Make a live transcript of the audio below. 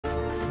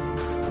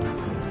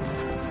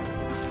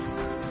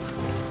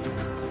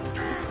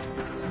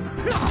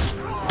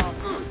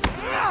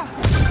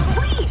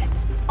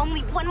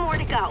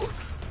go.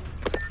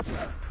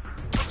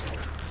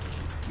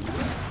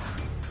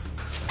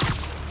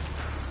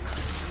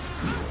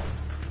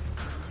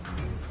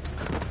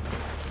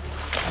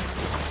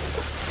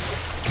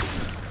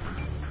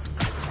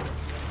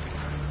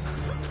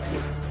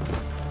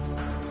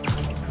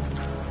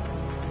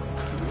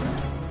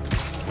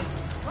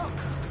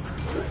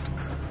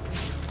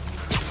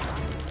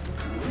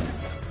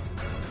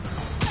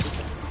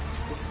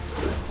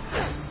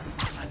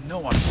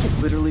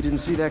 Literally didn't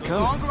see that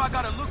coming. The longer I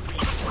gotta look for you,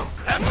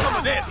 have some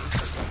of this.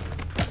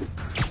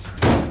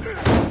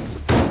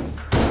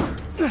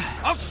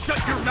 I'll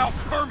shut your mouth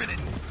permanent.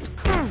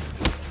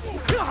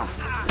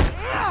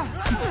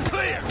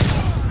 Clear.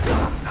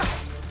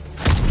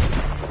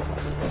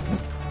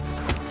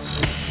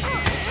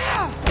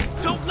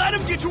 Don't let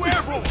him get you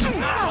airborne.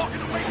 Not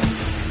walking away from you.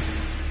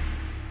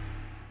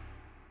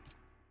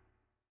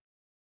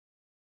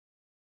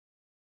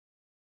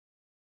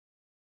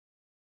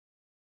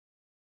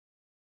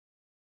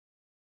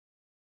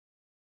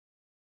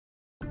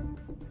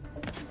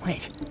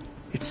 Wait,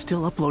 it's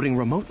still uploading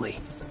remotely.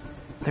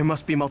 There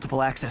must be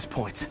multiple access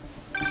points.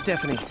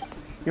 Stephanie,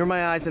 you're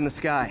my eyes in the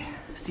sky.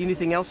 See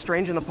anything else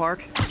strange in the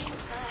park?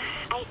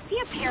 I see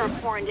a pair of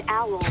horned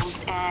owls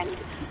and...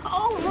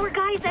 oh, more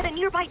guys at a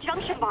nearby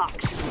junction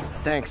box.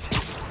 Thanks.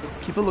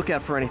 Keep a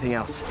lookout for anything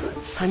else.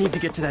 I need to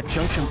get to that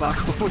junction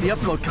box before the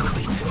upload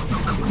completes.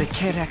 If they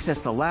can't access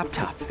the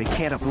laptop, they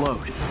can't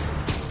upload.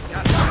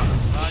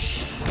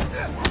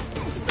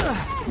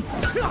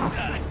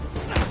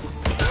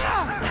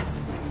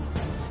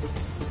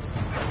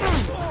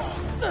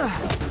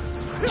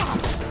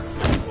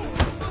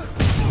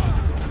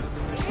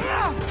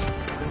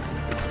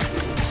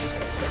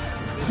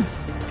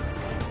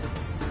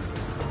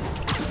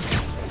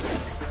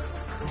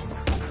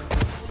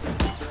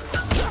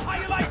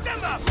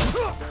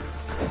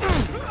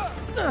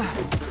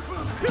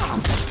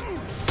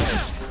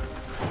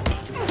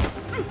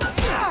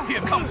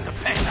 Here comes the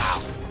pen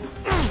now.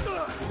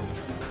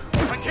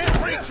 I can't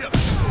reach him.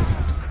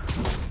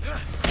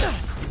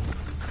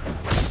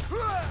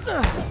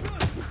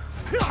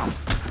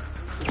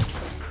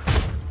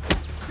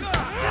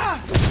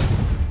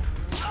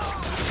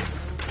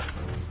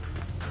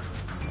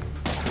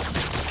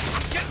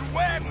 Getting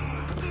wet.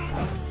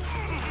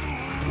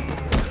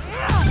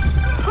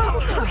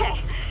 Oh, okay.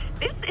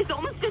 This is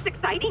almost as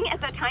exciting as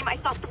the time I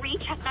saw 3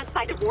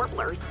 chestnut-sided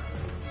warblers.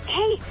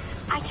 Hey,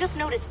 I just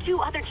noticed 2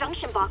 other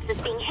junction boxes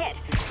being hit.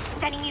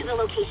 Sending you the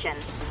location.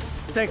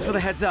 Thanks for the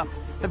heads up.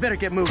 I better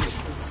get moving.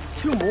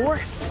 2 more?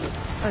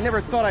 I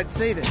never thought I'd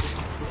say this.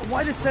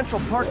 Why does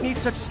Central Park need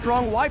such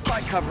strong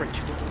Wi-Fi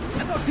coverage?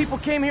 I thought people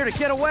came here to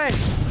get away.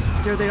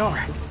 There they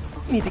are.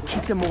 Need to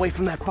keep them away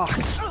from that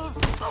box.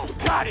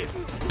 Got it.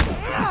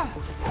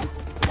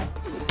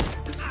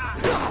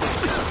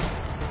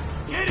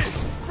 Get it,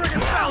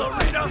 friggin'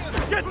 ballerina!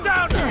 Get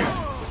down here!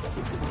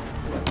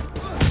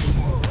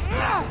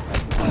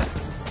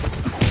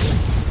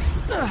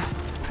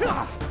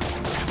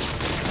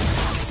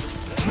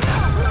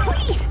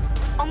 Please!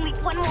 Only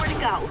 1 more to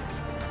go.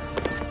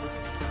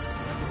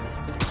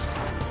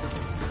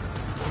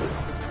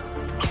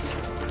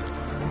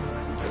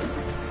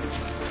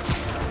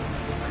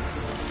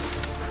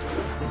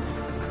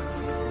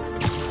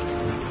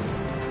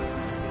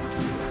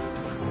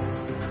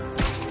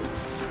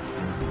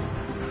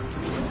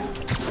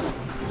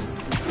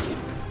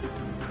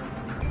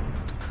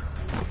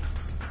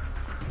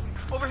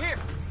 Over here!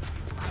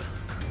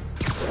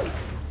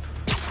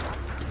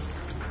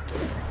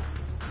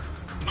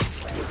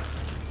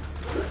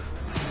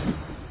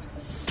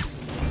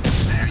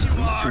 There you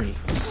are!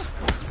 Dreams.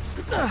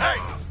 Hey!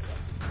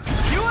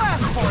 You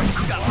asked for it!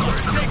 You got what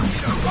it takes me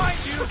to find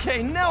you! Okay,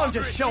 now I'm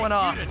just showing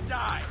off. You to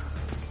die.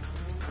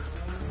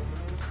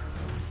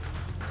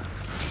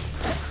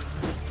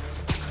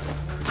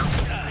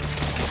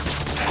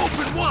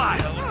 Open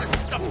wide!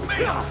 The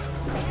fail!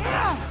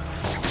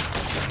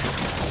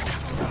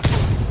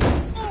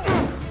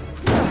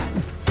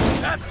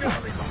 That's gonna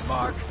leave a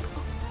mark.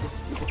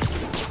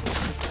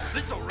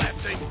 This'll wrap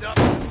things up.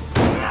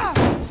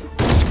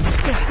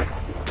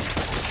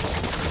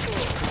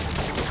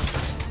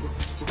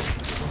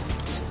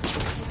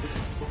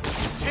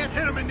 Can't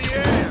hit him in the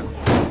air.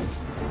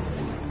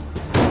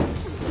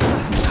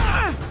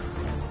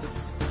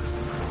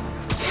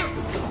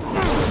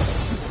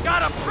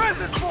 Got a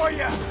present for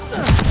you.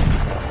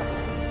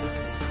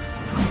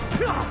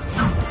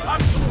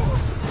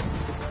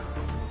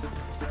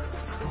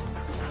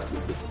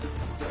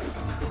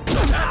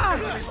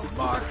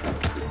 Mark.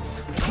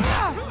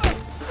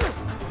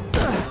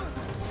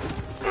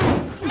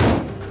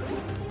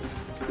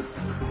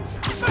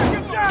 Back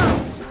him down.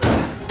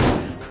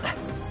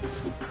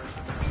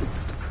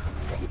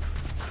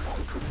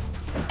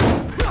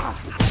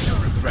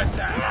 You'll regret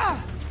that.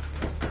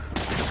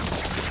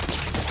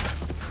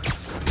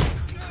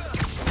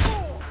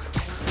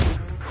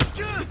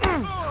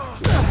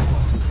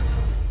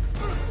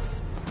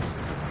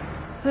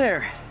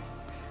 There.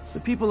 The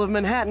people of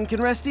Manhattan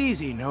can rest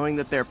easy knowing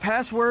that their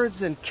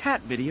passwords and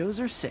cat videos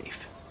are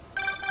safe.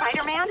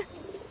 Spider-Man?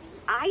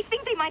 I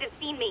think they might have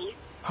seen me.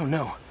 Oh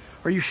no.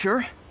 Are you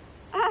sure?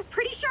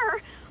 Pretty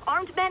sure.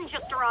 Armed men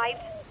just arrived.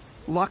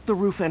 Lock the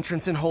roof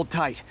entrance and hold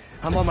tight.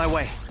 I'm on my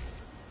way.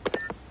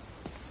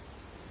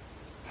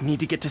 Need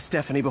to get to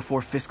Stephanie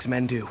before Fisk's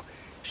men do.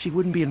 She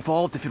wouldn't be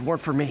involved if it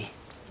weren't for me.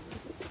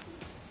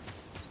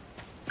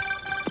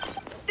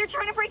 They're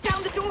trying to break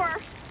down the door.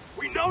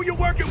 We know you're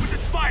working with the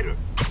spider.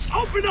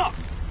 Open up!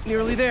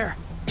 Nearly there.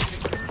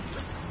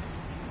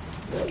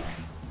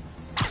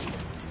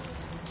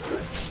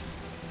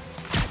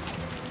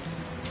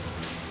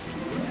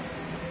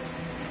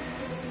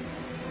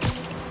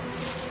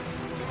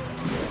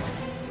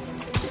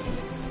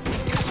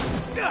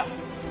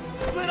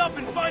 Split up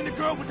and find the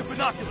girl with the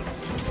binoculars.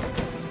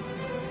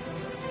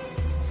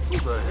 Who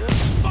the hell?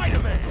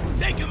 Spider-Man!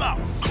 Take him out!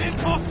 Then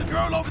toss the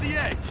girl over the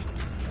edge!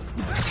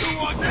 Who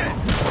on that?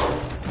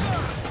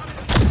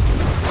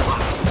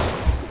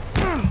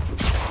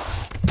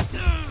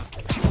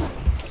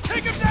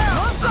 Take him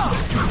down!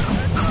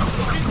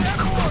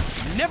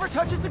 He never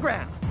touches the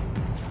ground.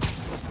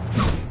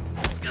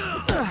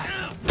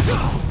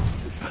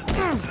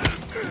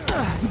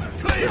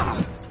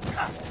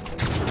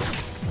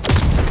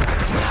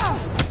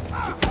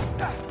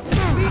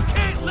 We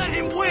can't let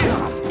him win!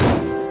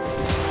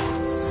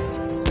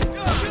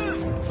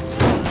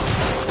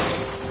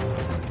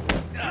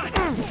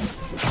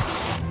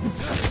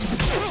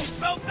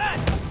 Felt that?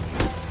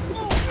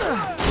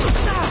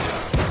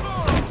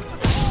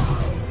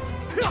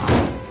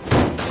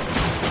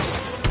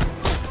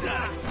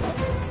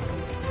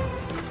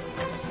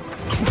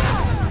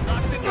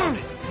 Locked and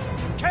loaded.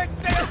 Can't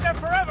stay up there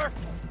forever!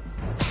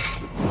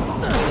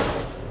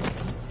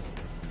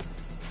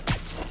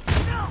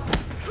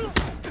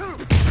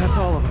 That's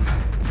all of them.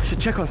 Should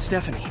check on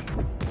Stephanie.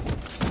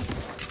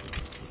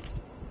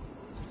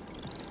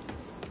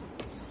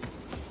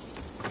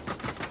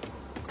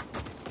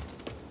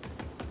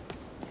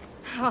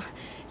 Oh,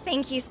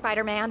 thank you,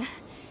 Spider-Man.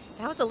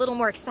 That was a little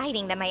more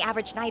exciting than my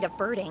average night of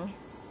birding.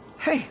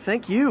 Hey,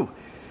 thank you.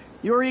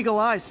 Your eagle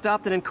eyes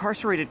stopped an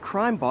incarcerated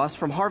crime boss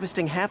from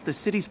harvesting half the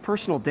city's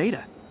personal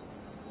data.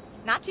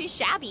 Not too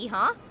shabby,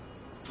 huh?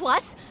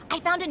 Plus, I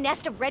found a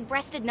nest of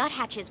red-breasted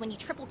nuthatches when you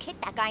triple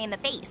kicked that guy in the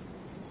face.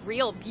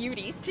 Real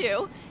beauties,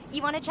 too.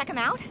 You want to check them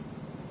out?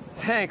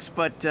 Thanks,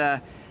 but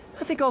I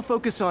think I'll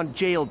focus on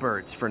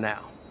jailbirds for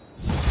now.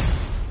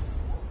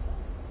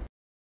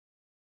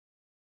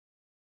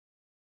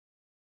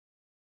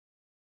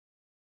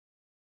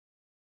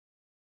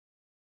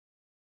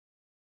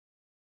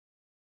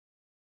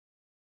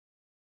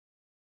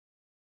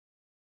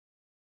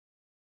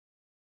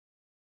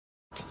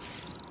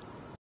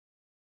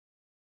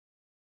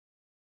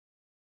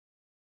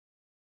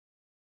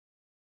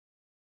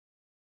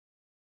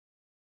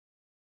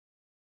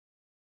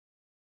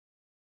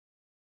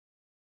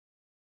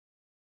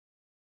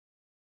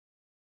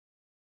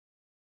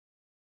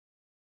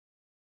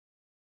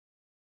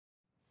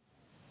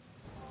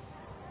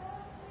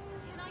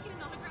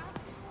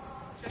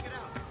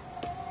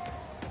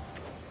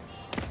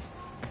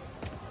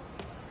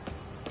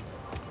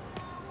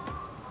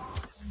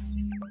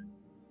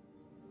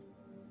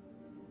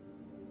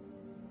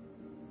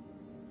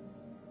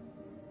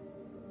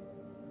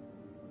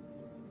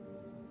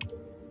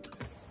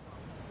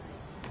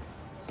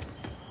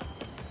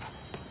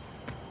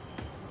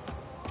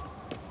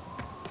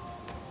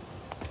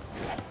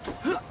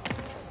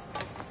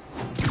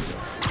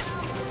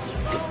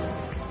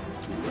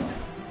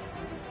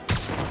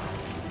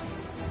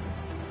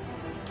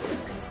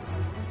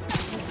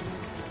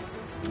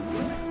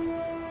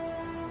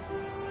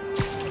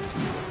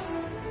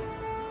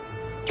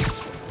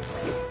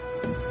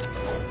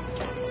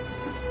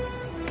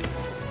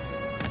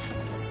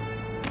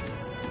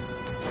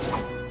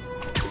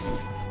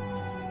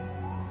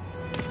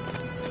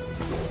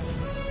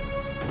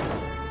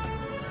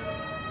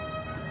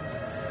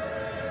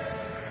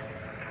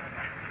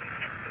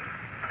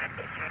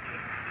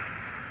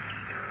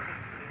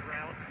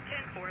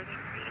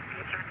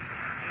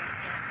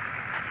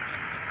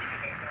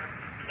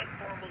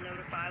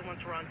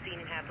 Once we're on scene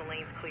and have the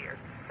lanes clear.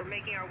 We're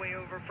making our way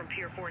over from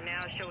Pier 4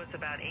 now. Show us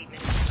about 8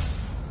 minutes.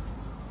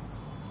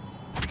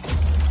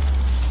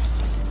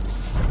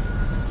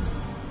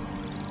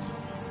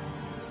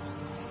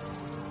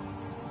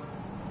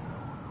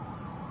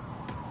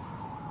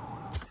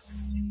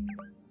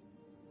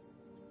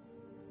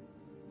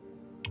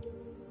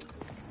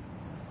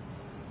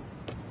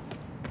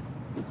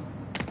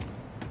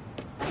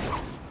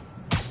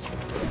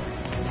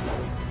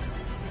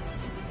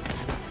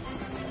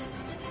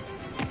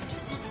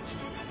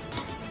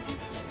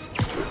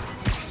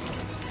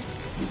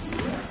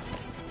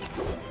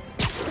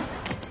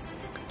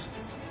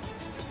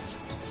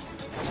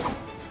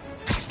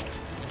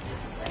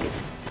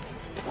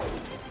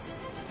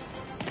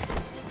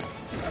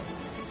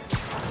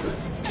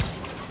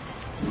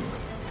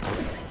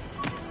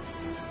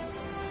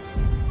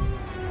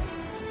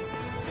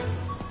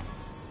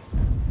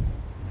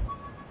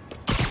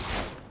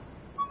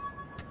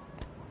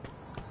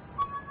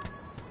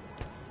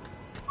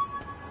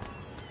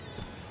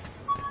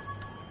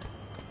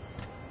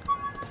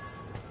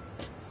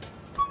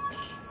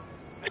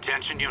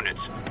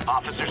 units.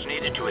 Officers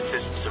needed to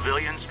assist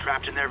civilians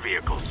trapped in their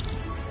vehicles.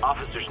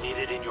 Officers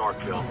needed in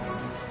Yorkville.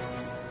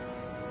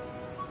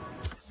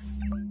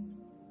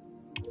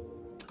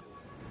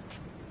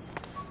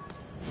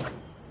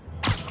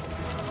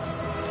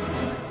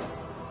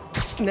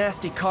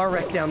 Nasty car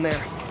wreck down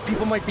there.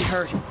 People might be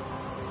hurt.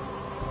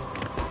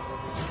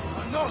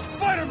 No,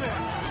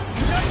 Spider-Man!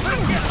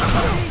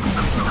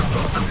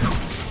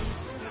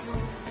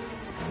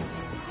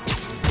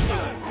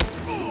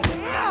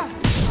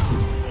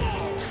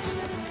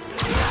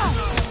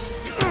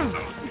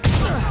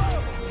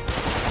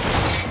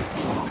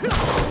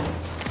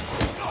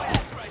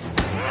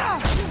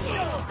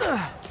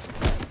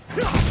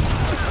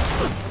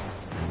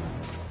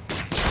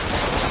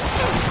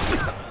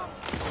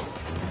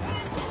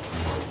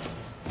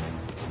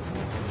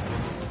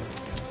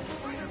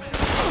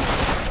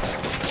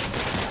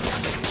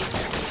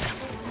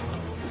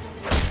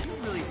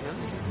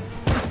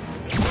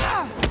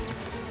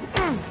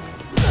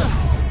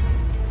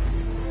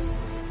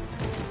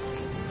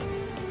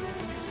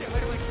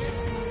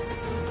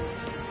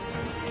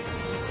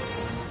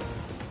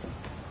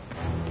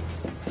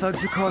 Thugs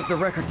who caused the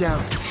wreck are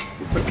down,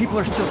 but people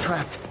are still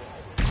trapped.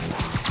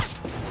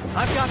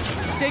 I've got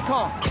you. Stay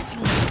calm.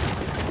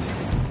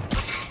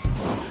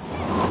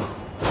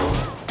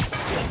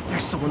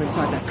 There's someone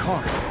inside that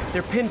car.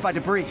 They're pinned by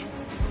debris.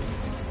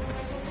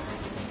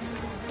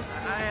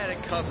 I had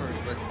it covered,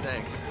 but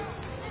thanks.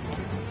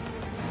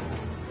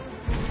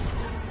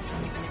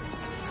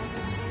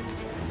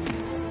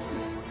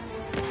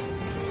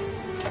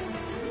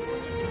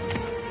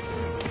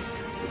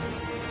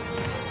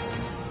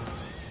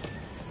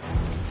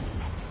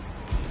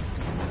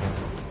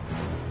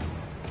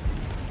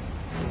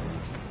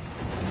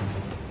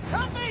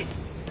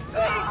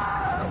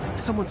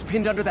 Someone's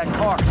pinned under that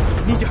car.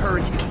 Need to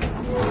hurry.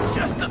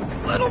 Just a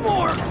little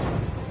more.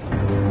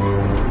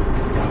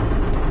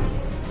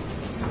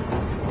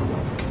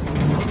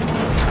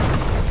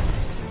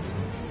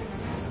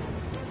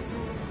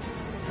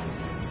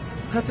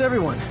 That's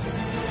everyone.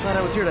 Glad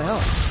I was here to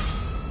help.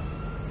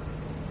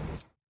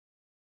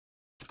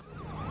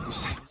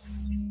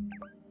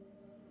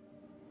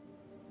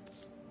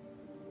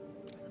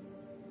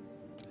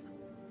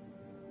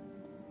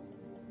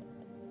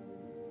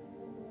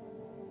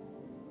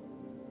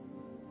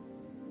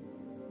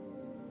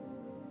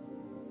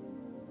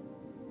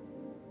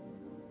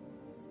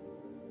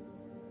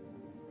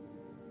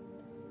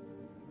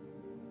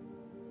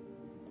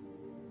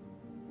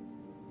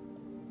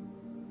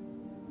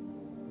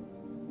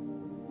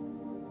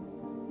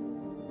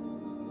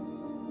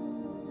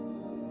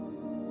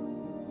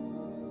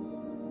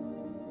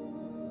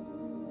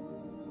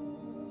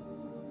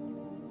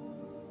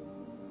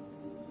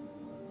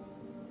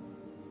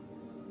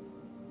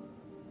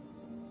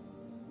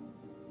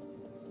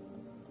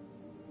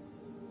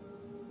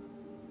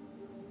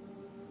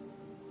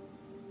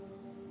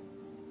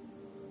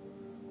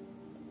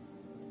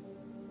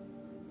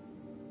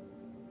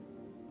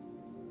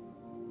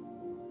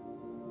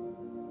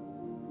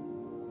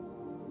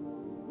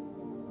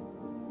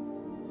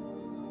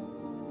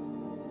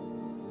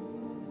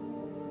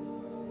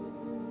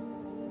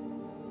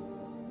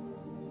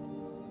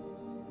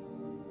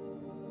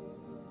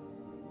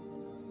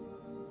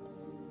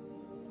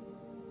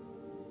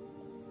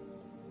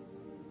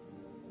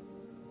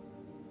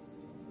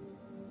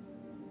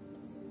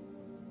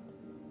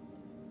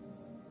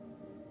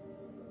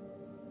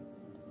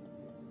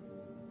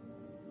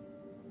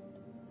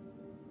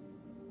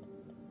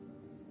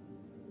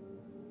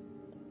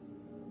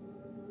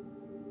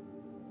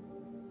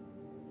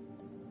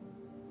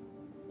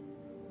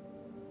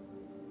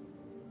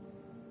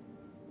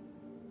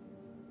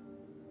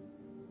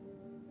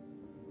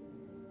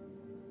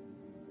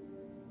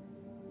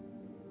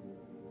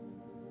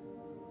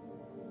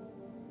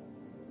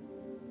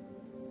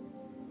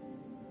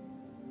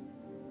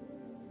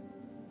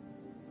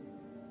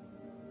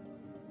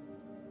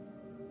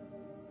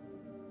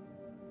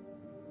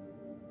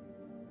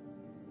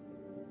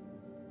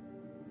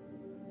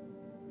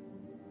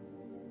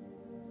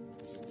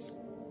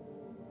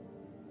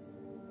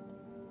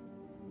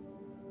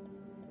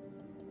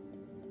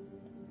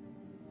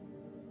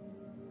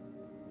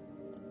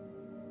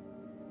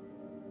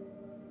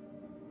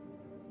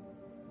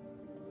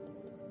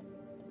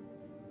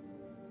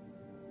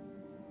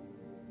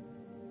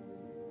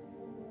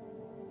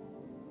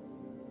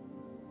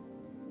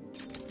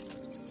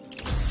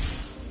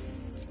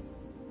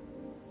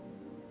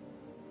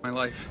 My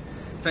life.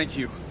 Thank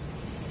you.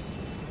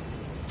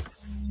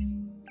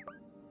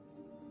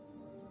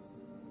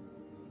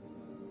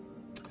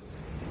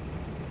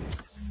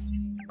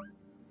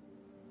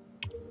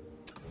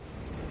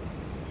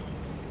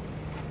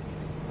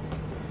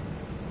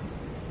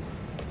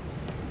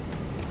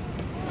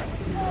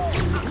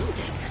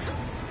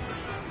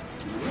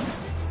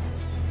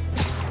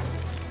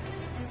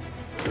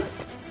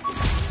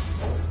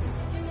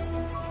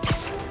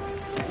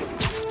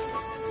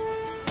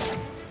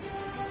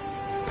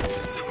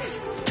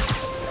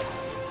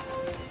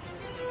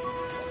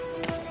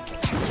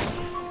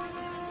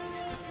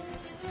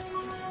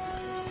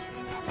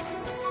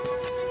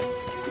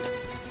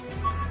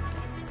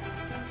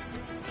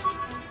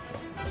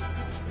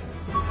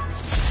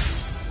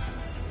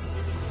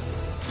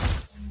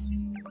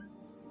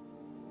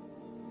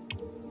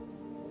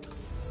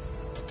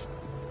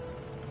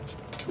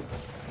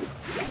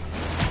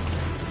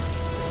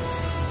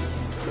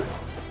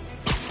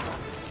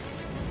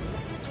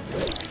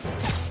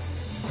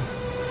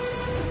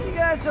 You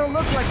guys don't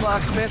look like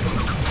locksmiths.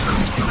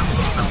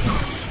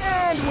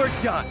 And we're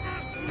done.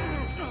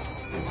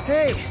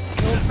 Hey,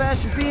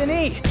 old-fashioned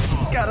B&E.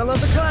 Gotta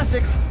love the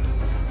classics.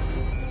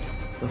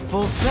 The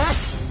full set?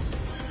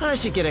 I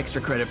should get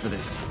extra credit for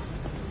this.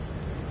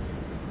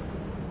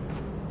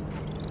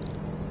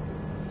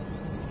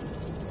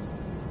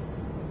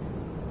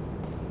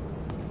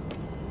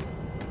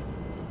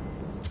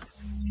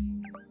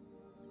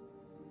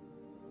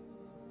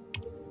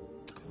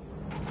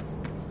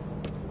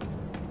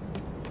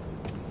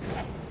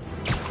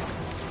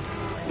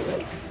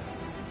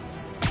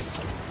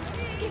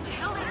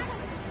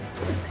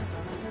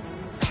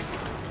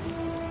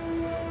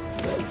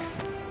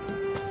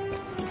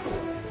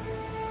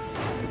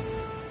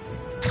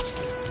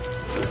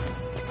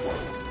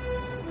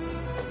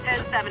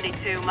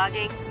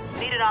 Mugging.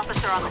 Need an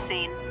officer on the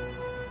scene.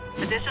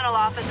 Additional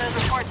officers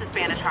report to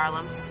Spanish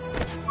Harlem.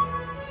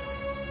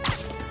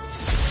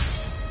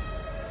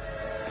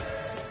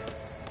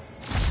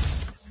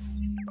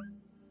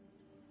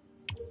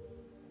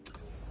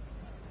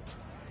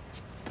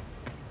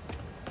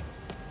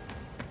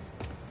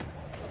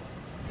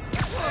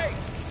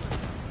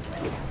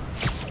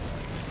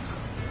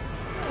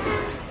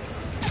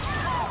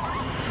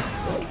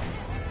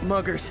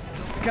 Muggers,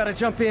 gotta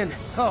jump in.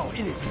 Oh,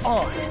 it is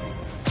on.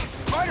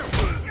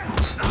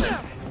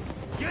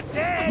 You're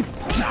dead!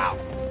 Now!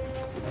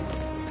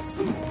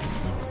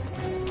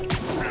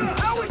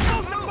 How are we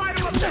supposed to fight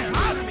him up there?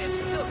 Iron Man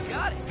still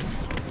got it!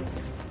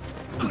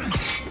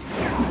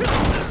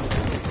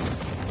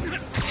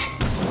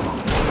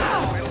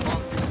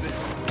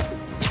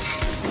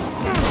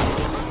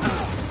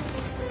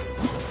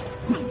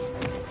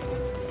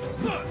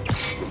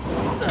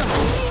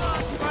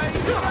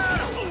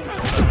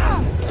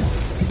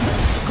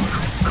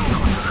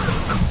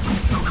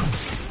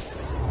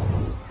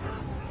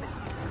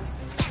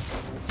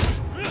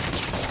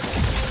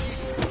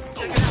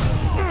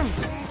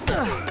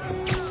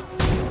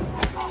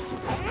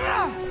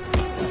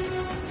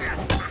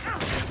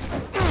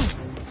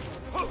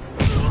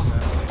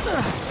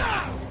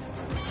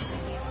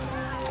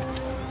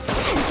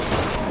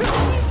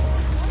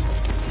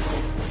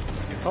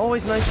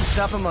 Always nice to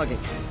stop a mugging.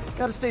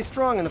 Gotta stay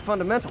strong in the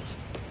fundamentals.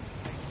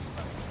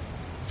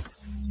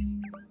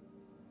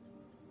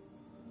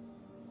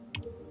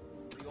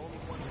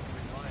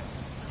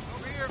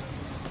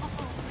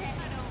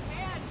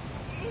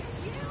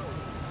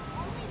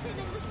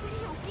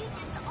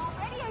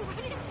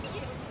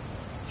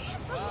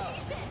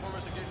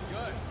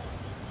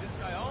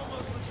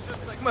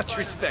 Much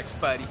respect,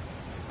 Spidey.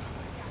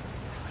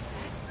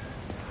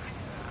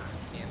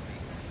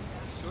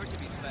 Short to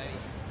be Spidey.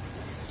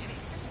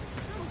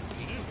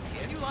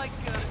 Can you, like,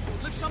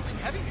 lift something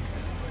heavy?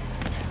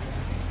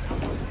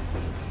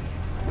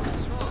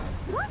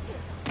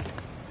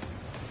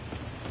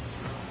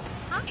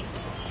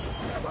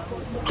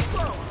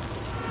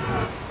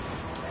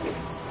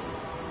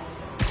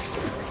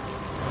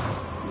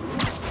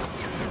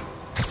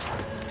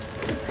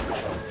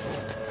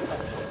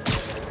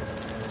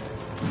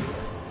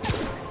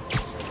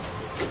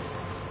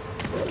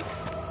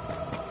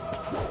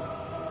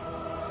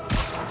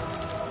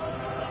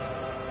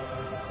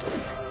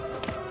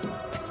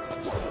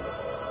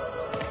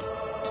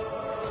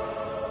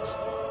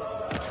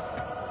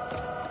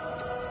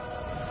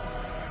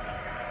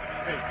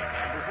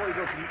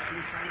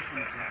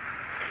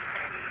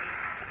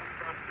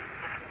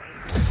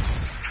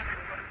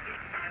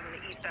 On the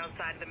eastbound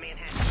side of the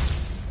Manhattan.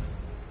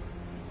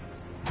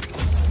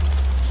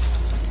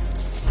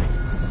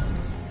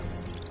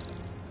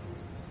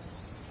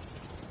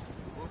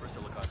 Over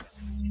Silicon.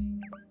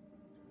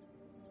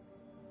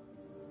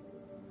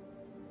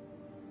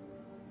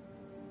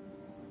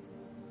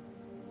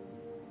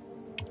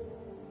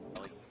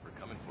 We're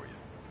coming for you.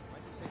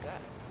 Why'd you say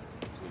that?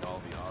 Between all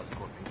the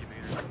Oscorp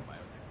incubators and biotech.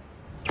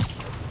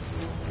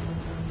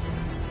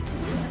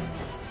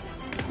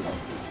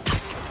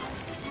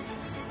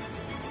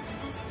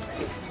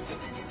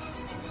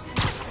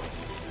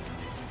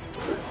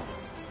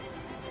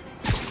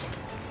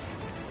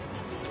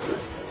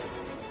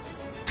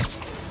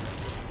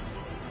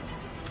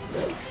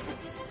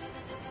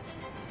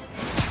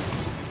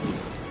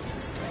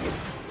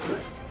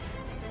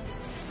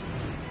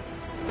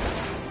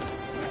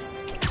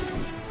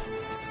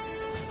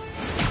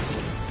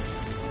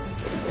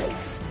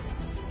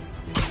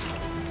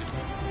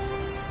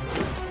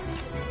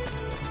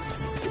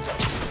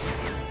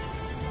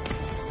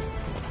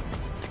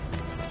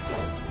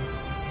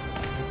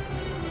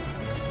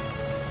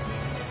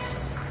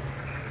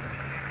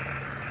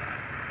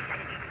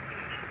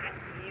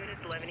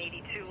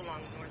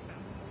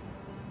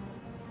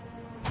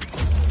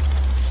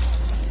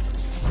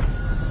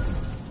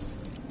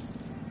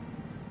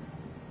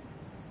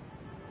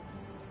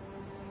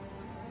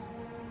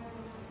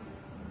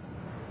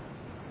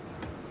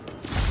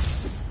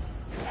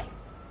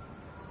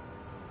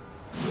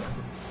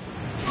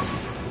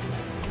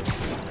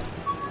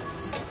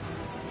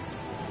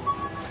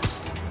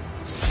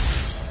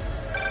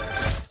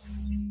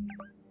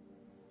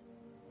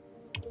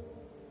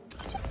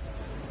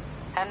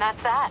 And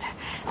that's that.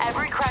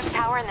 Every crouch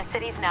tower in the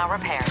city's now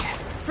repaired.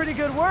 Pretty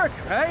good work,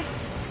 right?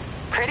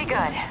 Pretty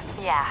good,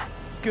 yeah.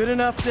 Good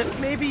enough that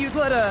maybe you'd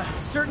let a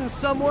certain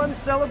someone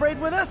celebrate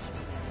with us?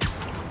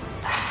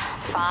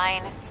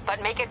 Fine,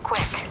 but make it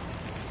quick.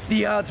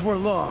 The odds were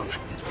long,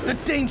 the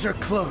danger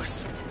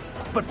close.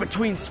 But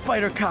between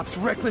Spider Cop's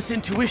reckless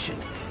intuition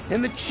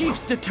and the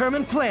Chief's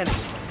determined planning,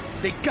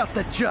 they got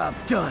the job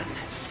done.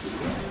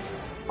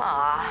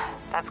 Aw,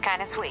 that's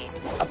kinda sweet.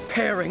 A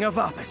pairing of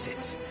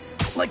opposites.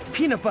 Like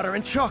peanut butter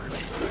and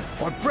chocolate,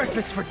 or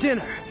breakfast for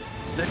dinner.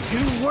 The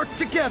two work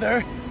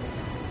together.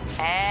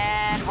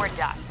 And we're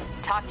done.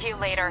 Talk to you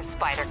later,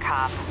 Spider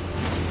Cop.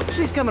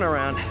 She's coming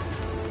around,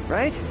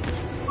 right?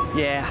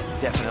 Yeah,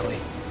 definitely.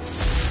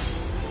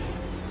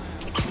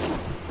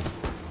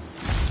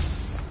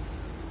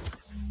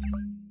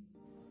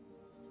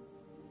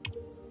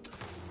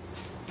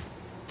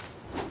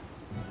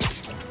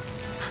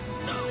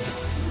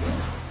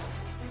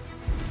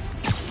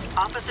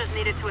 Officers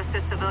needed to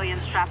assist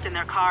civilians trapped in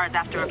their cars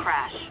after a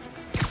crash.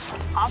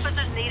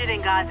 Officers needed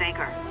in God's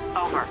Acre.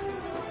 Over.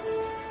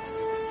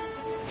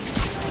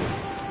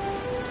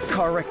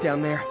 Car wreck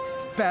down there.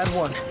 Bad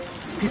one.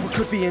 People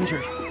could be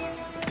injured.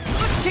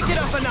 Let's kick it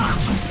up a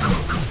notch!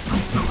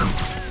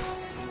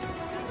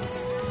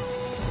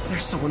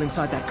 There's someone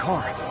inside that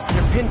car.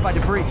 They're pinned by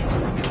debris.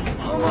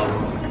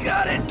 Almost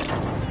got it!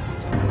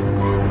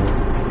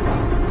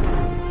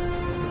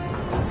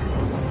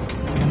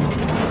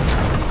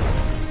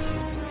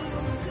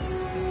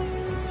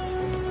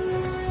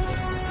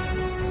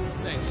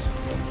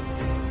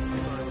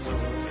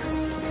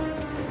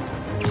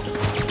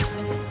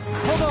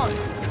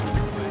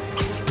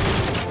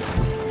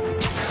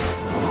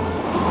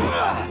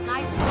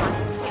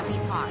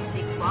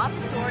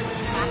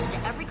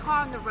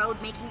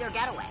 Making their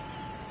getaway.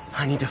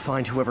 I need to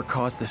find whoever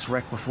caused this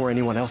wreck before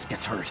anyone else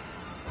gets hurt.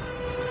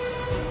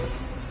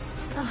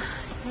 Oh,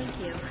 thank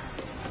you.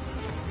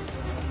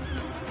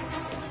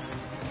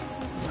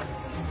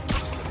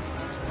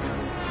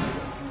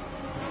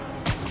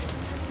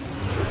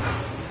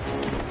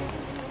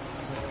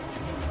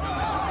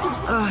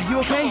 You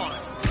okay?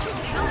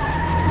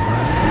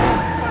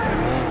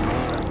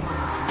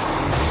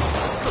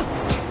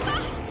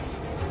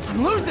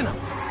 I'm losing them!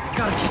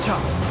 Gotta catch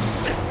up.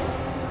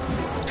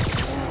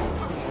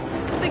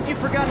 I think you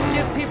forgot to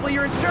give people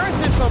your insurance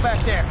info back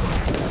there.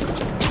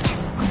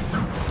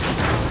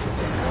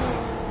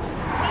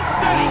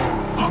 Steady!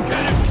 I'll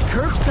get him!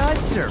 Curbside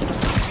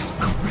service.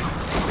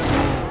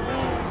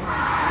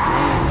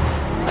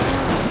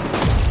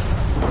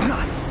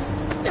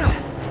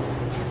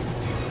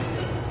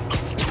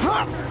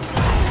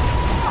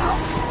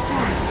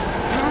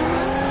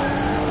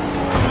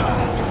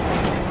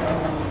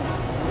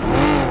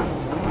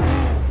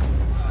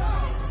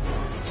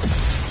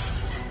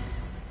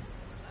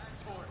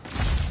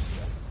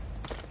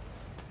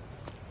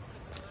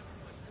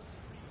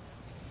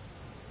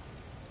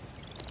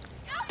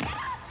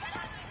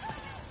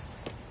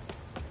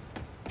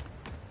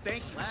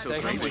 Thank you so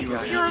Thank you.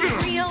 You're a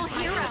real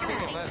hero.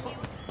 Thank you.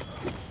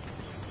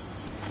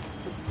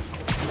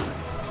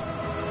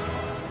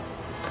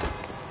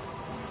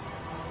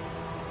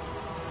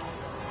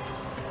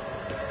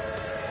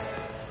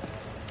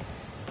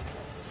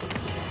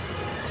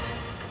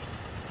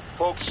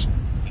 Folks,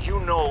 you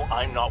know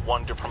I'm not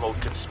one to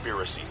promote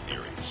conspiracy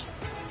theories.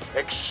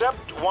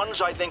 Except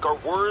ones I think are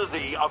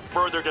worthy of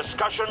further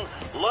discussion,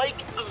 like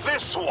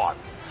this one.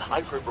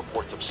 I've heard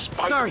reports of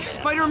Spider-Man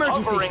spider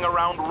emergency. hovering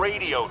around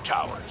radio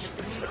towers.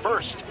 At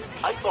first,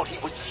 I thought he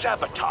was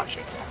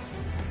sabotaging them.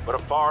 But a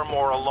far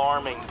more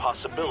alarming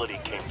possibility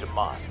came to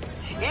mind.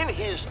 In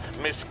his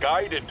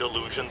misguided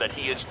delusion that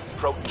he is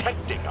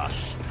protecting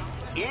us,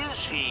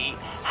 is he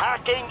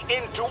hacking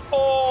into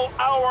all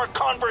our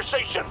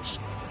conversations?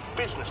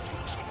 Business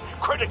deals,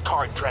 credit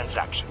card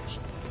transactions,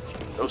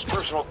 those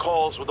personal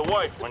calls with the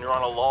wife when you're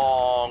on a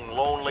long,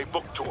 lonely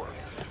book tour.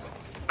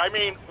 I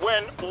mean,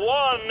 when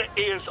one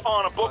is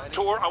on a book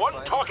tour, I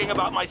wasn't talking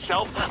about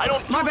myself. I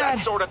don't do that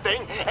sort of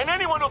thing. And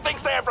anyone who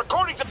thinks they have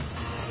recordings of...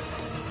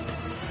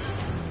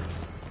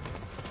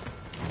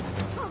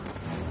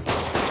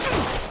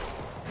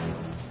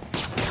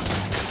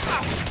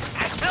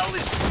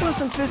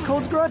 Wilson Fisk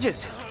holds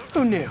grudges.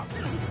 Who knew? Yeah,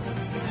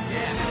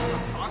 that's what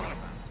I'm talking about.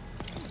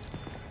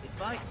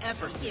 If I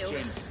ever see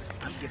Jameson,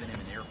 I'm giving him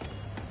an earful.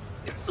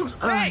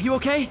 You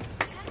okay?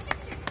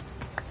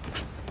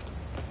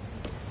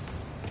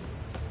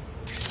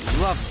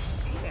 Lovely.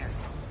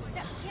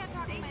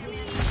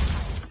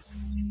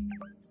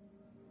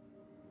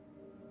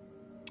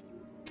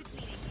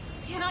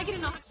 Can I get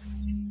an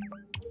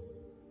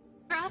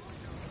autograph?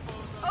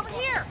 Over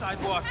here!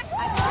 Sidewalks.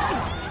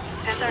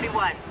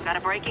 1031. Got a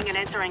breaking and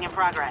entering in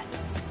progress.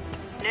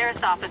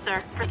 Nearest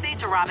officer, proceed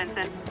to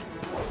Robinson.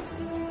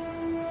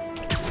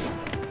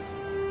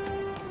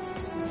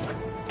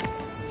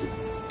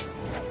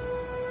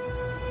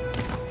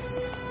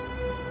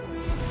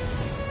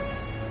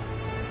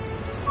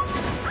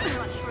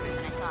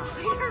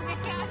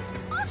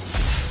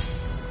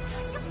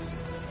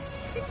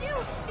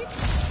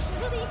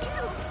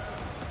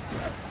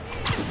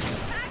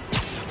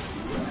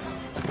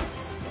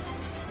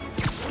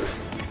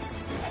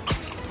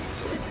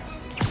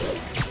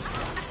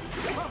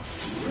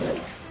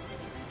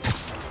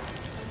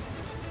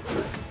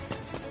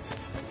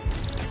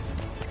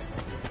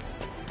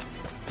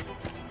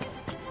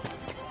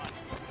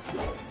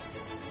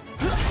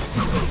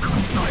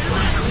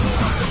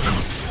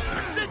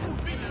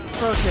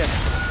 Pro tip.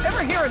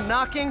 Ever hear a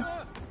knocking?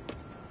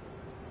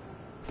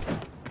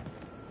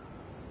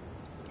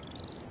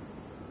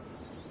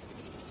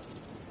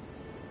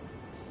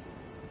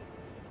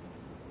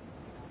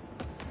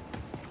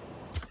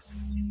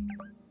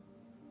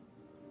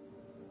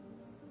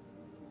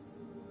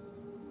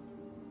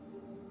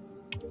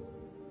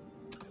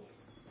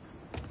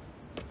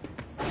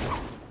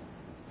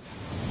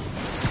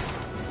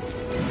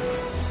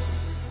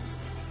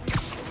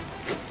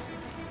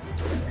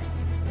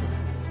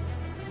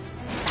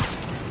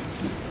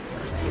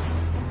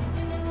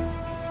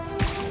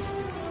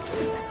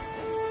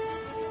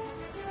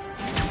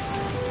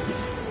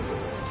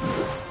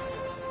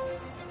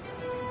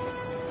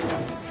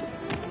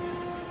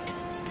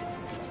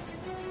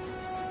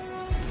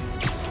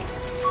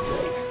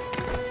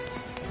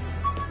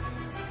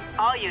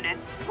 All units,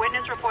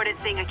 witness reported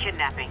seeing a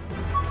kidnapping.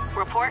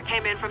 Report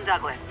came in from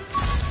Douglas.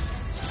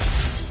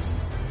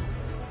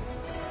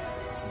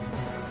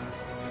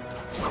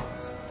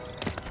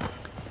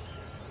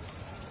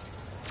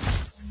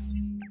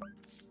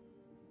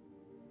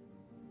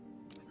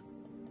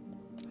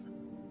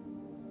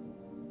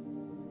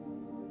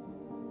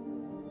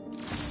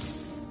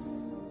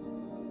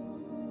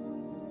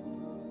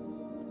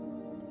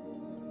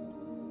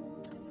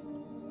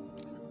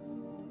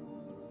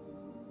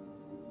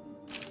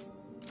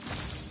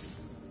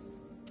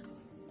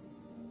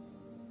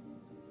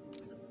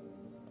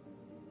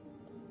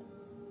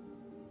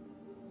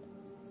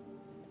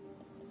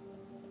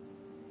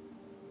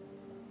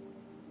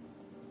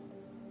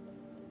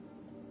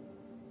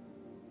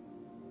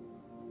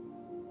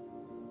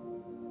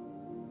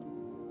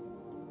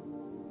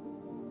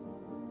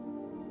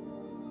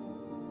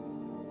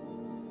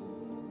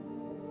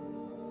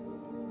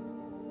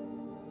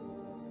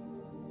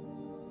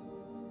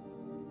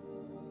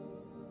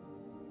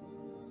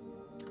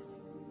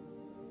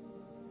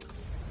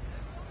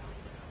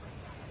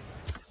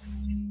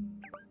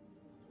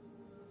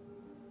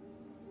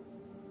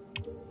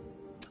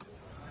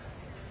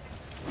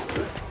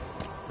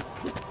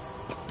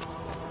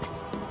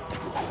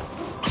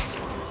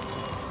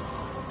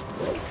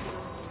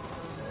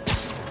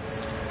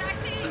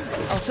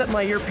 I'll set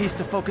my earpiece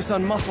to focus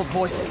on muffled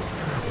voices.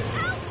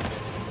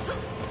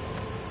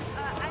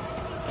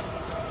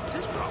 It's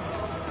his problem.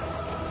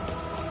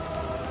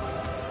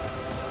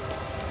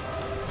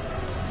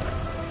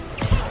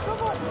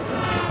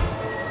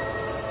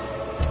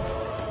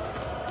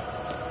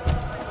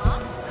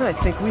 I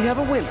think we have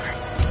a winner.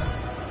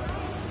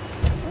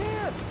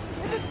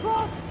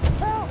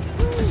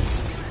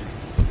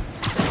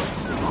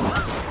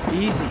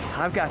 Easy,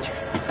 I've got you.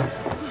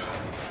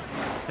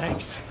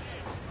 Thanks.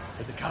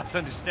 But the cops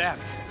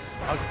understaffed.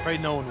 I was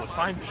afraid no one would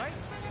find me.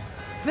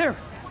 There!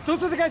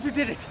 Those are the guys who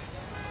did it!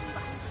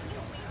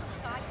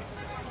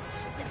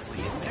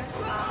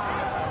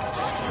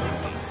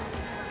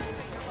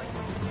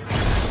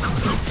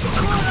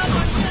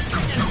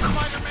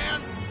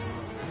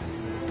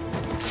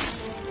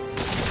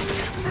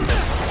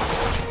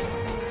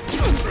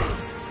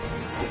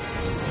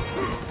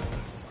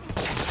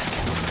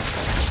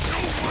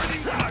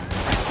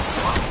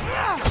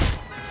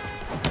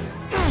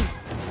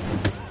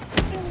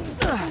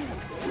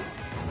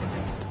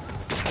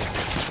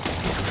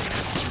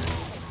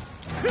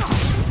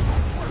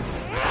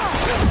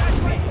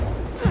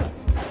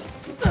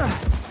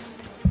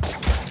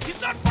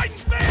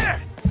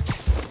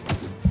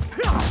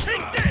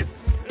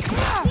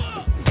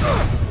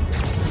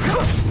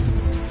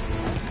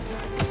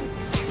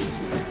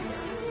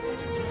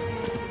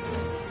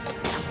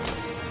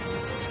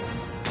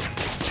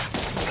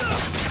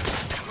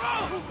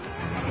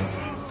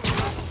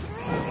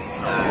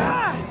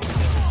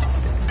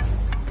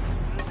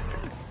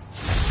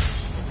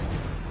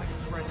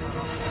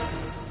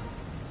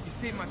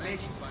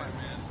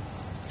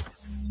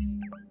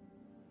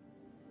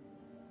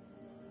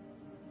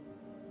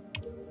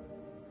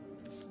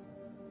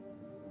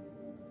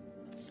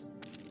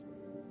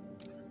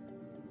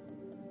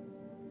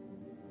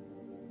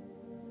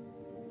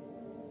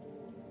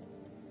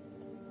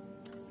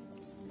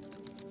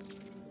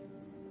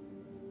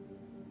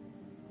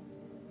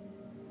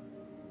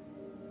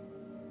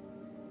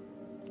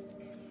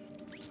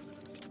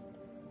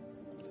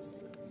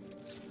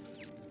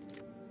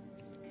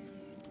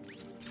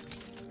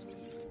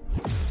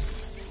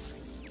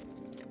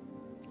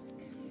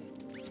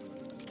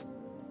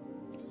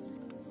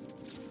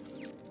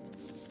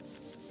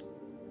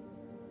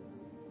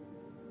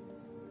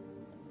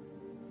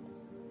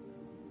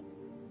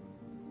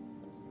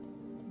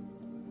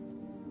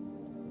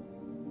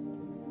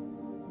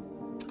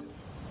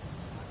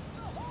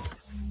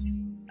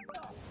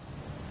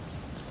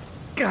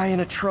 Guy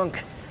in a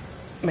trunk.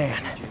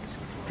 Man,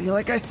 feel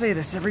like I say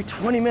this every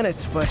 20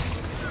 minutes, but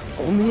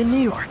only in New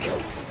York.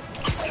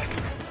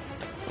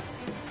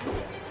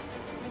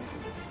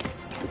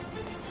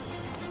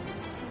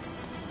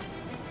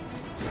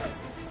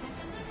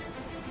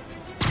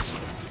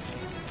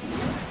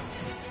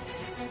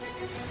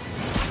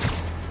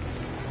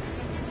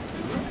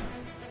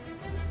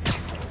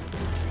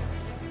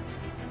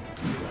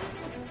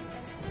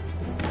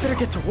 Better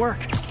get to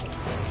work.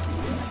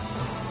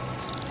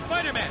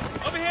 Spider-Man,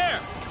 over here!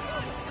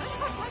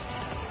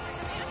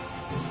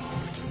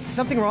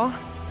 Something wrong?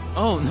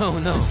 Oh,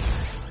 no.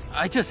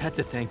 I just had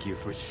to thank you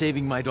for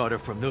saving my daughter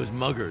from those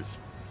muggers.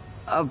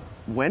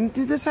 When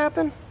did this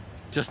happen?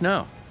 Just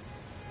now.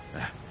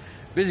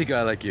 Busy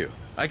guy like you.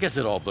 I guess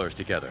it all blurs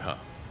together, huh?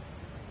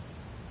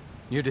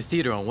 Near the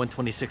theater on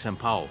 126 and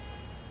Powell.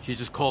 She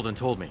just called and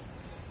told me.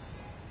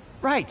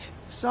 Right.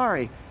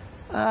 Sorry.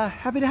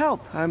 Happy to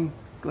help. I'm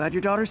glad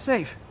your daughter's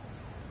safe.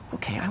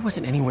 Okay, I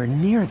wasn't anywhere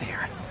near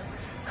there.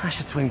 I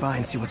should swing by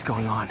and see what's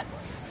going on.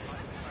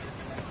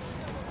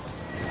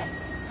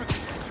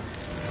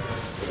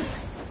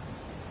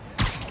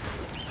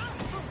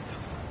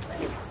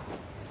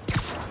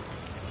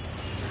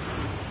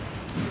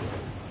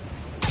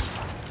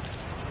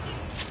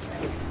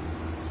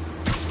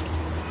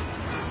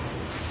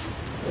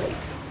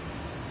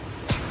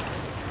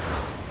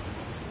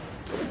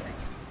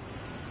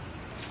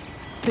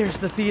 There's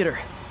the theater,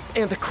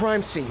 and the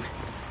crime scene.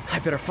 I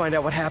better find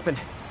out what happened.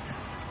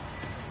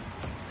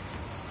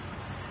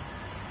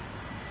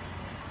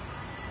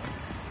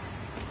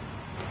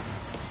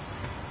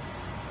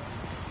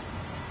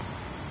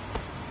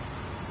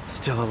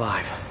 Still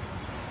alive.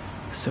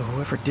 So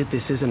whoever did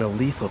this isn't a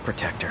lethal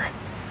protector.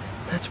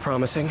 That's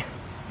promising.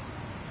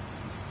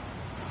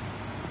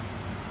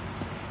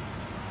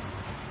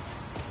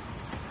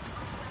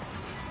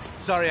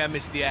 Sorry I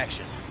missed the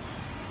action.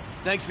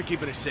 Thanks for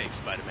keeping us safe,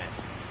 Spider-Man.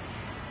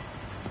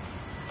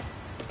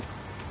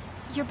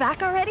 You're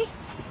back already?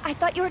 I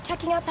thought you were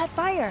checking out that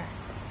fire.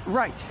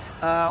 Right.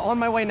 On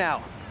my way now.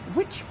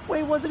 Which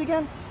way was it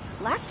again?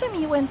 Last time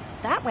you went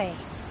that way.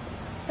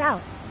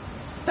 South.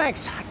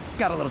 Thanks. I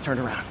got a little turned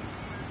around.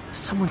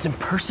 Someone's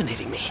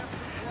impersonating me.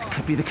 It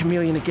could be the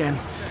chameleon again.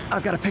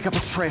 I've got to pick up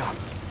his trail.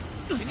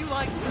 Can you,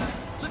 like,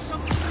 lift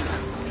something?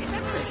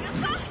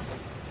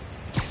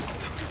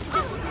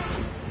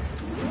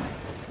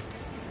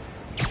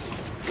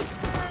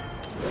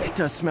 It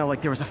does smell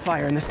like there was a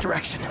fire in this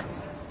direction.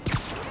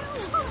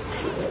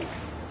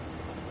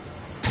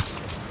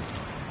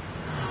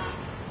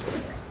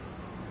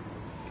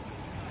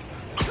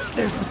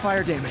 There's the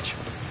fire damage.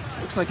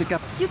 Looks like it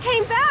got... You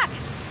came back!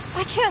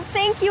 I can't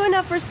thank you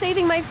enough for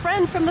saving my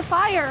friend from the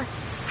fire.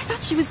 I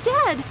thought she was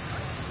dead.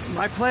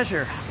 My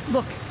pleasure.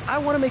 Look, I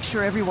want to make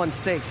sure everyone's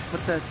safe,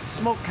 but the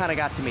smoke kind of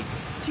got to me.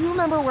 Do you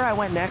remember where I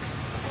went next?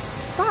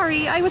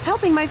 Sorry, I was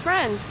helping my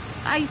friend.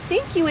 I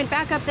think you went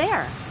back up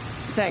there.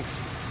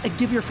 Thanks.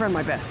 Give your friend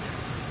my best.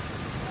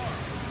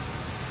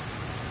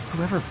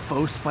 Whoever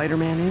faux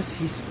Spider-Man is,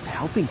 he's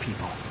helping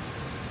people.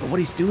 But what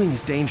he's doing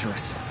is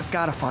dangerous. I've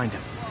got to find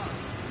him.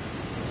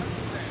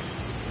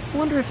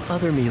 Wonder if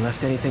other me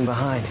left anything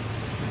behind.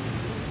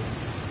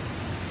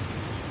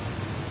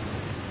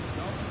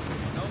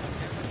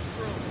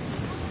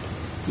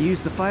 He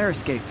used the fire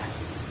escape.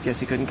 Guess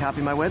he couldn't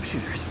copy my web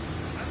shooters.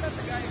 I met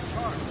the guy in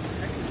charge.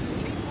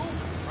 Keep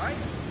moving, right?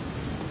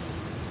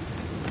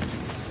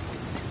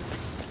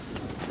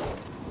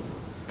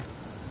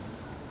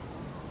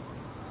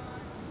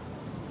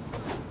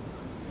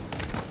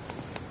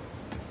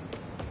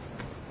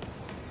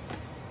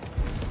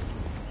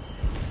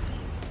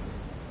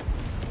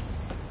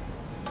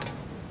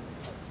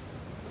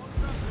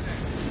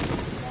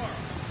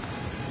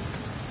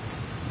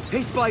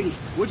 Hey, Spidey,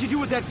 what'd you do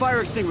with that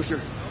fire extinguisher?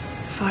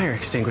 Fire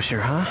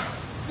extinguisher, huh?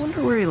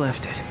 Wonder where he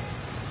left it.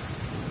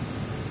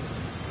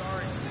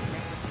 Sorry,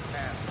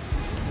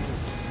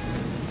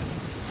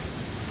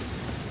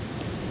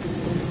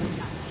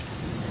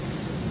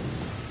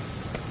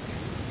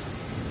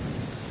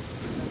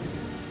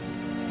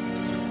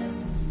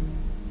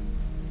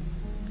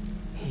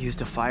 He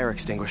used a fire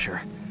extinguisher.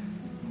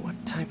 What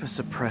type of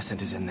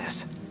suppressant is in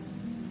this?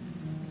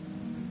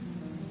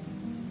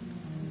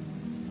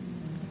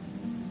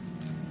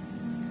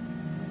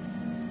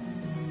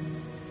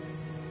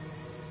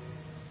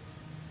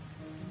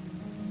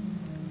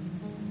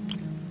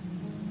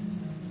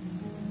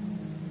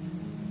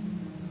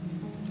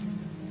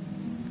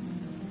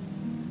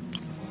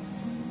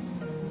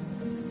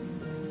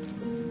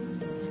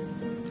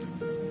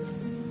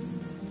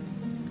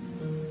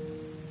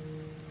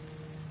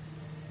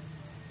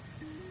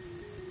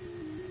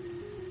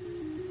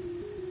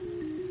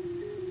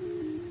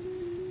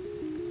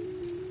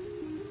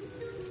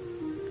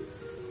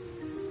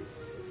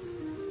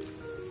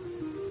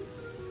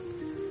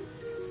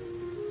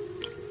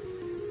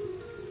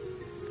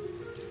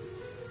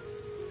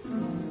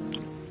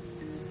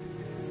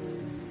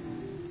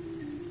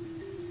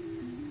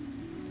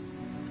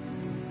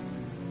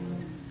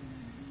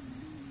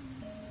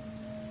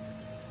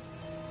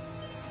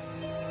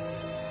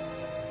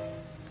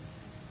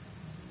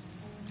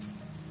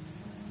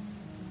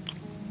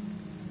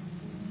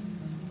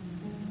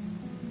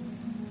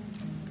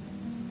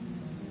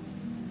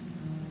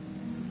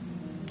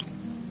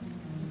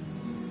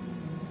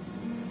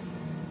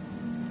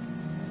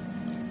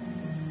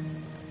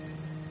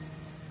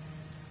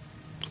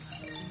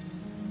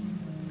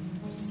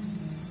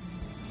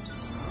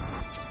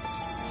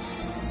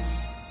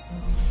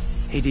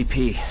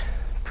 ADP.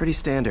 Pretty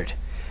standard.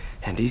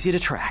 And easy to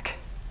track.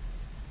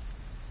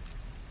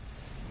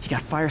 He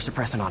got fire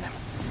suppressant on him.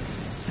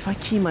 If I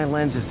key my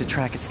lenses to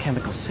track its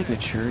chemical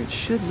signature, it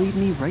should lead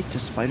me right to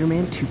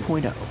Spider-Man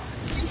 2.0.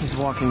 He's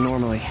walking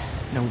normally.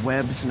 No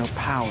webs, no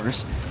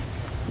powers.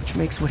 Which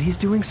makes what he's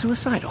doing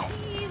suicidal.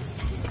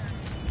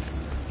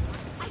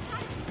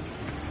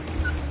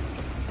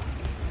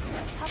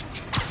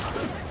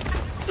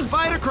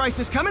 Spider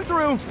crisis coming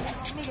through!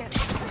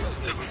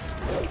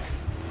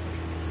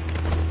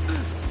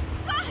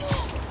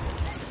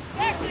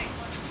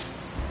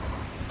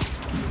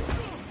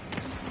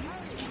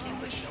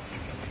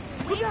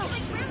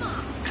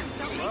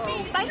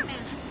 Spider-Man!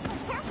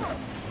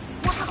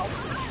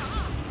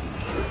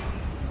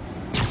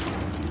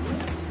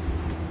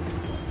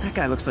 That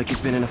guy looks like he's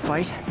been in a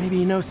fight. Maybe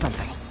he knows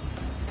something.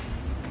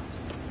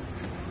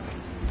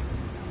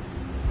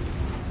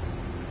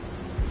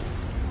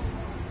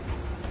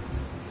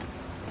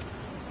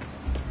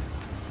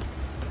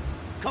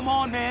 Come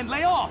on, man,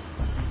 lay off!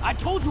 I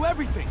told you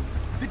everything!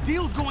 The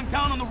deal's going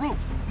down on the roof.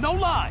 No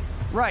lie!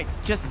 Right,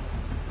 just...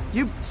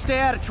 you stay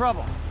out of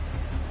trouble.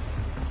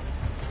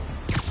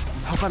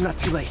 Hope I'm not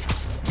too late.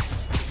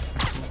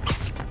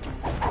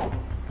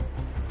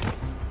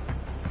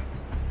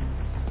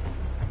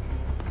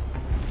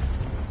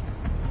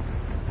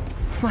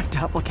 My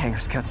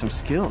doppelganger's got some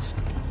skills.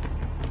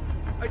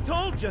 I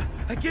told you!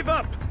 I give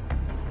up!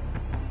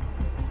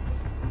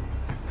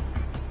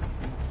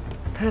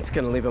 That's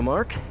gonna leave a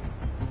mark.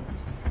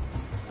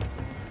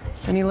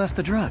 And he left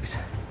the drugs.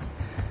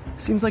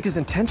 Seems like his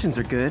intentions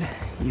are good,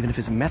 even if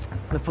his meth...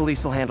 The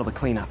police will handle the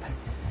cleanup.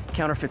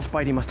 Counterfeit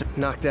Spidey must have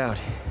knocked out,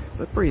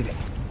 but breathing.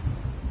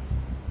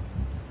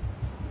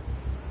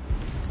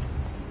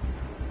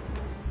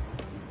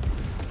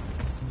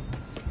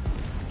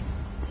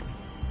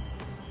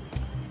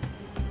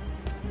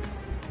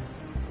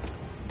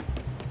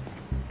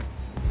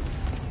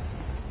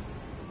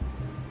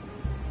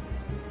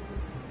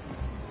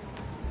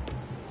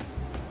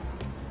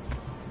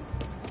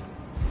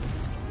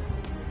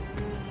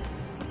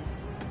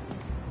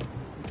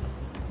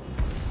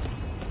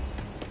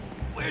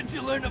 Where'd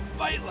you learn to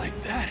fight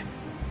like that?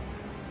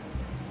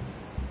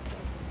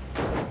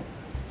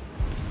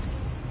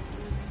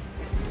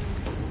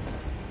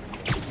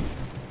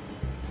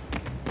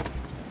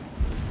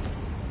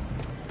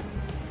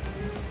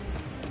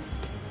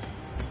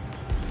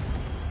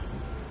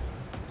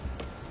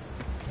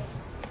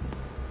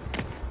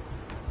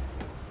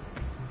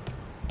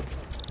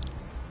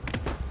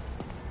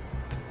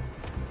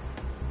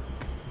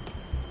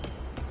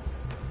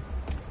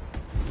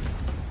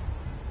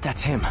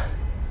 That's him.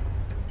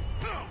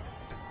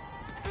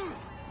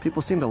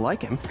 People seem to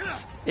like him.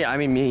 Yeah, I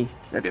mean me.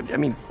 I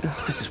mean,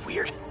 this is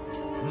weird.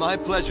 My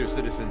pleasure,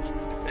 citizens.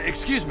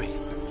 Excuse me.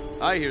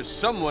 I hear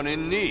someone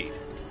in need.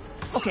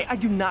 Okay, I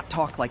do not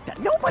talk like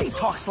that. Nobody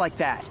talks like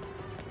that.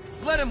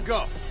 Let him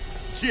go.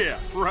 Yeah,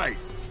 right.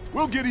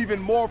 We'll get even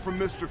more from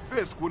Mr.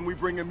 Fisk when we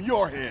bring him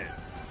your head.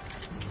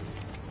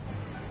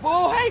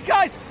 Whoa, hey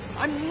guys!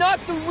 I'm not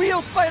the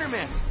real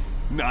Spider-Man!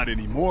 Not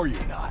anymore,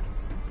 you're not.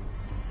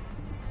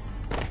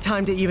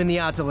 Time to even the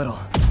odds a little.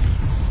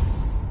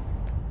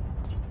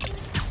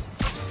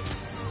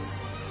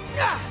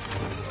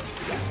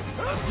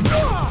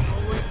 I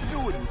always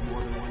knew it was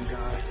more than one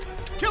guy.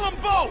 Kill them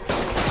both!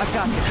 I've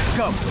got this.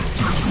 Go.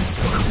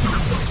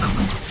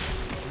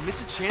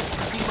 Miss a chance to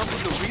team up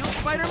with the real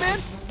Spider-Man?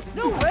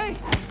 No way!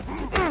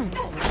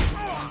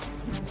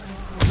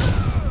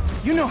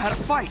 You know how to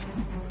fight.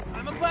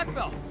 I'm a black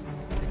belt.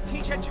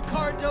 Teach at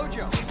Chikara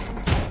Dojo.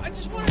 I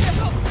just wanted to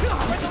help.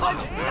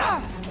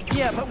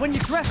 Yeah, but when you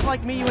dress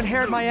like me, you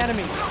inherit my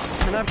enemies.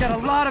 And I've got a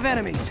lot of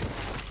enemies.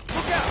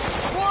 Look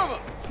out! More of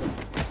them!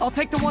 I'll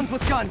take the ones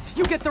with guns.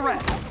 You get the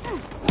rest.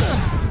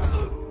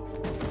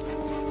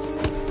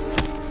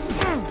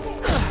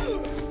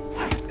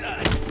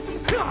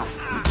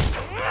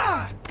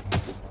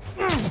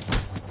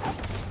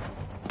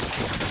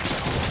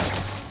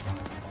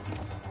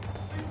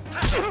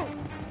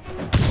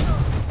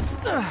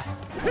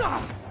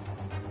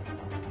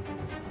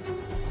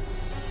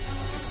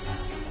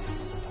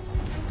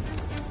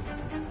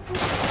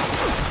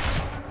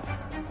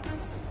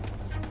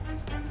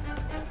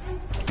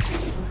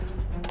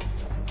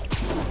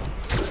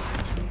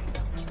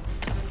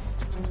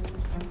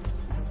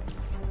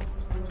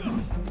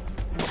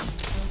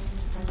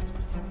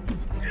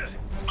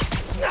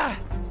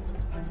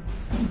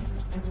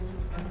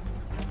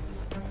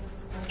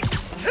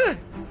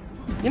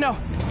 You know,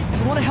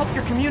 you want to help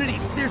your community,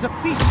 there's a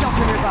feast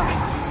shelter nearby.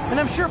 And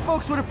I'm sure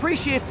folks would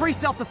appreciate free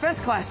self-defense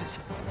classes.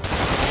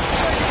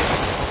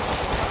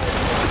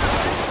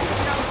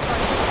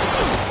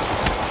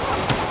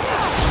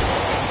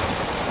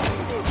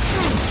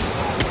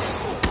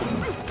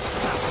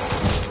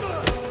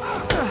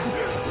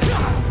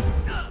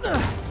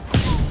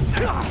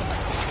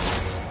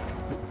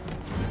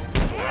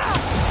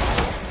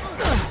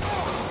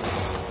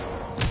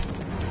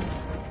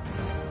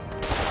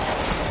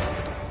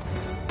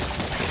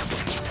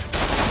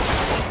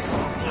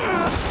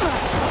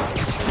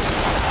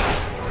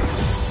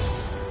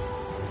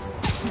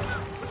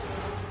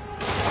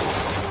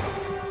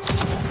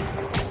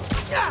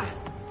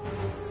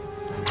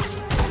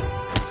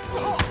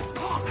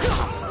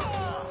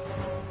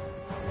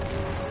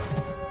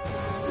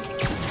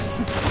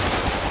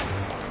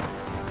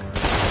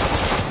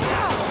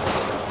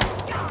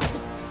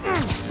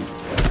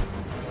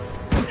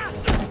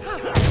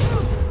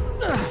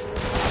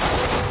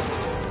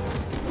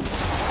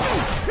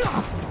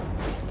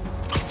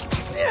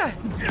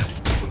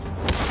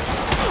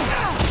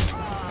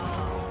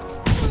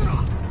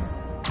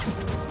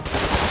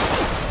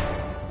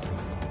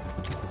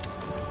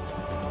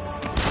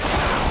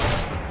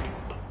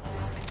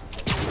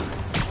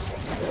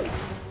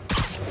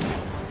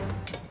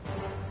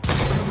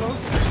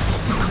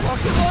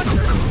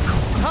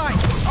 Hi,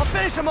 I'll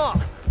finish him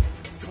off.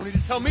 Don't need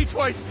to tell me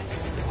twice.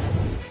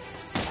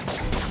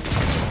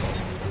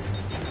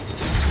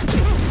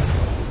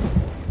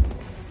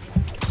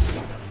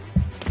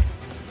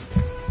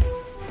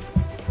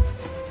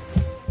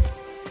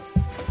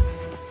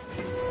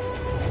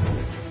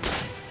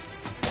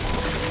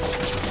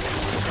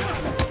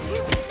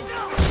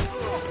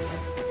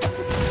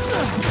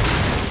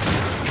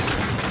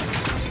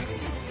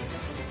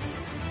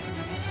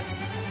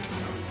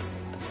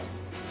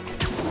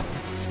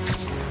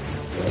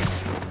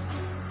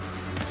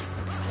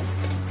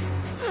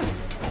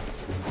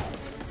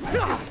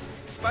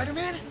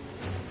 Spider-Man?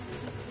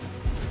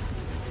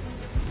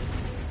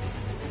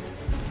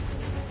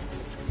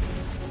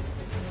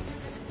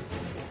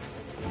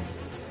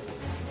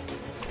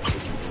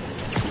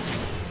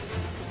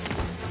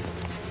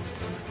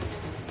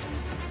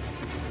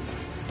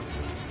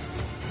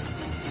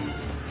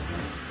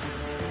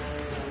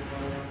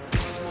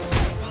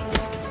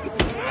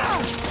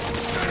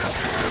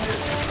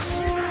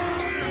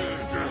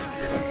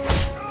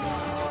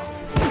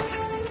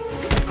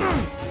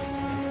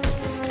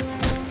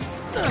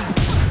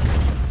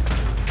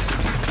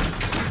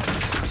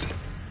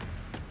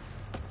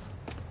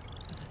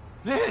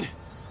 Man,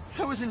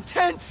 that was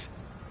intense!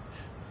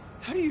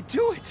 How do you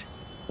do it?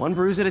 One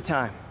bruise at a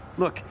time.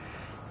 Look,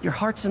 your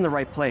heart's in the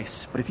right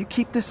place, but if you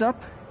keep this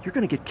up, you're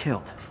gonna get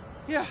killed.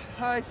 Yeah,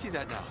 I see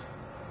that now.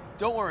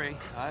 Don't worry,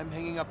 I'm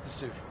hanging up the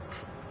suit.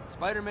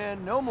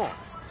 Spider-Man, no more.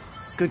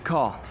 Good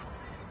call.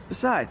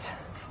 Besides,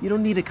 you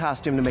don't need a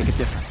costume to make a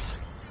difference.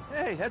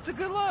 Hey, that's a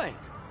good line.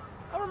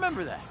 I'll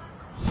remember that.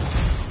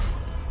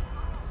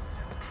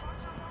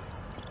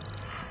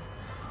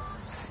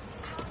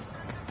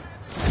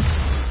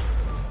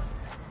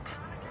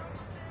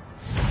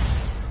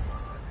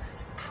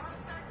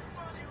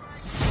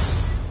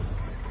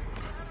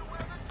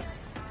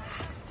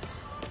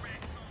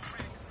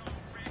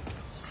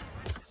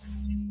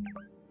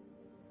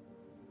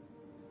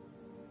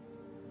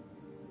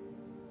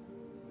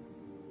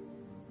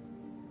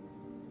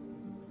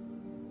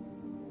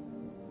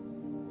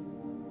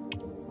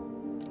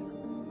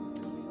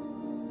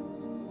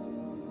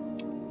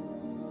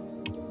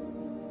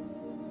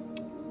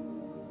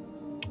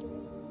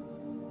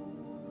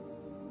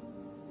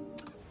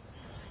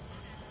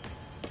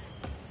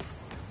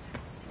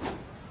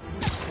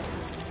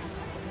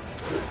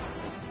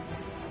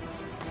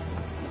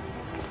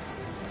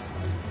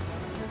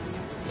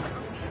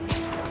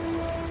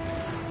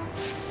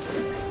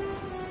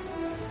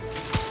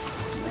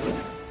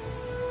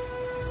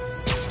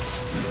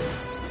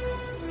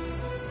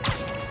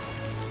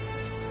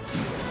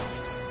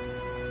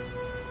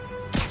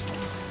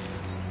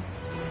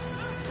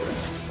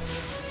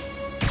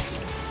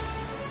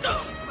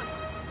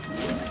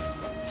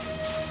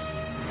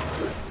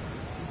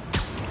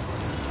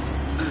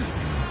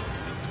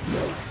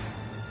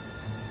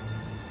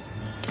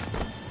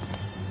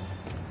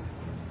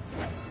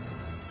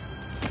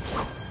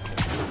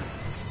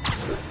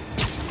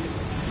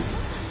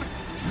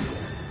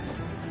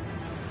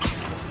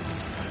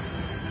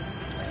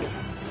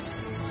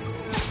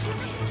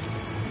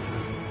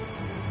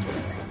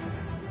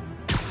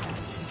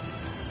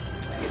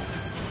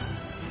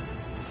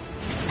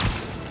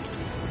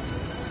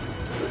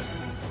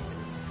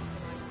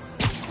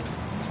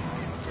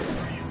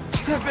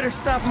 I better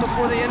stop them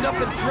before they end up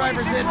in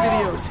driver's ed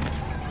videos.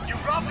 You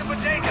robbed the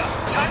bodega,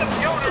 tied up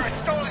the owner, and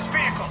stole his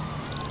vehicle.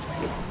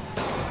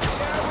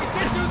 Yeah, we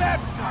did do that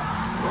stuff.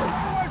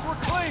 Otherwise,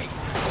 we're clean.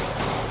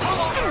 Pull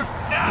over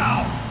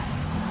now!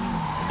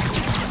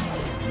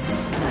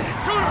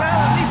 Well,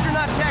 at least you're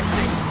not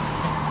texting.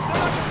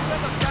 Send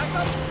us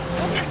backup?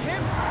 Look at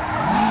him.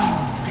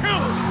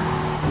 Kill him!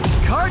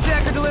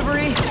 Carjacker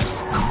delivery!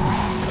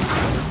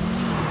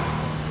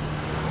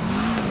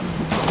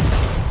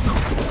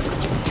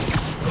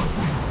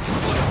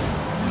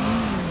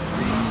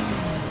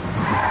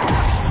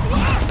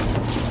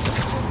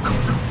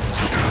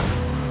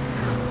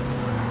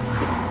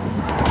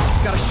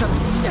 Gotta shut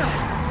him down.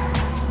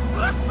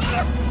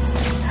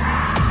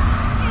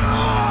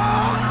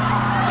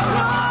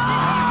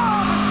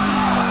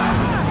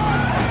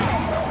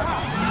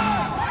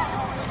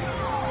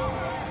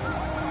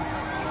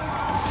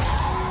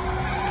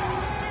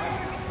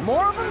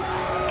 More of them?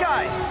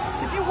 Guys,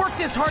 if you worked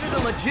this hard at a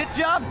legit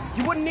job,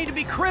 you wouldn't need to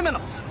be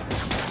criminals.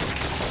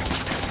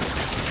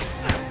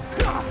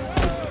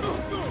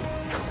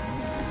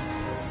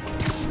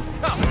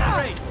 Oh,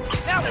 great.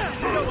 Now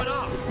what's going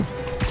on?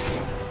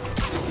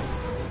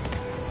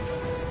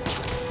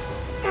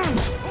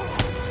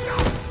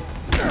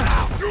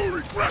 You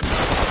regret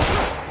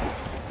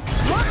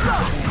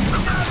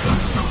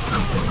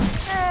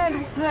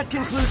And that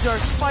concludes our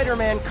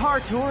Spider-Man car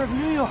tour of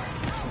New York.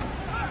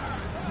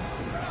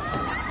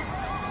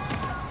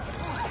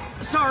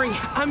 Sorry,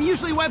 I'm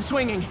usually web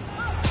swinging.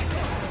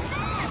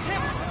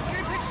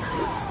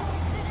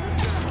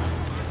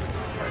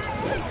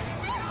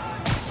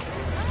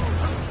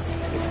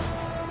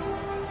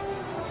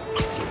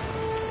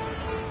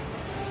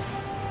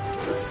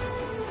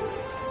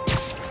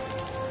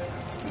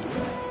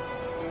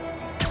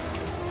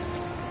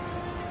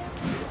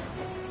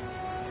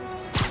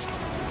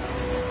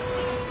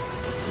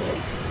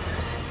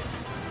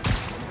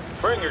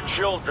 Bring your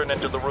children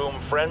into the room,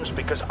 friends,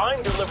 because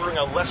I'm delivering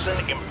a lesson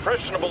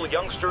impressionable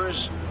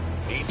youngsters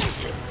need to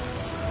hear.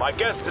 My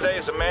guest today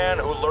is a man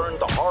who learned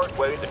the hard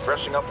way that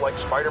dressing up like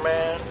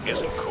Spider-Man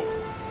isn't cool.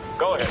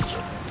 Go ahead,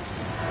 sir.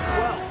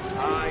 Well,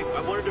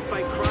 I wanted to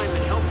fight crime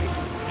and help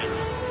people.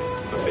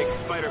 And I'm a big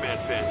Spider-Man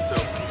fan,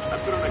 so I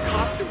put on a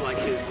costume like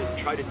his and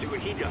tried to do what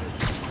he does.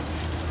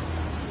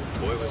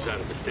 Boy, was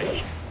that a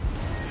mistake.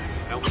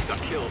 I almost got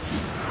killed.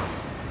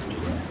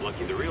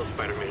 Lucky the real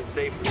Spider-Man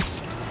saved me.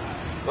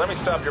 Let me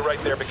stop you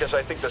right there because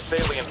I think the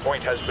salient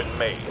point has been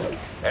made.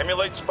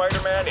 Emulate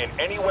Spider-Man in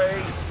any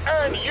way,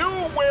 and you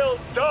will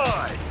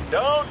die!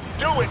 Don't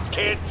do it,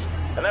 kids!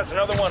 And that's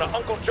another one of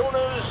Uncle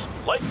Jonah's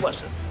life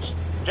lessons.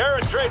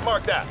 Jared,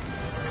 trademark that.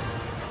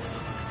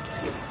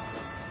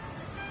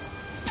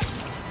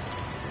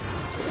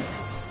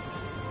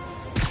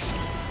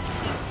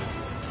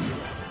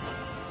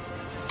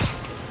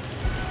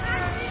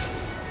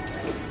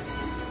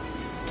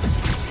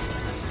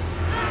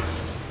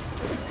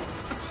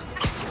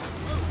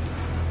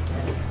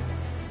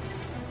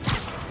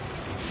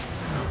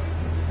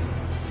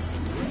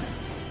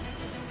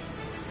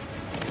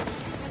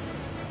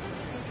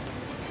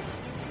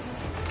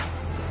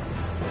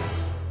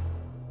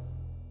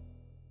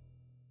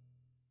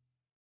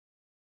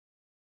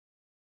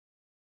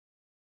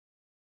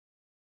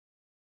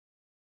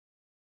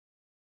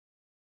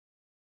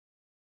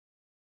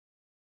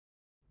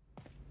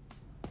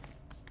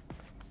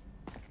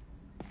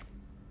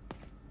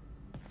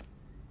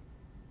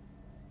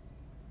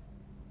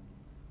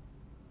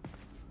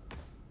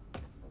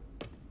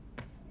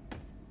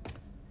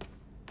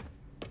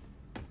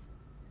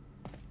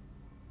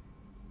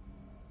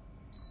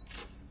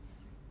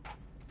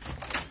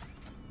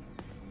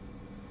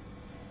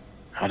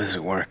 How does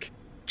it work?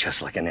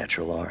 Just like a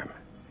natural arm.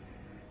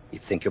 You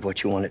think of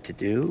what you want it to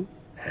do,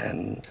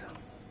 and...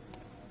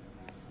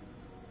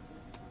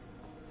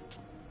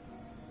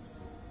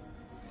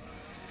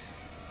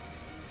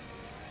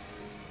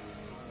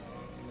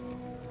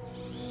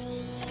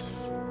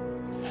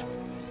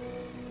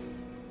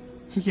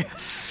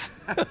 Yes.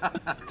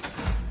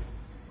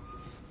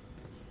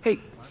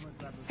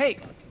 Hey,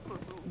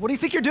 what do you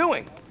think you're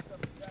doing?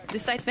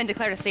 This site's been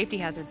declared a safety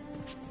hazard.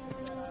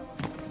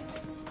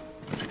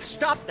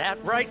 Stop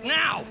that right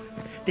now!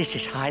 This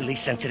is highly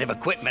sensitive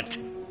equipment.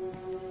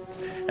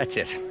 That's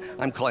it.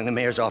 I'm calling the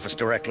mayor's office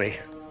directly.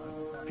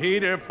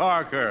 Peter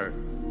Parker,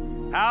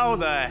 how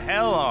the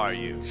hell are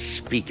you?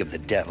 Speak of the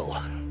devil.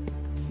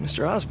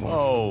 Mr. Osborn.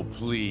 Oh,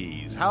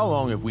 please. How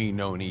long have we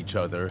known each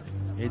other?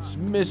 It's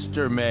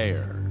Mr.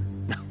 Mayor.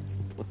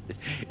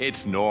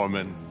 It's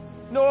Norman.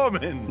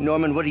 Norman!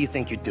 Norman, what do you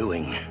think you're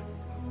doing?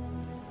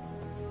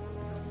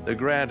 The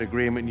grant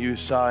agreement you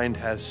signed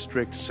has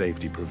strict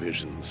safety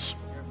provisions.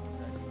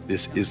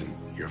 This isn't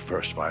your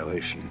first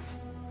violation.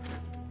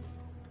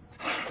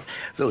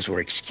 Those were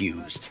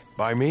excused.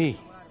 By me.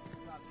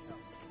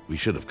 We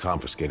should have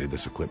confiscated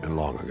this equipment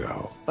long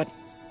ago.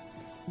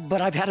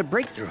 But I've had a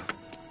breakthrough.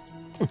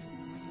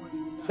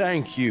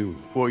 Thank you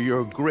for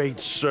your great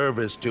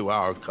service to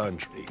our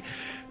country.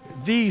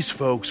 These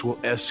folks will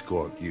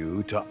escort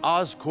you to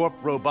Oscorp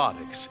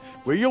Robotics,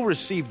 where you'll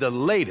receive the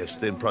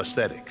latest in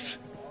prosthetics.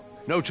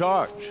 No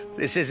charge.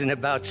 This isn't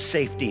about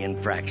safety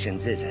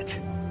infractions, is it?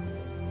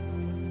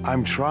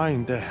 I'm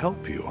trying to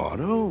help you,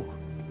 Otto.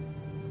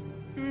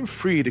 You're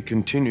free to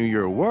continue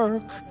your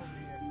work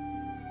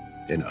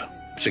in a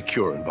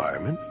secure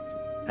environment.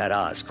 At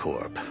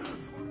Oscorp.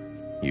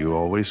 You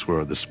always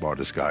were the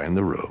smartest guy in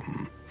the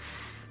room.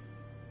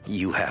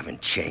 You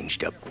haven't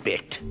changed a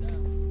bit.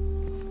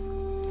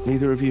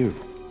 Neither of you.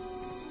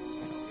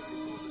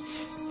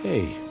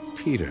 Hey,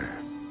 Peter.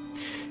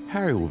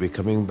 Harry will be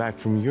coming back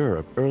from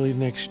Europe early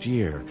next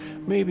year.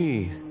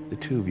 Maybe the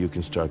two of you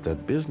can start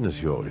that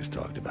business you always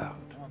talked about.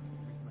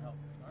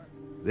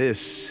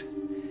 This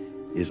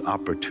is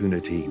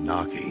opportunity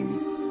knocking.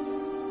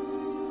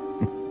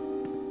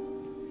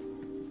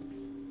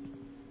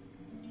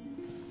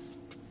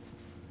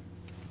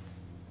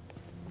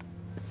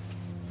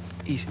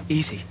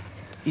 Easy.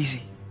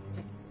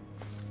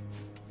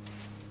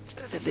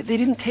 They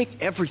didn't take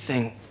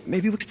everything.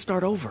 Maybe we could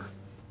start over.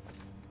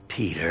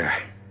 Peter,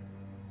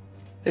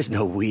 there's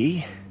no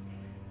we.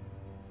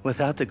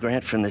 Without the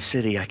grant from the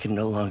city, I can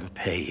no longer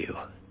pay you.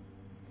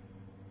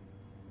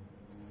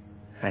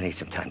 I need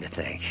some time to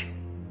think.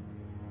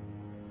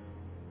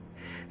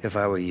 If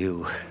I were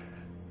you,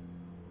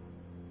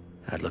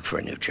 I'd look for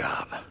a new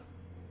job.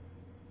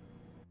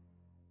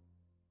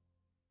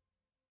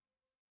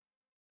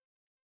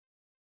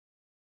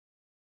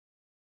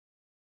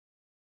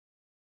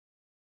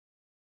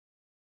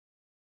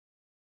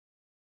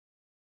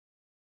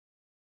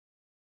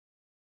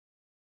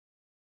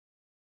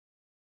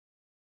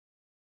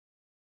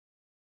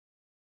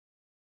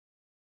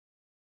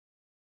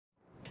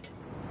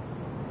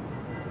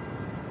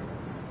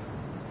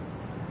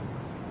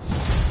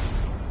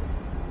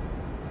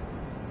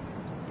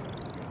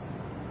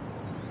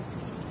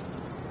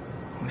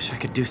 Wish I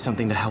could do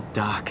something to help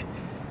Doc.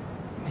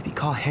 Maybe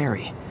call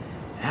Harry.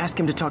 Ask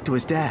him to talk to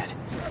his dad.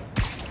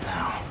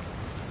 No.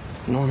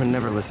 Norman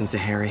never listens to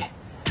Harry.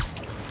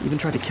 Even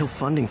tried to kill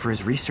funding for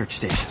his research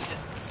stations.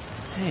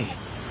 Hey,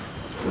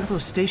 one of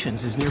those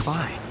stations is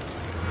nearby.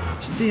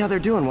 Should see how they're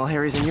doing while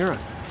Harry's in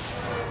Europe.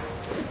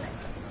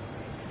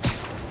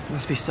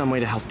 Must be some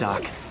way to help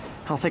Doc.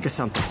 I'll think of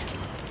something.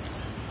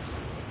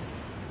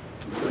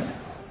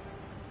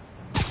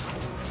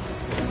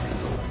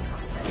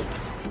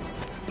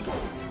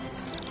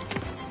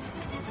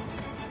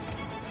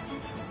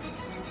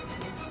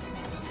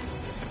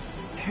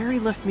 Harry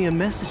left me a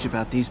message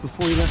about these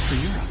before he left for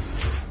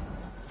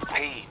Europe.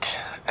 Pete,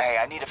 hey,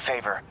 I need a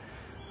favor.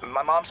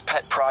 My mom's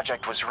pet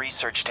project was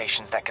research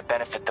stations that could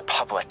benefit the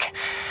public.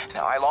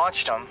 Now, I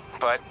launched them,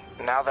 but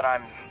now that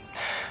I'm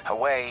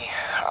away,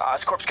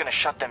 Oscorp's gonna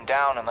shut them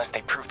down unless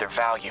they prove their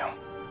value.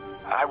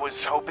 I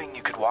was hoping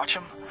you could watch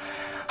them.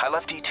 I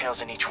left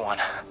details in each one.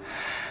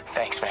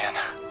 Thanks, man.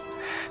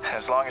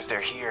 As long as they're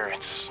here,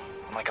 it's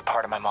like a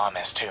part of my mom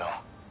is, too.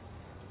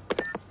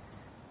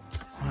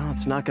 Well,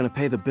 it's not gonna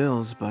pay the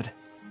bills, but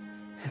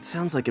it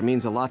sounds like it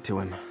means a lot to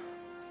him.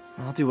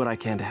 I'll do what I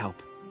can to help.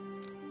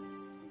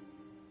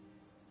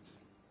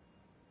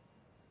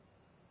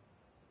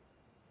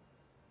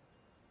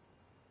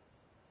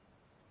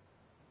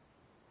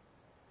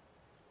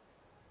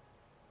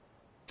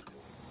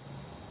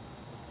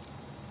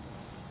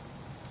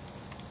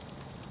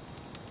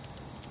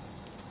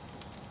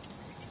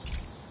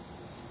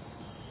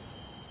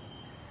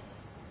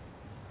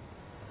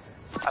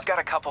 I've got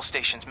a couple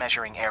stations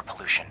measuring air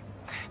pollution.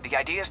 The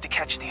idea is to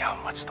catch the,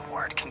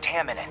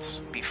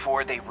 contaminants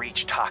before they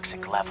reach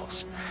toxic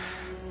levels.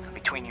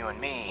 Between you and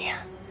me,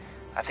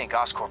 I think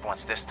Oscorp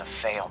wants this to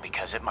fail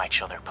because it might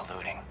show they're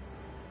polluting.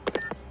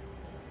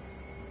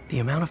 The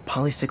amount of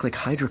polycyclic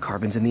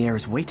hydrocarbons in the air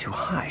is way too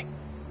high.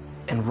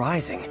 And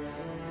rising.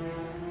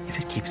 If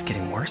it keeps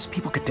getting worse,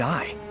 people could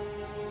die.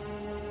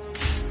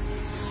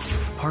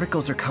 The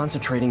particles are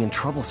concentrating in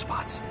trouble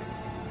spots,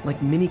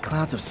 like mini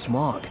clouds of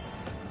smog.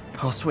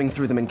 I'll swing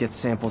through them and get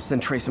samples,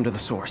 then trace them to the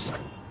source.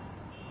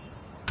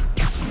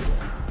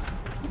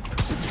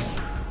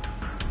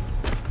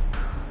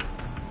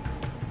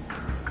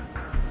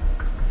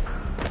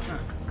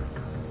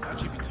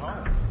 How'd you be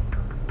taller?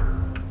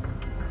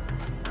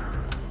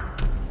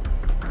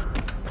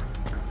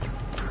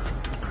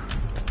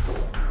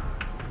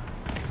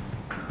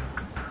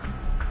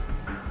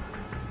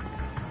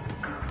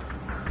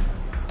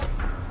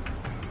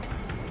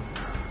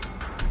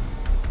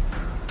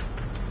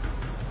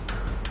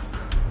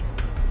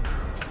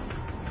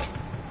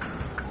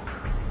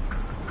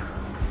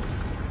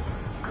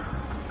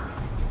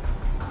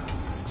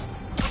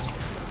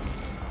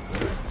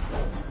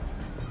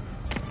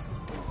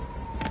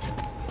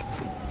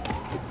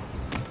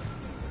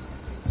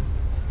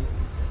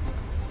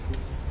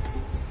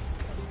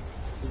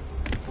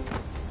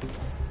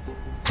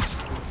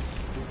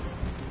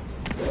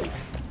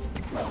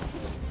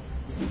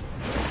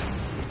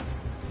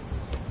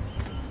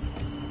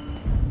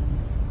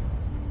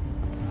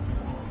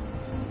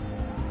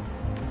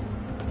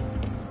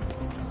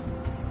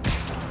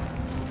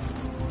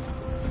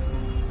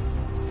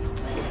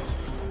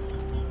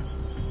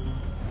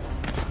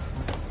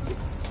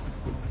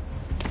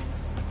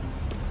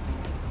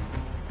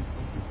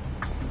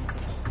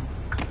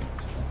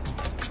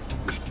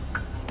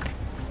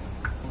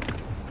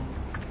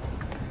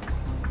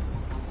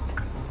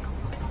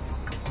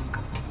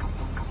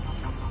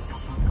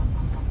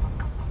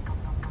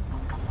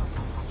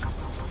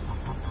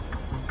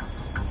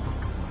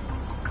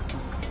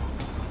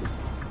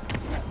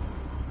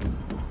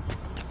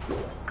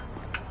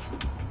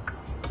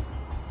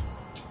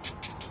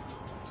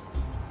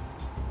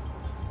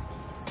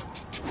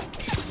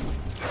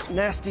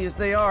 Nasty as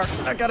they are,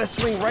 I gotta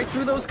swing right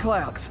through those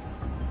clouds.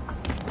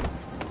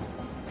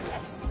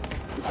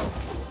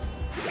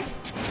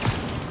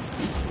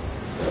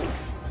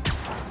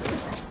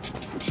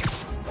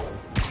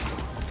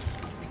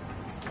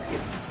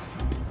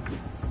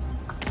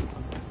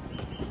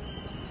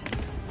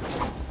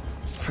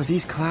 For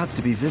these clouds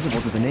to be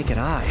visible to the naked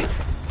eye,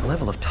 the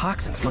level of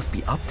toxins must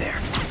be up there.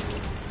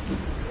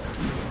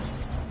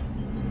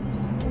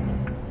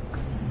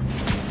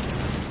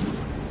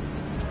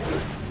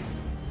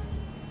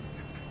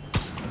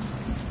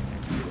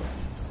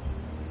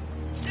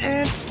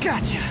 And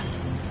gotcha!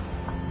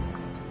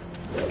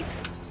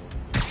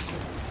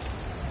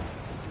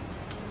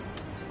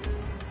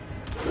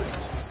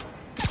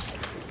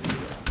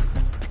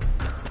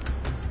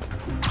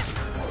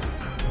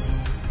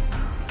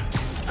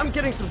 I'm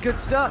getting some good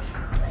stuff.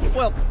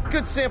 Well,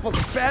 good samples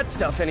of bad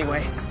stuff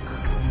anyway.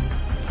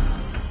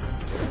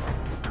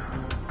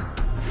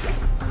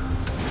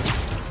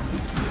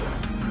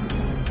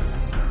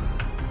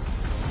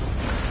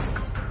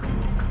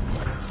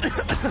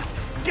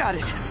 Got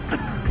it.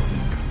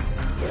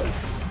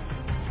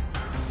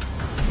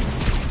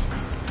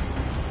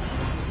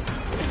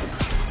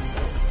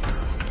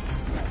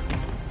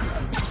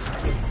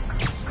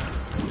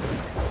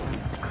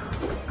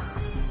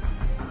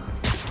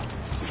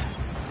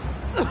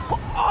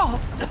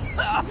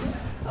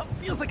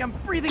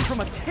 breathing from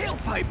a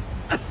tailpipe.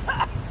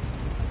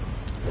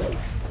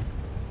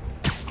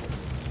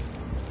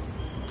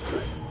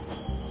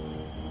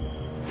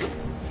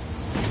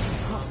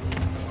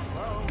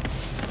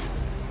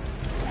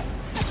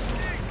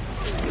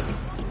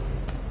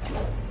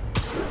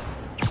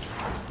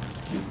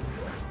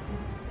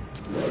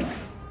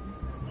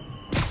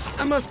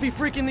 I must be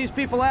freaking these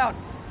people out.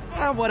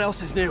 What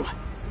else is new?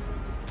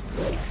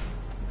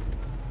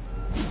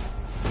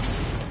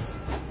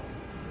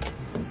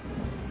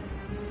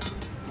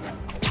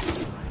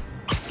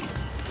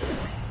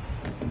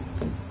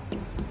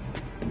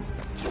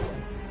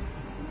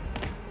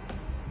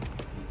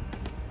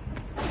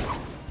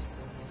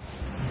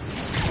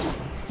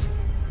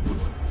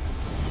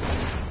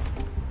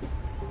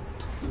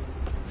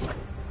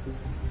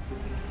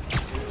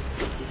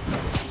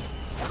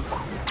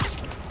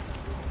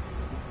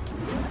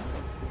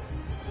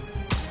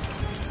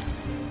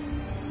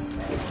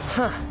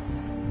 Huh.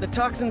 The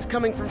toxin's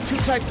coming from 2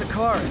 types of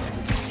cars,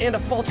 and a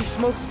faulty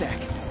smokestack.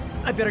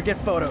 I better get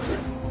photos.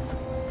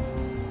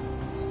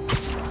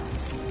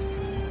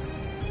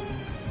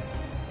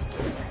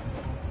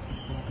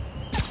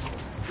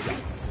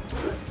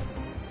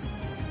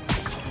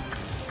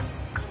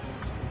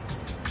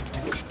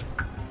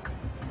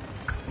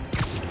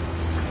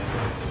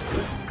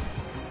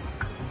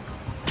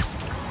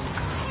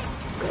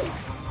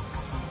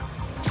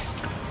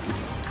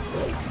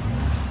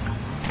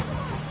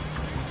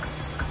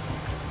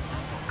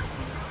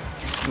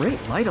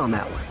 Great light on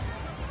that one.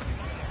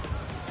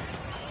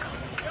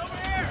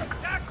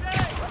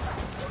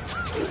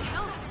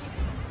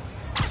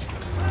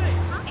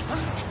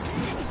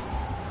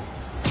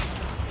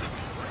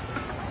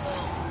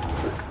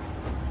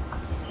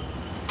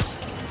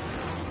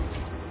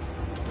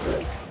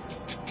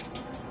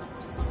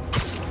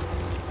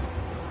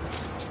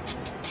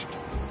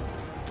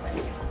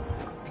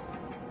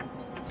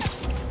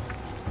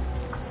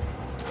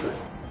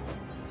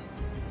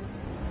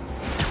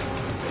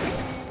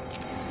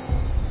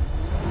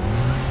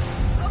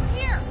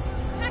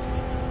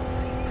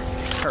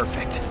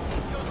 Perfect.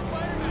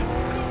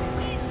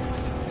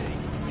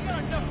 We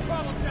got enough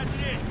problems as it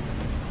is.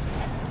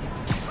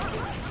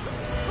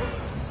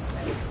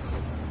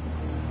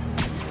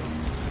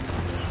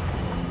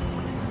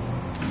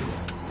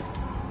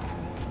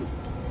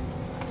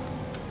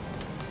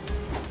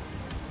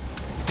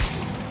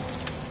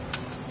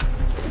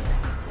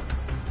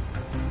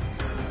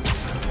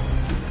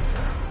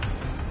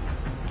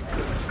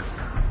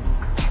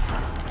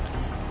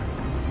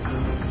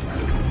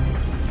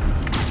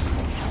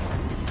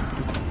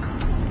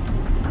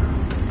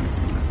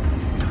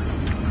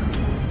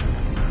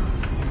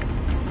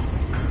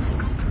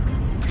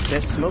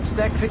 Best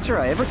smokestack picture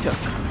I ever took.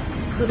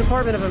 The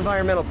Department of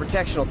Environmental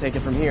Protection will take it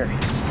from here.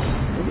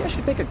 Maybe I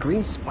should make a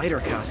green spider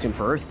costume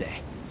for Earth Day.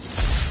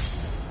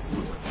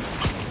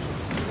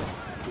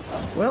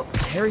 Well,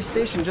 Harry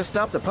Station just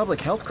stopped a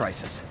public health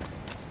crisis.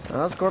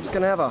 Oscorp's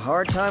gonna have a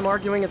hard time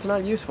arguing it's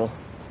not useful.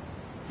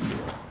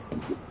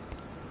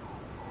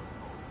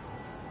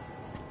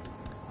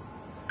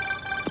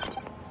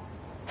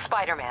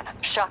 Spider-Man,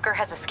 Shocker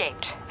has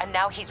escaped, and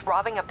now he's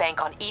robbing a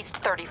bank on East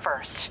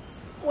 31st.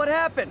 What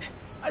happened?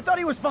 I thought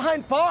he was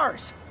behind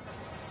bars.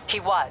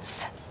 He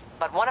was,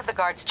 but one of the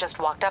guards just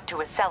walked up to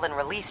his cell and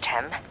released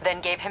him,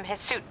 then gave him his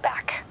suit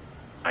back.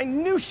 I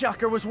knew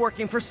Shocker was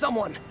working for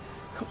someone.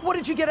 What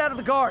did you get out of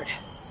the guard?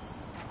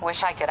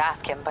 Wish I could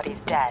ask him, but he's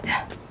dead.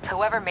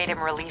 Whoever made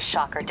him release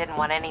Shocker didn't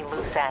want any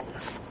loose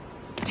ends.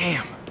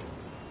 Damn.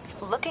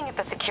 Looking at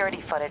the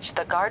security footage,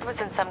 the guard was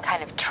in some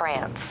kind of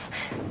trance.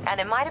 And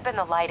it might have been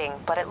the lighting,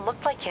 but it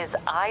looked like his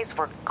eyes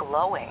were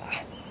glowing.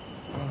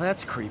 Well,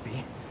 that's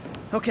creepy.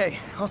 Okay,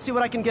 I'll see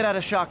what I can get out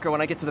of Shocker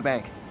when I get to the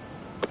bank.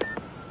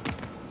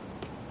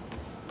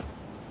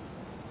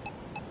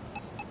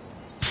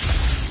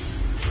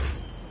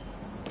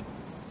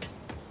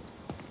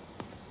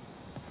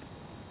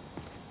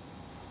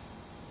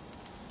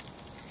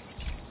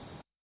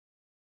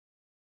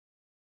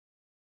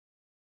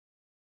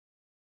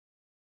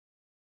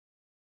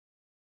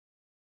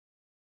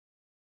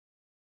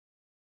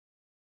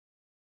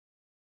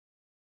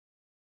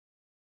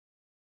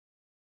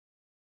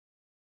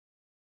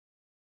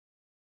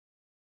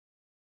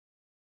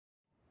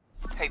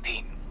 Hey,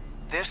 Pete.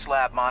 This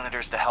lab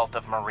monitors the health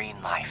of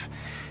marine life.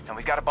 And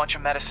we've got a bunch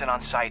of medicine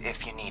on site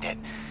if you need it.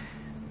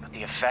 But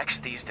the effects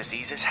these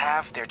diseases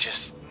have,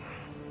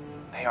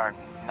 they are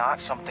not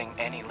something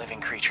any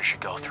living creature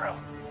should go through.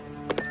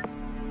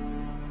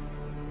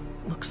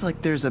 Looks like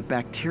there's a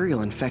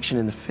bacterial infection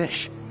in the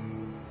fish.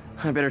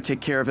 I better take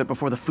care of it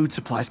before the food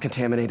supply's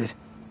contaminated.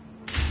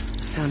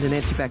 Found an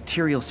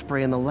antibacterial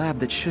spray in the lab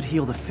that should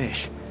heal the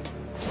fish.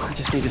 I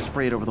just need to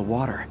spray it over the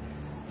water.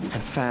 And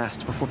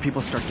fast, before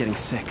people start getting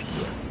sick.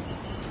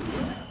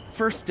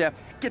 First step,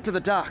 get to the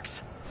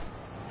docks.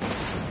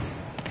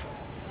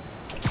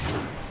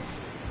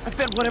 I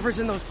bet whatever's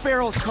in those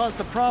barrels caused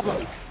the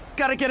problem.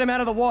 Gotta get him out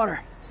of the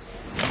water.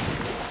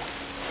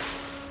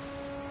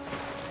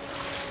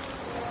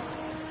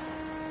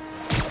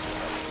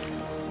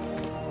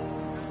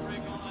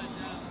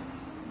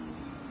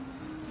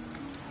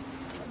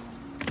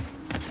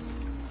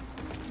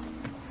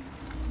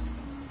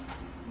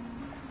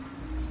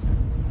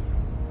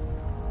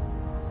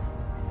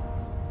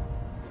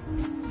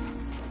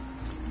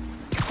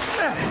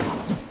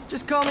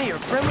 Just call me your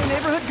friendly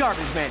neighborhood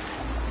garbage man.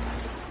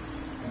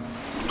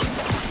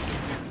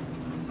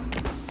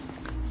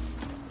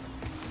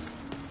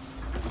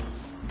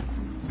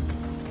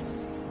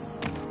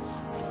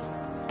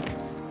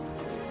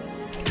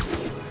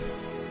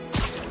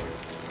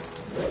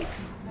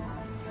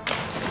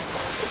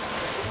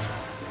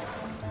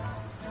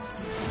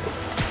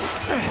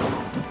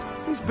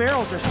 These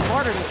barrels are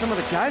smarter than some of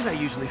the guys I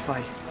usually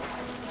fight.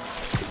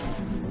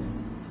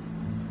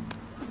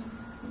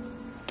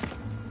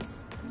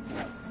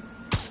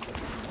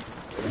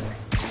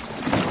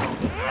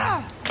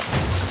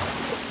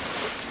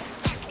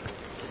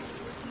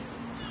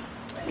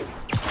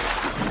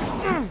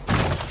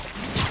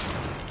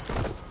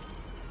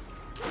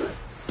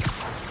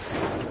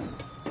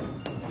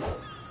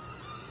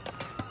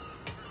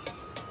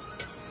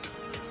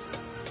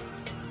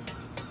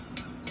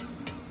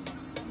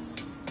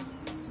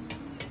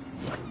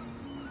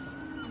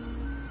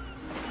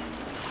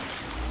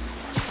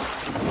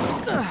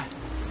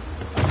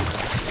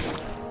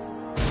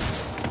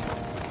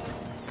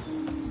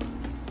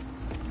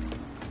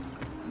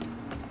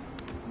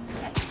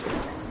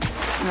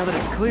 Now that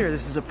it's clear,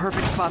 this is a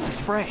perfect spot to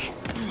spray.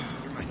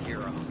 You're my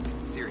hero.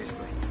 Seriously.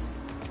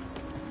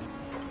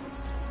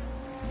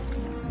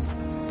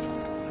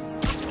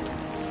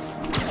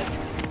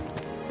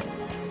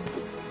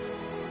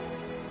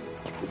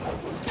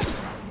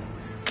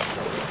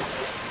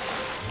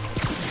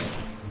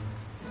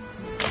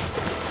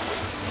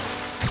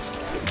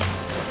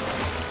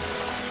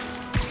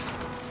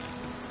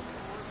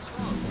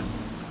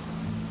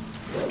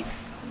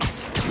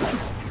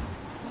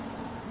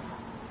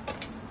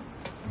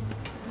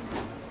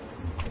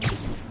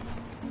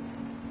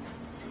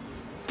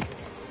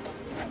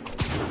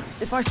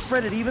 If I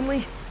spread it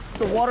evenly,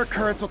 the water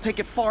currents will take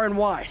it far and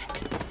wide.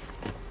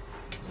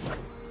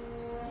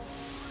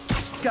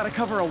 Gotta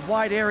cover a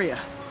wide area.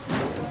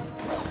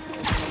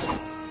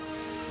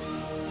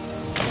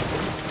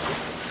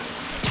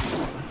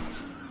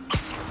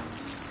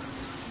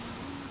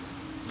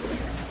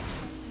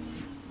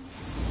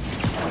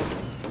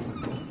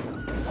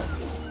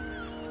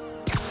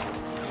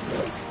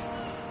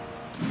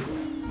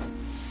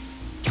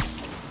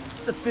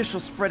 The fish will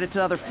spread it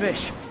to other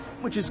fish,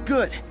 which is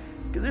good.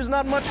 Because there's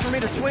not much for me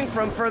to swing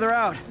from further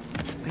out.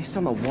 Based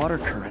on the water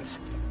currents,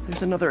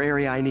 there's another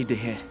area I need to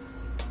hit.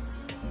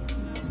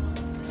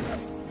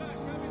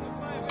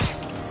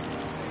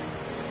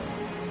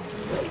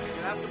 You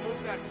have to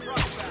move that truck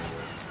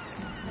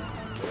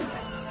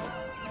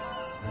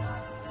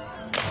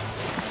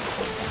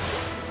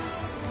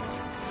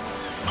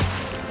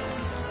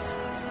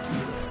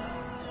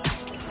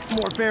back.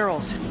 More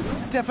barrels.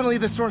 Definitely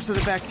the source of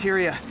the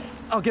bacteria.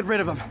 I'll get rid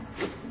of them.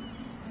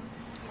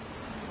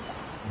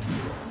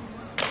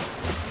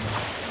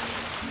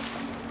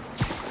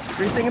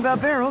 Great thing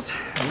about barrels,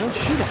 they don't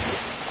shoot at you.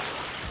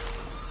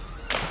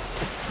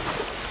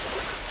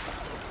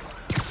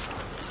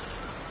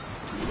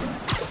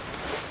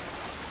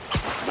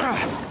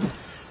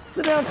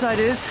 The downside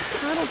is,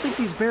 I don't think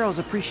these barrels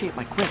appreciate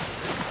my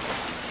quips.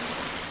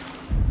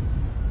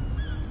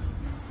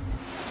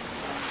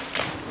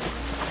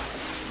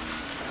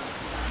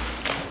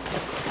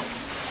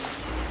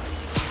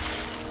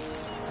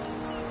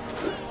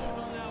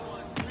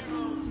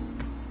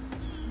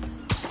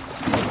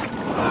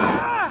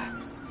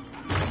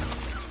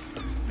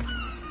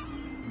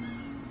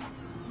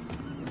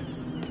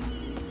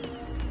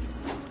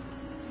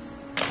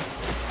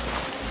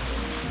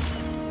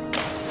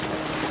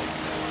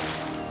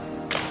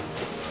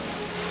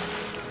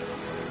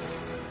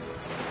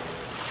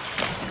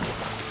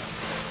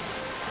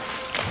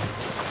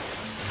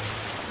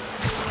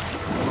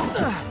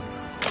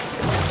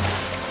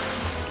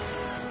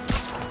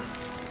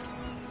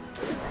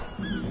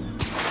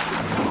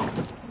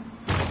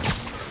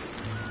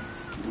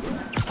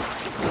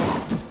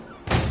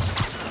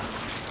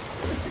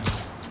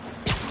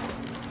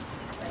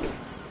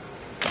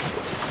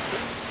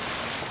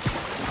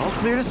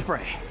 Clear to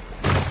spray.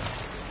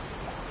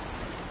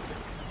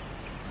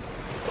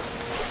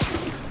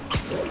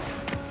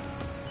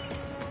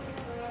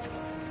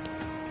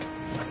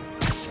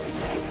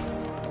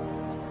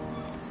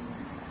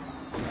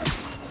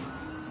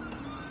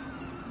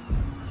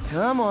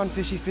 Come on,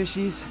 fishy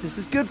fishies. This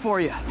is good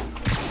for you.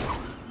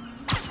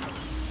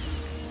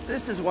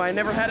 This is why I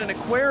never had an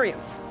aquarium.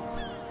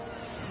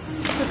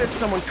 I bet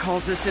someone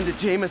calls this into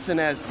Jameson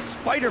as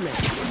Spider-Man,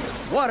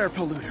 water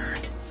polluter.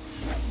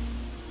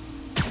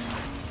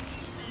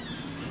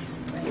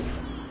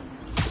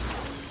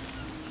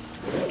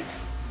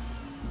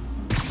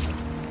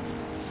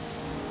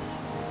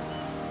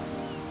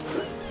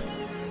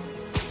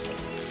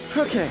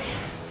 Okay,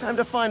 time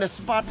to find a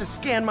spot to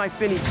scan my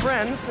finny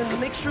friends and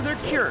make sure they're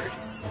cured.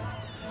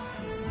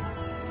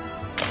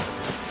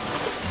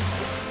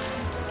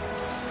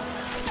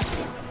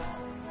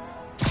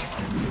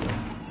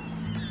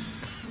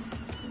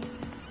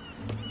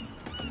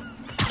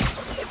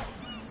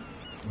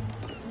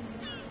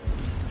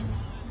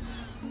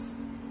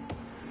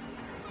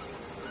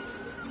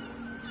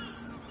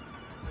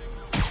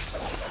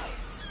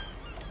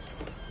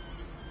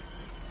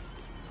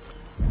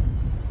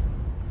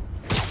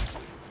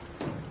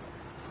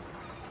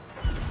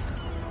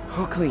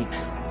 Oh, clean.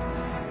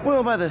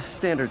 Well, by the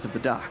standards of the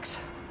docks.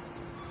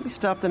 We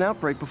stopped an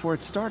outbreak before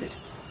it started.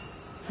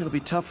 It'll be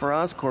tough for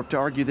Oscorp to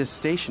argue this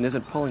station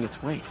isn't pulling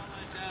its weight.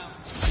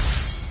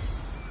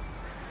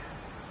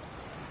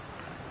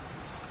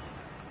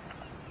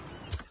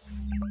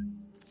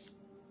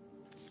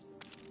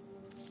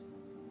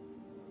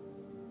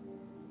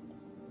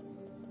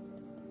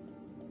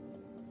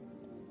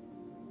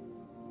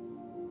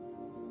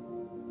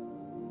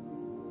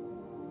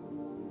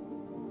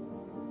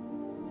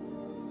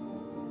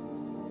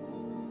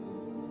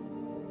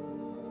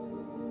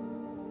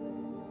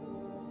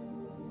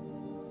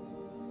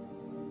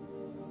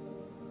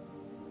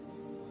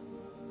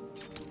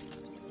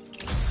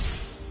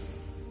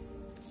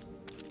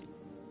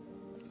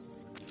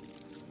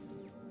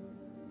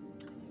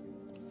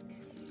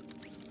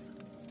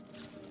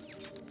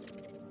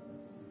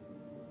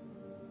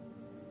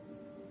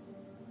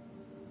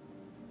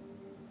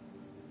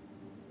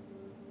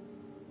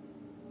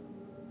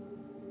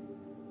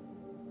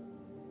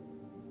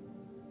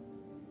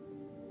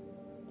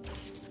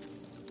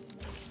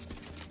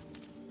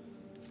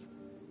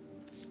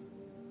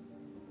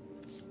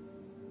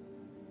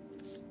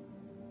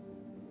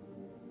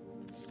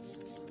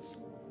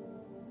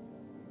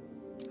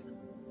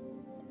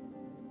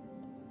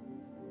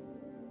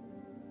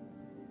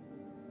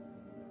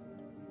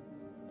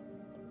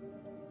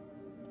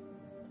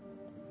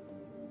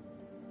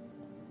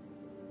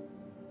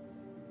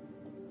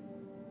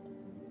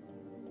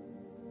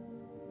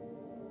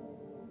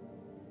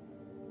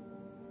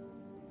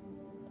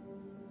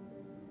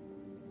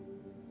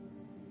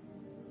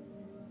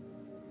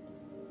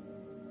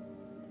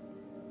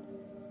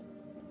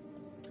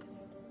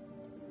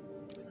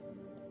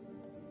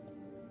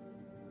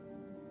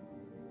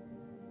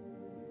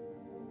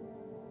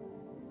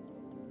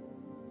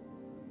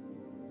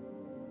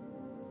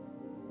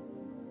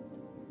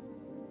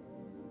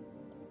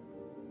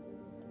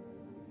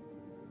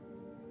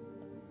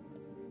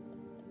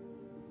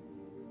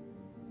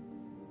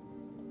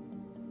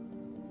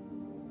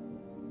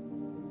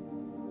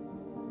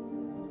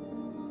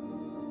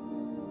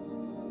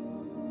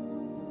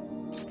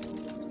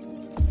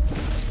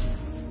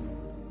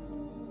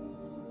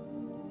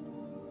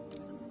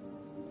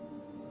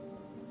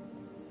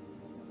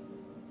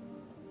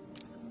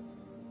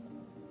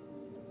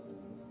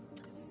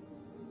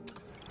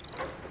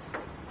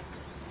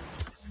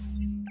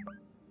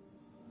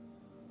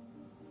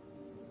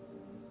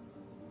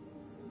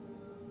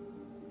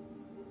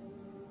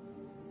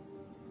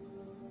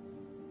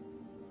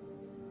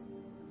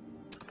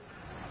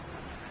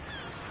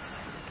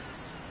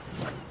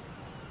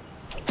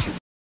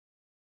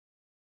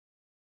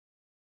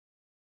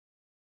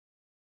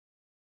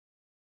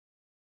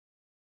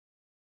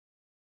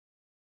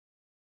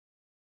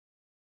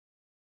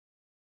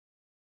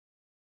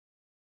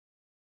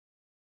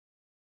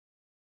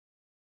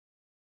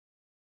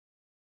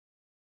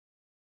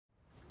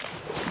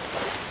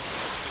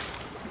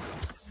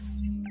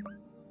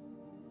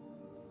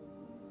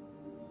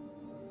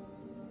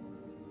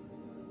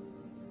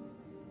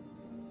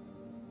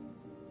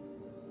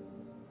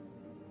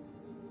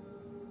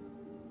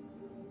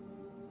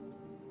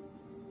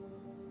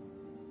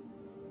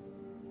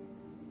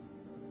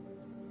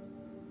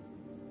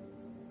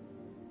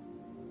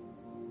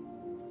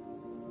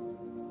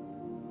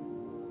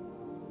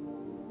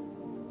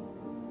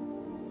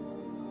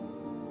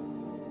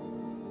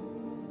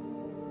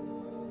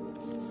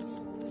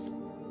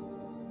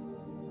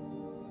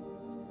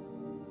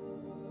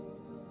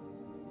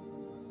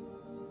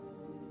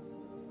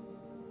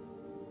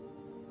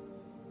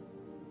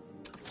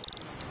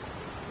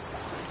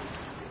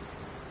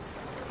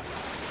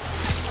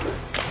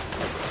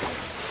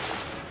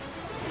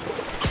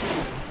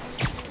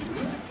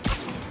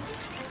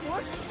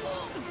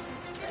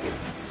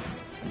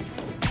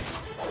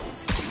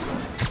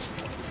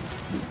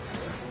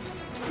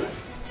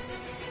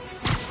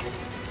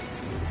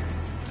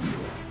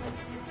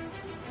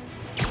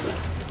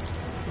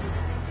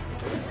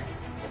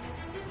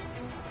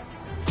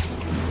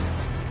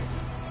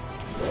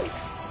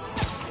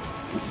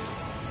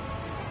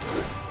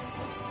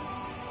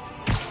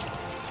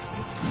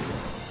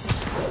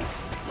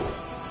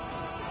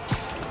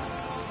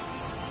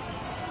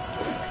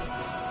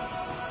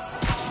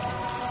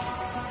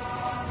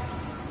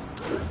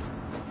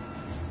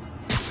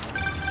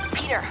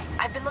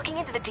 I've been looking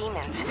into the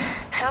demons.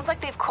 Sounds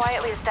like they've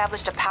quietly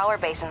established a power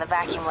base in the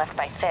vacuum left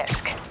by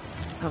Fisk.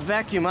 A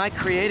vacuum I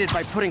created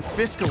by putting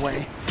Fisk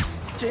away.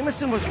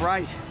 Jameson was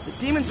right. The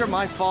demons are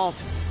my fault.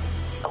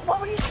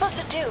 What were you supposed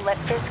to do? Let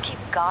Fisk keep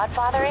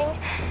godfathering?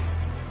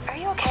 Are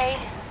you okay?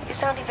 You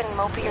sound even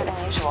mopier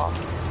than usual.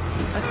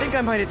 I think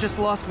I might have just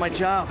lost my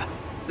job.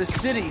 The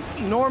city,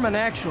 Norman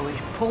actually,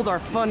 pulled our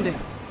funding.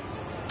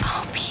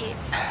 Oh, Pete.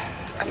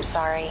 I'm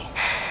sorry.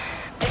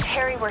 If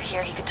Harry were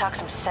here, he could talk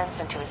some sense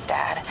into his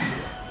dad.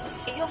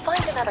 You'll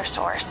find another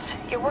source.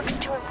 Your work's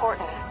too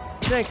important.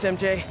 Thanks,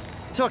 MJ.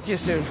 Talk to you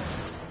soon.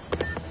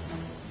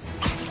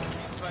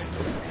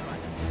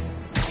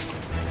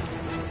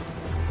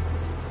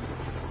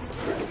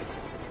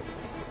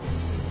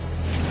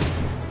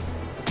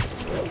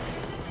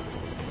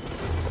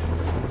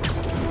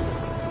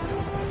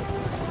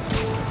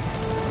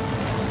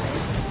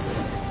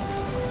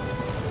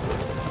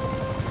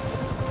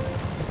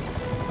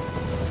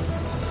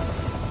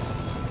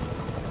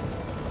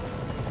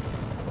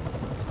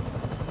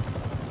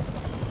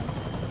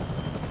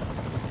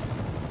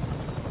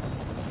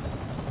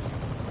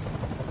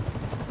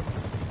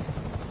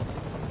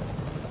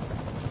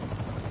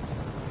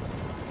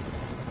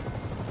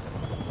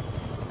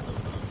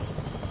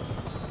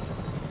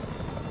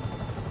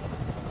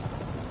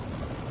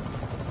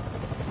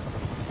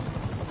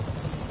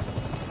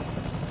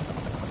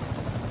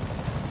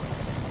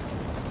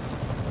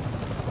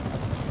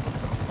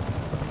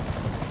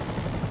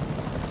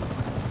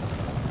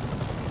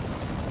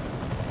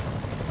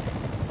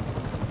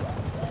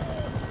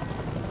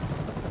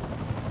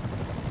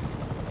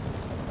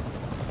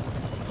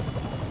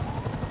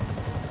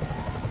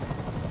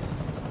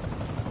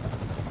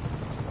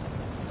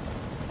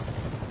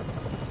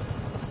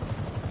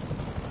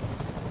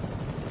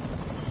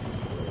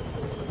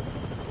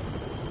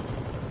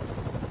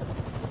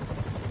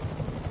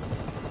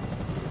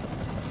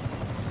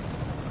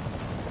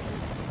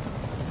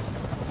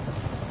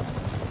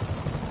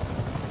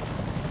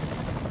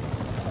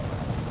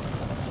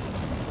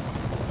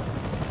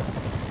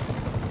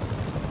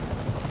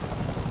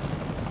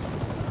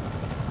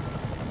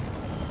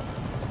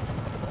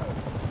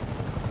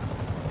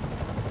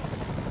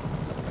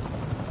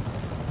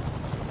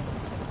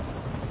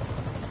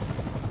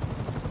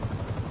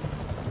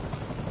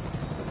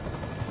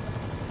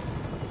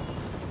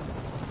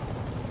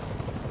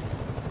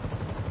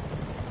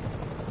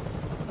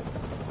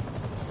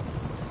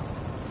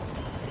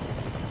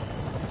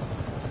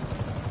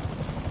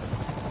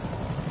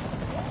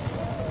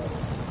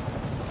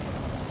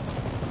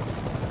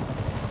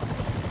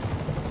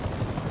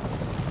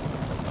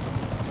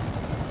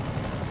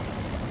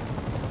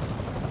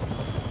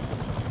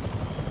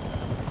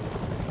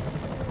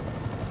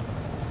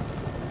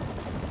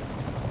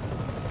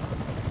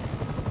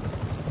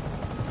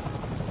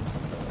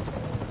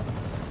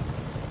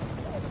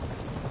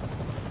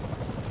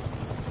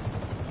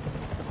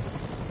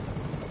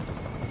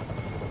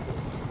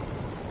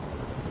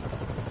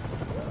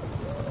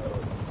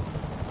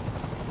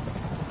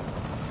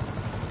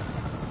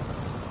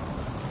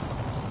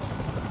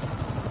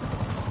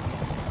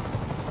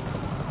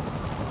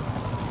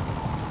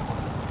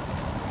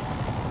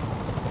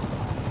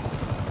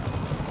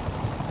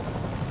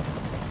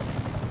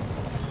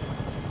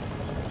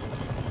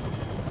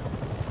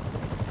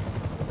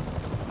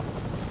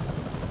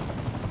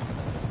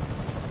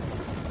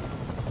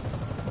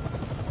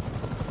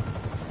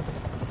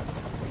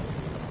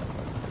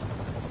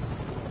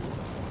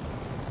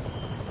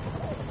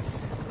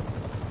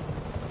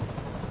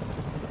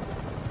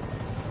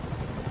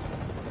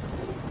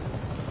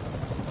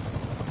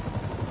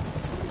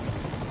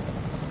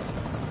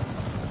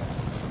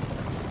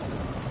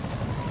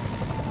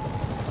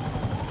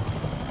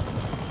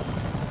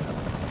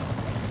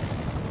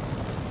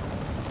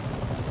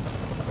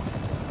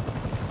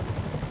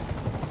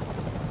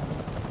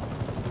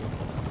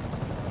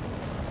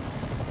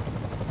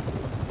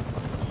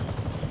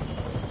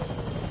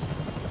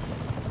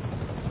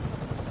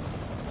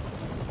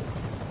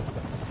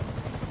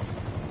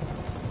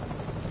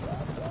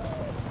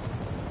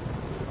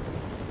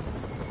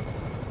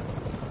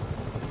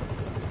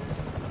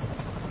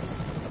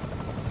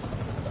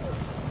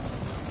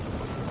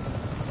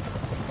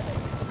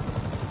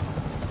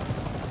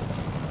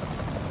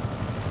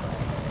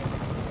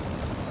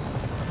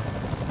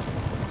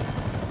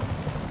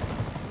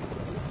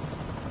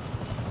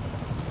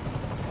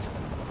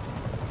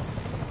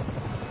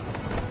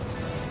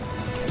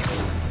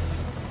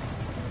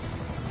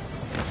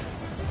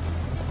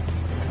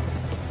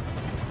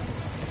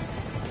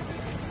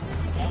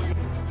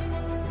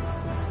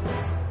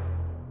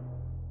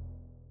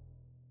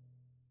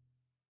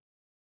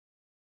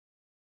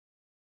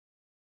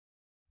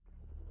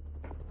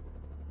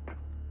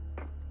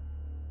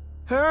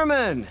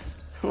 Herman!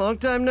 Long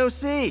time no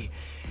see.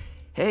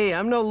 Hey,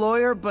 I'm no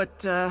lawyer,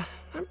 but, I'm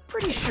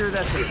pretty sure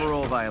that's a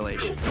parole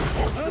violation.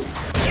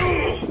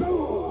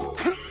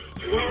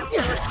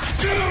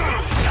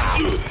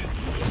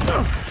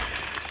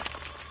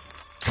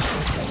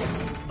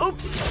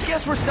 Oops,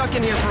 guess we're stuck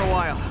in here for a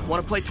while.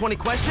 Want to play 20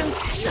 questions?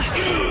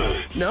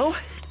 No?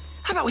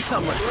 How about we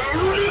thumbless?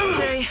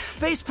 Okay,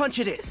 face punch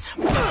it is.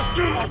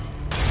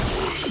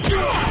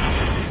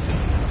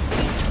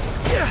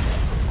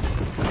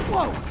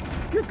 Whoa!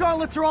 Your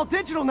gauntlets are all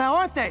digital now,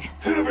 aren't they?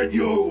 Have it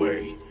your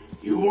way.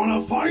 You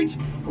wanna fight?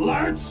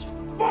 Let's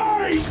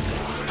fight!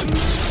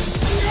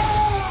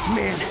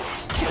 Man,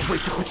 can't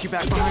wait to put you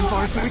back behind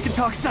bars so we can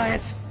talk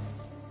science.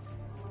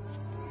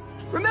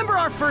 Remember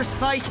our first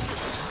fight?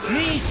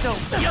 Me so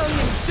young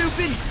and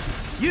stupid,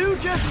 you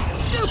just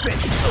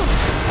stupid.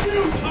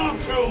 You talk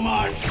too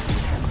much.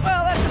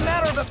 Well, that's a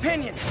matter of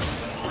opinion.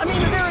 I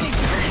mean, are there any...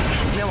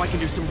 Now I can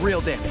do some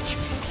real damage.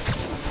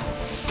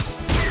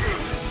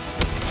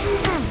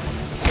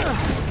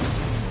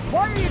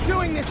 Why are you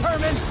doing this,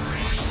 Herman?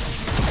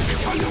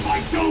 Because if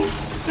I don't,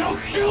 they'll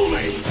kill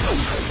me!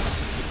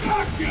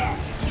 Gotcha!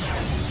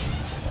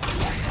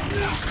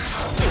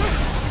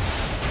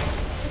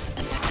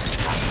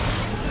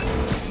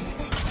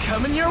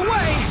 Coming your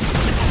way!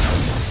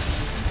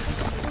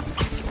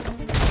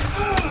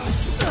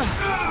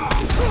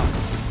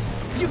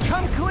 You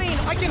come clean,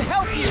 I can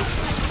help you!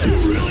 You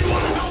really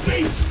want to help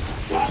me?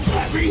 Just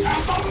let me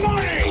have the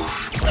money!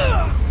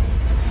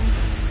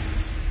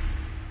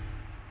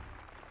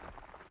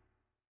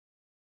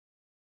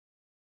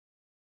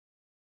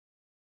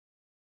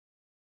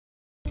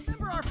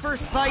 Our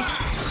first fight?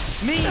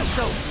 Me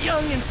so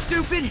young and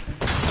stupid? You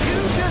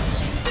just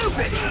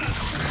stupid!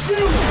 You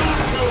talk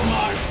too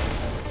much!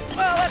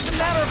 Well, that's a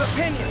matter of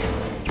opinion.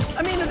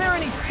 I mean, are there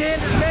any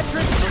standard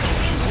metrics?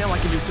 Now I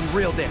can do some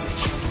real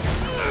damage.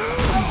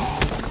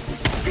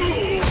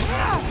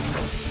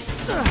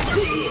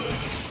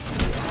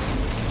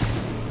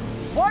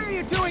 Why are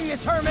you doing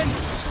this, Herman?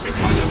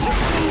 Because if I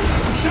do,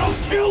 they'll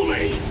kill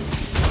me!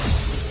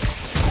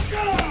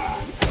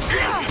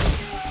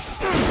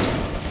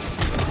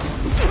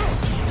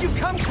 You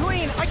come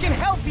clean, I can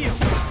help you!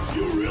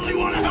 You really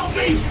want to help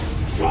me?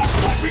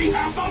 Just let me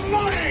have the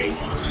money!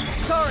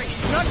 Sorry,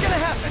 not gonna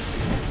happen.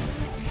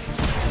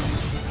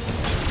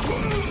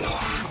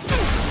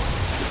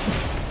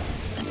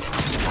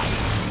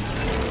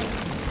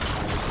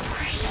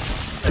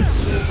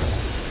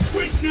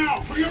 Quit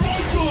now, for your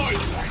own good!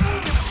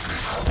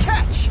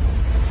 Catch!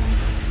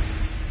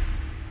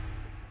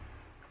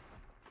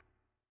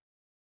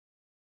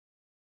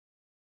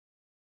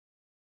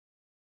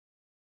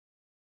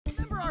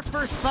 Our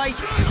first fight?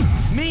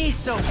 Me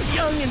so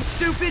young and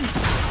stupid?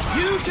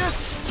 You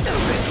just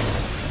stupid!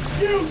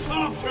 You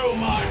talk too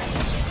much!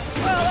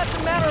 Well, that's a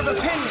matter of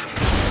opinion.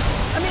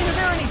 I mean, are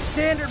there any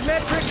standard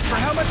metrics for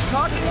how much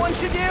talking one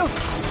should do?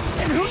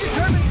 And who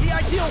determines the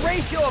ideal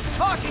ratio of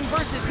talking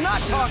versus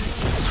not talking?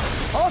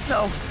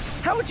 Also,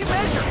 how would you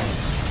measure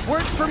it?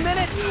 Words per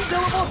minute?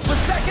 Syllables per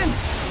second?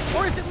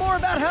 Or is it more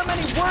about how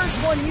many words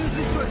one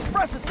uses to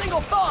express a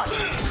single thought?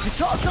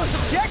 It's also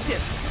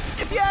subjective.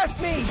 If you ask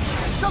me,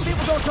 some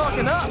people don't talk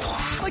enough.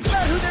 Like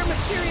about who their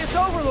mysterious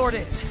overlord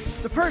is.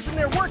 The person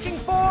they're working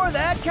for,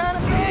 that kind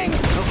of thing.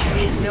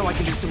 Okay, now I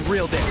can do some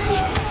real damage.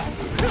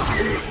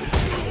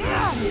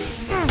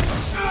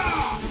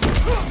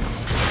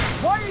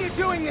 Why are you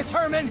doing this,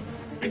 Herman?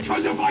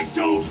 Because if I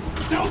don't,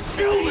 they'll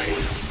kill me!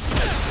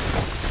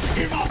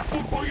 Give up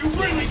before you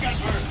really get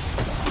hurt!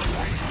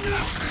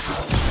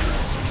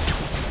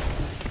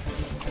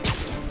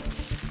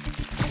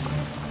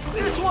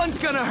 This one's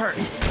gonna hurt.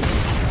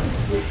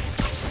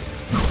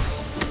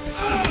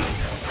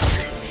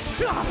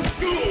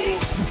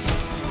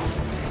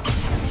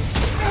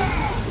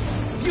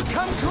 You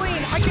come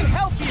clean, I can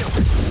help you!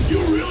 You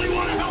really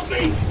want to help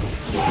me?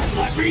 Just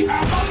let me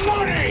have the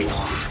money!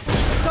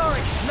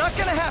 Sorry, not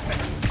gonna happen.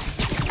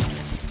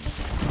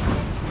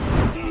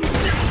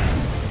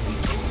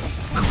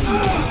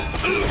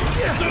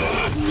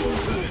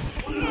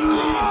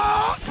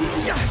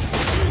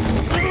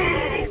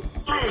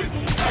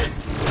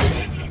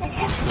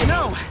 You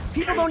know,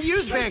 people don't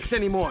use banks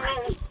anymore.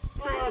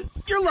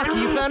 You're lucky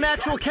you found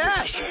actual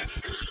cash.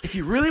 If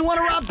you really want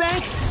to rob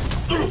banks,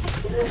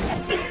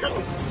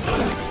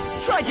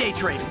 try day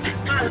trading.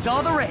 It's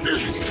all the rage.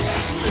 Wait.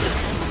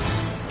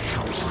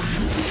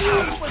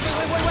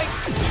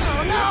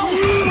 Oh, no!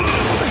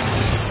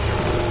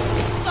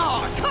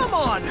 Oh, come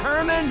on,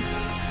 Herman!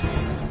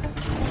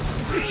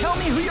 You tell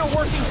me who you're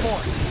working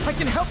for. I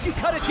can help you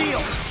cut a deal.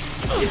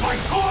 If I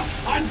talk,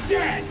 I'm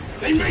dead!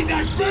 They made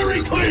that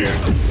very clear!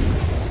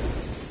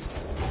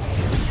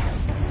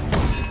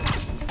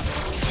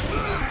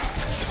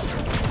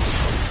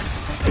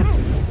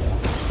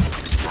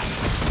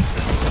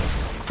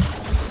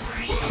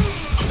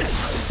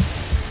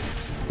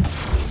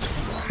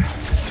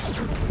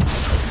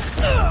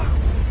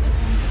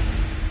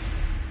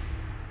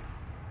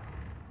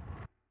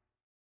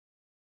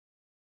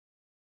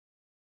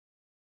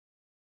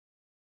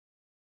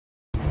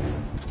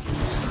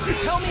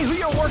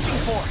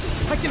 for?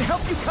 I can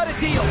help you cut a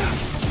deal.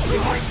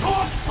 If I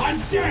talk, I'm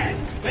dead!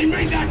 They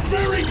made that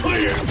very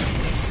clear!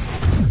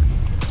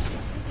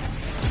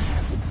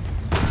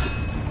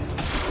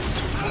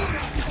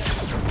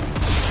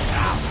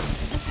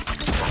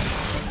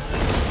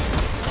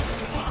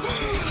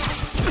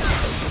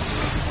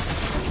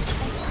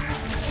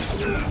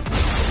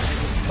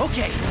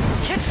 Okay,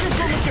 catch this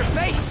one with your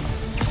face!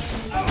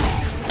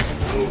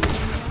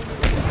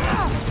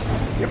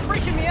 You're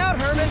freaking me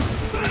out, Herman.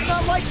 It's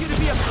not like you to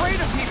be afraid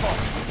of people.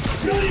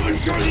 Not even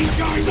sure these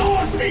guys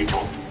are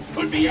people!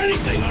 Could be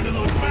anything under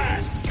those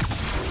masks!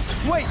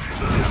 Wait,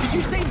 did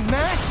you say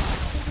masks?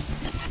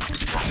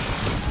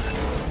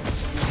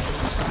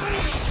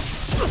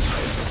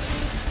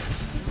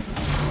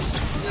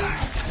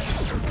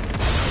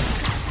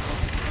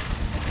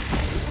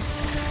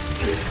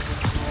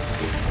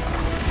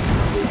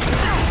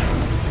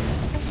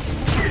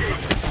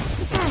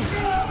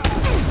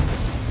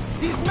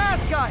 These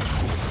mask guys!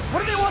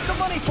 What do they want the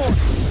money for?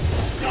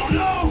 Don't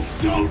know!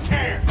 Don't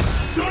care!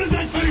 As soon as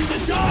I finish the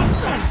job,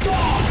 that's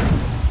gone!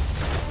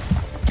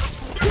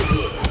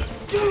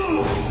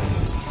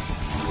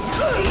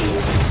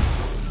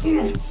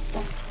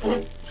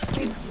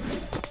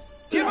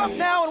 Give up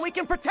now and we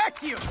can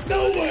protect you!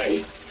 No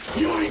way!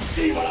 You ain't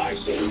seen what I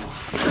see!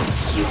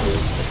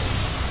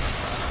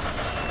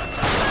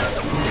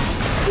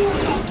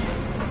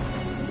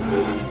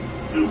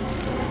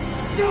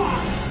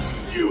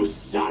 You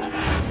son of a...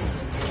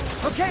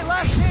 Okay,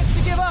 last chance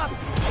to give up.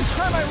 This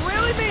time I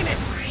really mean it.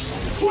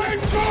 We're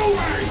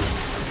going!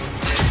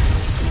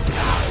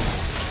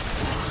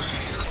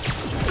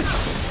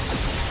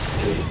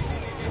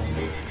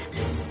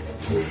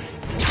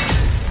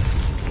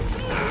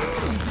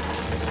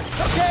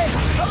 Okay,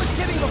 I was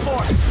kidding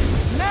before.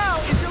 Now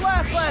is your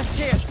last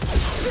chance.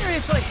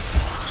 Seriously.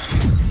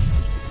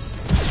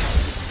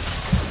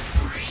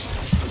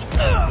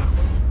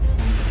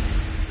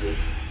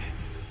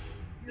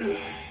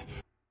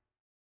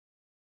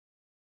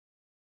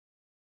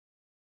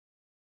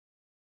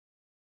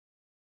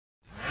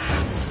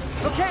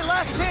 Okay,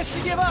 last chance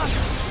to give up.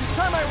 This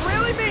time I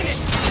really mean it.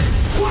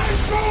 We're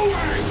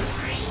going!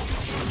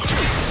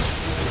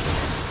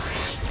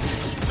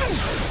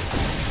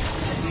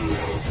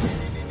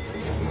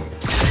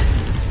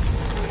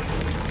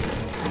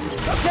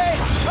 Okay,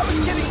 I was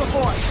kidding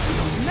before.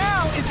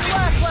 Now is your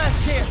last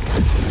chance.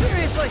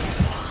 Seriously.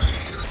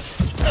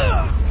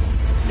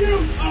 You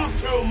talk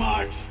too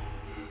much!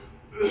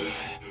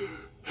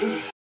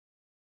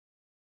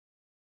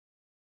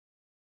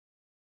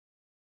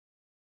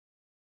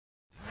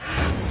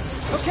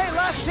 Okay,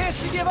 last chance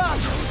to give up.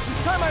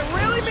 This time I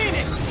really mean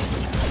it.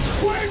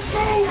 We're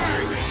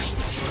going!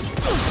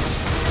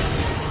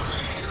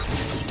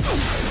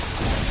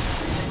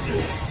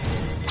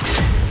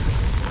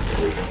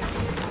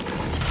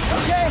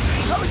 Okay,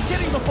 I was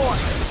kidding before.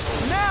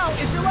 Now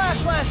is your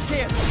last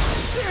chance.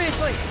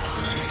 Seriously.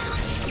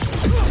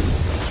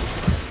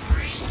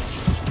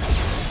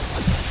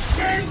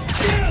 Stand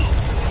still!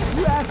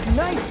 You act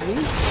nicely.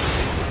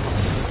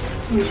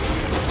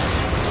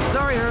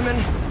 Sorry, Herman.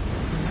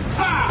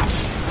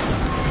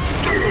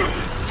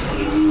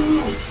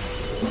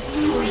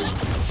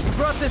 You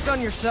brought this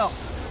on yourself.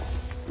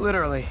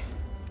 Literally.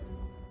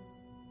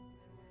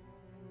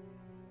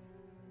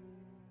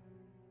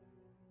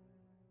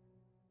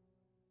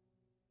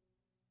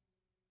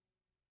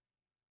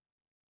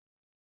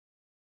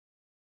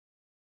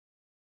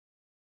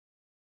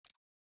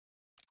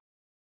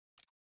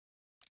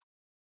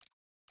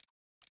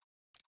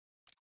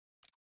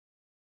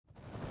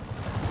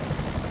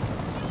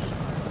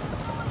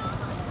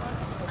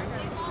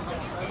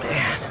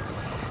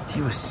 He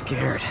was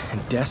scared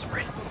and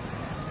desperate.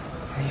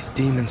 These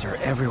demons are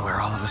everywhere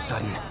all of a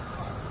sudden.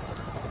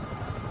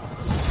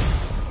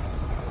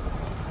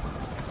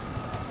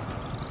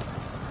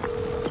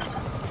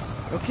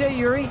 Okay,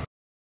 Yuri.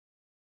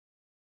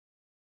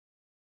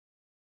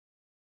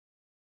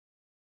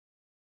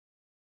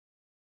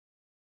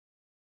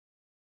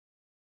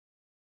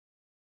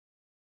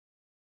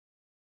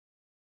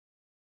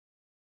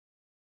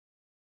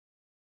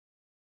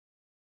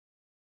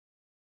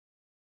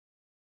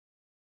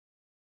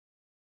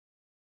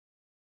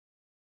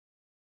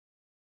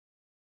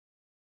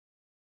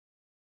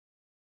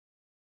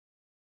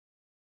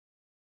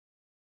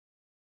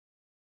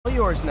 All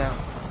yours now.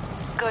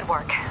 Good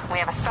work. We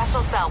have a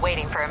special cell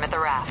waiting for him at the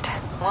raft.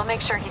 We'll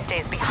make sure he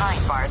stays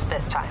behind bars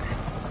this time.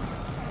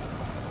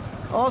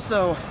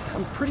 Also,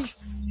 I'm pretty sure...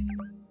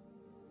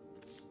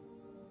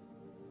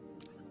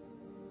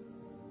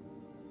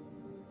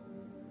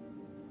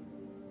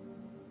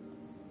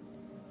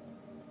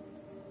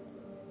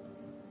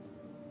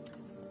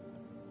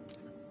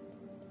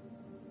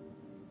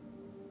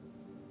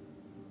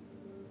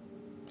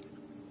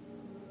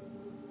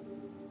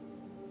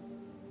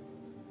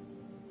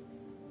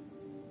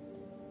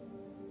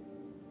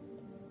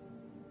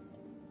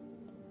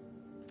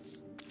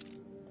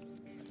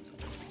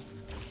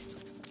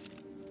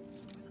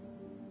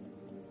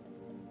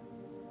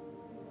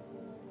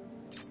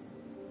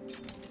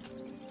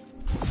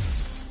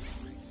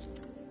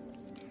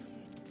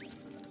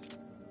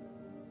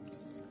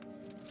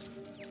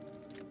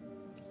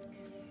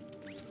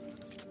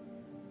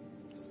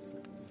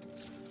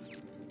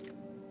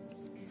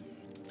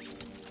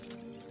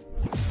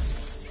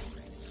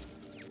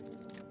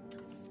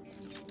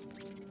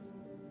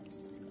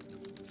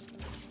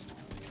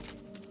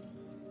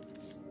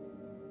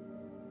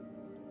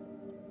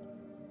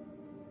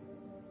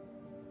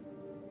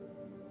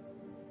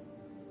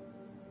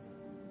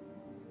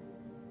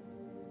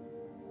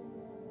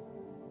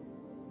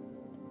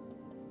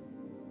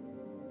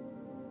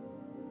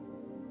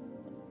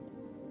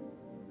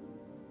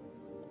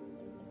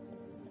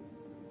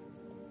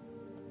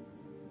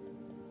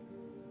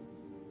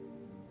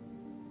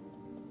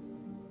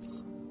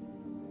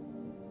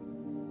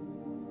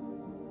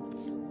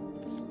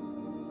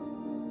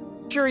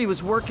 Sure, he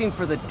was working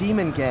for the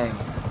Demon Gang.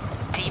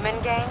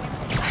 Demon Gang?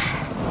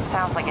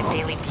 Sounds like a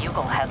Daily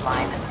Bugle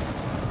headline.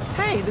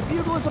 Hey, the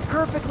Bugle is a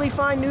perfectly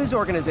fine news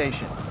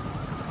organization.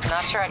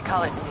 Not sure I'd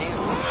call it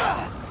news.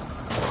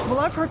 Well,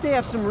 I've heard they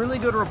have some really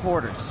good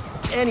reporters.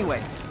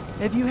 Anyway,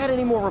 have you had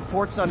any more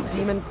reports on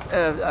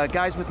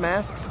guys with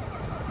masks?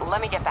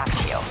 Let me get back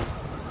to you.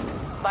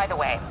 By the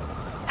way,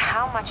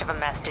 how much of a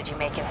mess did you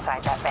make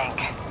inside that bank?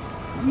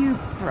 You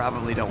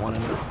probably don't want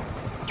to know.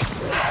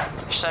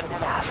 Shouldn't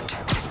have asked.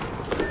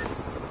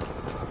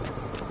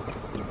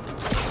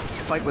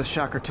 Fight with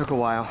Shocker took a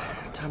while.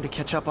 Time to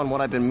catch up on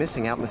what I've been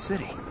missing out in the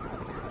city.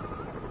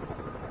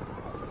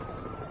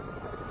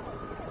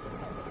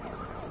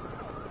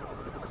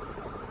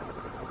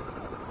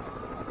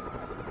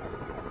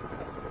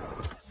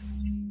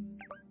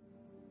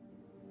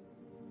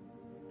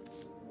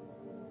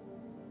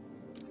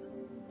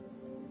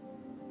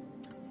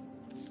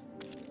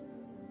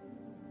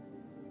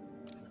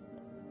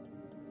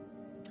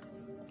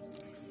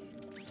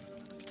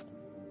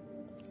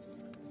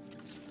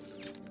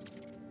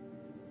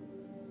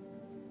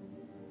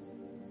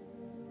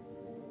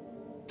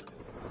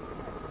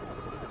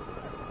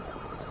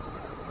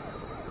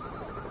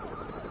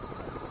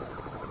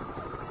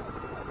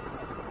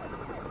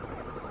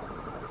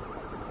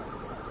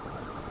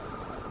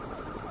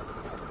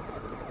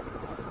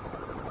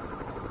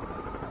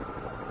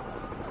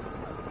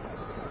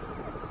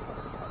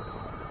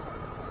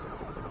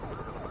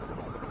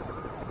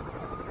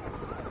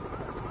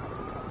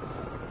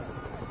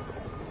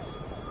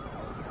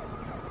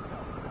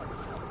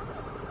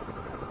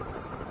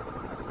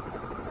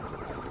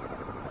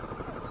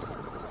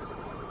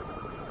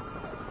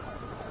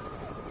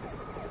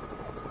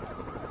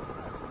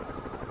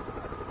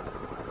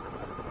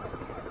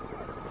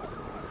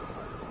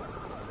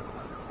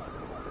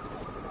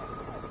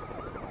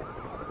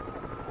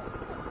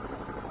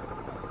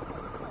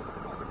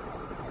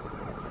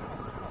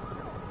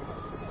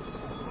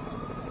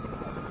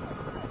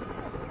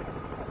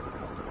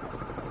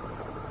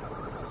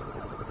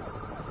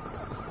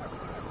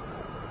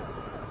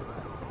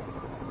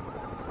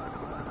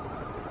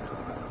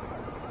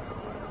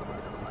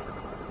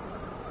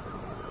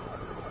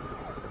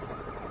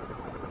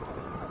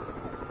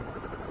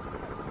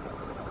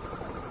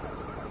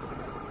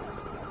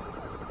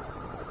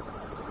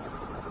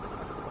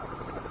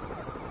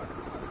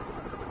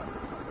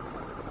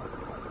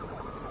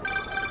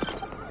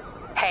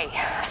 Hey,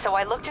 so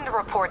I looked into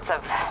reports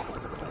of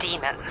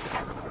demons.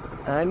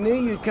 I knew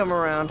you'd come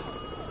around.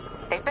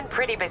 They've been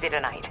pretty busy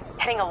tonight,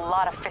 hitting a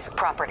lot of Fisk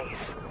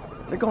properties.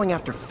 They're going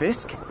after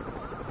Fisk?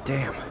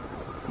 Damn.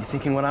 You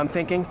thinking what I'm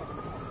thinking?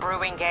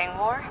 Brewing gang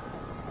war?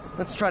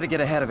 Let's try to get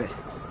ahead of it.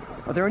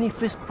 Are there any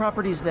Fisk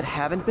properties that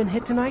haven't been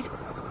hit tonight?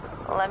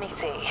 Let me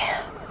see.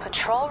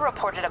 Patrol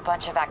reported a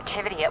bunch of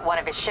activity at one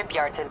of his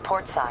shipyards in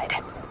Portside.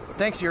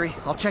 Thanks, Yuri.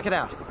 I'll check it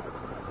out.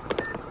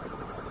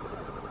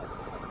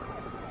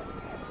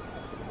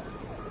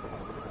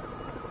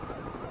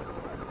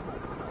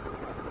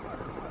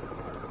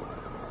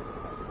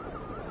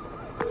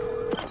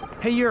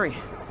 Hey, Yuri.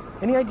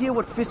 Any idea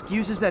what Fisk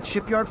uses that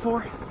shipyard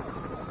for?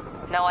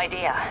 No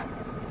idea.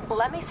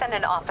 Let me send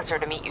an officer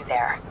to meet you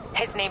there.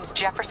 His name's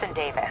Jefferson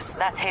Davis.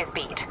 That's his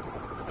beat.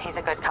 He's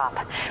a good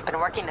cop. Been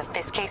working the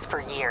Fisk case for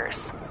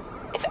years.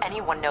 If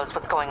anyone knows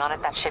what's going on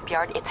at that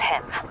shipyard, it's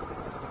him.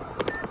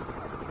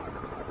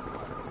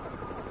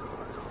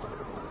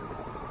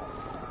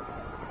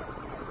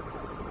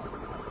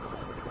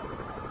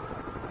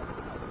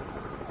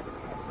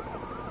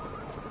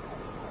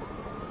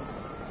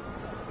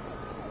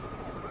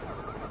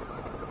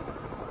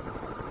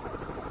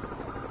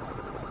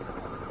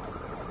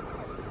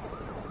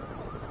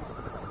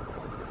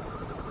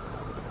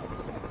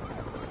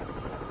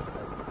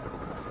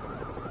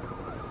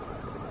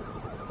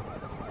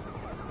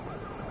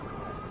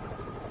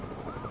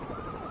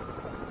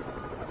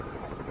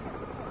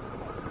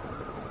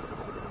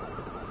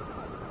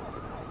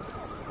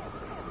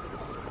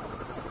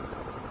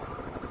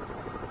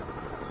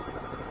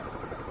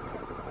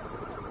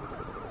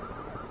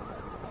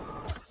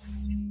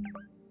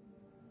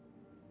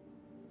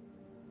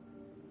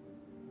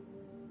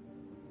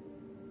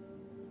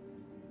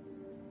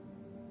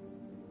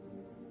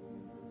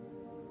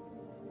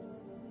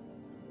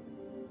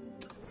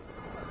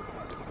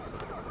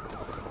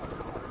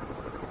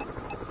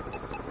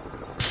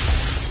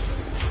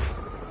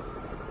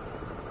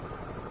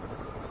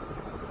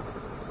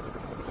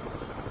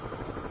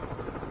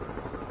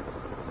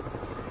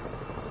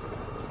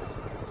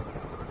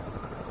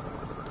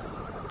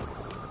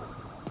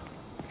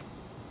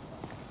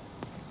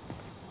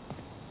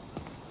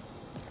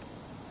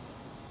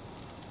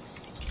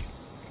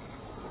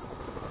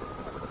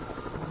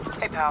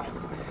 Hey, pal.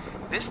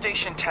 This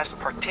station tests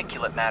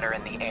particulate matter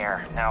in the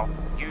air. Now,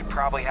 you'd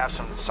probably have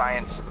some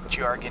science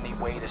jargony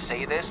way to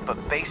say this,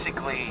 but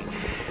basically,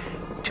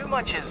 too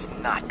much is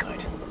not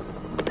good.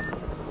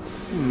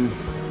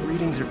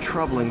 Readings are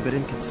troubling but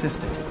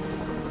inconsistent.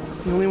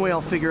 The only way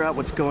I'll figure out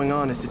what's going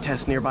on is to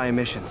test nearby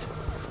emissions.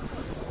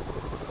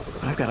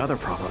 But I've got other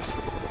problems.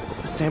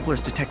 The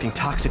sampler's detecting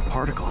toxic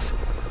particles.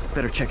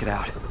 Better check it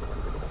out.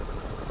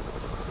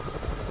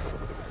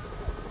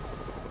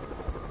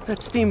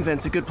 That steam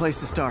vent's a good place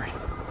to start.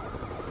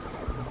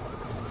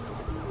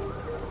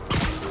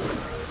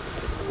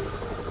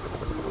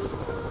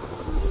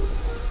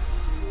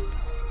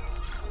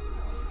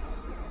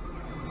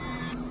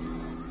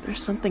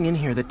 There's something in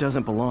here that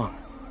doesn't belong.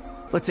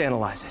 Let's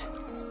analyze it.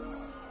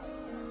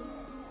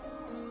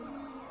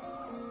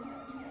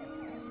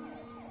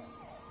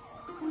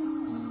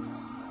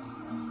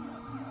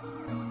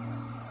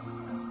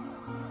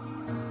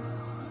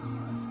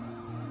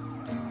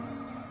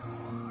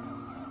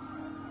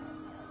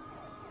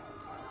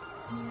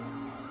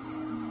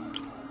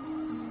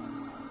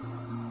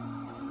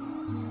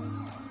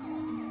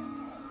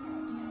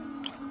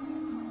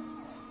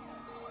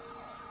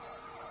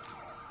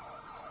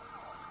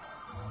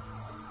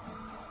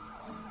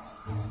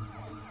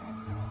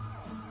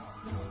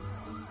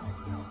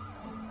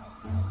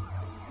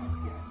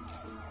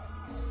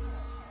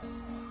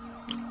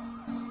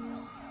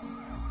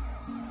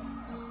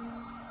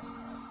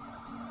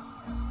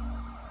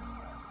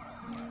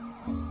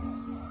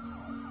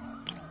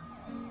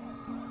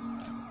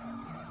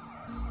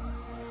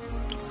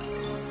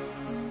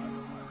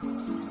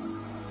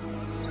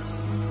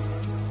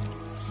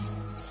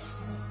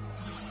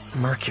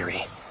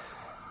 Mercury.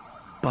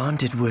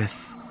 Bonded with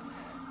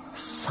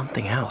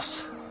something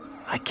else.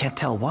 I can't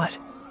tell what.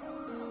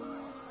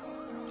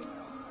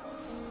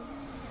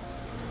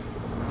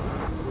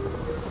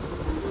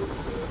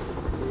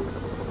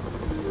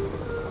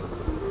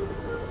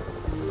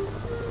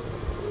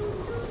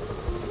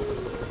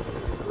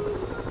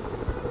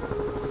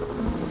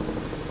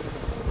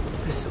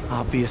 This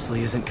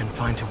obviously isn't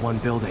confined to one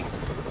building.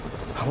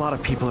 A lot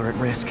of people are at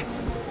risk.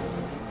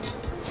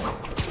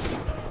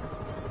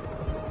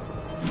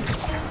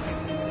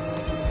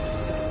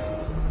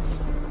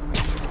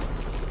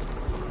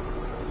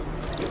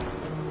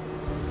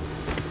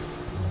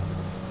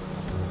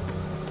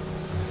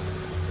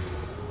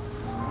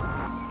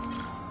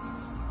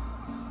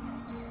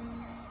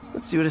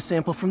 Let's see what a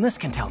sample from this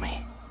can tell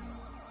me.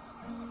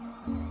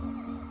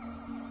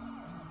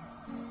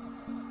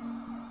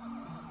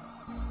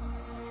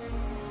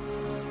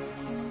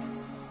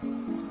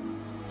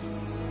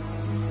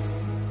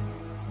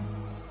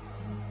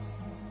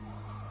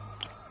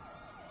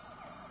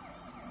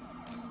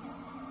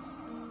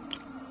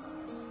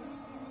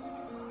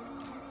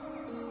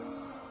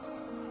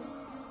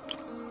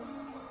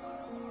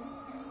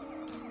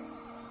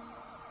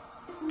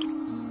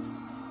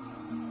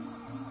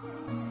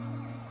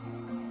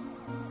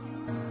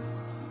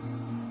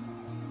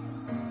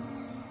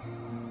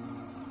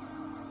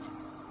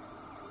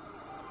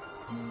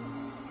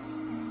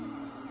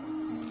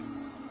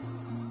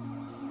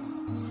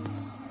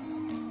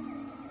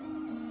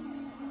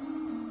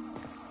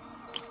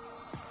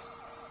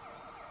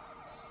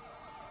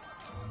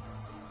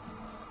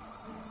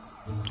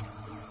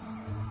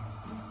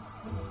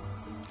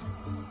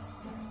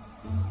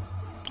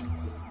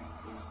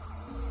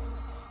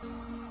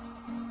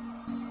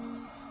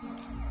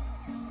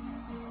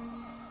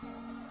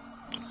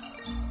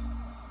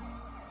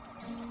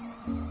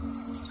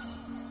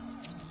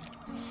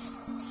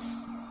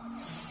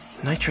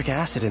 Nitric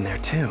acid in there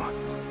too,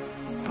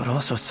 but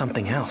also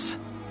something else.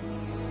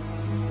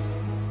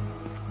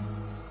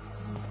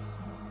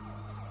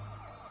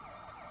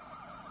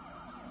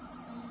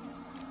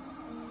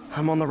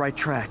 I'm on the right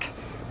track.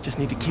 Just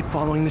need to keep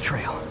following the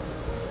trail.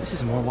 This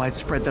is more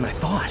widespread than I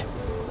thought.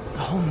 The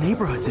whole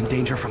neighborhood's in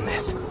danger from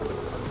this.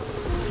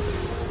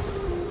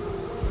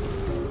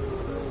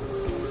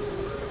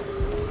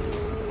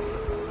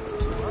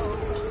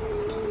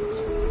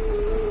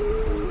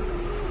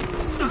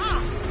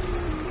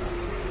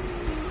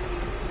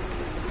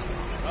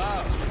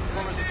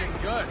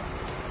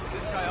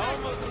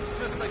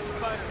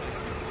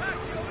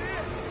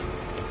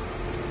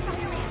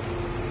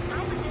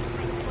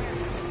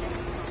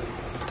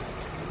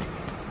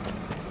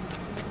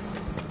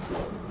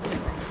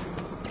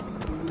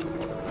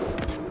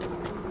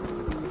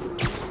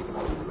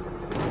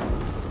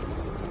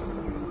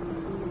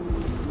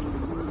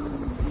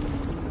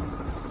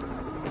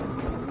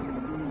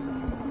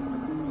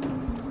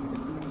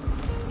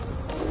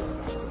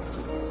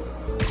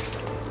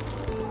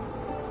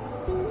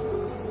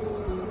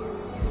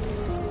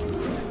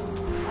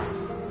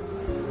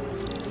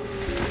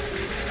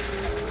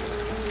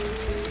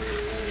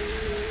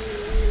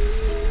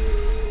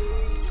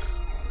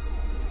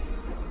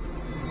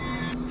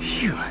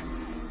 Phew,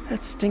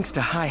 that stinks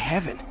to high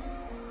heaven.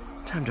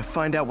 Time to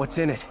find out what's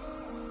in it.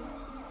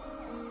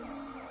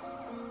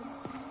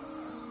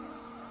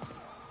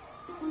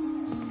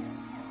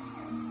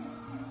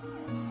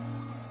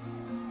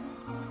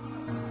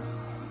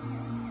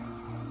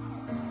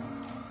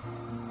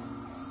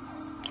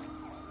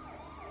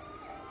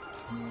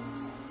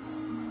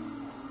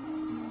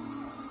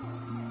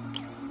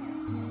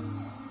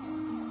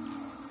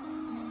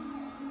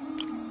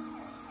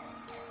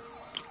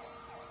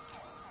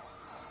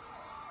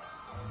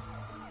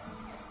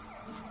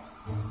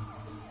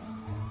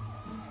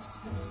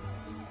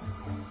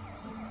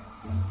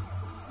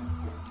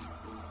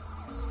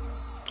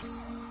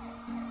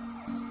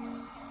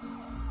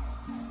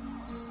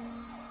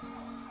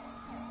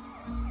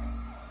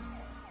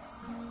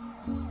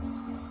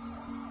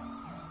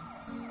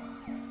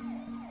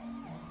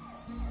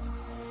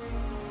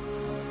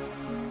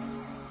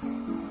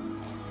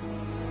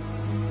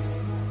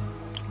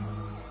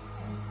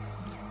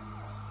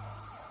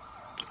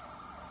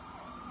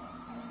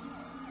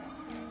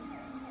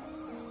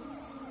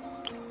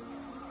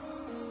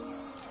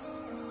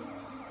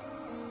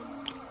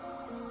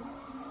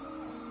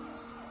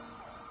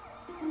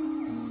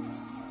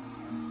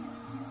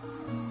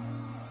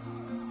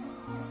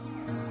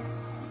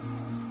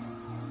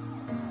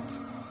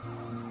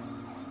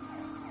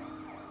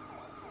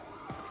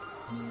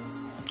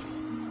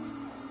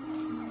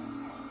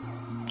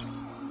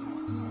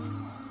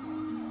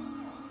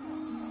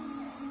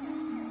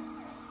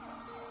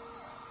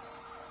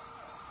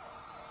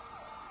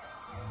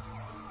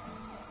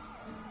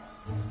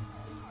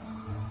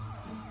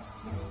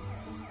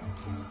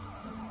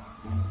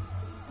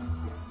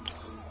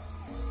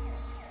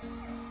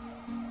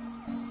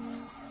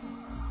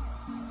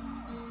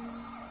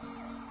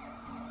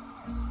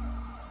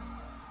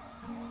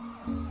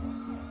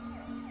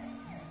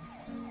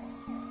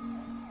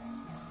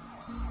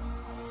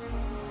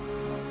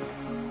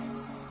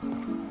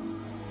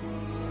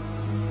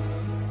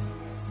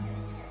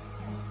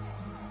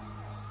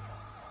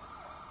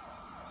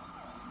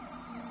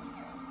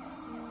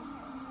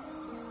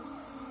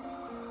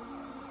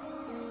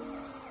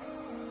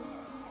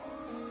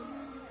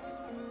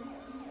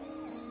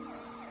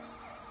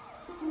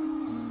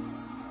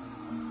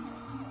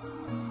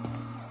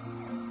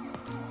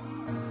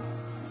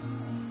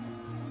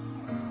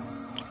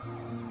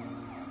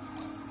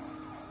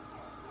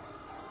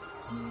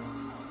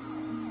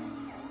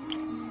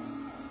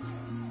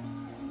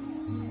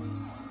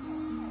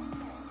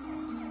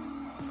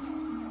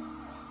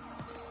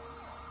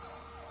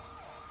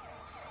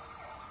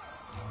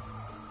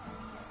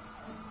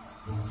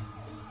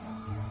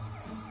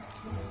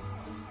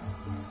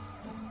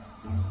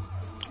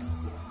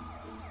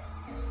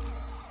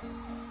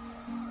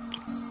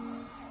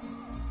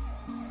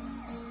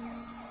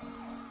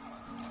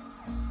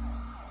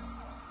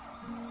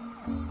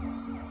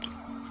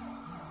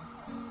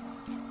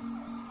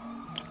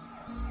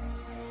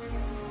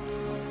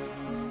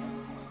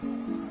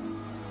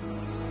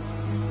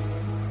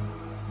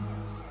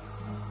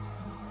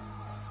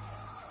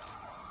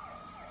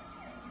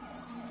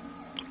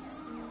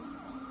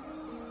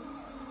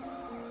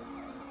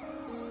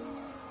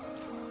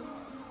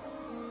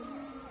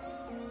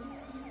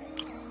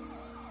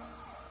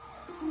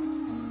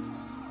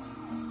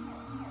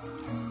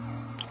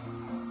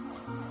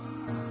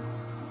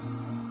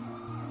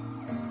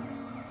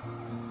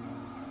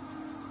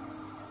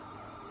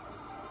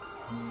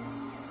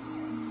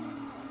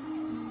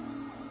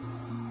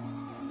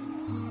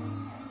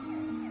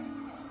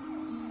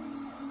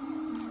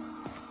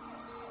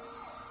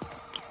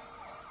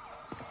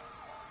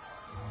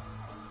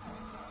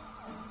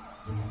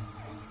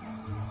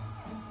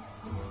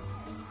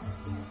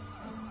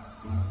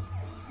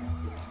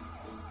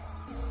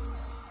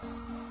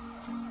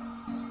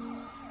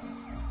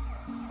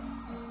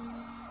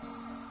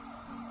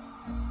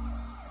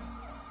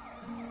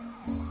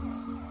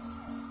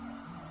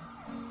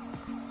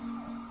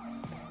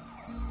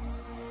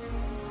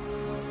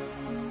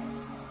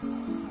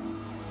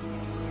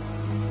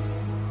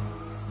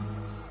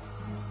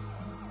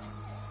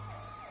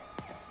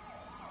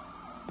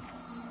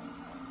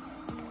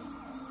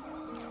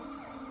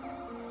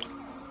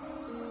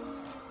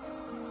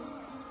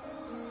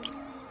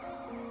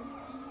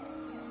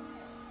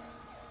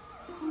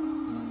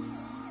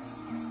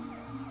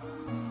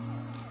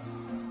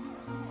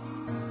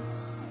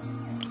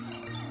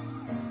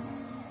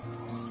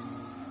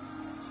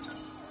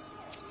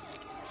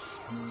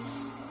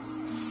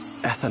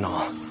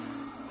 Ethanol.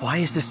 Why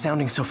is this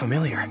sounding so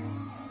familiar?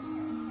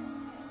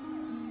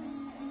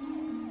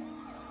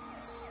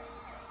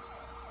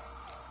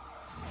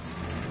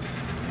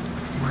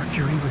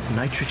 Mercury with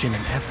nitrogen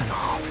and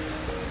ethanol.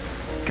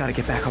 Gotta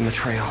get back on the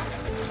trail.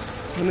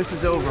 When this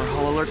is over,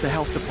 I'll alert the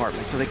health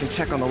department so they can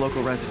check on the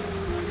local residents.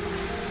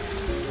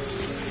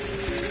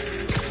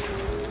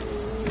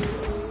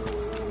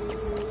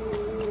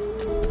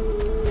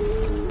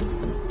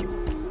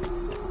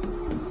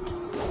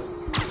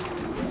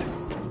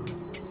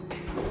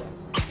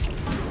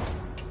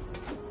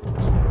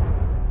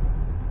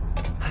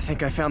 I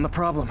think I found the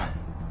problem.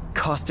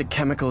 Caustic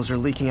chemicals are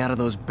leaking out of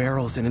those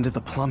barrels and into the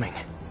plumbing.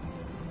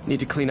 Need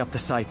to clean up the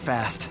site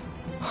fast.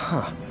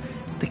 Huh.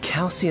 The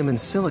calcium and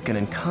silicon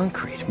in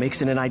concrete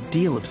makes it an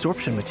ideal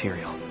absorption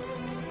material.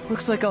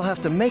 Looks like I'll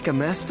have to make a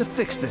mess to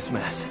fix this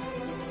mess.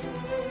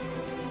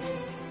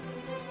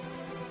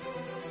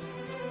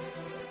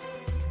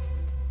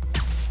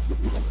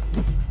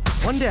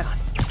 One down.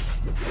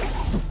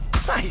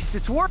 Nice,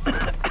 it's working.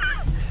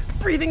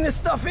 Breathing this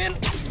stuff in,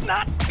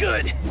 not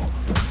good.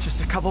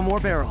 Just a couple more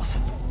barrels.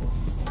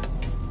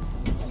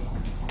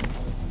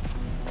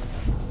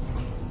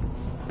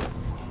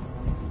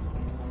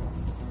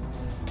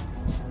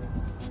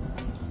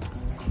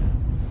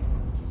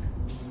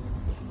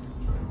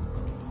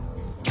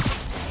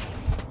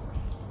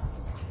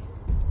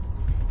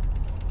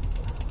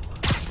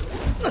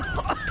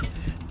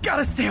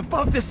 Gotta stay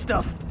above this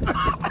stuff.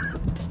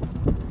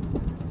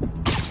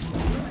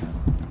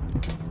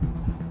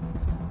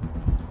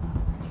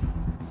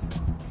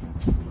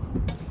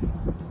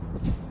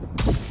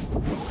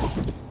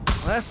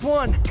 Last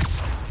one.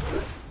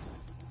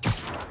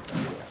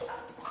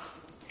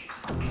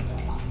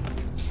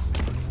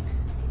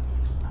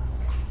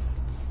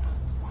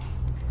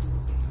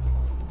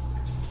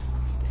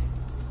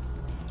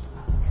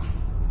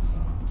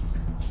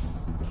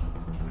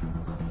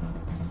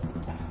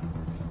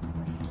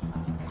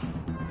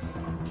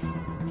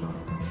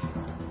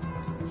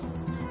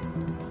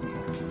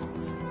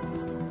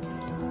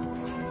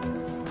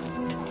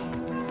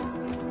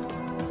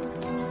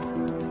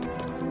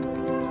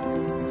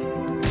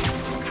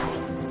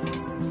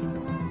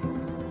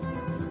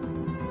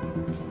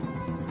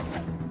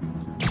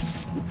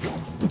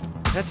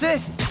 That's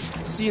it!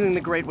 Sealing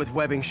the grate with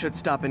webbing should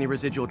stop any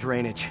residual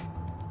drainage.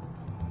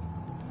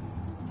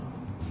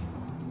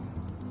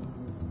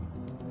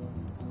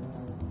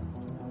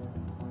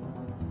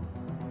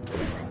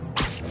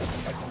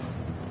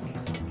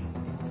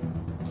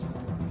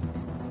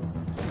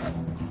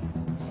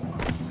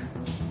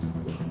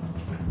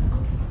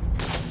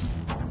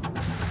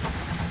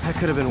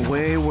 could have been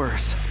way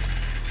worse.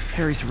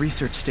 Harry's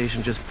research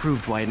station just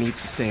proved why it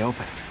needs to stay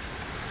open.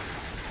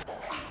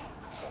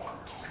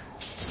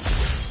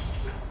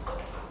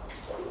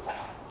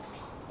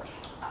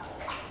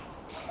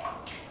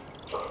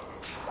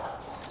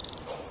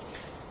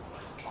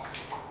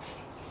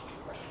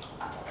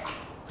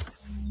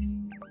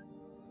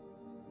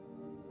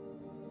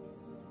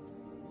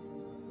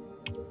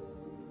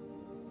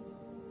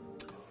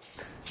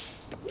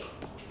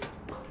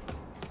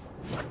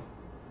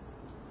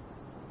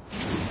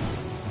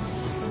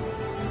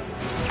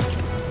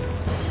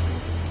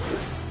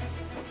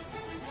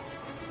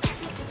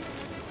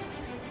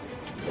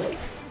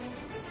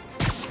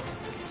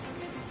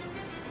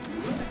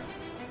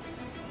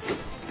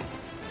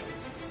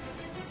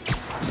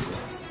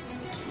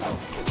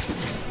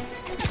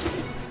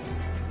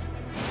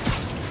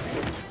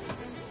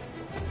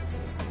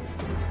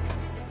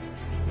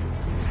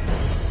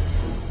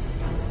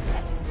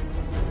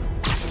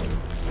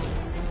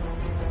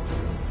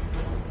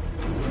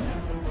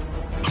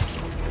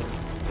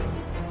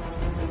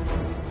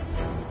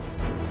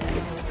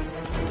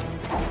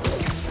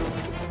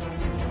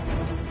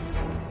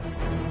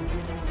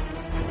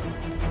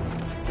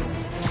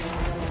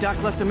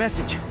 Doc left a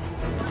message.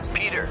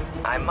 Peter,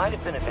 I might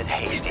have been a bit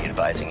hasty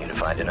advising you to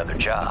find another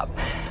job.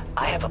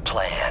 I have a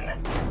plan.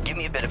 Give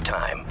me a bit of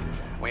time.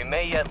 We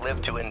may yet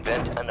live to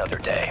invent another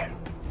day.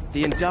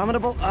 The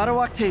indomitable Otto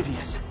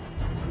Octavius.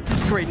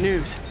 That's great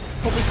news.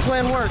 Hope this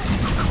plan works.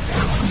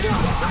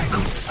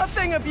 A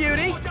thing of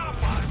beauty.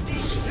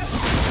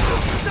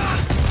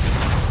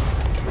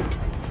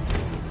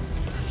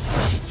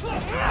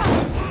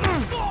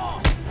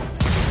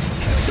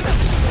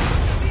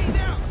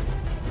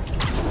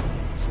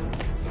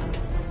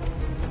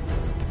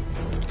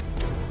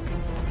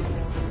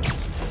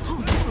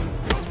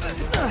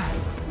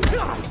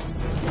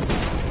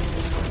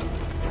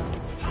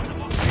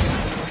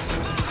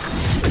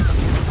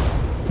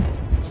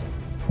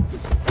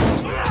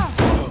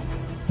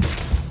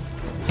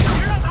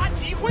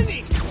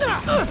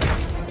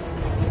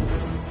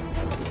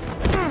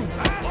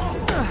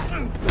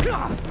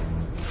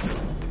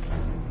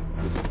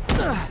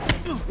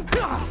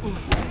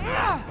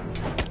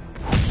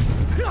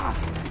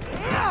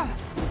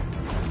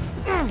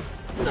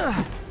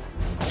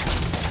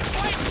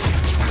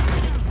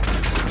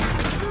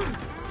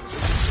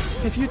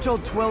 If you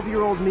told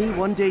 12-year-old me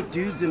one day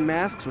dudes in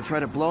masks would try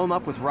to blow him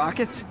up with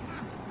rockets,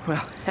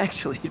 well,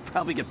 actually, he'd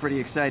probably get pretty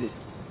excited.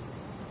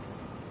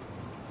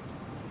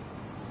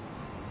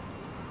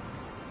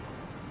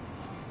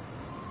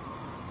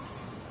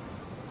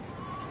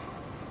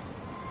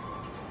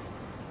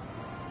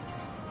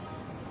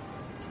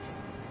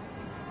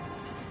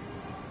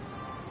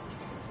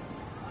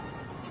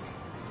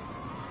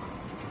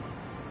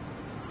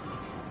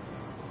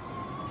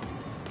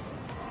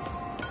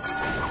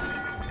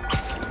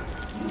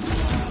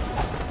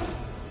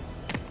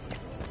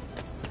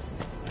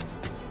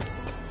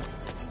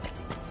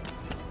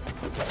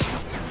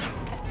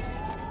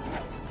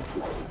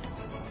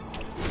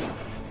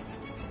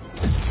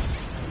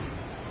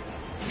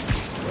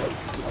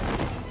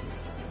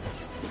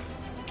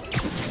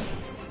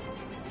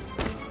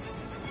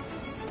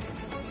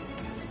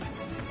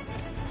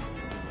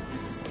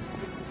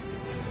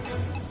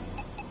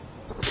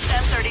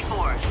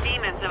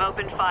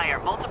 Opened fire.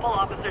 Multiple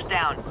officers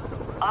down.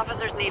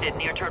 Officers needed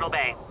near Turtle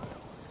Bay.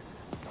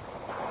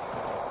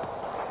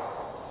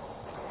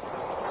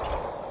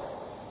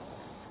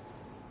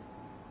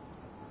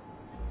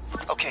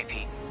 Okay,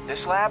 Pete.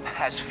 This lab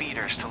has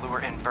feeders to lure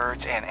in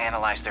birds and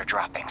analyze their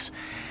droppings.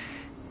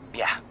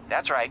 Yeah,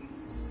 that's right.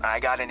 I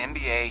got an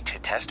MBA to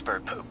test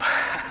bird poop.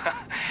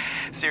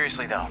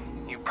 Seriously, though,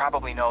 you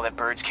probably know that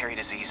birds carry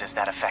diseases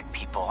that affect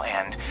people,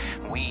 and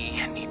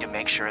we need to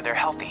make sure they're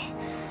healthy.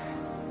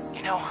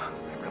 You know,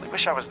 I really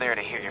wish I was there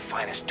to hear your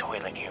finest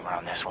toilet humor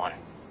on this one.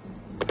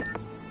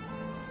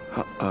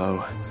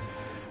 Uh-oh.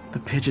 The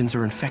pigeons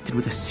are infected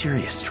with a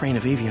serious strain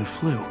of avian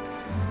flu.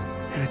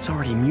 And it's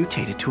already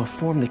mutated to a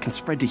form that can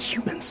spread to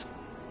humans.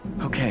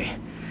 Okay,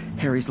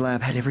 Harry's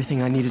lab had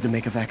everything I needed to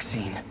make a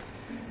vaccine.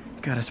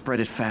 Gotta spread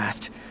it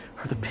fast,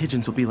 or the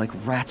pigeons will be like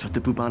rats with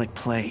the bubonic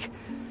plague.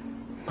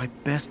 My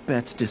best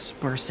bet's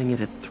dispersing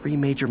it at 3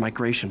 major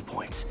migration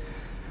points.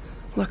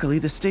 Luckily,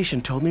 the station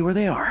told me where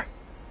they are.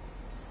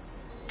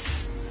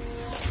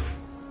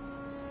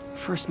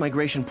 First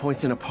migration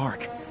point's in a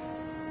park.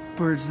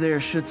 Birds there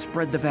should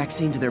spread the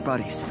vaccine to their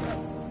buddies.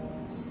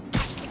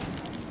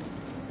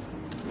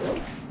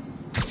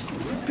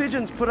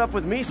 Pigeons put up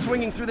with me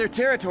swinging through their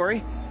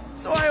territory,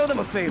 so I owe them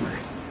a favor.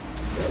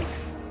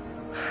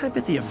 I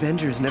bet the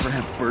Avengers never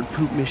have bird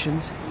poop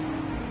missions.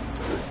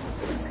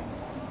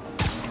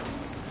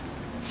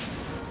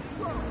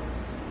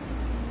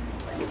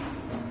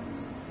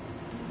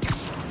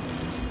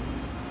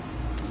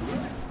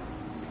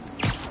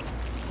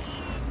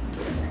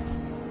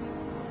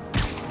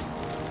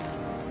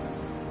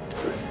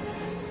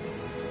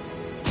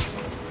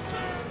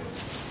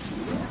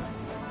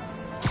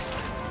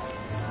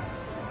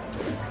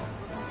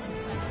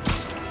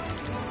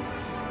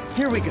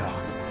 Here we go.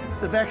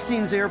 The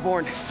vaccine's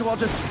airborne, so I'll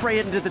just spray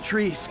it into the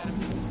trees.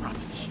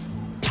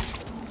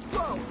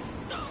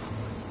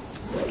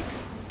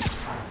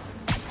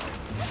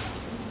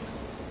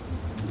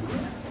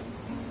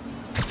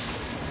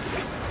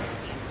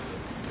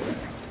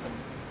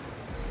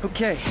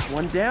 Okay,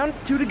 1 down,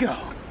 2 to go.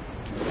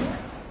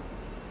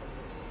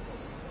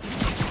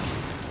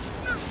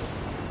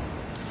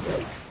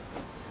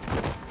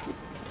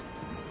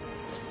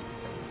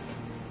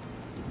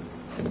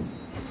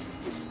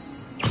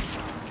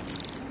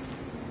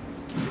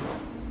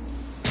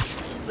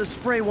 The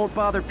spray won't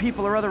bother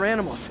people or other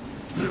animals,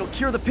 but it'll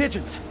cure the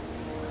pigeons.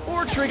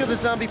 Or trigger the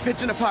zombie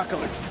pigeon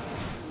apocalypse.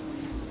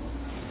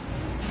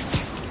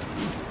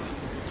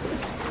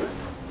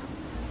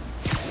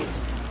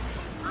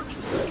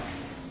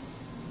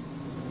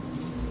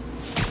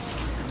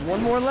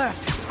 One more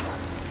left.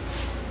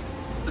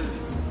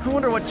 I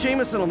wonder what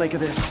Jameson will make of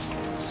this.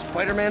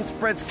 Spider-Man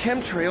spreads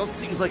chemtrails,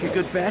 seems like a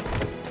good bet.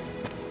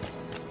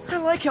 I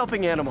like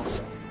helping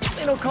animals.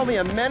 They don't call me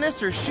a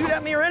menace or shoot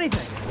at me or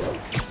anything.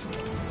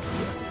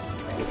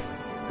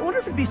 I wonder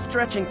if it'd be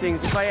stretching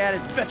things if I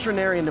added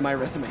veterinarian to my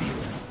resume.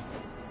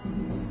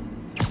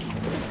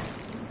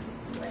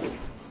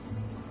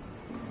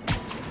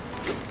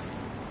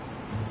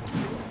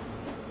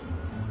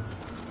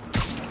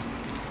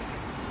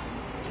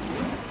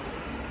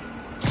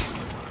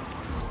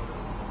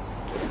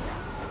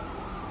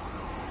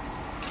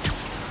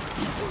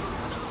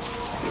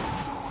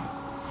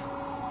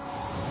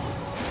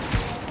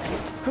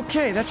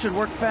 Okay, that should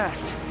work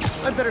fast.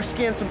 I'd better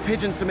scan some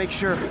pigeons to make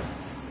sure.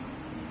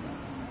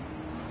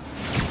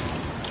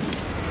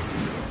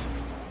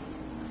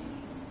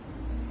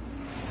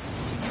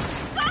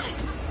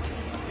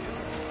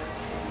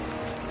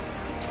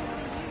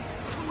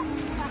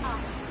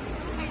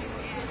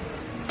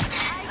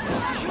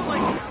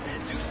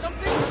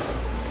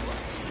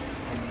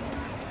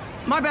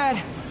 My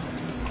bad.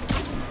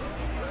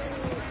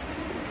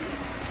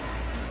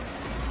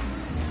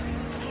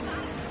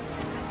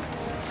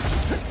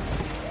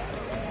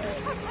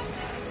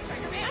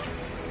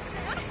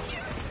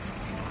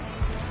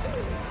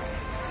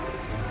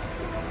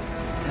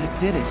 That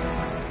did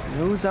it.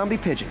 No zombie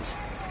pigeons.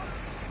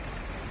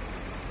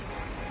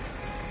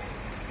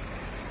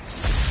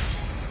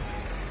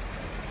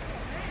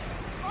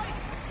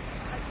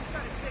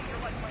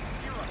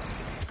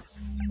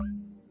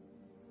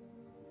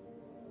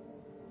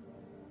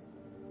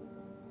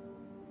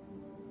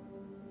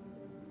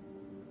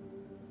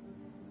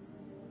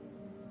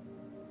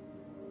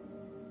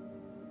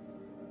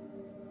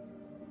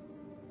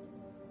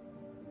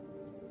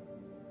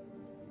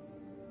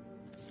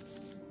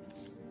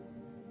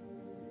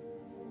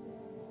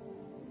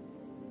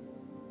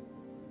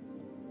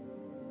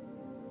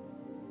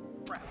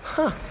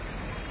 Huh.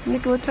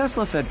 Nikola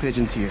Tesla fed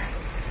pigeons here.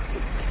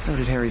 So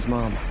did Harry's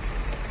mom.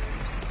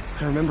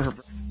 I remember her...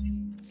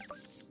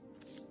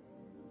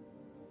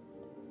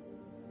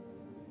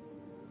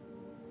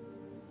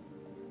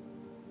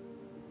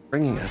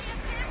 bringing us.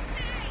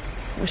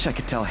 Wish I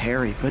could tell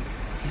Harry, but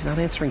he's not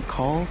answering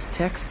calls,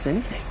 texts,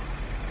 anything.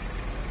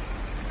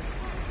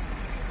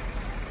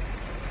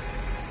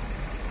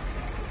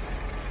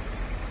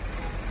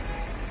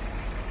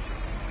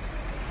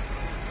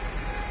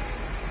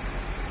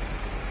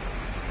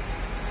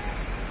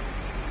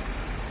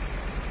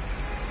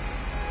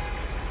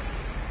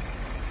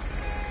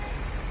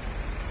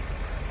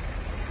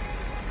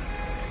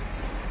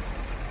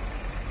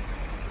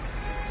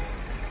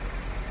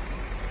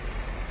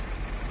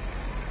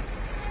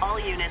 All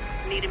units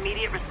need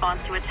immediate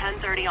response to a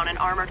 1030 on an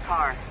armored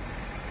car.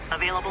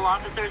 Available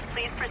officers,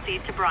 please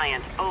proceed to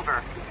Bryant.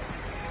 Over.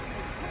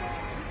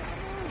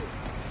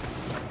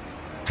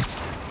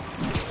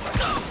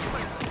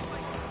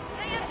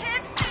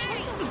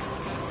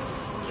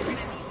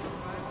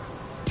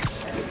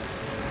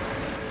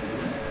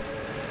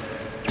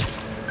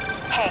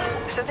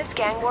 Hey, so this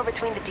gang war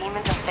between the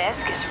demons and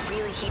Fisk is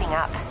really heating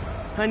up.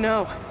 I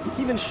know.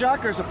 Even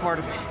Shocker's a part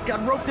of it.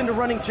 Got roped into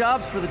running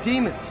jobs for the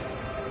demons.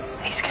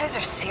 These guys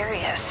are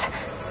serious.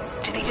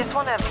 Do they just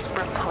want to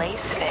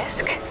replace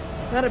Fisk?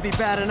 That'd be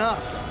bad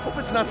enough. Hope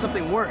it's not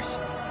something worse.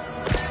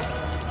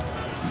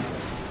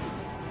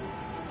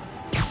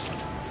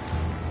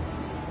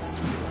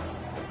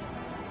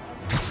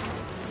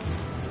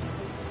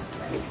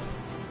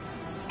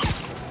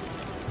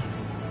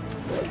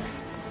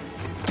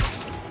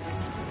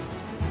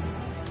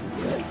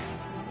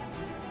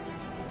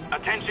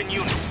 Attention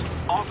units.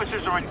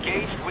 Officers are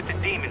engaged with the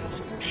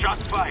demons.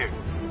 Shots fired.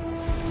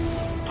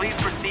 Please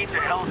proceed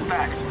to Hell's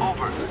Back.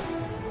 Over.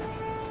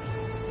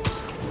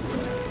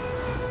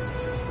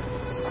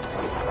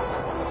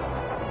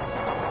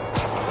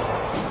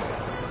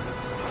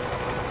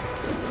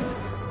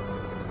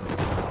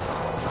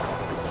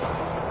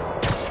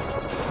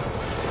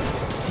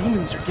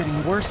 Demons are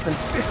getting worse than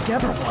Fisk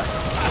ever was.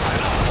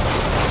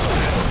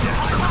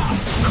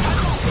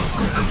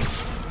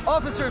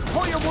 Officers,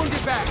 pull your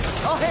wounded back.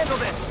 I'll handle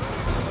this.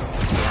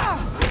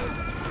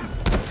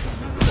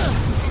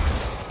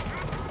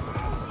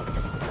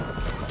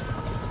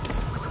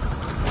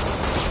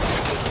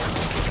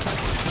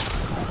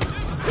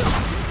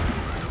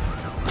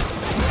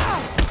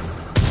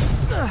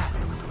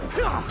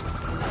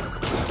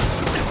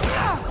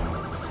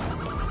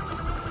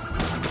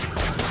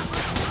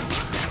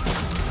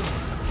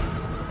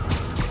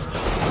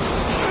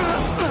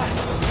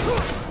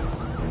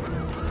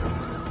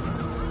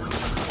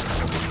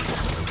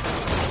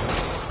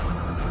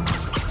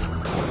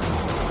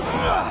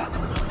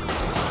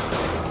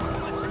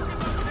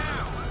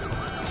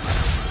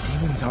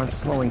 aren't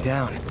slowing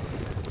down.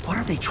 What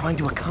are they trying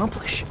to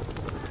accomplish?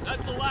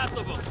 That's the last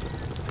of them.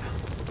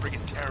 Friggin'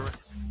 terrorists.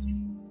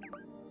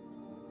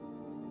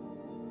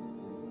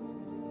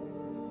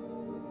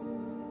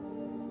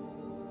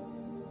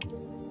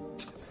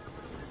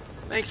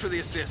 Thanks for the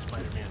assist,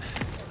 Spider-Man.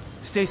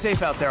 Stay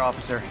safe out there,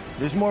 officer.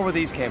 There's more where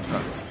these came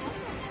from.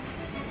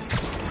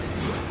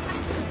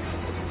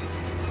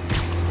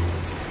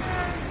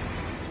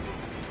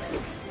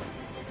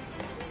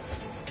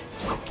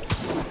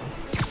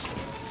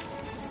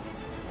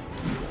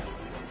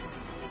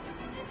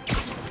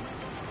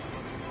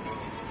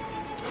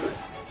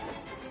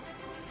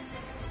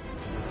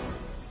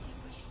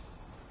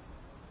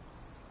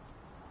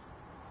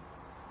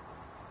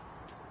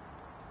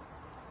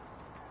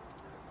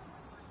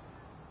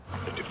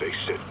 If they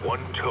set one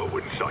toe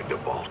inside the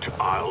vault,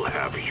 I'll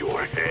have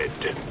your head.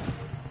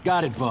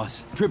 Got it,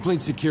 boss. Tripling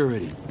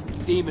security.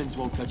 Demons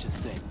won't touch a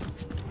thing.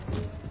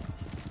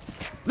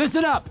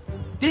 Listen up!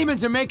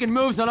 Demons are making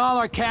moves on all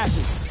our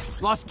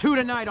caches. Lost 2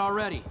 tonight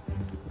already.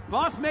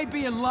 Boss may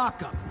be in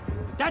lockup,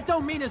 but that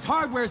don't mean his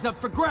hardware's up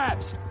for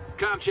grabs.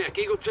 Com check,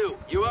 Eagle 2,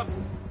 you up?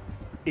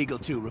 Eagle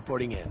 2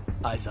 reporting in.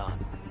 Eyes on.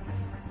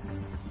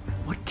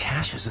 What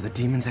caches are the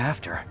demons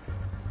after?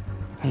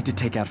 Need to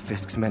take out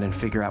Fisk's men and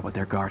figure out what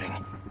they're guarding.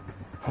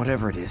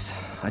 Whatever it is,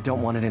 I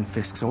don't want it in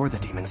Fisk's or the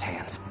demons'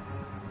 hands.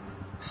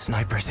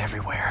 Snipers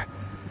everywhere.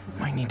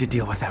 Might need to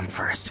deal with them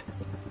first.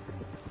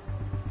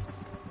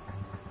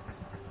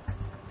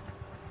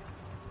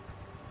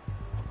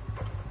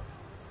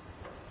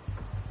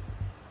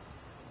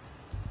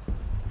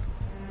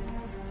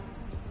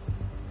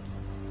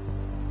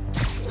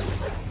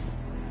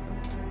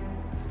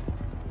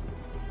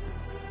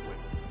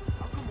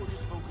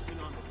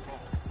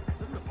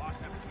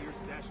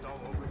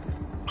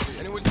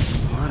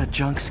 A lot of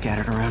junk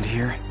scattered around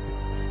here.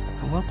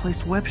 A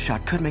well-placed web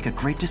shot could make a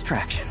great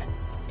distraction.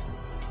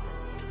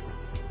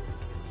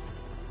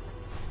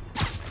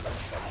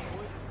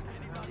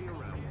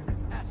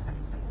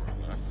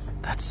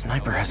 That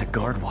sniper has a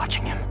guard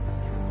watching him.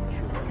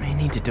 May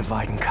need to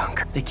divide and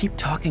conquer. They keep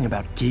talking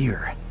about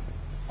gear.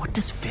 What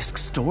does Fisk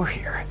store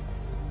here?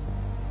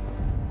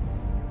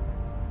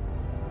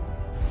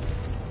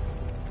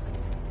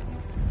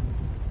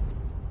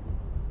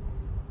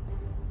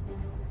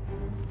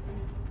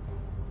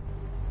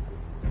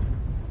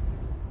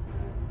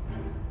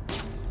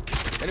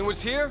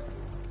 Anyone's here?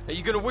 Are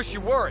you gonna wish you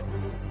weren't?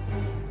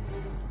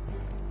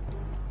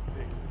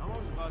 How long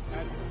has the boss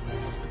had this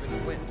place? Must have been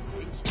the wind.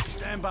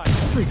 Stand by.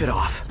 Sleep it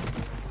off.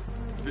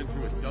 Been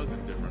through a dozen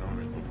different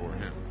owners before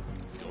him.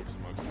 Dope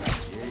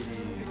smokes.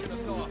 Get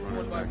us off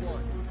one by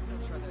one.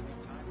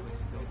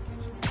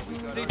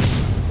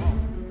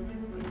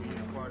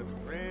 Being part of a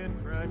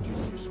grand crime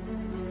justice.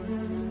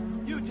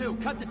 You two,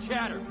 cut the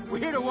chatter. We're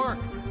here to work.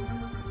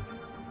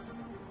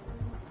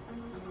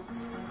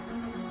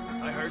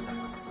 I heard.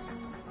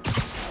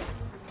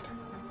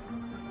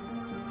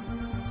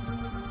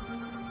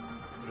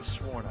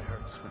 Sworn I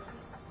heard something.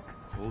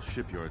 Whole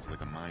shipyard's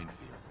like a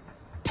minefield.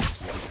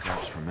 Little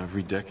traps from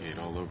every decade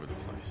all over the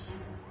place.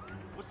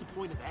 What's the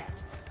point of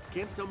that?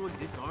 Can't someone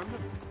disarm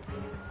them?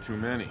 Too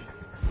many.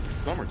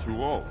 Some are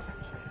too old.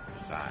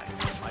 Besides,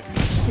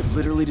 You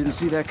literally didn't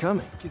see that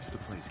coming. gives the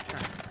place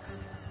character.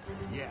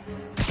 Yeah,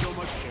 so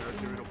much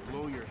character it'll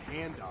blow your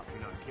hand off if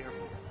you're not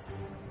careful.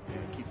 Yeah,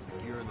 it keeps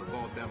the gear in the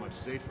vault that much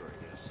safer,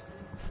 I guess.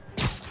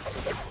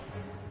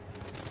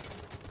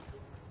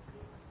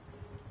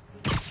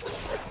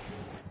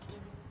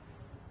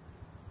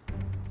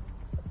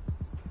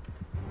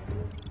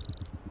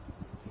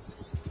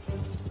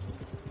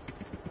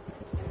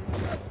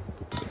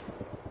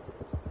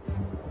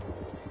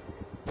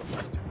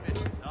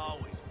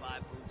 Always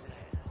 5 moves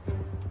ahead.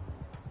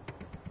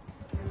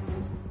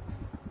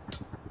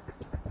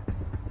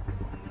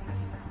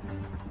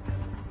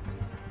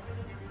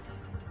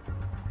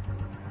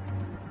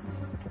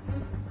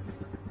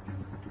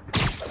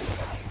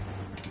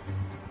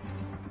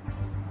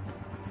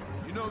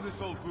 You know this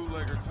old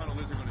bootlegger tunnel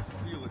isn't gonna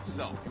seal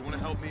itself. You wanna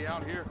help me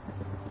out here?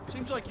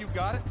 Seems like you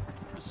got it.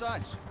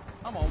 Besides,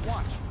 I'm on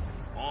watch.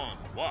 On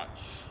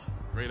watch.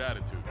 Great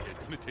attitude, kid.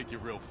 Gonna take you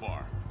real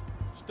far.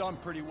 It's done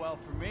pretty well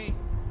for me.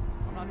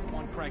 I'm not the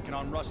one cranking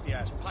on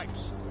rusty-ass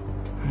pipes.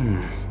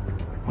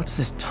 What's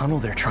this tunnel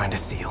they're trying to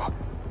seal?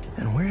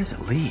 And where does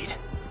it lead?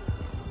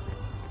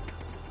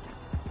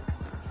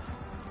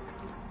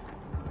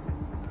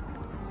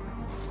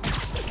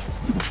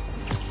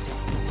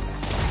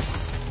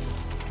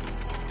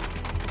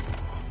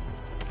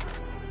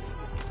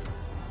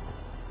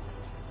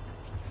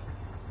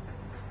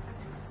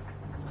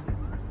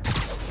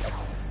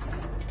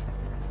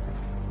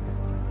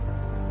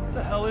 What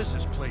the hell is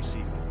this place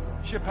even?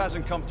 Ship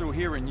hasn't come through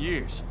here in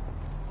years.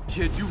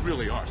 Kid, you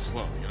really are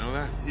slow, you know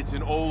that? It's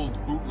an old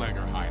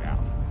bootlegger hideout.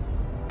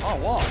 Oh,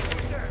 wow.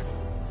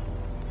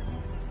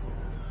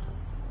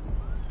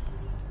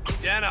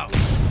 Dano!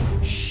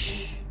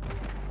 Shh.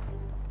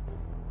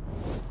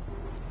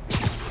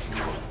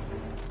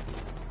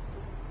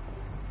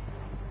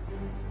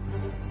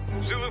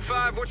 Zulu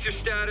 5, what's your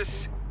status?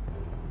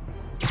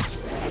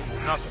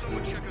 Nothing.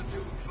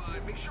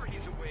 Make sure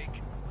he's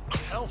awake.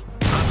 Hell?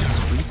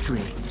 Sweet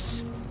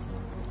dreams.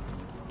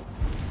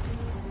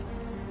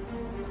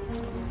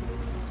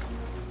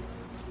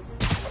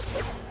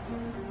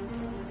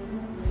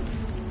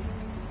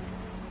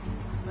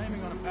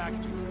 Naming on a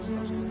packaging for this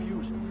stuff's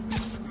confusing.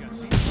 We got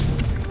C on 17.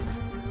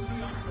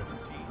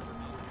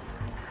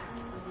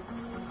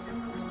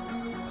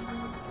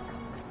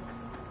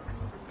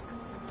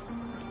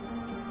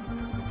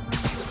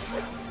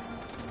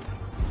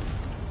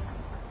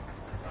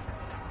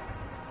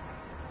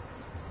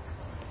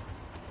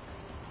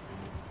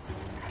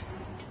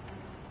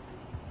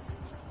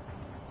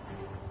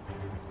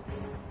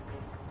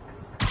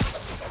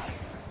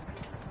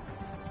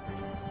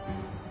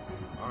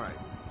 Alright,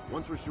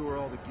 once we're sure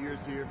all the gear's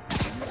here, we'll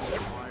use it to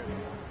fire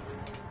them.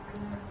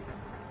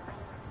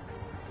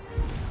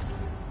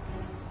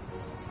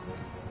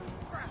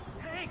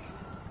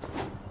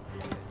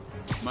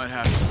 Might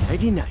happen.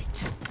 Nighty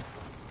night.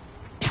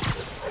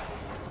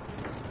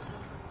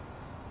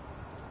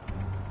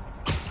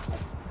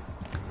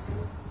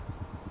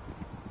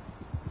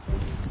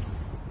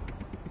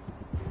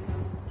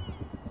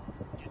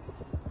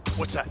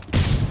 What's that?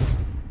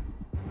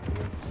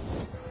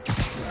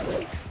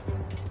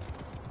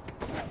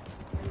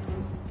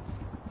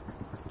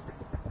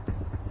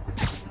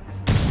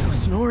 No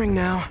snoring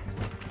now.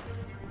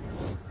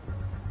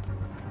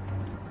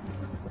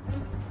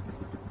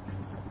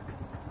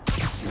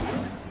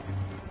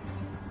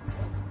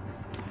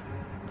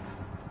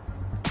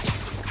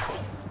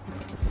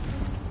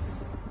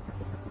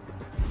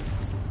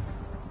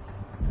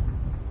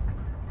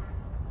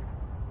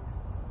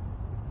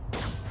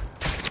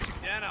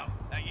 Dano,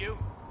 that you?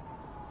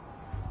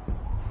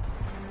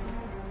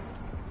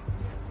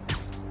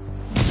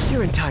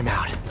 You're in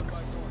timeout.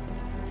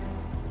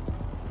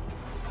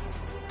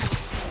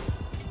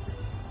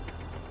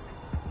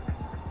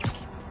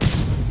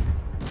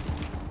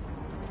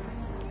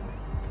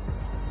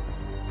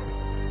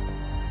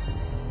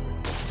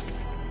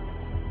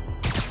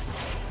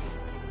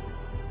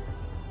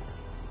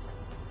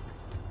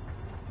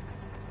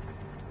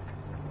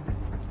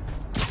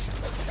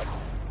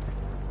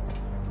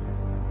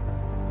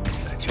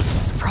 Such a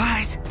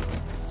surprise.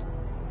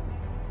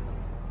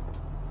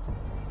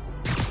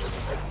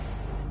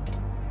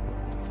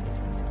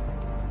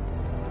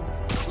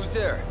 Who's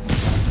there?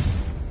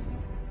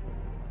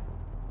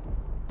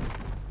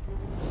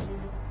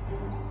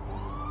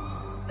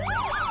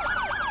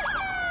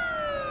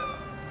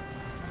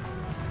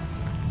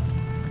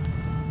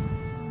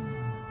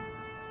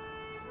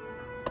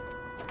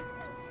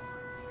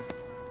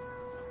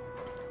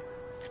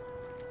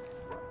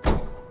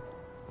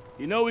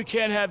 You know we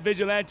can't have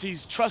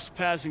vigilantes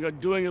trespassing or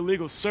doing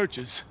illegal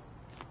searches.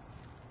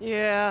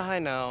 Yeah, I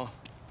know.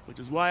 Which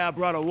is why I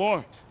brought a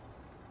warrant.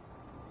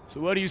 So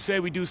what do you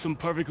say we do some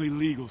perfectly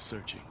legal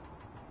searching?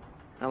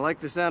 I like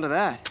the sound of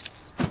that.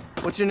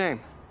 What's your name?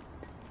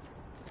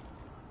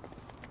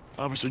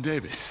 Officer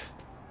Davis.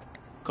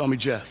 Call me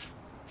Jeff.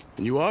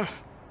 And you are?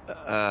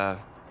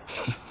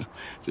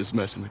 Just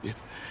messing with you.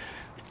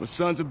 My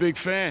son's a big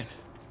fan.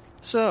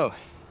 So,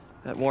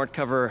 that warrant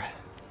cover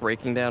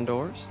breaking down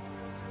doors?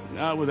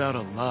 Not without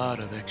a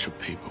lot of extra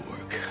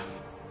paperwork.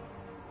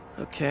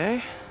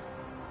 Okay.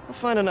 I'll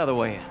find another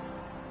way in.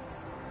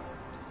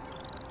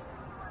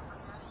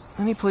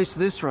 Any place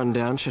this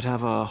rundown should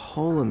have a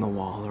hole in the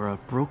wall or a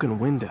broken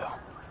window.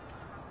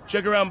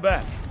 Check around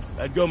back.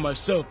 I'd go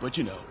myself, but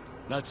you know,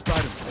 not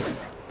Spider-Man.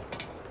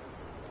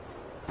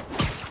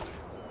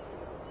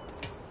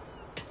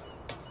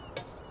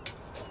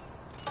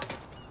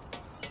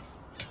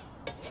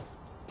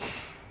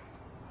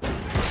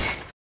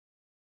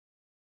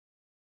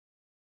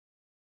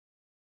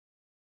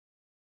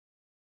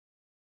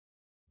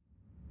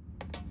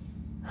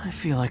 I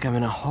feel like I'm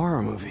in a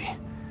horror movie.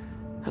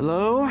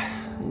 Hello?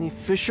 Any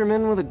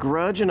fisherman with a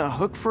grudge and a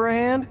hook for a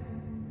hand?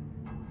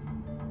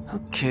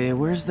 Okay,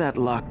 where's that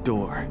locked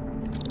door?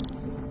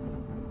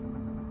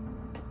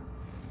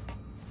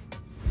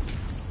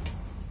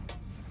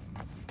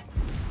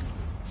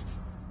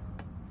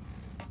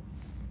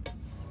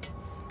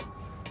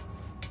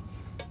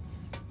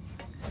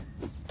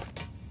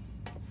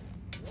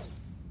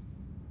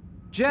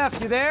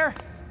 Jeff, you there?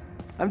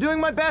 I'm doing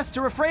my best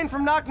to refrain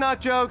from knock-knock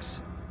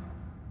jokes.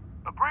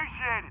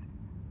 Appreciated.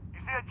 You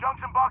see a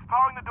junction box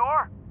powering the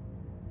door?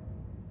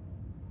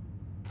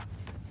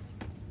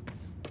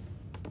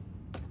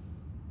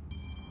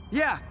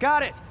 Yeah,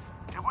 got it.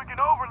 If we can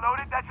overload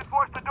it, that should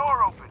force the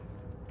door open.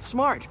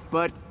 Smart,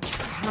 but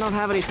I don't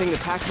have anything that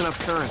packs enough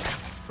current.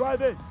 Try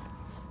this.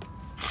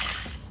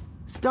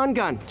 Stun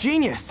gun,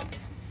 genius!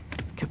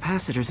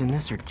 Capacitors in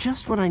this are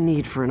just what I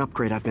need for an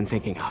upgrade I've been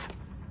thinking of.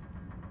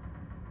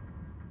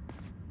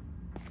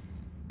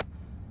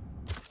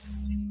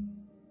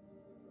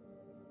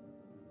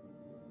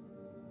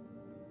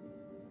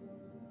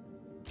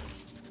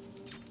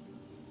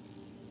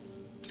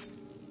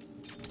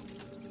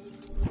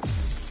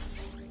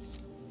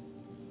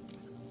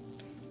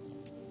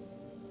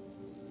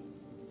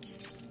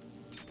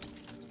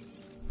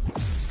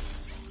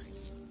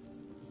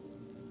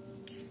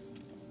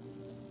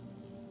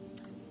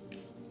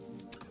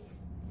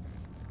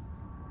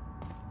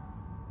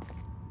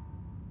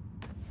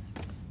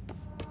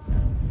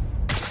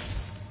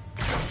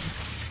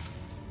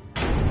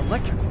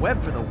 Electric web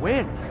for the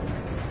win.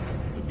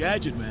 A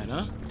gadget man,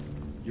 huh?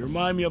 You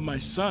remind me of my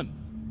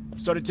son.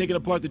 Started taking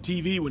apart the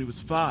TV when he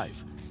was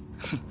 5.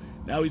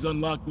 Now he's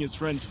unlocking his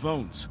friends'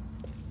 phones.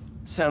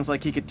 Sounds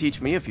like he could teach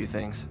me a few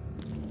things.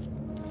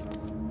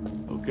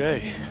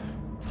 Okay.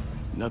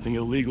 Nothing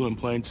illegal in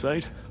plain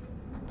sight?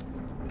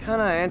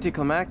 Kinda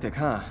anticlimactic,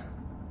 huh?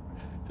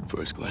 At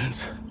first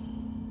glance.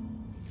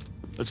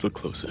 Let's look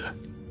closer.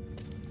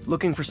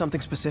 Looking for something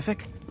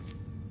specific?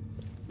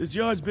 This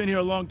yard's been here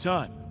a long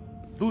time.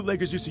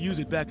 Bootleggers used to use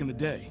it back in the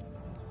day.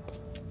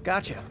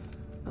 Gotcha.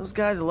 Those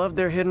guys love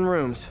their hidden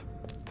rooms.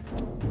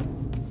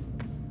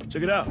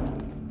 Check it out.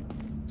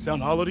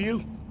 Sound hollow to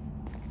you?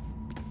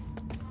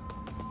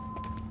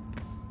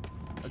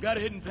 I got a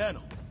hidden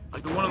panel,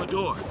 like the one on the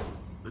door.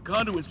 The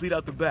conduits lead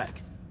out the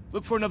back.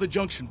 Look for another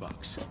junction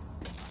box.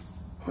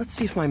 Let's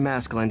see if my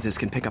mask lenses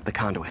can pick up the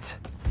conduits.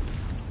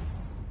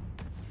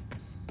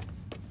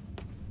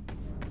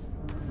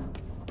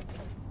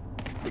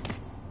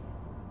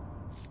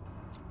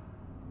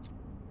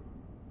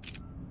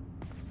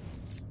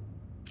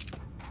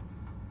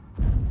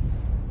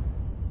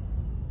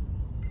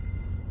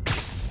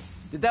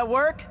 Did that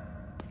work?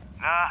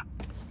 Nah.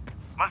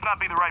 Must not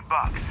be the right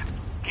box.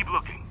 Keep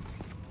looking.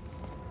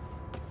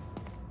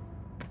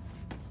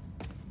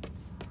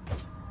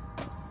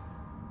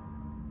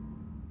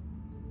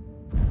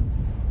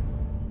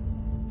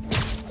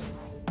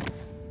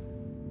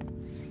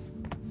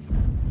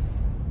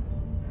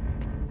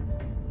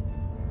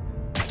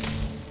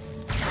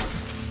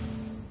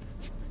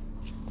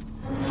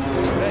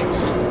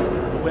 Thanks.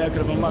 No way I could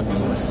have unlocked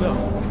this myself.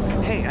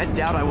 Hey, I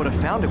doubt I would have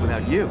found it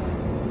without you.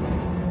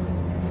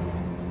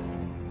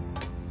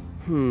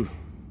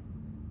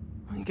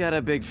 We got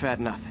a big fat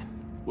nothing.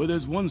 Well,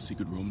 there's one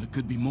secret room, there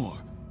could be more.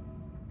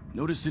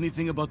 Notice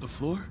anything about the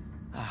floor?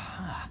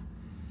 Aha.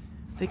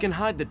 They can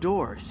hide the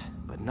doors,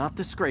 but not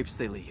the scrapes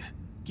they leave.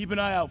 Keep an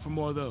eye out for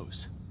more of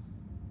those.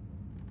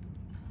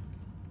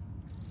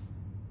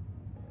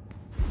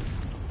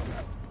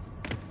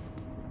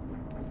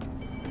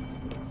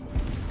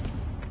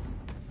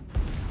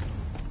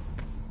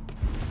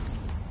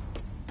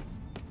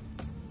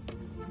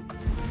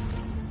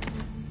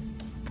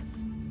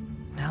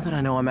 Now that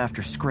I know I'm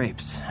after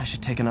scrapes, I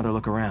should take another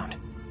look around.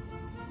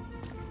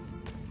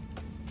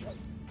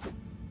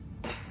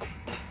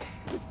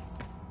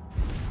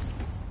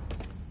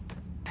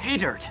 Pay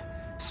dirt!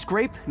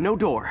 Scrape, no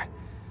door.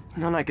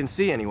 None I can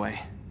see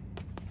anyway.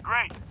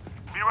 Great.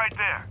 Be right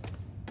there.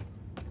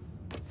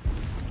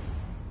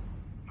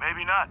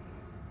 Maybe not.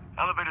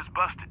 Elevator's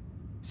busted.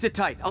 Sit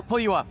tight, I'll pull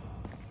you up.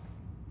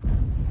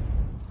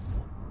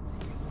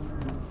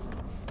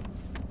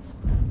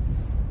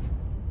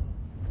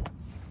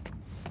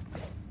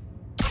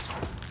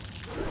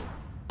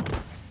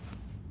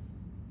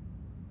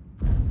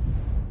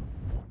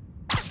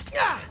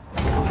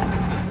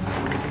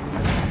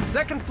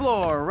 Second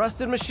floor,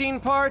 rusted machine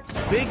parts,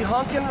 big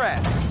honkin'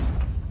 rats.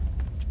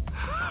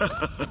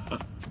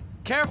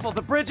 Careful,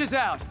 the bridge is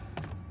out.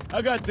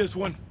 I got this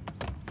one.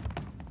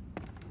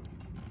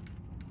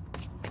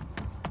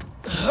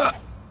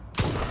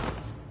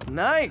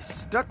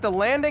 Nice, stuck the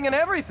landing and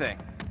everything.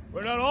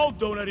 We're not all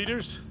donut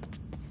eaters.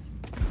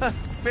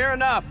 Fair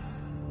enough.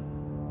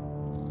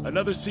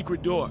 Another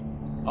secret door.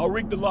 I'll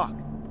rig the lock.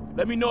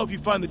 Let me know if you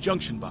find the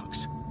junction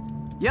box.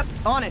 Yep,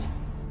 on it.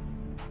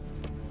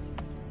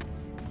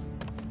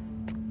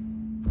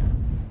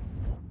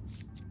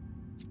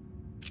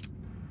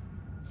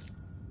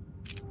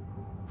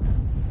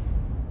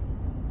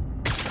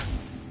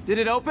 Did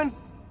it open?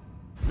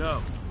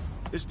 No.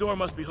 This door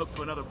must be hooked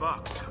to another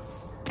box.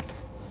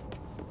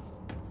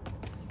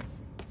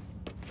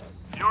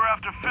 You were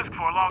after Fisk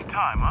for a long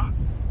time, huh?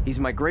 He's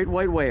my great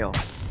white whale.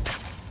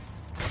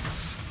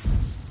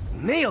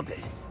 Nailed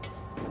it!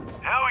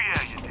 Hell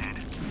yeah, you did.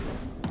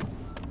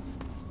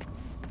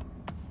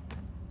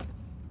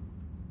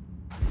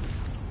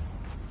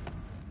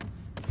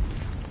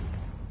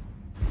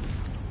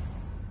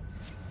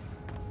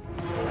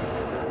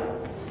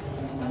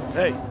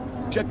 Hey,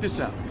 check this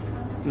out.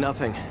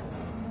 Nothing.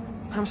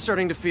 I'm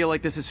starting to feel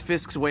like this is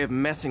Fisk's way of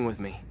messing with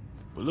me.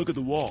 But look at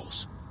the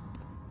walls.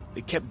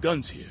 They kept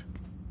guns here.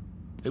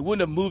 They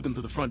wouldn't have moved them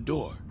to the front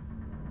door.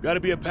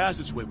 Gotta be a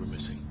passageway we're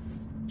missing.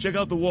 Check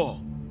out the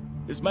wall.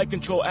 This might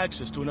control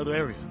access to another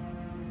area.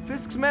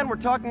 Fisk's men were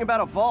talking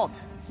about a vault.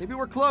 Maybe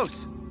we're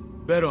close.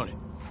 Bet on it.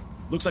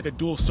 Looks like a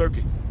dual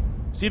circuit.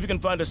 See if you can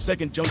find a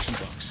second junction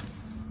box.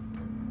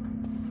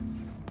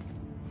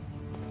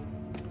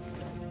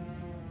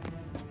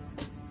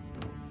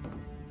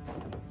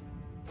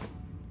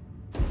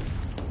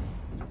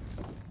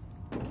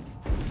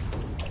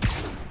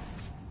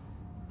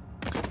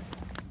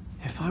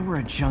 If I were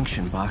a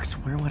junction box,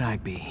 where would I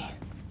be?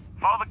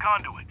 Follow the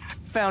conduits.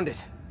 Found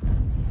it.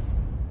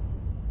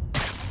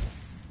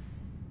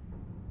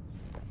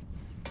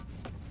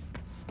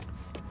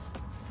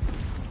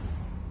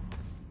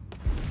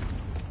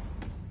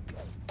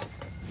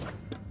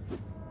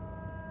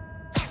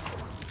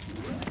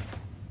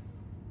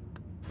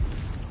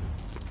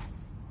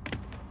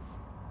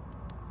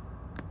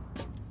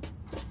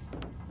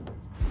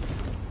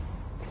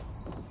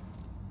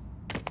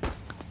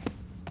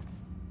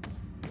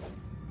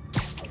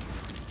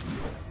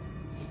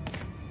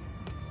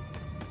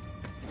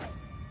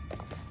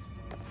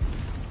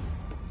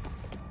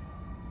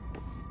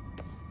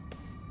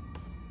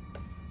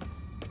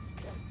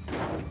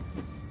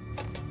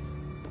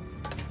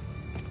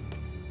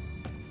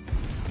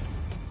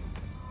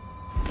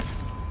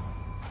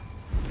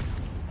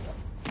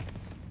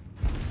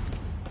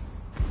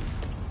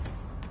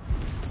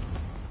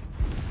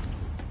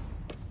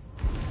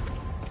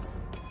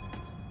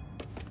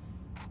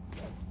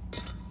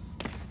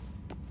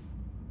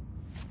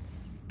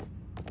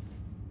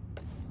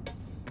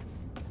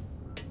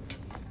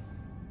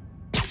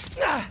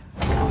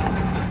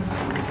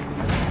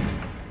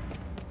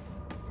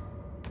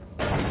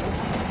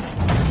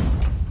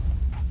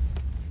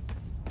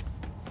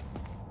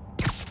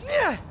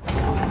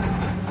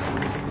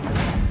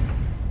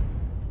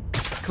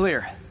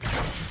 Clear.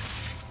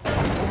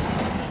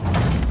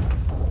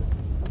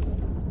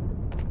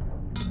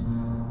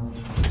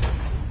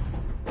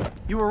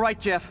 You were right,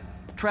 Jeff.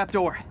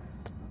 Trapdoor.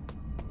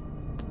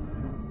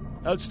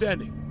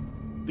 Outstanding.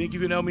 Think you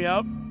can help me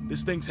out?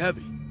 This thing's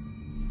heavy.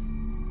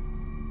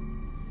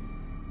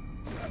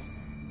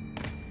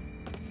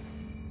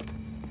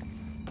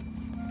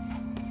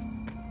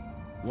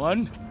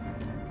 One,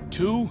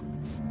 2,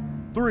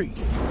 3.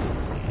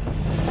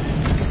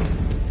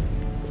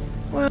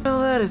 Well,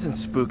 that isn't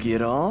spooky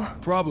at all.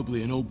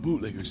 Probably an old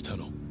bootlegger's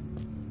tunnel.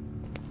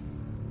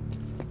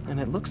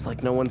 And it looks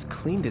like no one's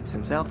cleaned it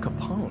since Al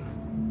Capone.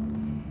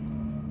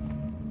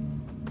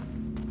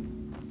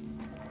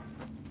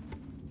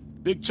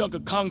 Big chunk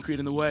of concrete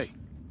in the way.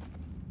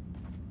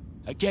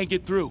 I can't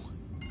get through.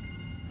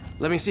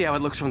 Let me see how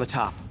it looks from the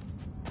top.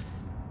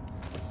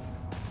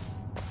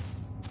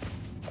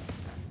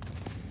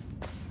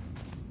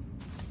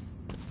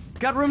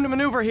 Got room to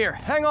maneuver here.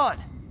 Hang on.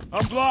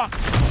 I'm blocked.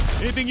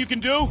 Anything you can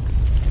do?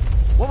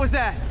 What was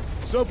that?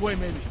 Subway,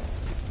 maybe.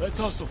 Let's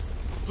hustle.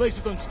 The place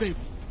is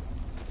unstable.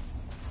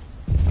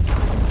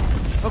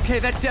 Okay,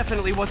 that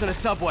definitely wasn't a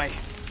subway.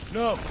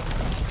 No.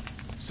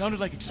 Sounded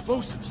like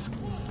explosives.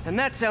 And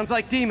that sounds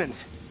like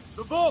demons.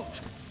 The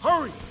vault!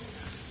 Hurry!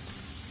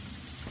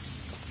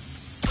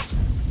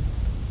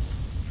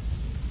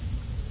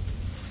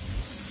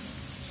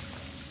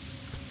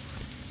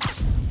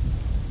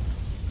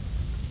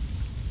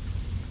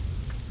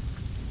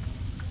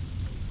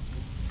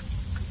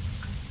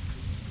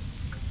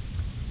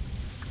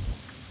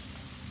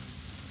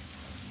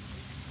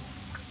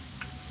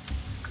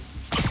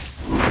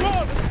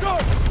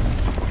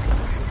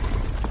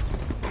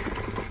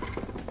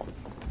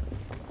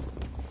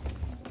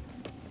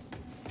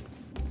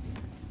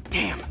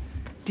 Damn,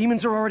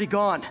 demons are already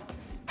gone.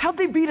 How'd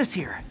they beat us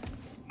here?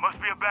 Must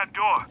be a back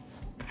door.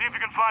 See if you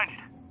can find it.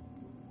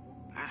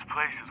 This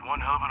place is one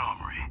hell of an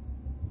armory.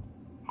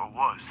 Or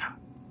was.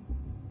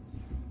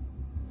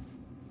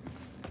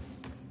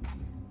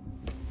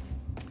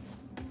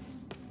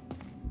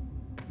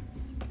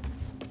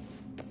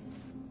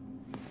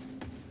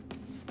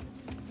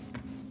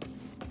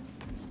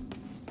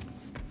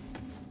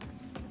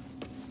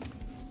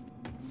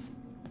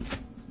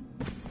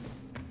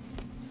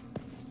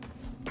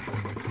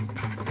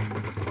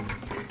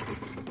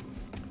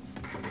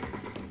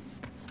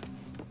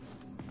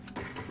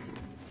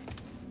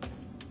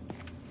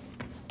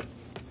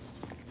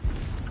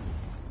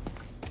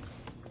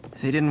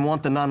 They didn't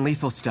want the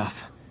non-lethal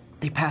stuff.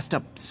 They passed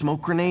up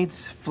smoke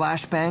grenades,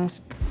 flashbangs.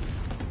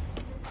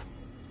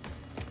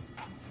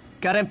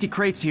 Got empty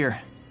crates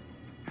here.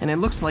 And it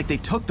looks like they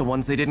took the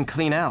ones they didn't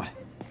clean out.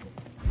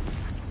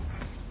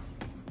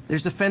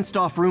 There's a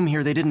fenced-off room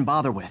here they didn't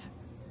bother with.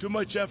 Too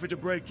much effort to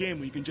break in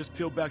when you can just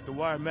peel back the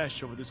wire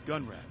mesh over this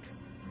gun rack.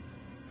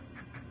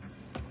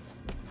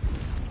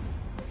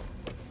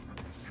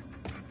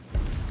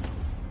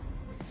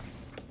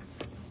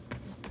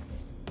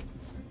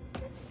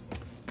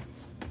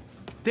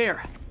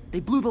 There! They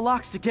blew the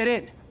locks to get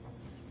in!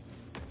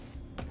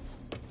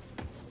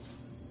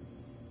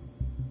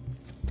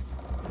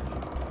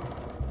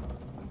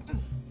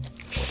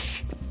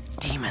 Shh!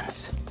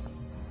 Demons.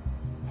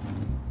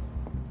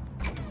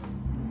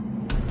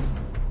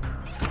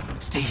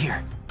 Stay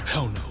here.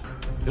 Hell no.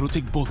 It'll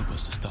take both of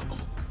us to stop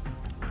them.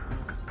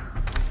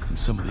 And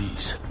some of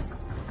these.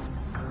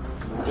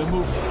 They're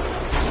moving.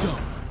 Let's go.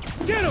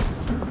 Get them!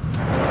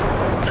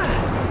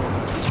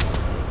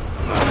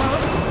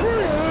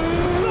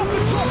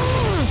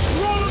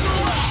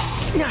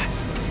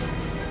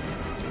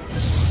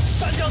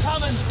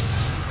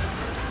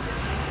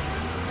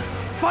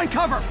 Find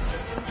cover!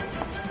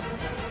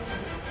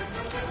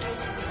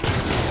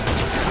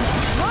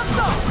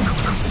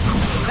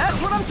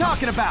 That's what I'm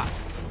talking about!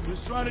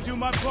 Just trying to do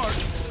my part.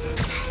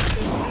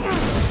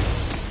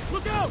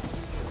 Look out!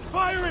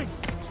 Firing!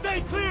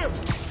 Stay clear!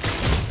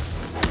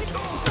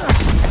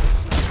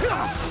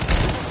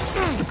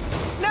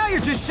 Now you're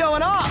just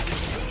showing off!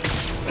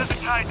 There's a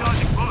guy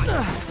dodging bullets.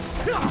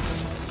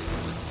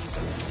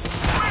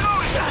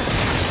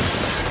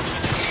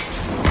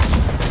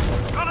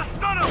 Gonna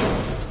stun him!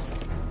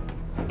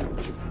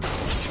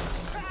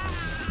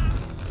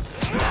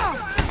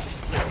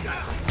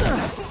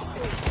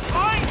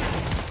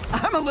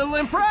 I'm a little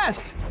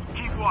impressed!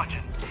 Keep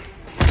watching.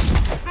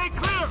 Stay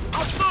clear!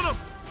 I'll stun him!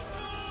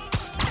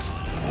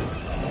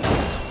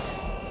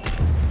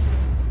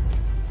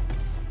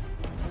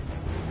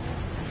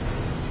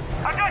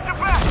 I got your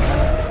back!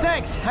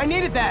 Thanks, I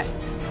needed that!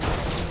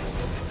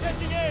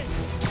 Catching aim!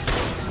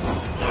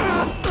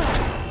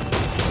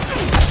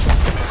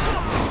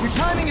 Your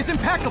timing is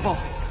impeccable!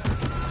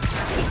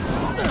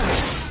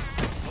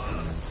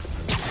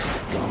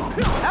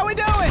 How we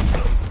doing?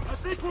 I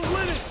think we're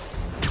winning!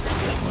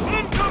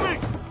 Incoming!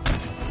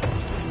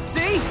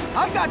 See?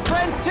 I've got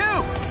friends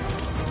too!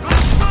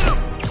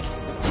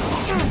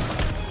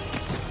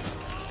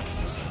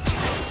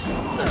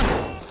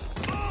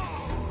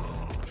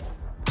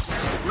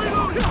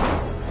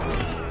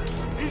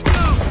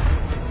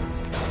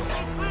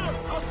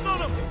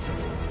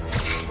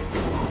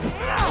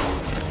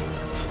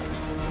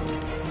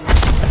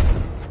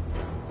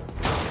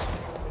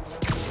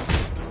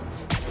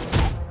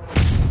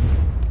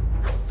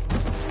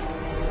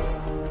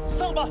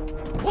 Selma!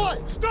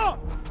 Quiet! Stop!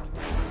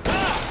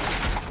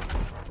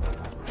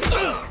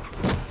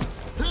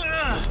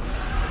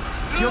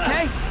 You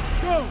okay?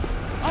 Go!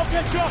 I'll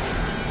get you!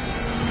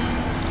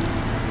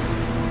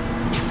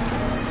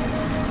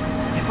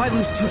 If I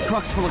lose 2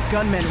 trucks full of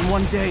gunmen in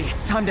one day,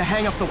 it's time to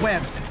hang up the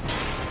webs.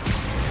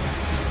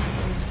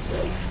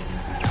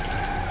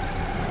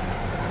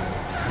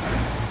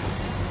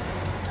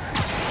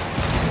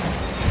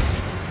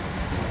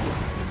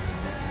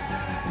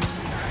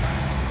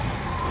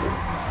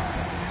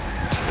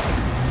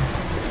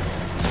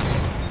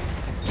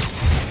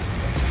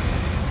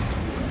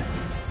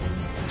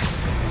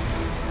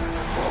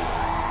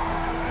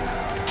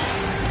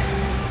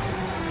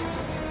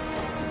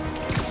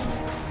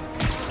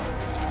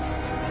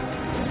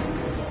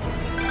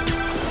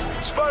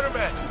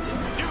 Spider-Man!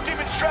 Few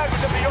demon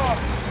stragglers at the arm.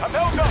 I'm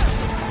held up.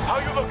 How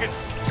you looking?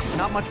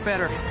 Not much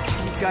better.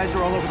 These guys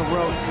are all over the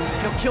road.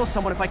 They'll kill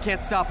someone if I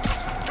can't stop them.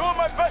 Doing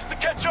my best to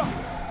catch up,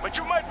 but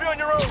you might be on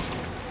your own.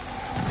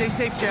 Stay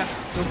safe,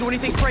 Jeff. Don't do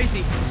anything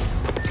crazy.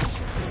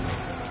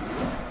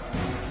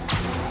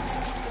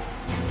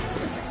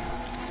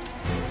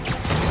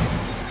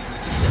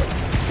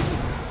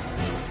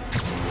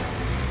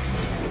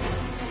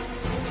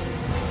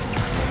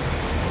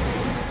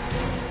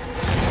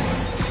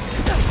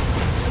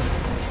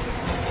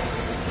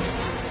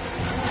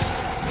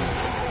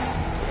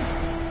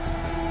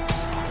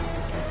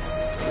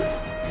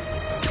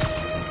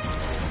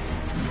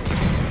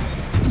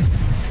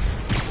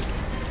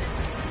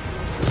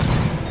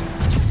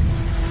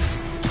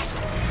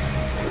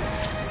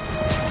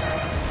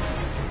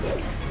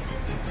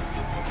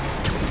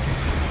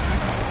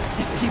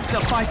 Keeps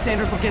up,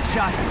 bystanders will get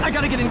shot. I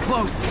gotta get in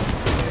close.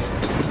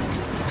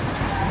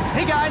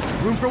 Hey guys,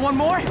 room for one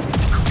more?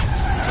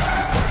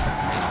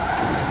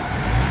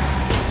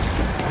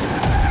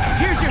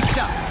 Here's your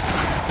stuff.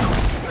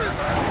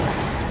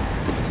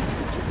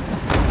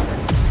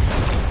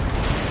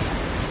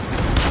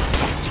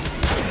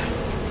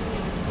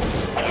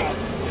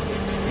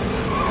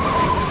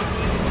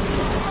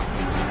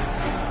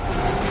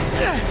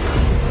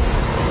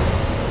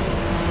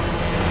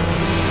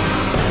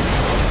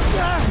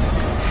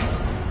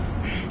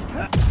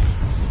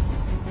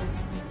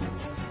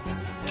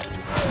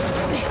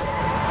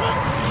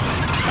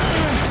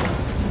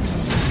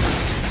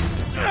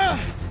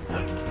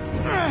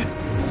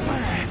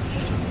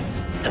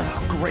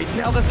 Great,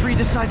 now the 3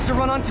 decides to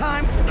run on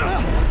time.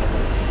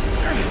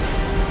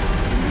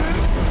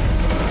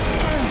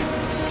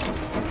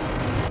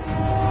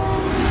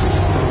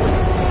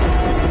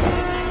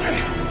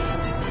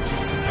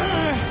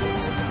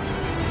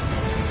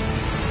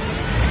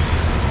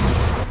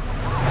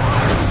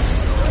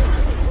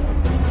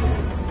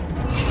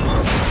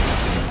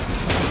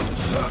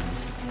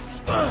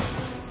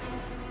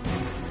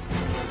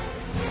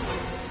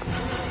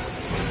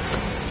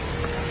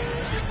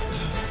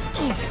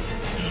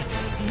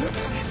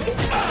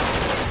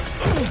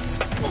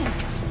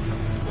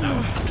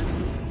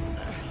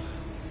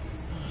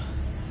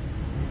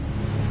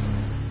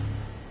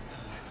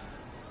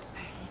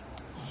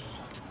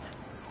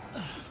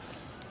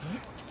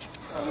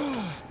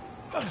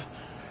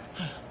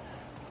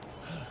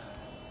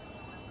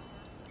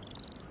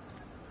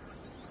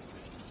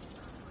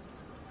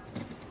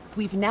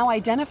 We've now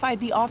identified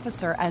the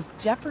officer as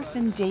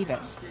Jefferson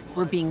Davis.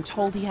 We're being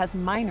told he has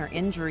minor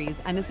injuries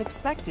and is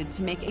expected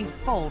to make a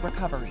full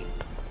recovery.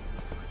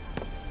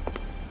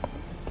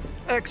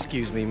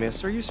 Excuse me,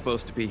 miss. Are you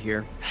supposed to be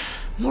here?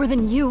 More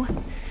than you.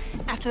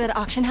 After that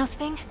auction house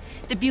thing,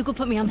 the Bugle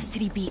put me on the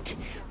city beat,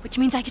 which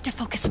means I get to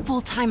focus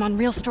full-time on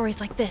real stories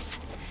like this.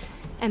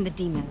 And the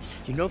demons.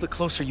 You know the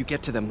closer you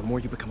get to them, the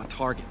more you become a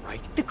target, right?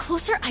 The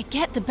closer I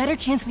get, the better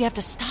chance we have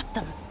to stop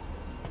them.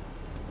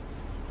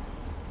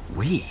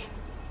 We?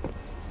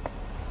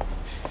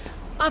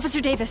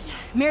 Officer Davis,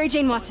 Mary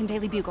Jane Watson,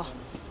 Daily Bugle.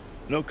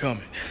 No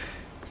comment.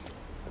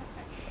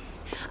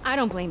 I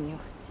don't blame you.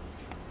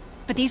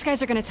 But these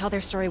guys are gonna tell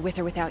their story with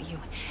or without you,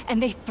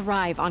 and they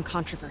thrive on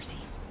controversy.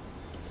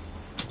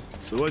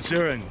 So what's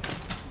your angle?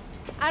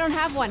 I don't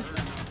have one.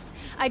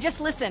 I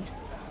just listen.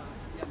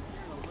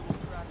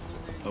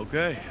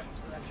 Okay.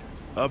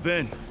 Up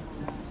in.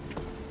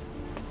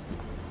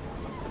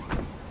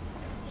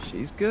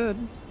 She's good.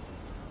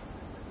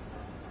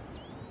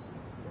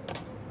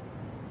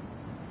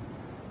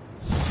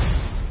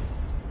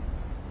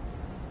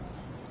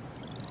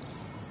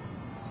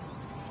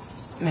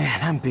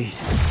 Man, I'm beat.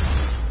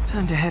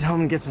 Time to head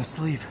home and get some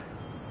sleep.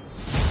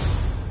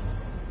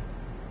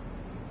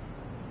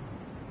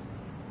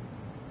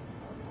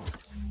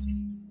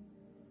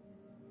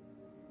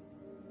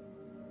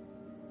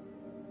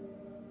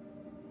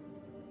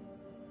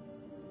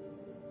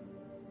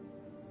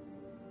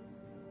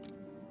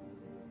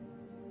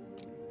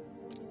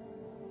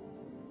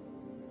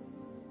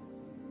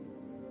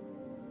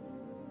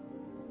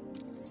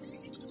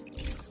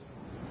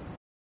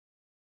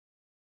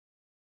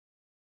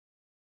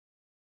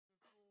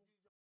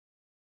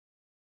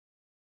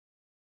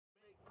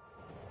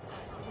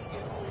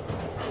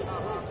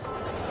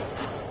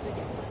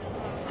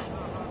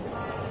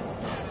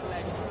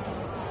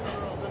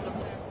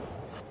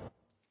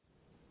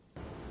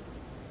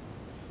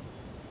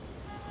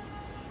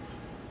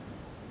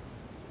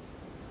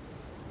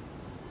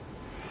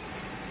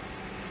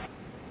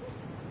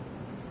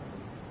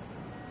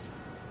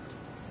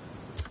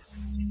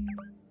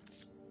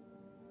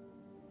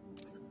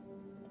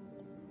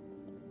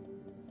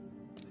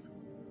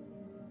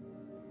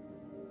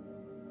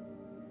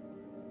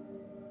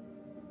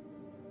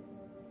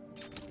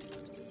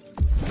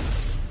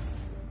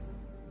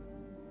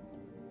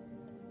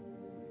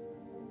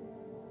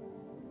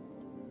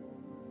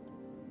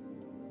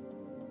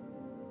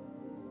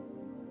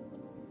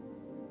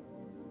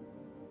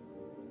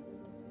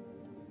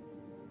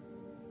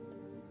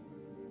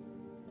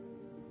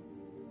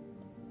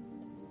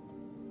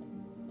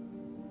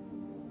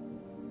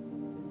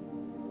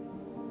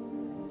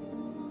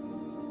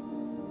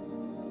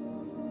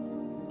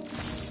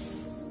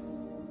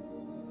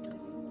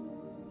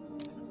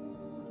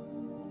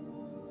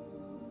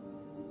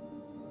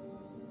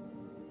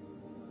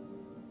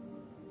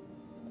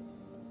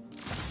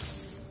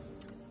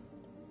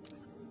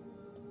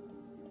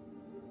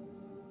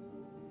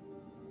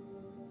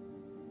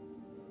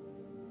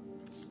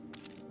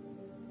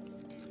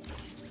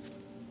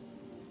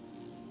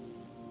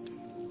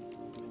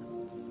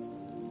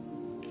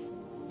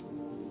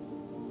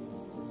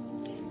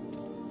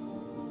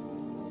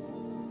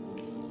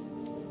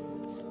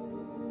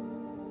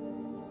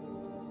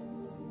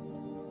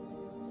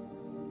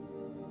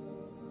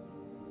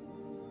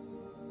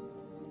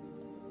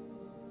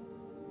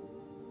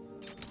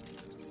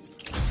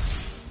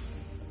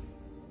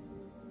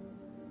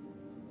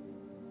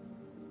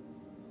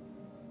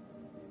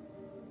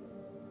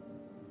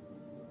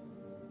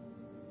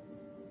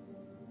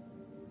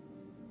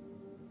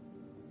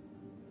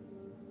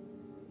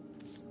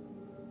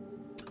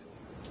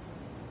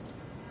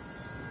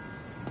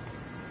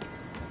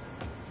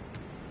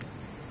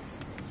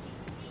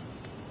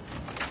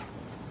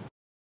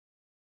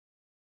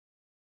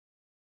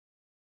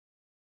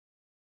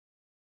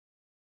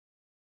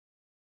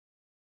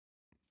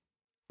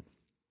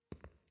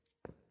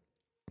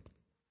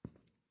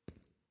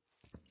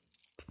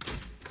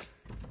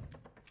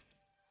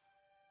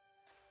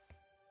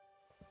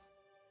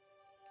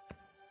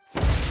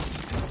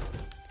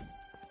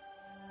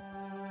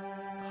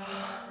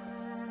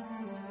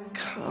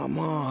 Come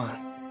on.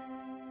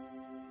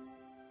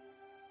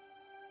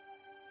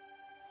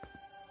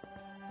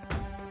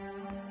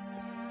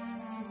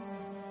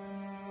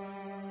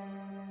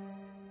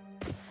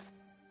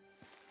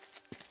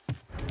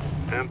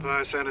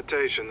 Empire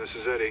Sanitation, this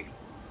is Eddie.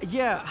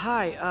 Yeah,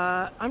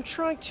 hi. I'm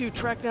trying to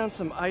track down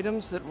some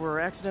items that were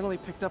accidentally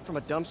picked up from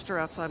a dumpster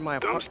outside my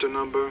apartment. Dumpster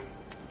number?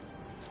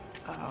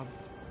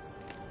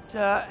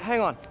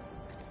 Hang on.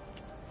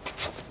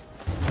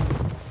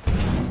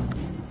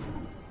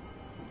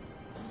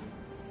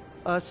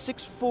 Uh,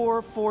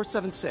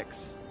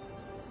 64476.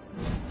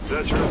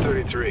 That's Route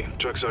 33.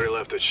 Truck's already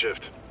left its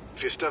shift.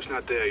 If your stuff's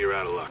not there, you're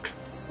out of luck.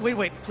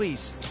 Wait,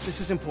 please. This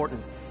is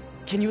important.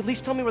 Can you at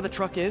least tell me where the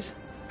truck is?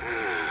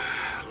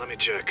 Let me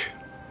check.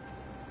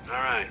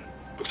 Alright.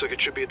 Looks like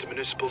it should be at the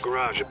municipal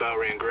garage at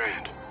Bowery and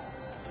Grand.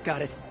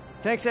 Got it.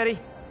 Thanks, Eddie.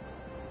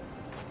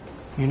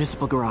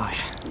 Municipal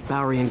garage,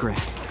 Bowery and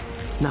Grand.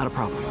 Not a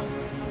problem.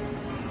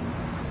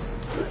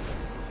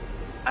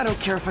 I don't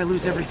care if I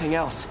lose everything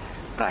else,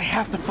 but I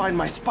have to find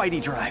my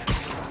Spidey drive.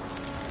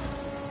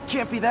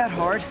 Can't be that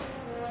hard.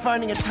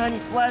 Finding a tiny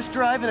flash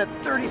drive in a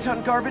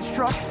 30-ton garbage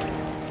truck.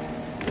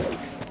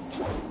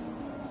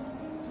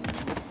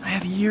 I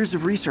have years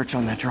of research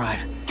on that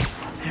drive.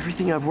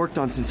 Everything I've worked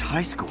on since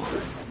high school.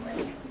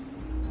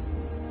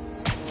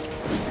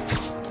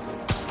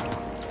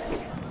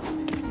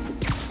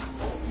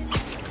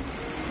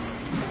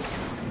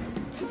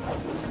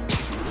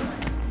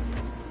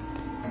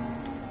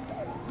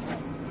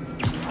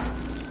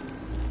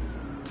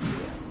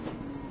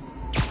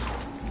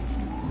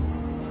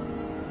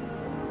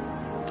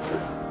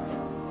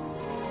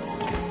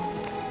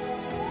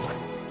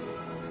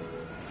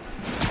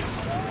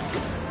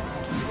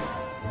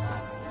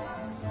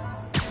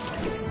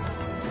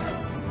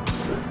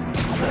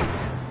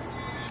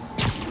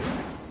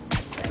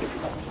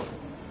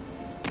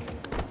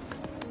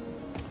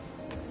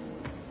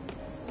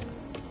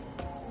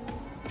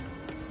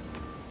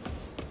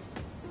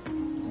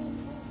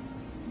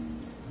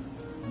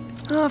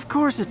 Of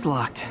course it's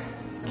locked.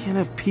 Can't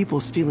have people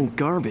stealing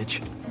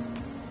garbage.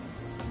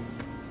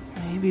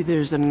 Maybe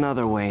there's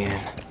another way in.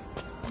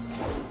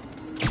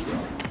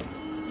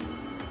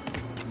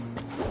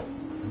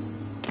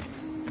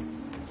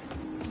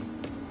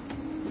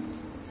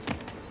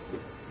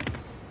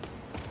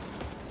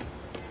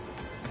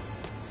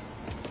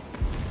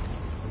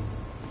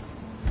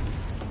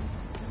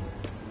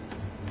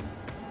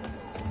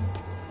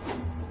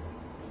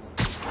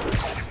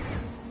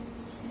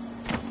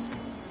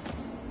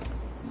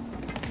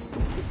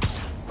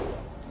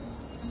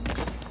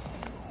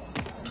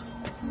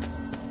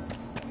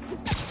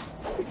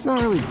 It's not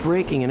really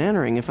breaking and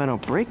entering if I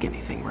don't break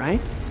anything,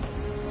 right?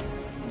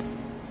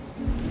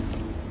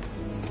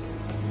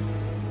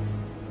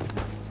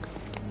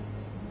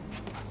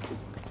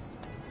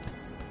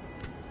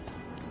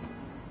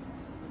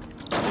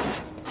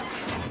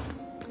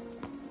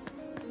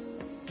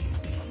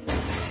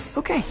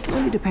 Okay,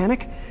 no need to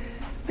panic.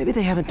 Maybe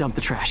they haven't dumped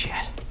the trash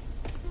yet.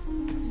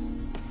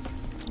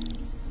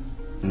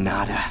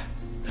 Nada.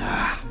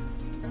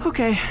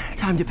 Okay,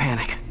 time to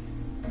panic.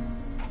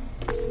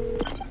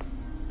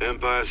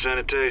 Empire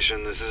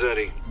Sanitation, this is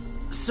Eddie.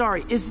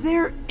 Sorry, is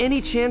there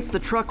any chance the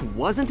truck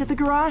wasn't at the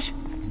garage?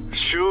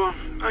 Sure,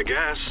 I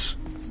guess.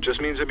 Just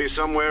means it'd be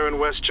somewhere in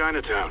West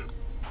Chinatown.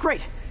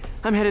 Great.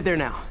 I'm headed there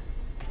now.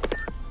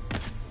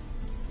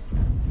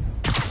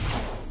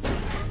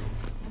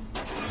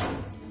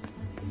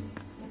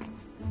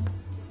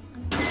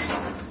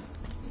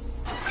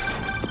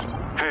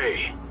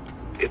 Hey,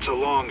 it's a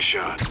long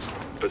shot,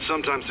 but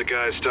sometimes the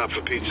guys stop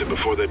for pizza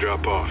before they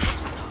drop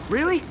off.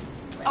 Really?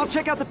 I'll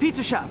check out the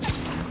pizza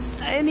shops.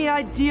 Any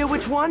idea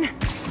which one?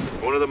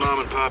 One of the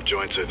mom and pop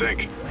joints, I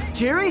think.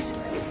 Jerry's?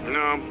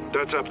 No,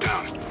 that's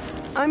uptown.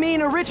 I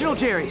mean original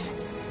Jerry's.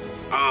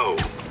 Oh,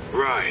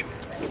 right.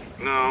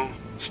 No,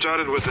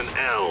 started with an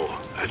L,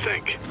 I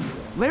think.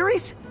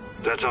 Larry's?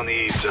 That's on the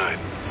east side.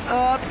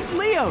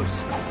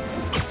 Leo's.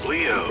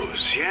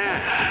 Leo's,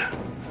 yeah.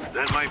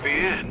 That might be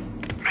it.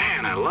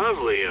 Man, I love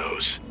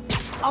Leo's.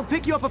 I'll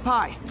pick you up a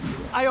pie.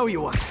 I owe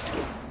you one.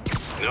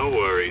 No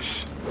worries.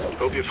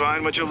 Hope you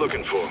find what you're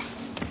looking for.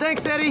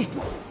 Thanks, Eddie.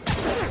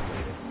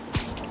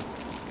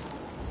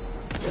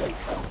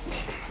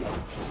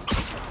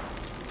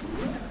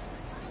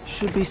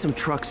 Should be some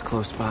trucks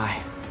close by.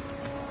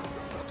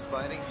 What's up,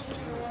 Spidey?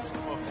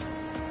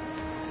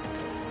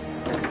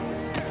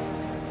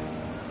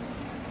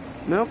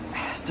 Nope,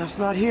 stuff's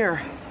not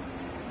here.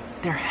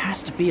 There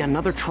has to be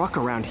another truck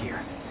around here.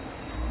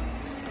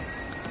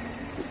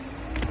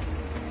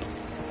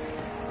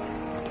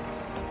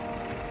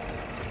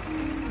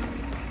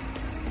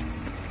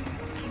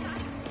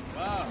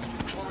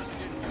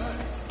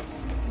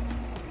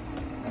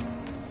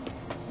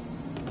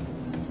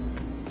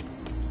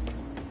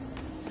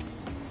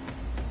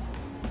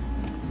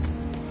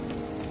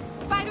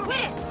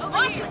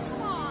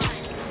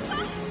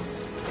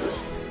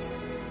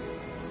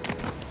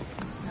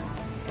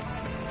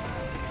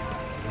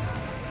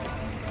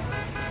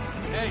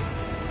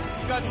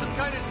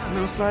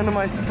 No sign of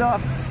my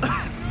stuff.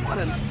 What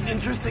an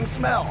interesting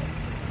smell.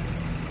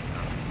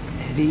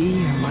 Eddie,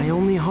 you're my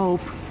only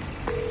hope.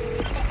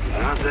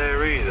 Not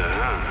there either,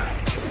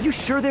 huh? You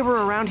sure they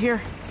were around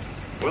here?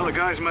 Well, the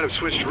guys might have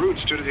switched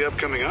routes due to the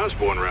upcoming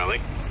Osborn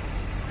rally.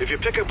 If your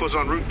pickup was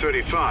on Route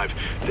 35,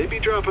 they'd be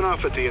dropping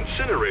off at the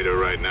incinerator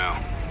right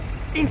now.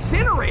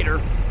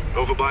 Incinerator?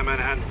 Over by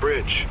Manhattan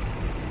Bridge.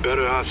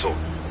 Better hustle.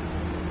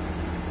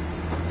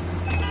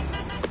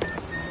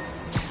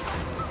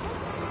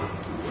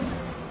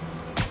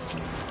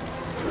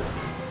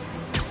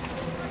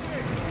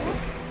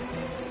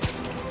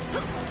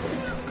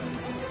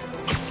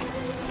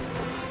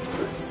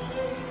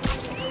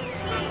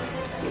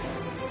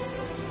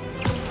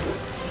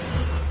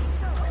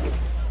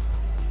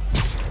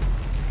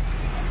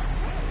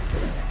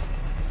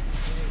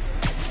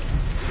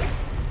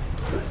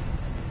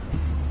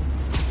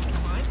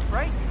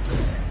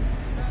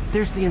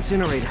 There's the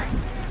incinerator.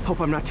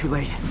 Hope I'm not too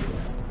late.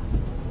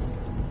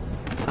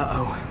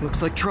 Uh-oh.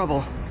 Looks like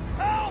trouble.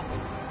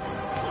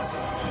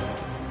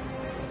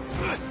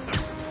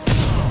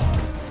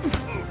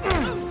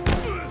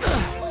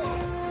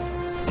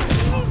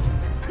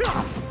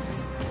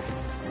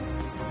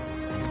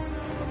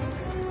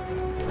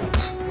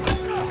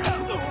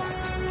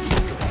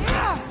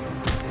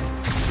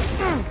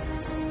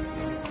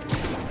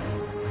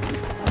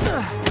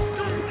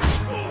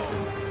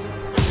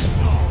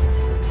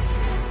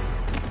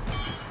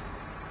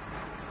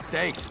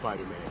 Thanks,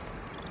 Spider-Man.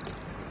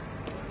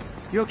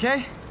 You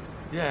okay?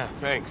 Yeah,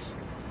 thanks.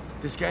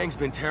 This gang's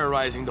been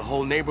terrorizing the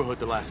whole neighborhood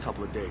the last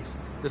couple of days.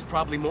 There's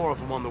probably more of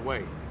them on the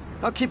way.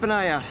 I'll keep an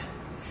eye out.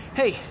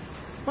 Hey,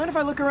 mind if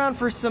I look around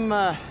for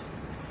some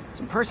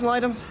personal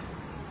items?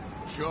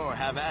 Sure,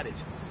 have at it.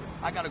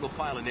 I gotta go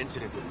file an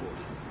incident report.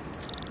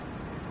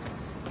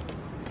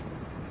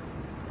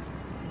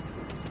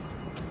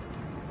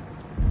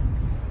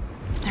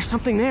 There's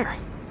something there.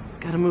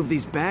 Gotta move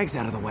these bags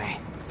out of the way.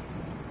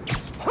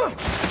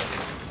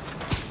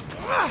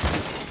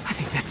 I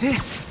think that's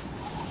it.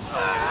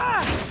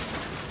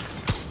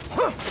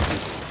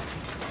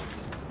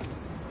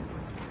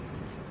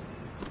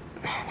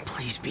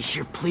 Please be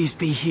here, please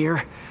be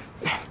here.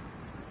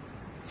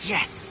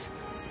 Yes!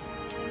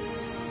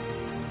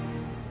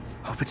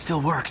 Hope it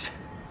still works.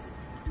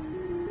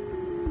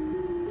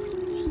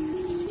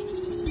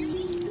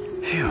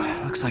 Phew,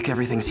 looks like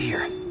everything's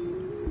here.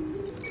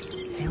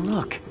 Hey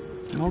look,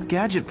 an old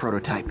gadget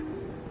prototype.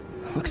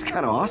 Looks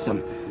kinda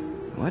awesome.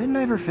 Why didn't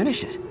I ever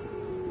finish it?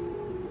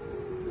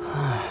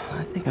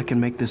 I think I can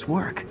make this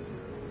work.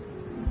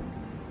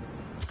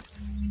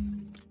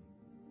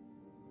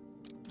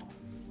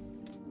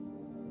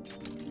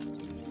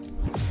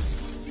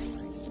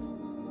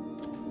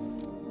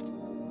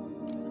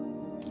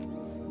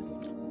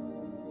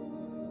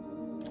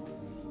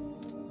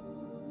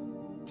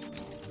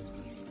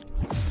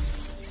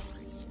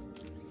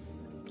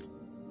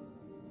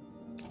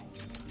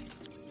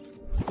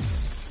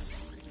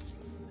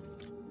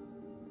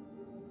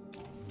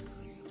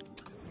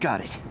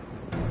 Got it.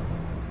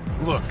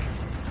 Look,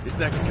 it's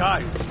that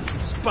guy who thinks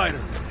he's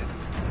Spider-Man.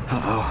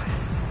 Uh-oh.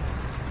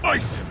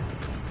 Ice him!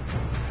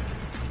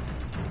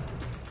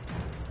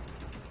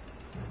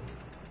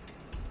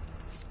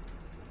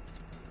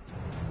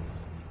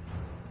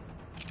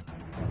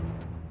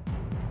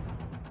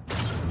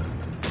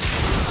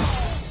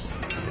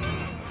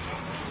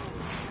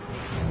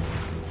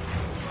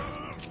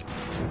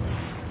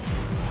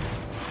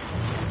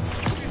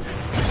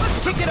 Let's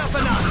kick it up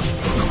a notch!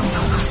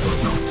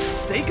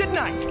 Say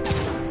goodnight!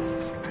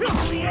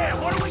 Oh yeah,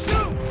 what do we do?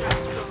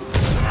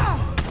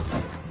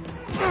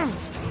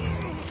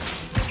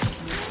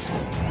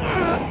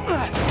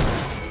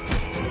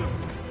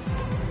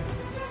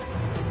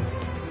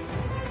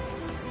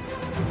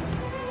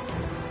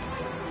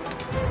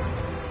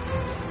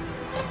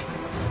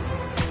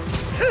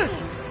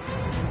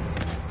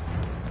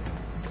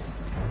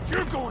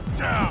 You're going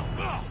down!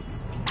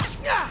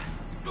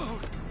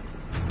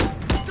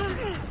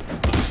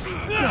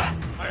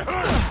 I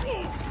heard!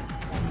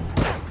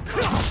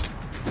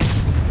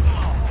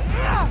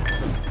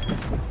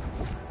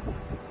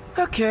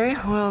 Okay,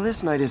 well,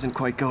 this night isn't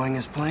quite going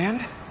as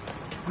planned.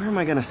 Where am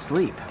I gonna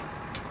sleep?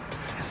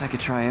 Guess I could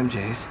try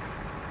MJ's.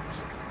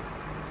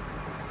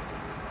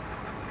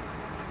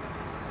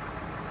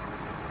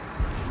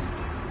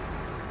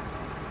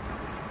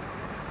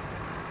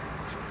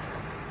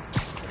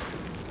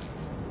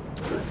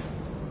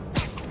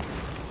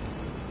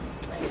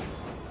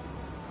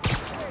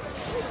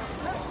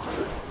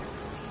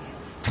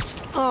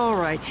 All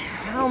right,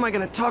 how am I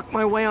gonna talk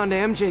my way onto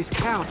MJ's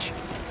couch?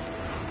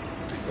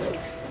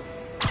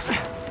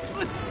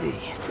 Let's see.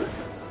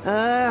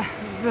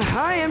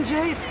 Hi,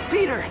 MJ, it's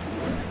Peter.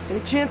 Any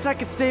chance I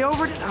could stay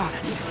over to... Oh,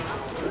 that's...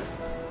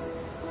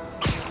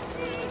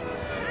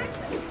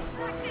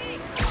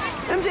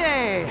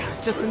 MJ! I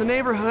was just in the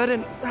neighborhood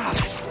and... Oh,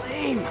 that's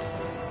lame.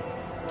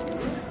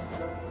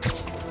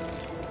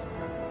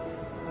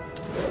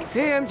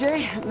 Hey,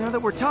 MJ, now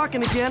that we're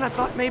talking again, I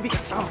thought maybe...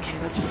 Okay,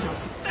 that just sounds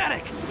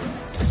pathetic.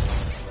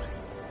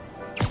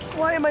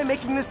 Why am I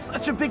making this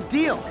such a big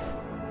deal?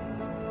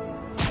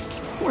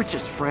 We're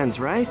just friends,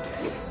 right?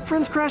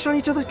 Friends crash on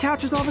each other's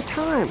couches all the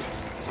time.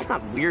 It's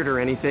not weird or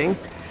anything.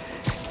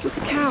 It's just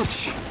a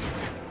couch.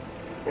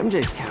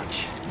 MJ's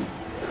couch.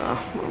 Oh,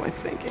 what am I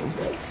thinking?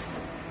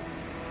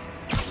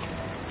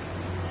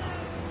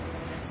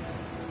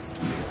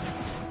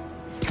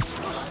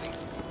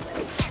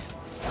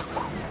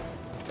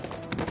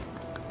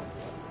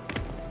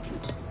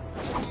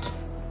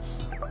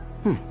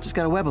 Just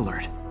got a web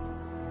alert.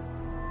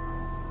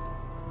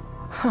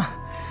 Huh.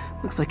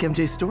 Looks like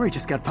MJ's story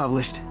just got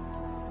published.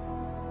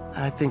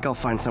 I think I'll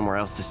find somewhere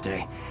else to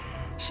stay.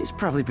 She's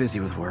probably busy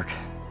with work.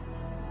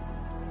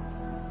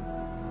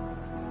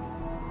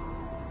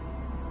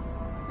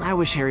 I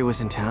wish Harry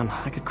was in town.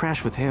 I could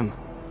crash with him.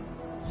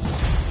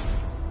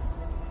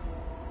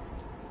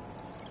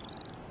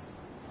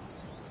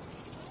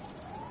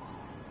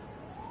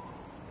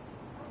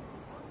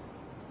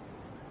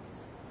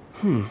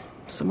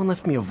 Someone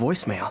left me a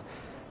voicemail.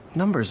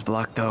 Number's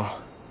blocked, though.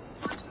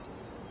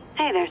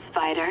 Hey there,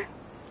 Spider.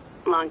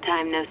 Long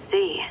time no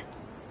see.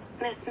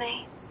 Miss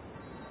me?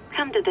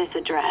 Come to this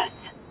address.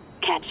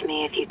 Catch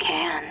me if you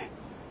can.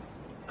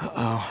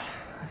 Uh-oh.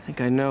 I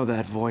think I know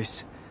that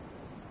voice.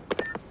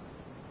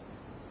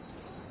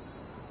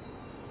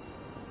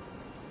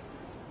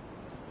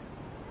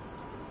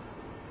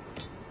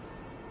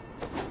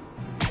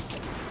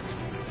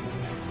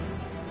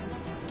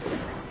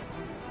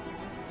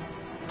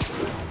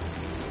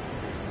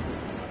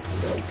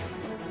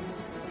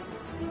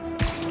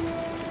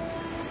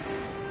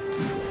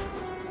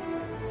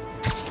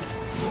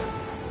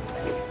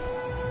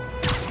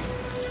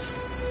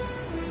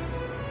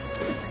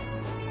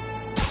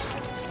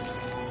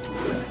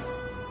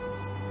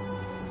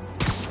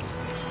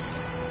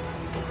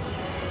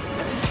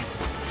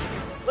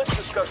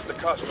 The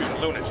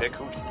costume lunatic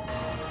who...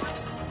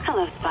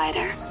 Hello,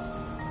 Spider.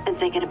 Been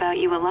thinking about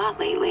you a lot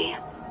lately.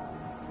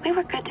 We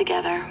were good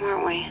together,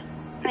 weren't we?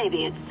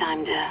 Maybe it's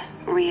time to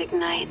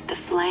reignite the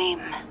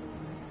flame.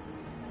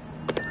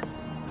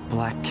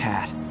 Black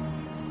Cat.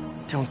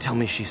 Don't tell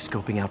me she's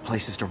scoping out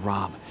places to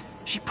rob.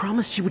 She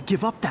promised she would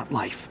give up that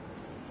life.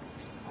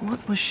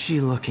 What was she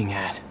looking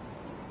at?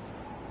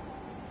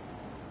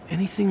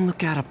 Anything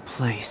look out of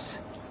place?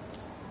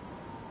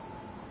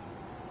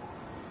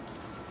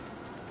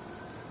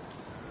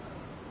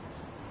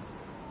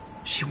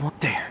 She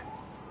went there.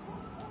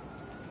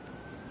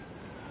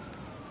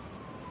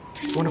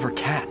 One of her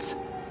cats.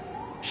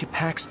 She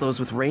packs those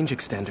with range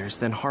extenders,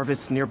 then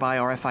harvests nearby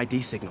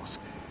RFID signals.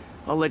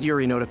 I'll let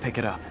Yuri know to pick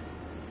it up.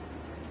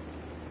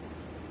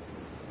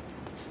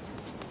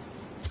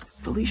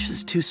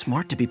 Felicia's too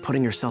smart to be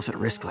putting herself at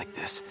risk like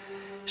this.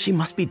 She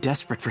must be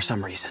desperate for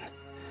some reason.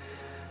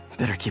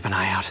 Better keep an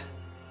eye out.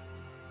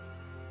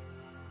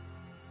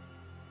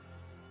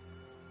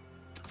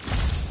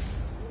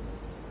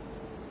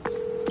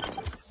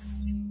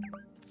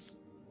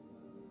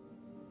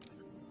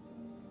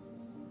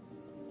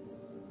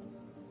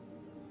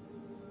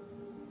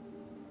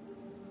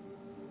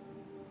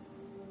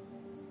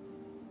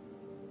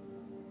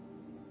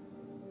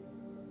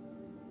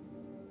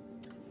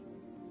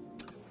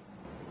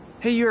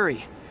 Hey,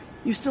 Yuri.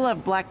 You still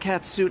have Black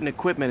Cat's suit and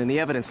equipment in the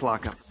evidence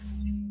lockup,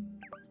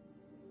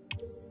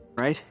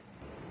 right?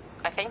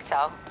 I think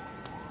so.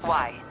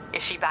 Why?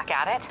 Is she back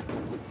at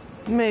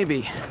it?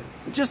 Maybe.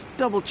 Just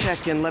double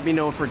check and let me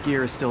know if her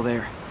gear is still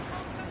there.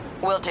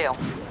 Will do.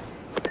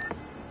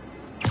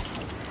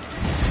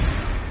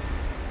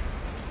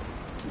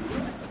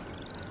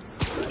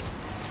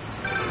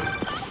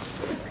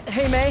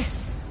 Hey, May.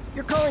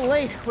 You're calling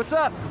late. What's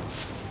up?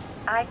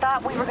 I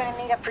thought we were gonna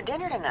meet up for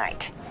dinner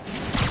tonight.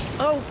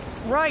 Oh,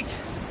 right.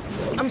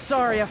 I'm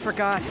sorry, I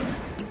forgot.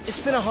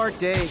 It's been a hard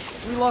day.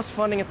 We lost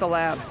funding at the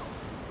lab.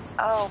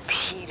 Oh,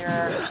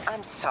 Peter,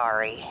 I'm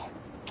sorry.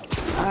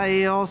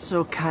 I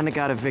also kinda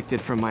got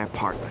evicted from my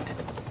apartment.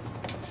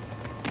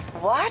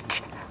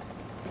 What?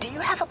 Do you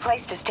have a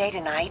place to stay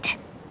tonight?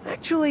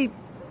 Actually,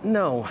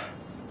 no.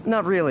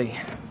 Not really.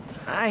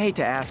 I hate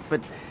to ask,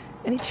 but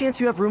any chance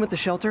you have room at the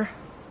shelter?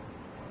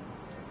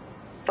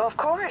 Of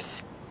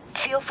course.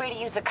 Feel free to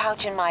use the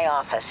couch in my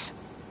office.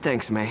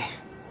 Thanks, May.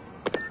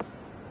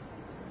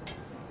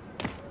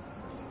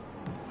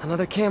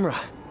 Another camera.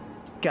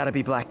 Gotta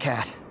be Black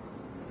Cat.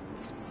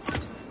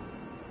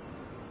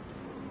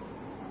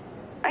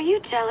 Are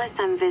you jealous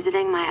I'm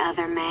visiting my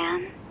other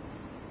man?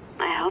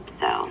 I hope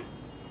so.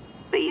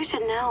 But you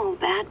should know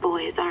bad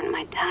boys aren't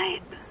my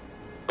type.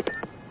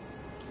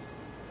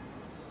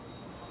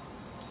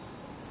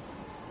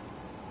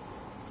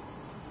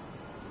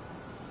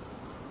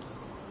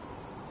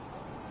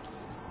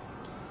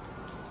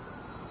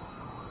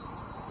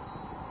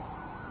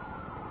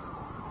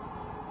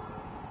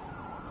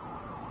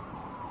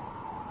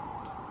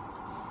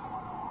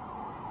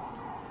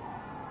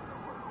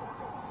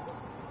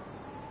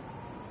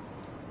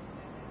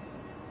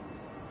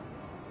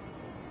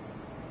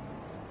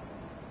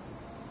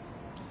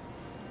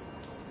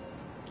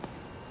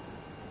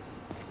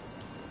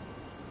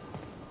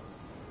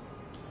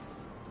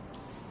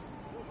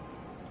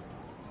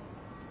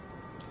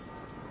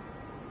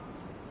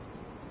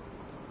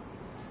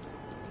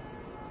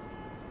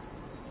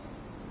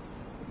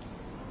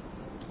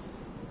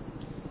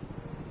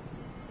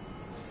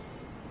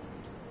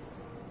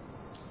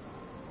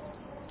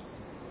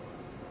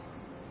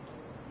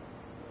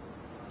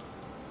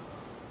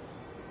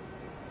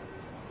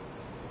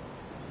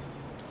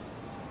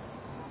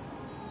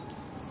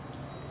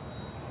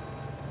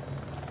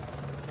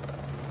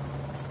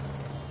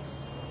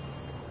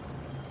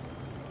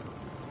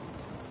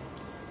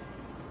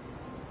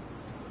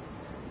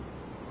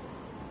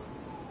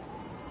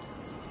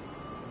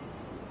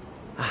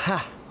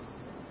 Aha!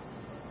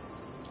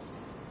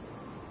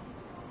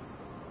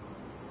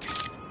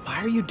 Why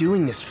are you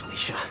doing this,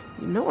 Felicia?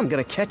 You know I'm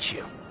gonna catch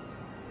you.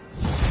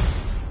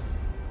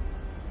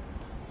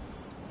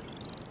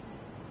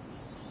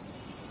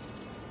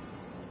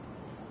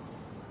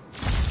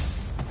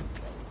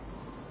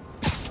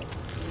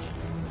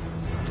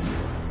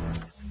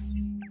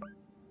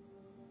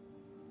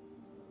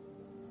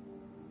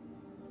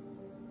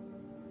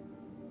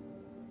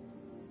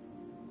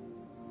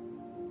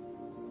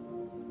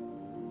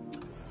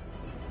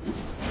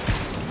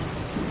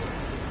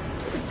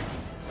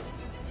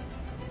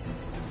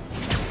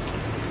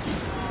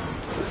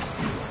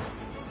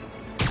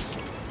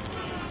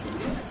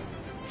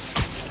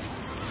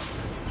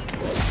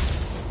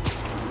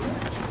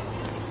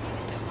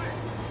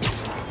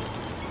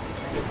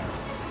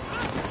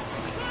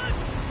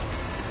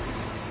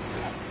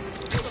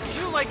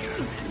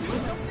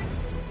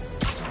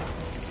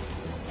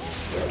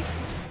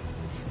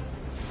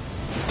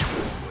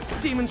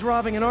 Demon's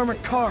robbing an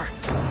armored car.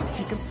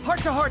 He can heart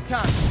to heart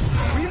time.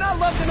 Were you not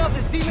loved enough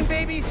as demon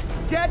babies?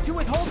 Dad too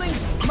withholding?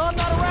 Mom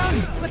not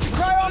around? Let you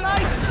cry all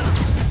night?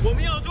 我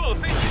们要做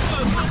飞行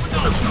客看不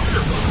到的事，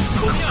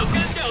我们要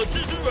干掉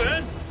蜘蛛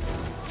人。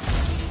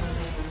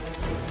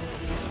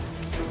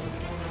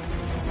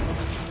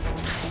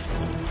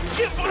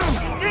电风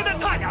天的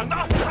太阳呢？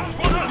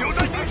说他留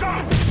在地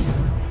上。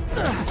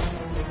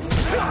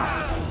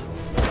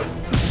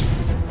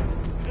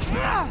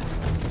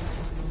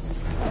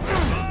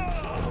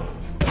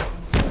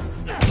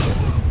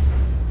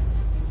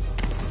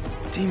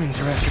Demons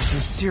are after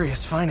some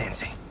serious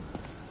financing.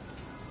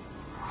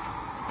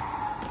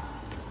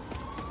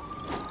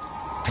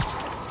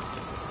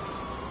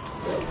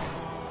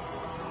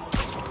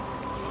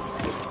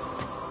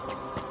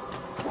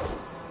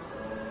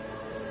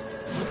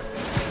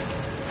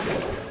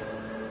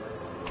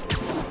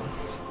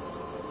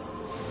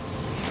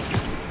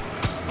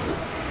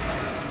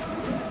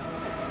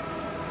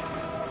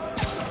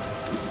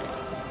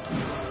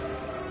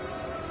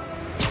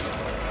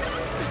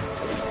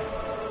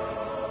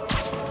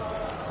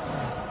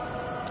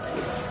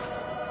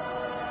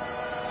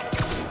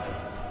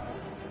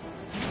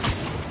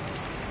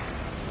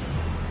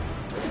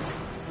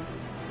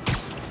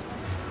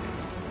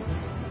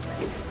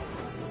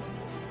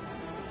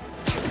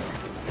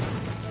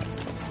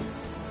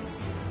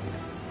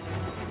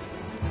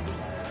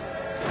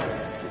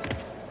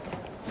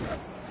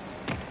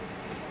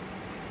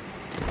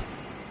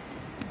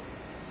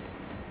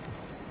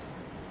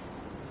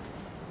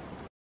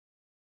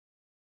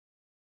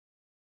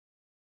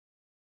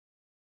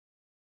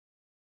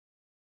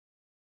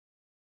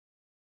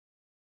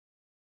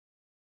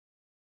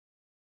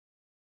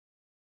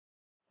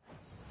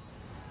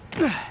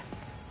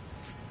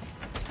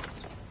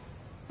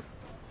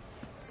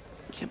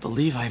 Can't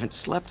believe I haven't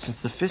slept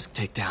since the Fisk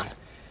takedown.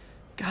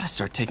 Gotta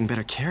start taking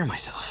better care of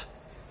myself.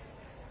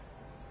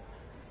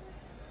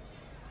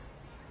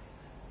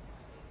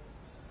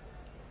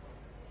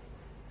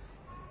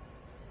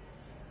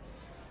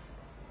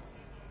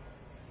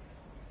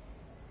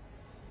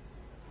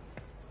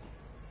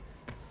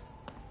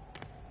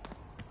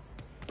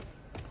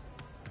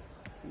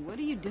 What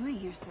are you doing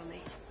here so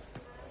late?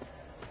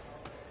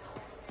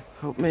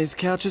 Hope May's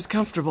couch is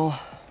comfortable.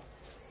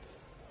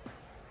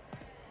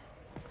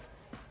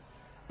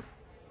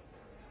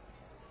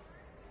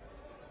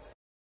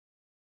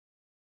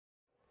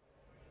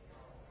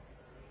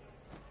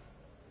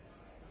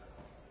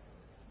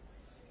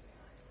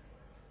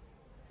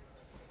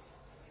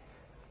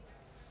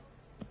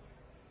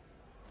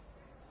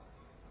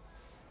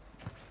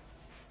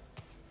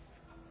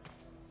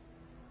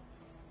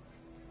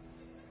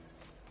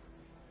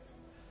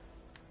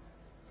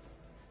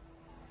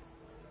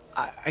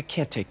 I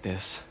can't take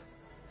this.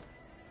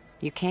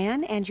 You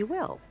can, and you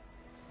will.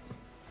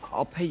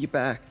 I'll pay you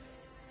back.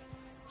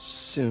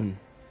 Soon.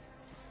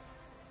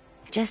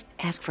 Just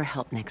ask for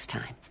help next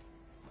time.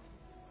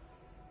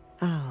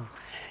 Oh,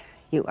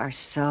 you are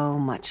so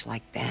much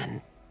like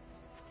Ben.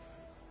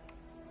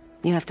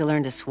 You have to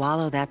learn to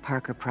swallow that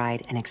Parker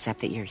pride and accept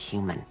that you're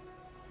human,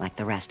 like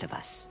the rest of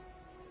us.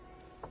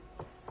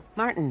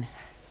 Martin.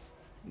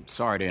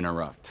 Sorry to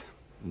interrupt.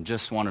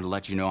 Just wanted to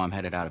let you know I'm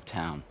headed out of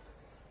town.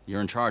 You're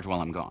in charge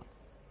while I'm gone.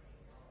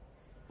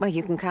 Well,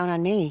 you can count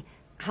on me.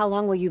 How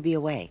long will you be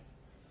away?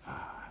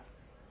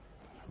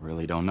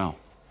 Really don't know.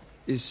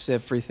 Is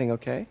everything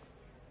okay?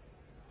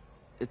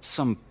 It's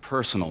some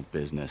personal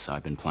business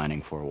I've been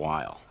planning for a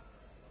while.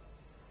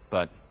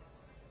 But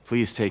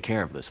please take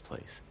care of this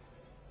place.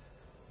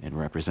 It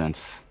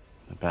represents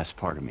the best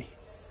part of me.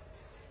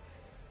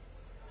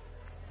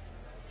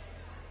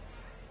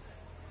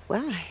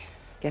 Well, I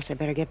guess I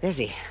better get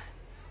busy.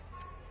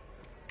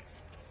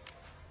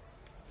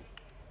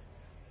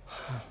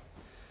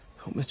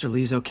 Hope Mr.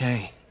 Lee's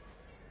okay.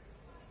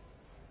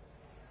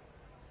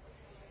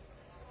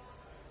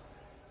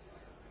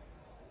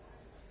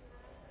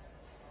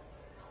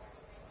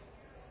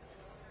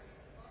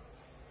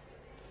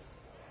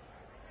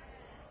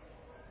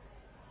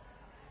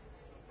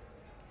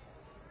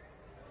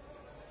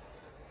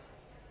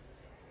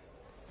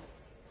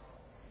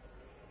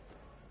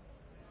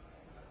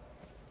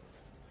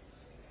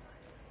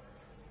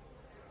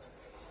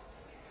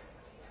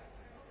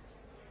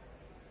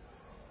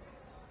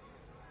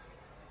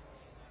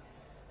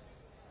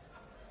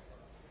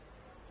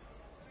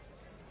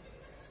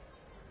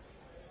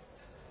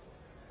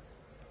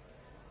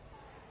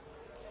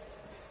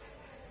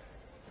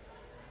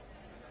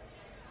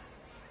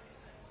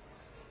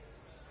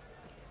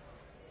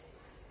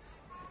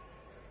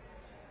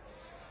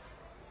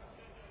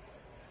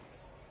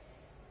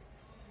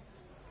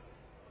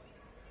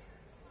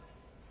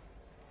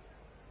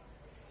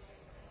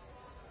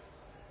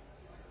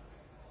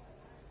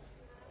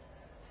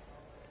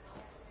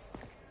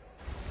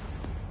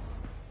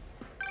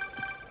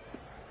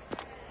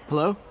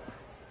 Hello?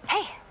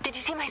 Hey, did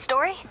you see my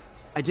story?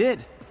 I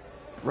did.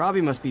 Robbie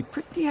must be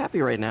pretty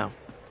happy right now.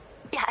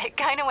 Yeah, it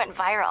kinda went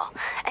viral.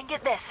 And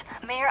get this,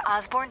 Mayor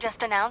Osborne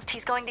just announced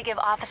he's going to give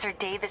Officer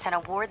Davis an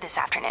award this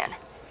afternoon.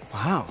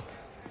 Wow.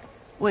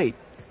 Wait,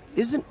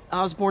 isn't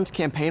Osborne's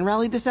campaign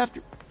rally this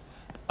after...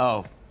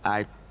 Oh,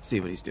 I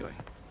see what he's doing.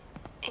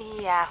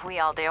 Yeah, we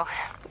all do.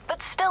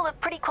 But still a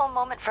pretty cool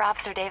moment for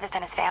Officer Davis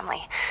and his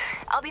family.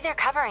 I'll be there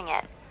covering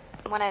it.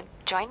 Wanna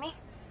join me?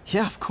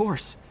 Yeah, of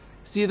course.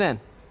 See you then.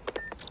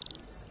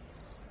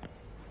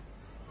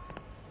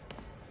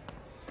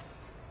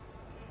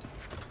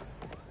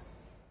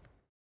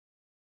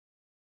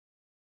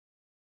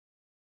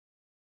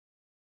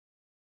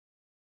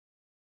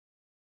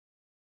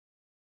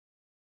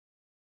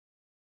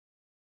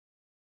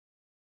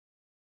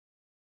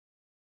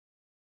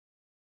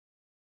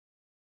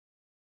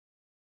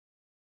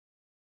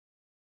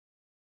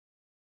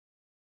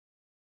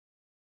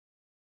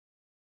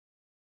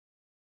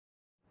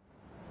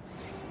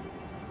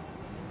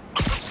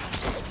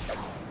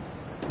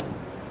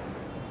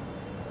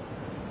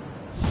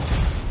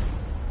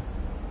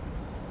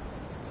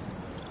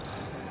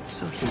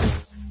 So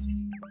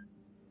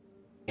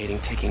humiliating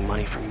taking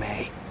money from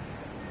May.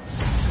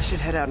 I should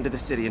head out into the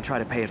city and try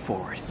to pay it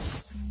forward.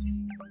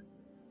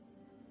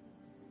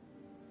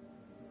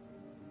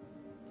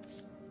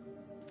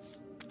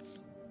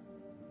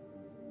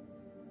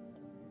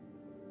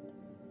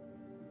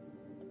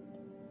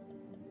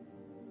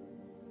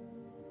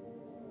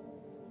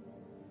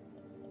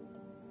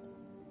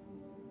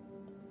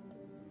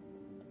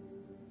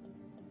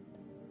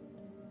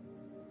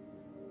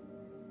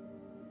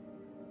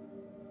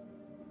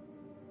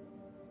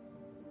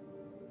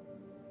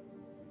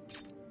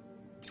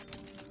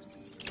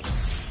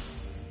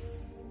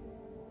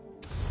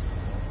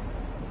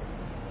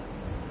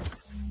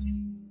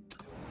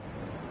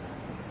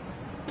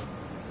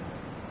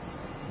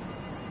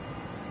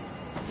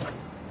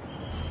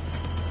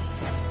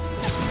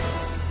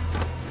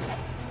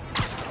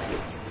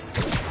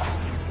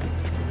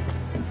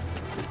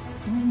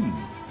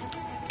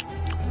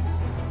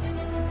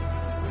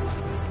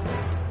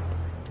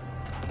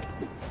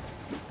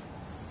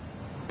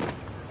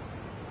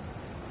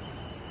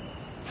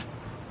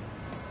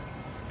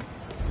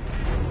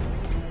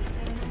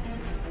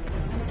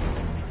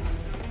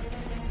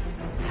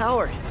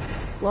 Howard,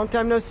 long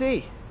time no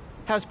see.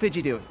 How's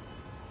Pidgey doing?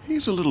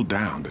 He's a little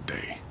down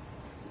today.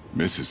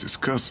 Misses his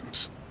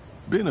cousins.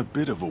 Been a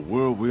bit of a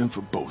whirlwind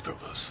for both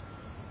of us.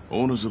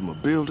 Owners of my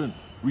building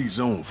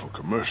rezoned for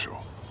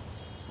commercial.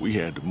 We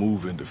had to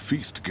move into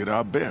Feast to get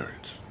our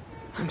bearings.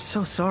 I'm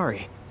so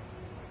sorry.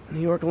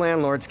 New York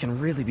landlords can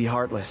really be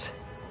heartless.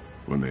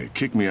 When they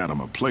kicked me out of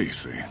my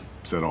place, they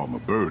set all my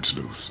birds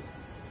loose.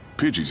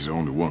 Pidgey's the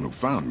only one who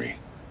found me.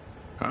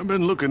 I've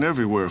been looking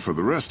everywhere for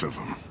the rest of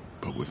them,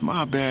 but with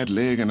my bad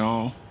leg and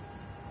all...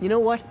 You know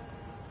what?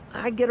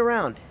 I'd get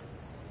around.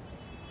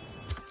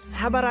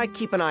 How about I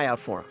keep an eye out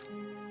for him?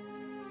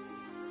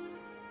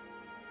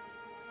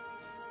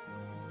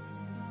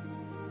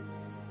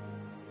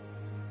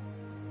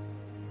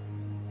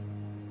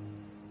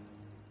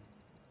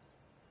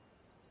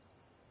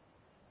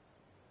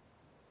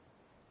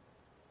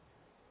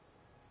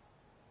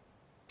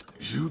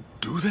 You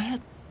do that?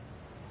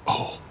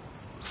 Oh,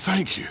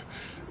 thank you.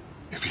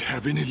 If you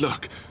have any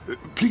luck,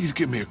 please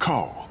give me a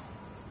call.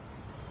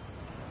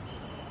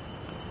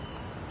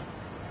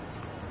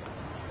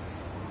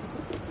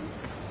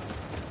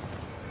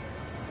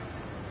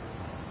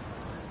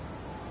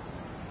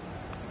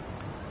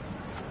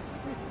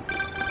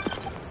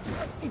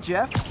 Hey,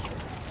 Jeff.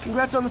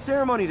 Congrats on the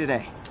ceremony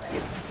today.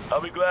 I'll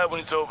be glad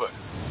when it's over.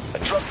 A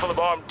truck full of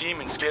armed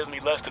demons scares me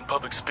less than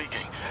public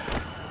speaking.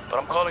 But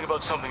I'm calling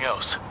about something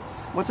else.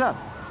 What's up?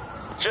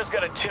 Just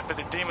got a tip that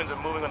the demons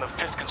are moving on the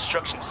Fisk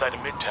construction site in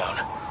Midtown.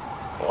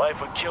 My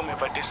wife would kill me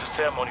if I ditched the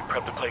ceremony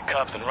prep to play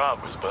cops and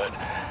robbers, but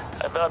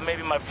I thought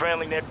maybe my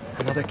friendly neighbor...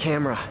 Another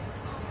camera.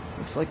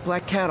 Looks like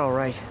Black Cat, all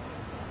right.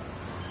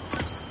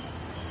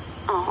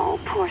 Oh,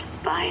 poor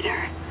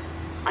Spider.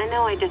 I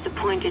know I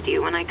disappointed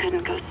you when I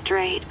couldn't go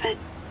straight, but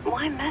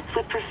why mess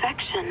with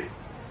perfection?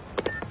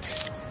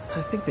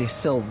 I think they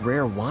sell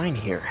rare wine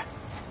here.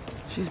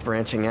 She's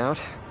branching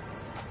out.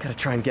 Gotta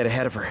try and get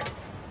ahead of her.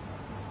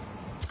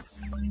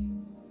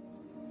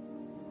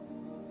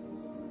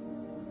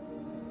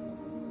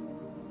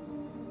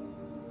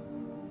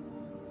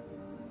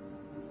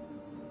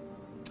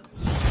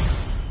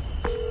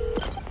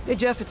 Hey,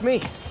 Jeff, it's me.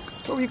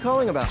 What were you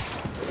calling about?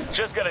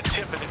 Just got a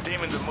tip that the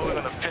demons are moving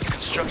on the Fisk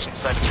construction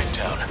site in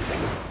Midtown.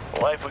 My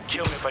wife would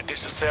kill me if I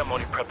ditched the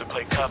ceremony prep to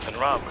play cops and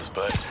robbers,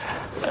 but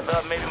I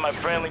thought maybe my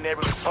friendly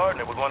neighborhood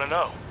partner would want to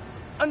know.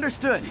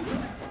 Understood.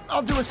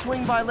 I'll do a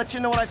swing by, let you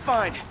know what I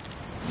find.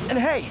 And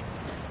hey,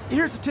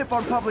 here's a tip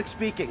on public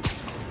speaking.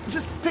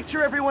 Just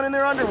picture everyone in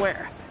their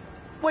underwear.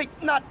 Wait,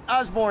 not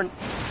Osborne.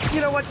 You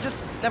know what? Just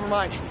never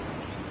mind.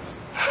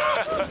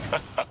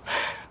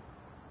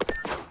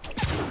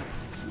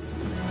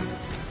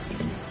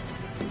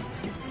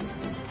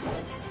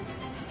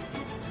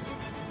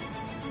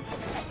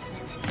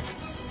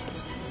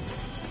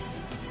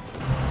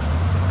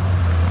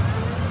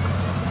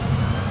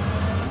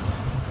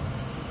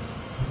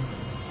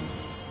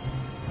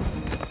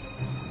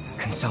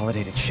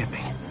 Consolidated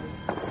shipping.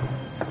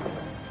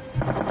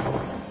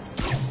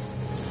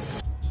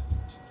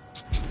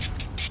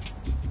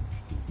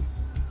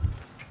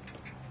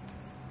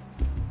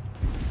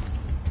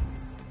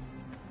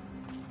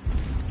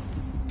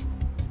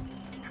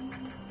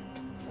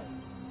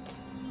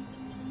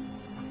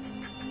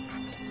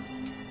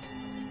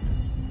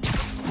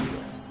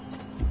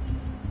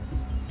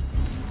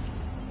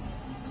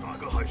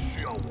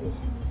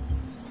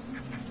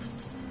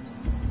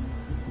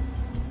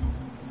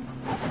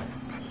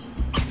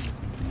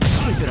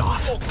 Keep it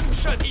off.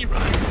 圣地人，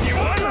你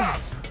完了！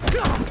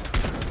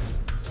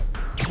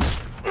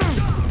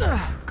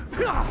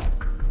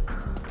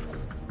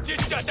接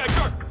续站在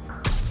这儿。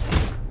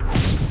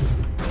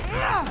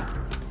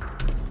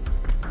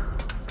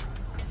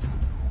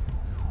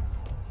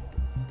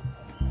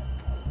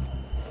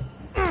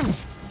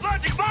拉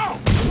警报！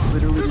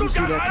 Literally didn't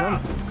see that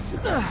coming.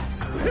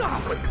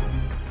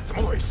 怎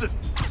么回事？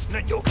那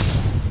有。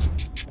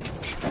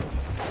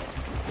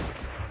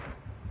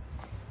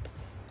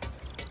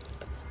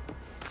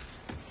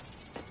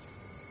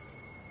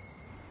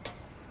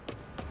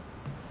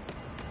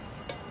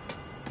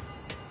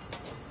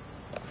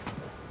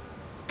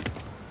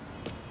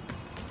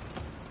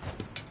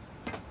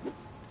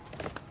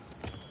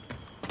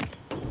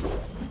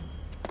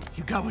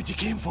 You got what you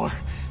came for.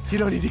 You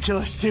don't need to kill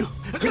us, too.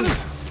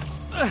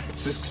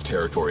 Fisk's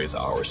territory is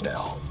ours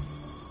now.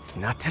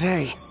 Not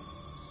today.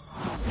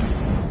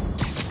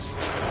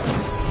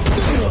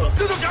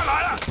 蜘蛛侠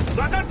来了！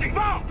马上警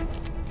报！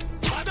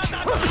把他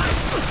拿下来！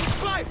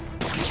快！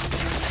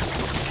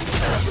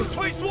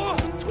退缩！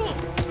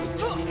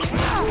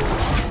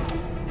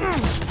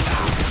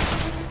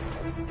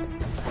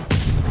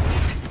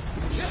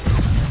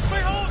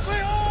退后！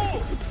退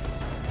后！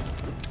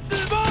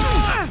自爆！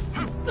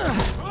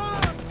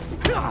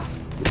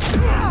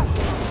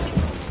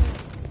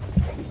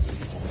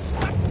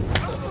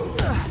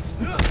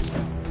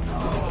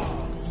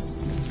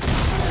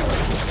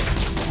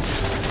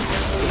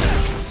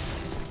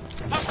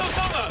 他受伤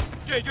了，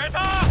解决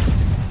他！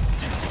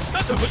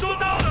他怎么做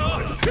到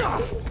的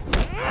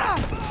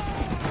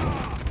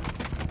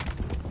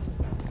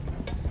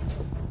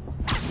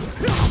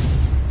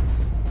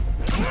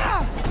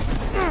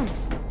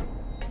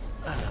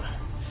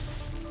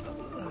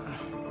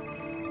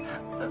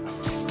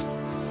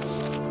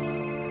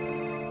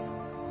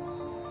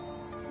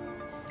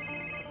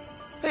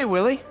？Hey,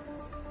 Willie.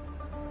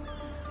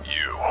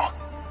 You.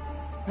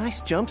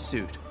 Nice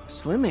jumpsuit.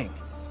 Slimming.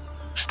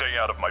 Stay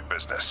out of my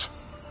business.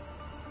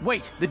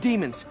 Wait, the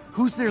demons.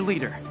 Who's their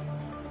leader?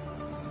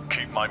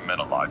 Keep my men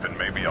alive and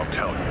maybe I'll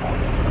tell you.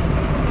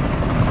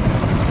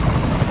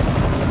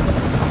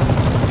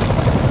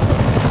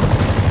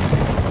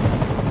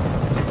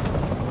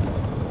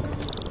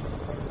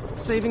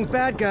 Saving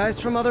bad guys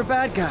from other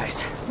bad guys.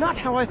 Not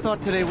how I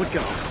thought today would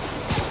go.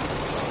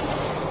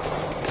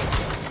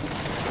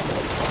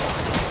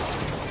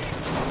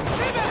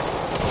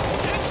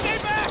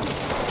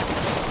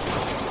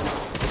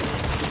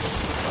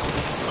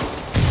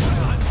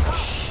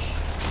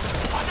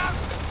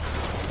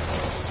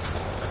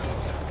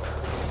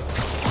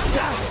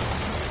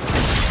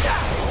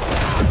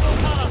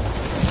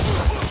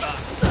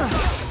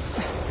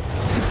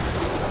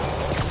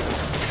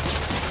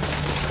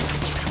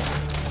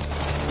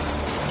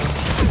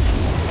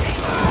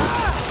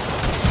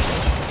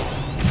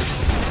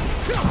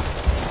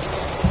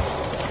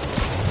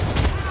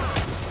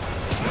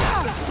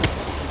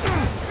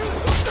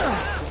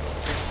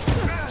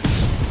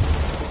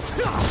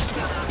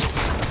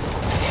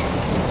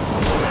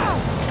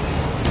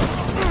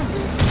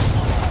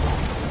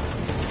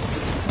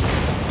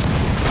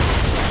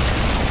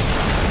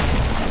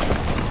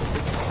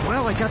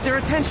 Got their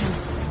attention.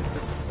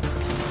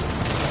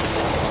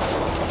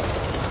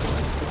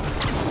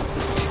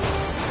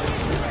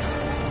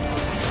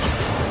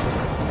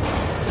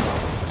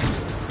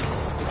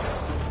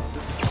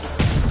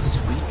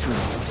 Sweet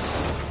dreams.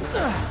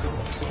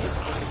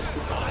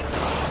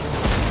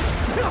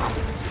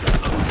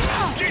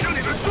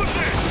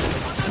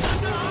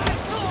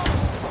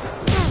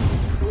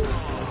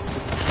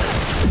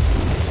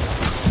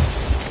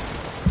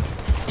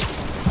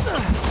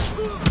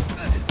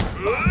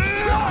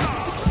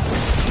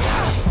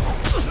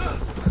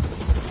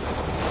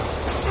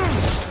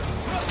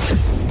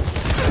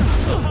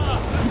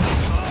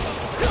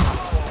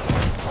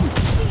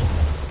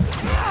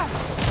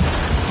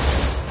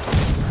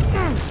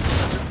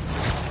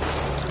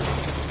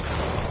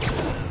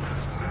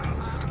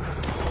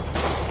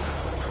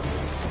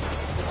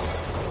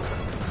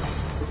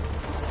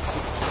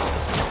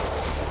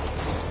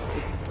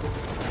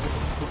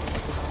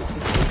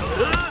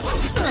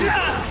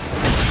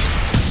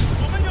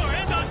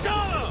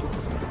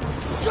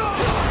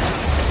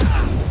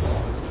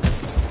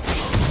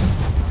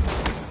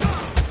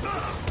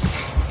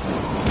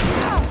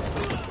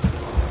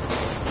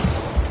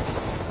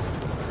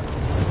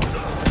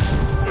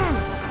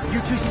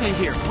 Stay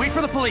here. Wait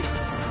for the police.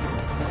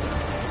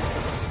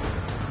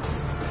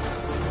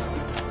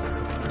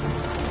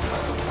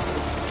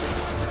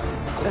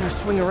 Better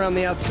swing around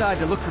the outside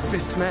to look for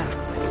Fisk's men.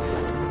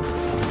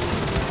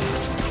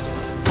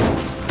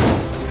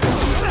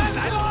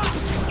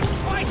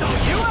 Why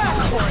don't you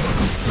ask for it?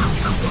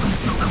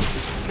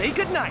 Say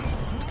goodnight.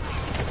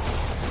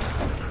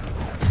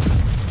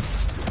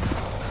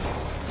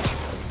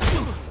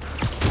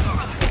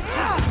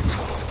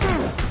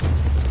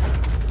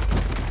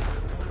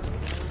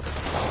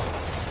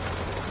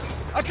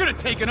 I could have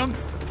taken him.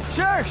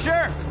 Sure.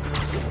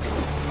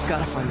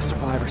 Gotta find the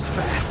survivors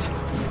fast.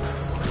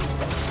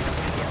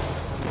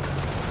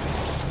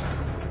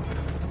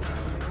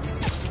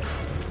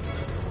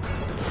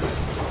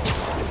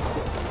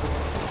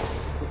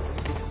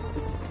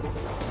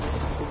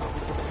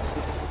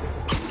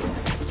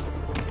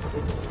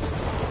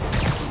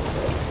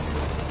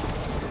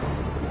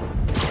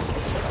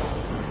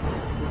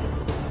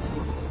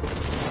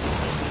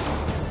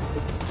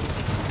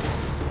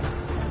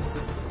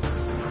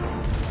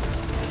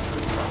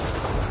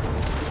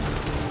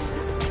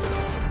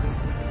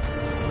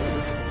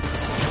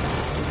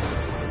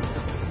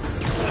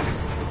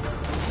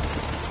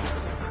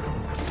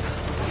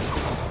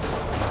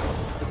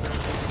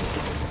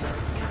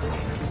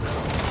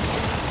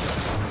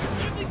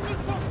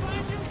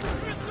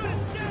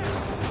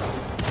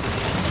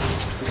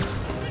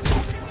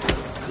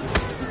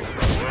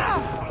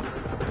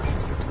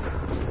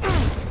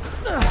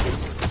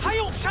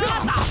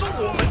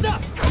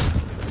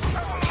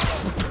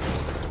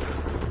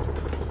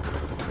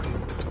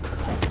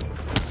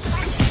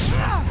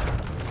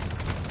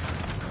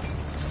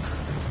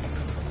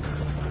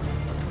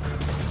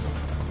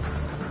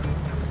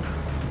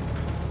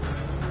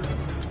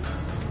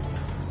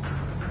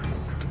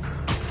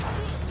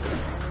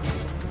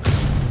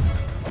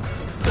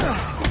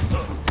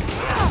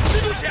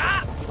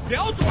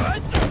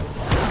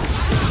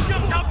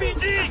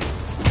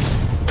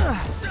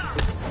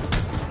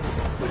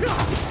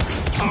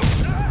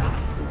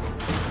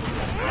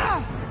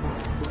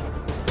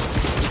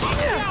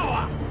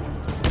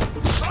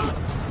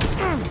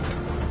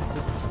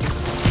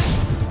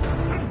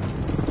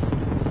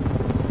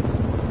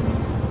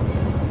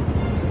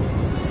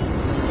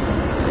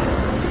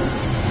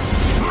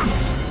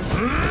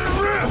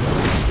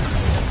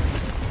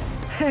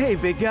 Hey,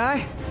 big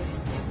guy.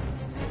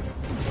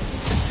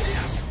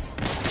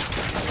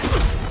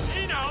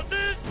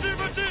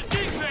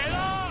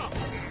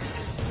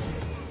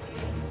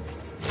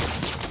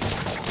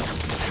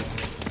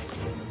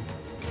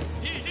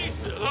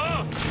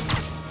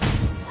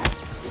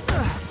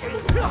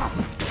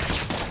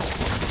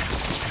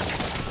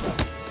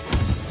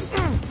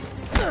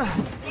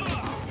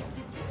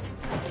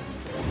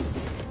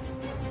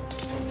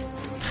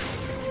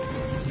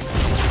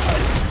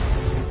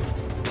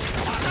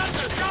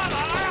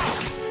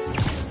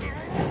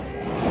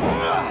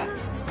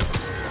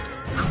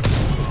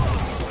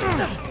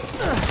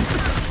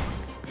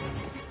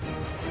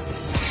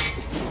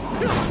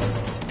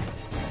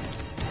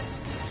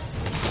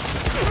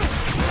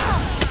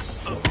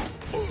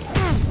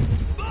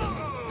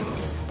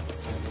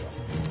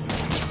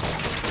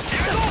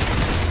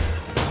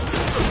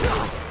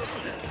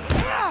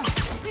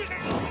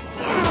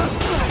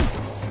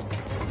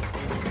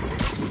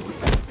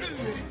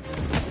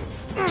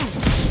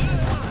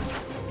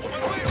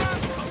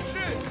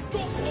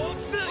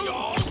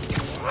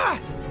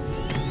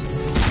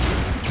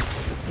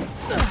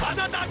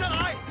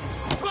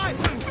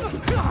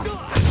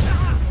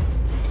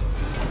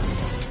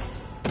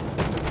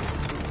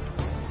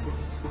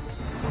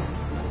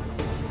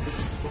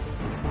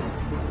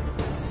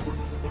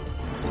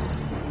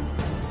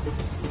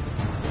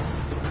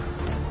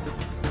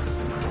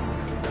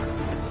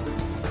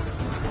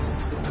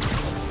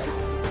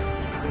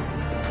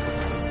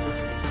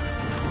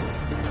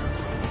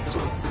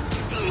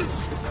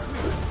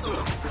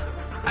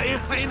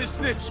 I ain't a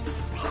snitch.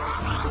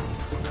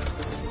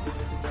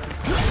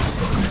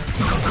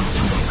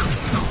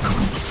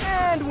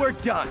 And we're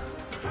done.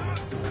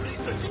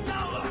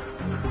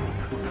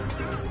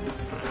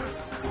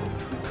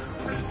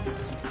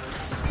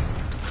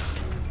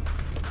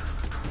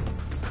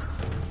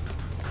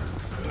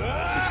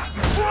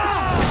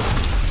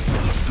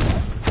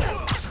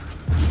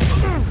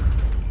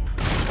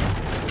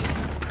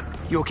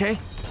 You okay?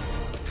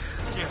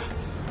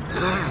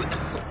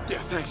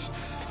 Yeah, thanks.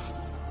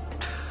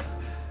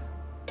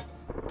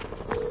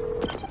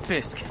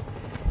 Fisk,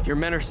 your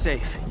men are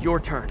safe. Your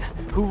turn.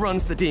 Who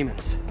runs the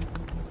demons?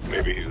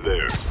 Maybe he's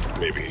there.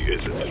 Maybe he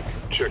isn't.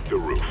 Check the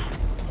roof.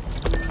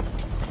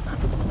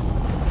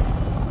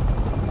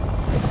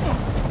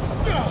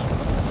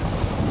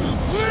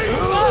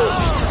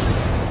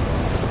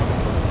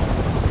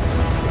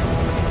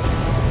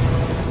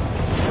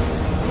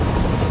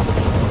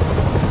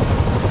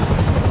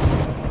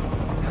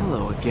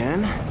 Hello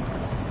again.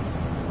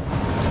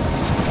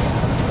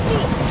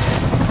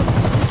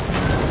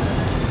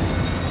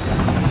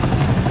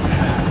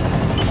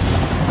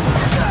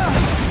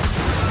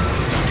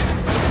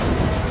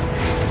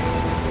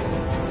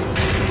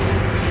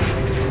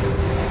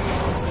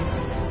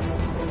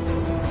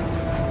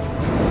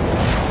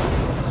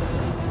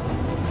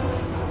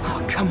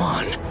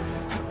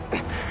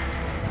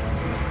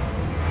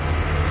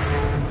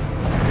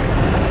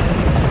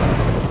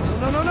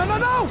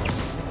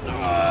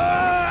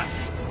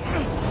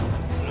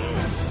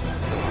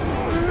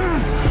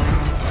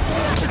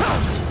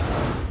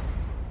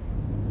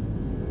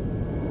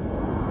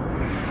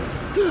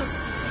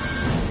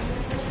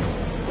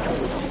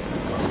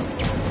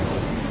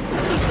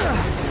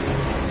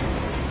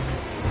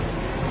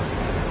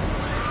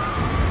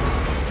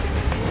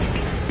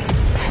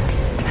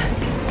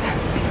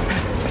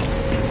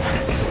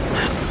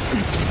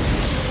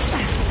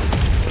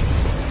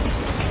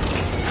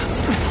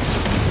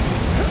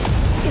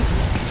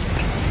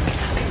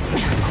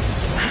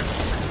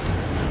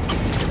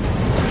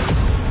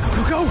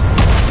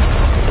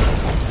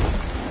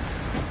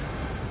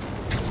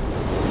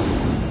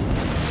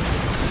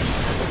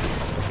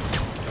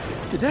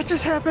 Did that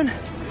just happen?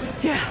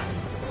 Yeah.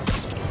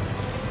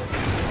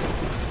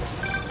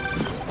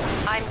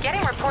 I'm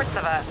getting reports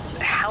of a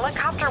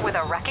helicopter with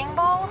a wrecking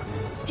ball?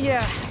 Yeah,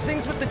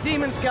 things with the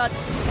demons got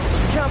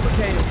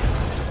complicated.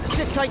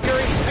 Sit tight,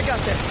 Yuri. I got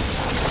this.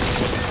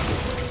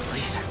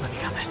 Please, let me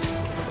have this.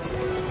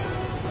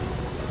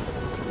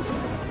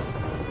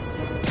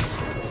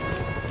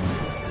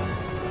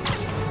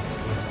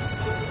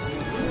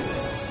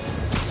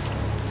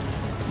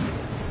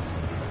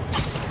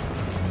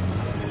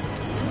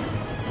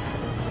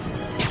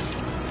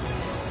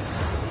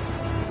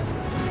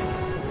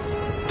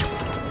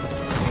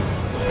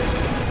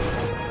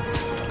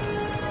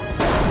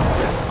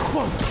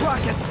 Whoa,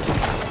 rockets!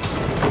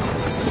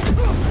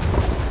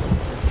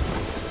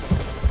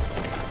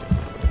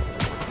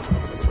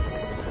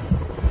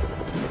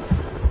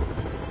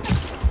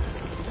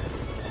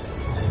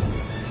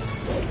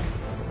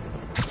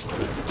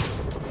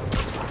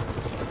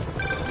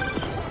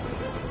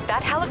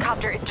 That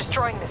helicopter is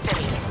destroying the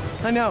city.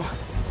 I know.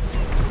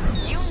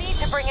 You need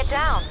to bring it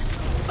down.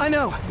 I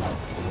know.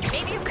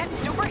 Maybe you could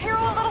superhero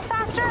a little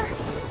faster?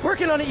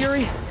 Working on it,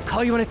 Yuri.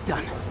 Call you when it's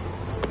done.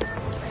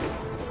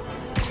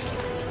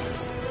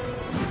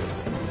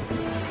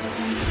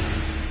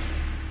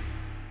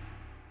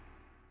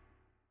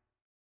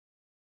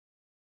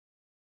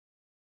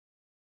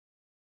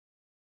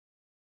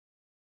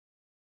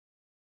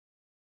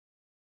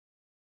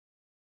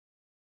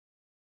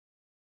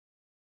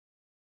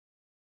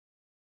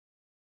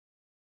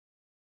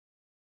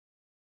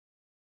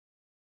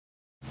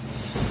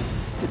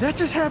 Did that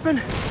just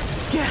happen?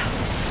 Yeah.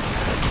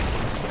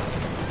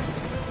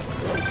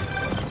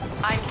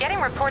 I'm getting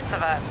reports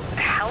of a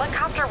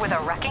helicopter with a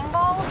wrecking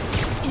ball?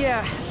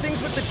 Yeah,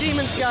 things with the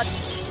demons got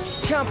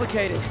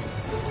complicated.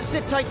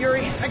 Sit tight,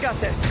 Yuri. I got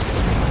this.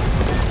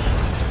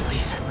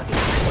 Please, let me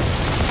have this.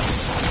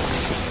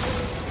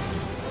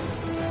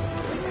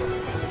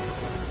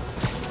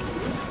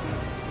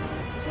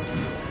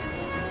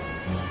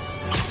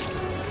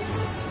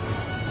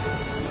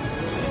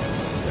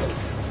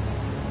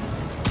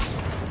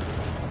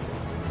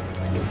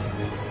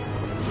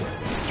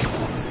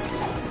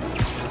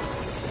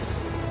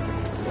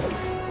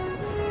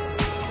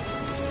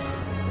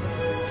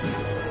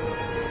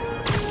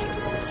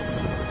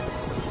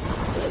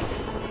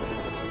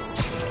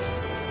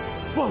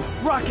 Whoa,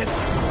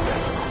 rockets!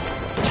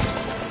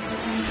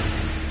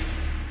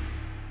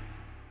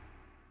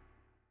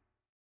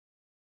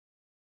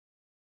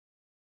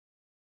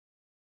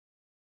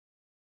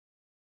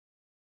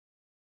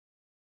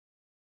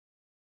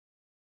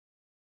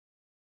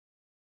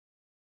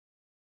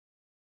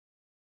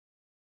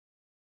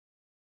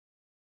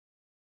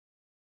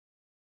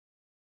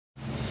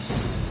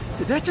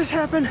 Did that just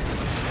happen?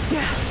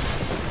 Yeah.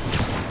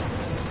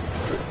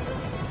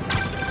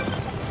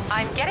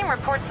 I'm getting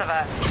reports of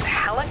a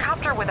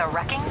helicopter with a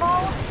wrecking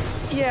ball?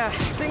 Yeah,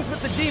 things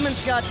with the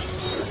demons got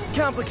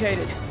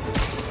complicated.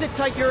 Sit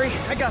tight, Yuri.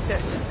 I got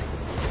this.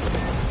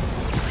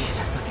 Please,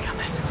 let me have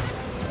this.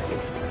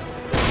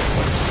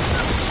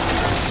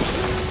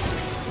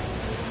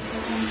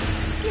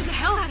 Get the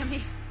hell out of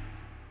me!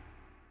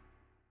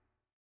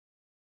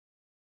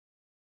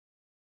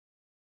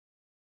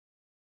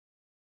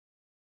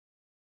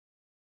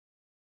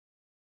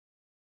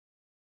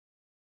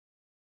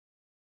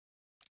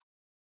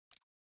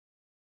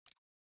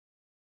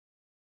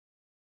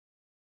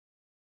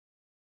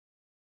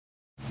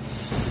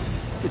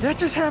 Did that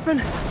just happen?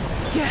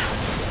 Yeah.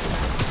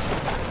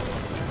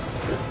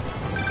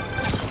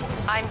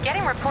 I'm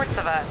getting reports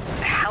of a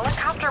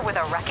helicopter with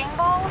a wrecking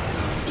ball?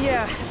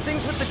 Yeah,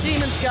 things with the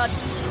demons got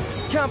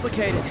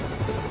complicated.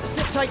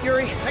 Sit tight,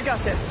 Yuri. I got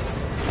this.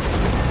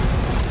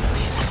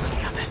 Please, let me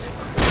have this.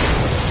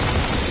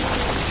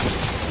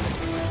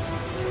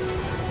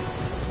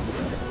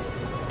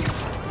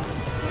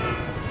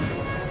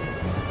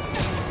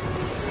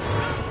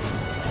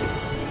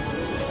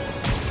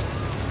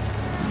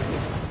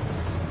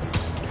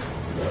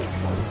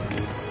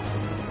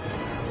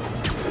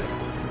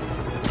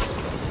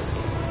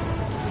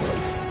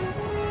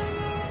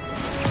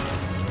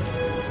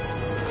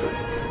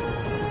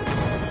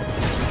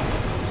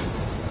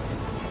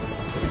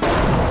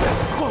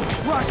 Whoa,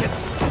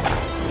 rockets!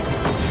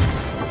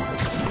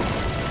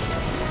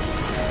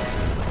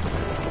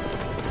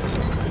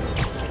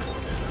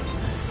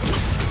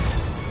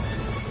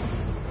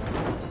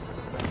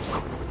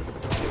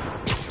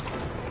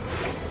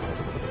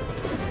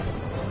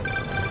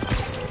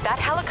 That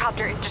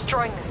helicopter is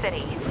destroying the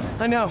city.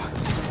 I know.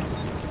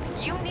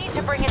 You need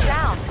to bring it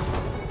down.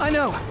 I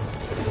know.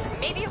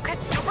 Maybe you could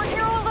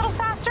superhero a little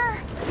faster?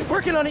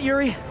 Working on it,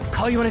 Yuri.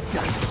 Call you when it's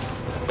done.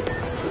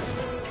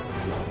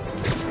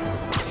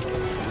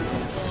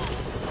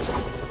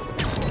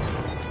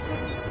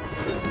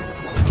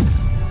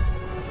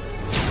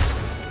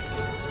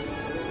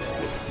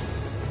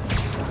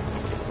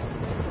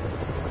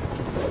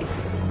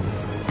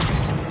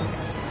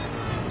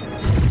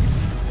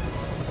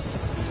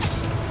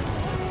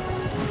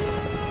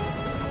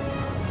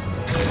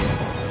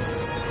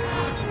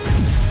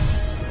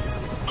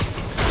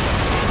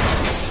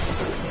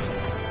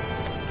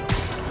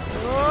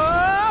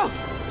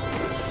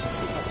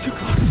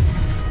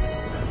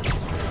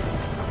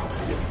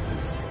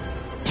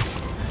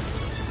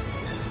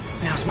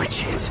 Now's my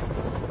chance.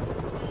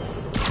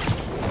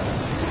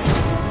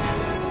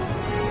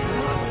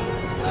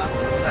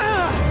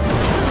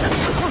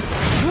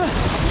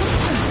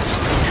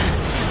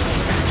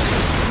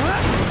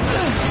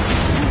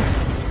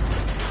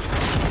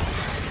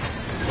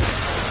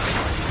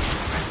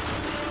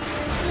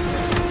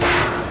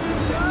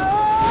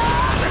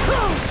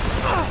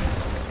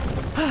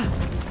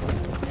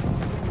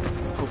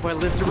 Hope I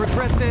live to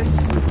regret this.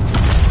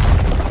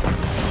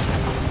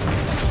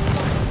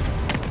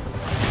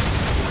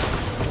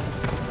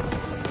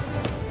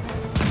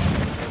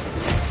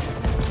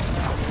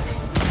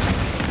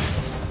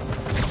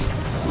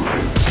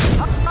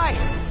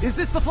 Is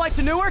this the flight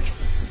to Newark?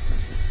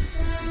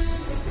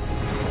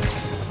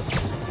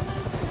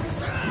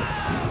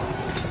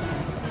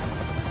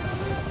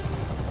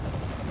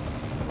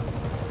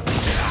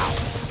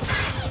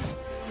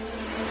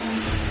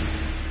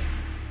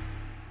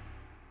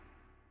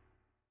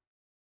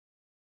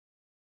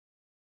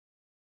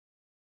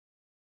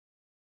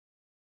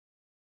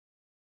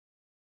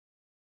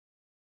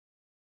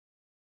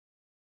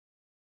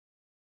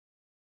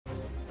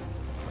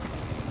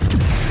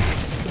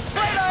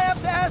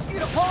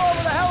 Pull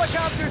over the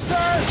helicopter,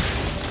 sir!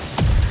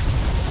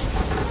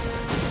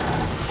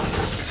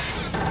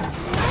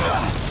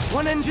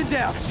 One engine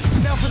down.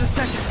 Now for the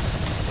second.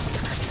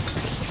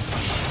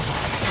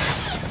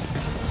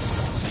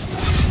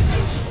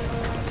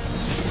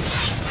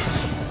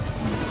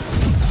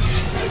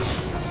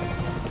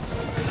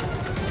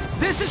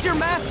 This is your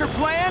master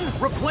plan?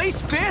 Replace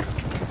Fisk?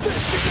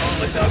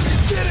 Oh, don't be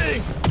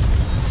kidding!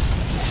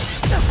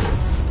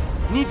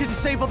 Need to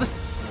disable the...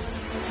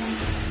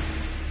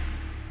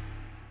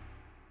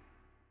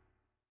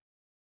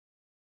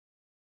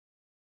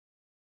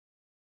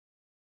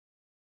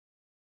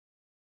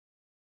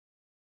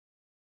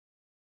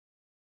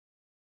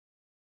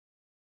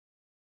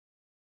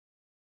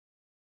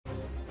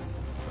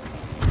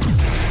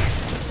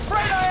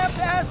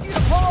 Ask you to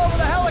pull over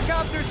the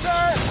helicopter,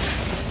 sir!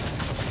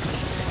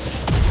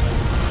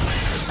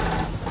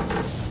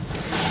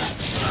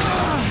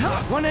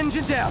 One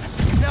engine down.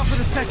 Now for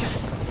the second.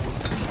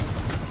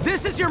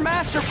 This is your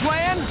master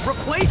plan?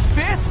 Replace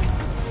Fisk?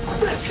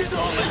 Fisk is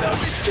only not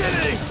be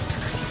kidding!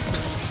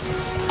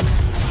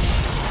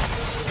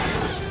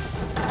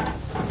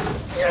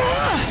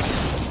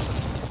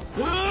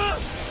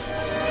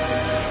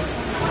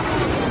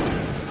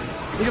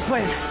 Need a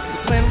plan.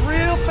 Plan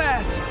real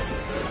fast.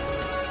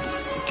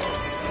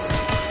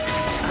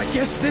 I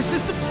guess this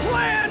is the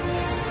plan!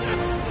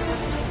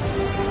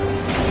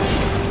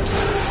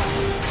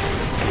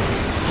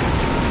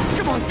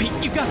 Come on, Pete,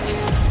 you got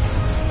this!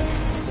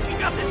 You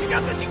got this, you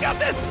got this, you got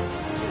this!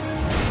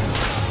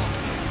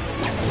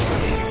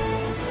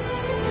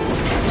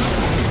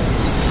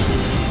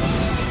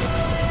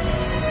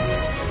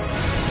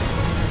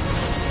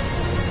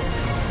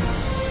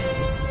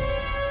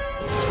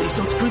 Please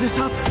don't screw this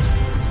up!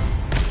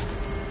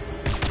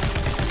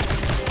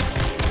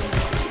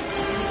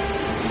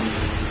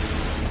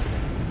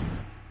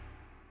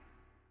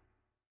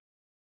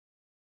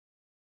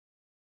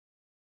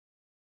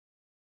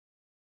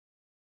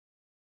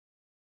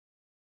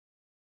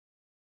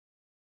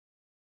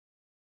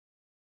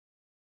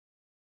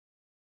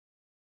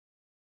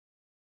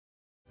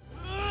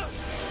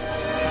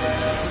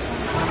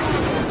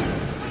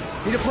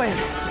 Need a plan.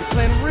 Need a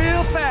plan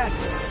real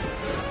fast.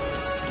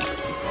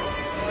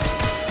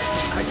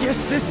 I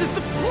guess this is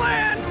the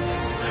plan!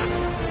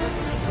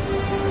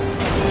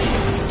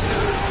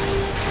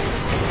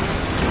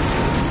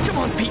 Come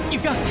on, Pete, you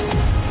got this.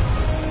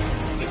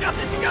 You got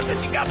this, you got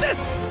this, you got this!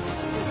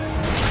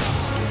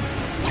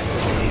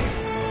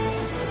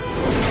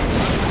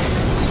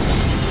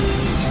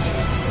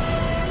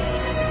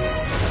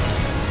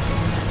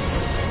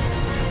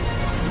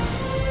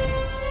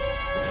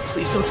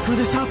 Please don't screw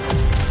this up.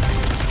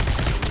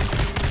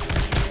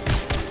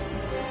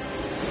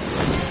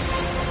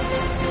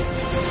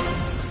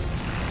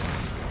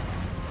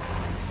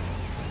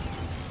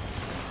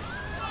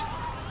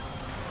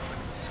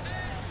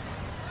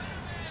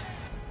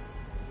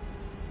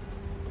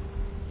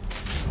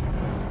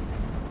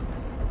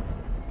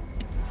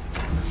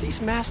 These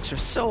masks are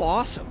so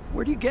awesome.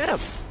 Where do you get them?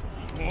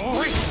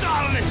 Oh, he's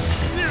starting it!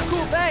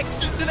 Cool, thanks.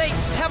 Do they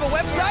have a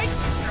website?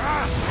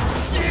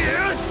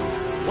 Yes!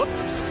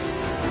 Whoops.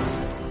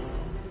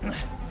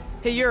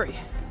 Hey, Yuri.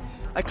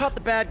 I caught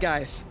the bad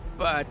guys,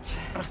 but...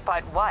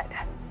 But what?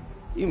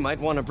 You might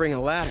want to bring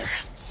a ladder.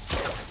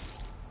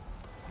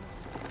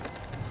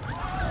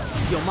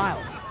 Yo,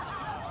 Miles.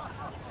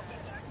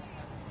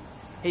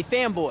 Hey,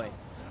 fanboy.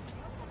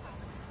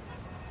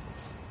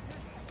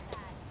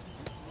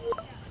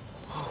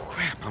 Oh,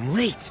 crap, I'm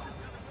late.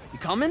 You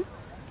coming?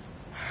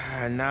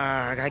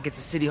 Nah, I gotta get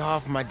to City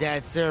Hall for my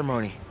dad's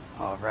ceremony.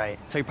 All right.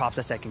 Tell your pops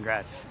I said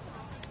congrats.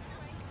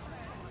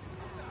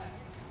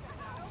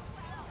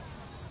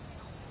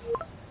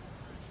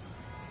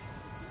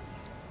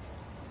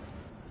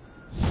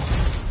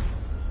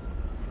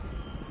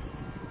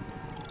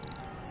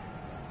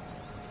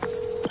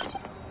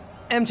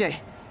 MJ,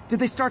 did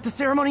they start the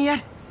ceremony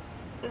yet?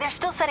 They're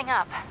still setting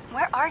up.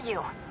 Where are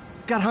you?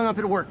 Got hung up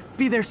at work.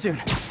 Be there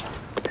soon.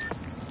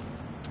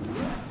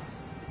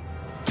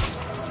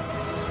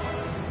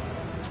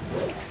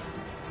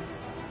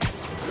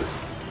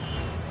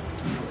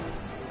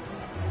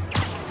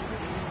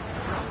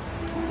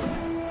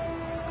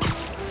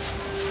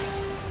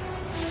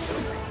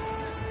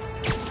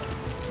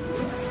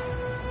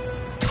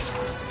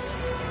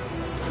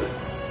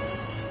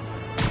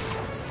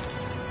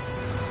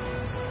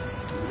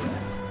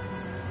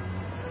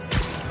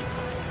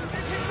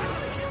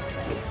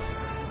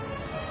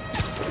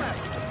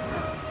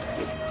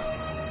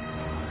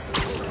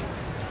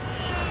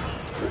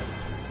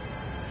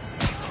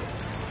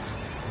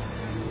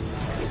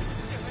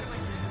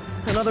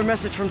 Another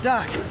message from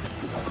Doc.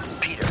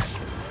 Peter,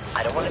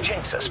 I don't want to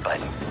jinx us, but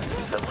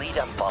the lead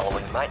I'm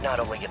following might not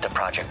only get the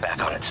project back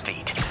on its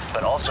feet,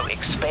 but also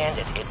expand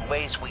it in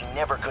ways we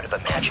never could have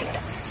imagined.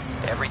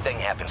 Everything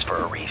happens for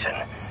a reason,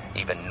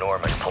 even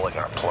Norman pulling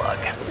our plug.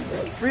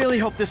 Really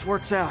hope this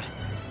works out.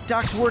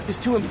 Doc's work is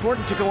too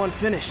important to go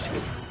unfinished.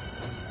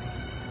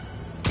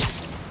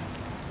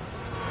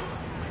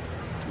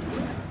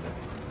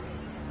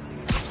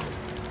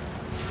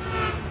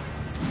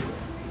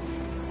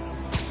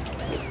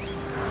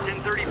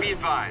 Be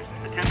advised,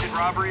 attempted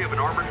robbery of an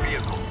armored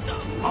vehicle.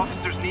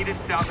 Officers needed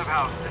south of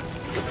Houston.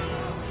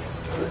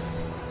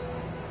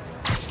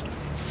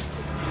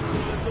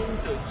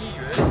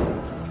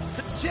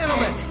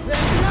 Gentlemen,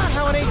 that's not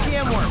how an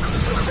ATM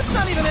works. It's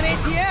not even an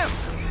ATM!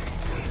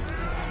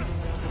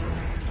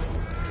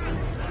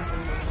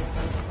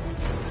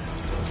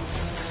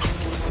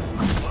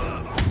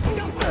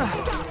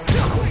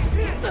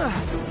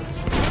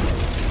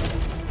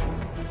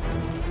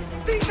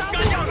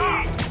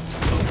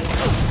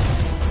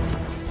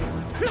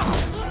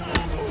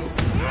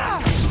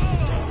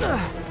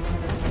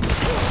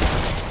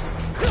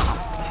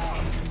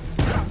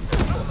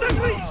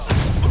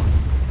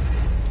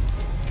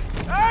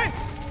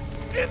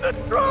 In the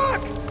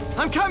truck!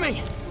 I'm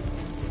coming!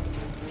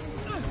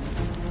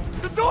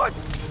 The door's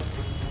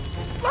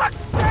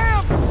locked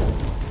down!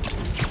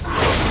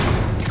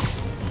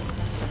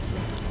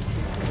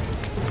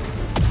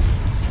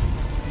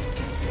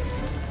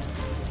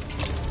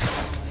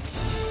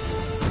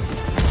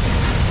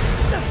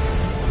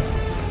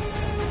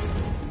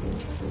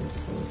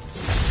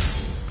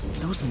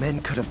 Those men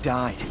could have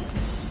died.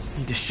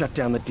 Need to shut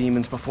down the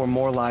demons before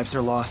more lives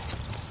are lost.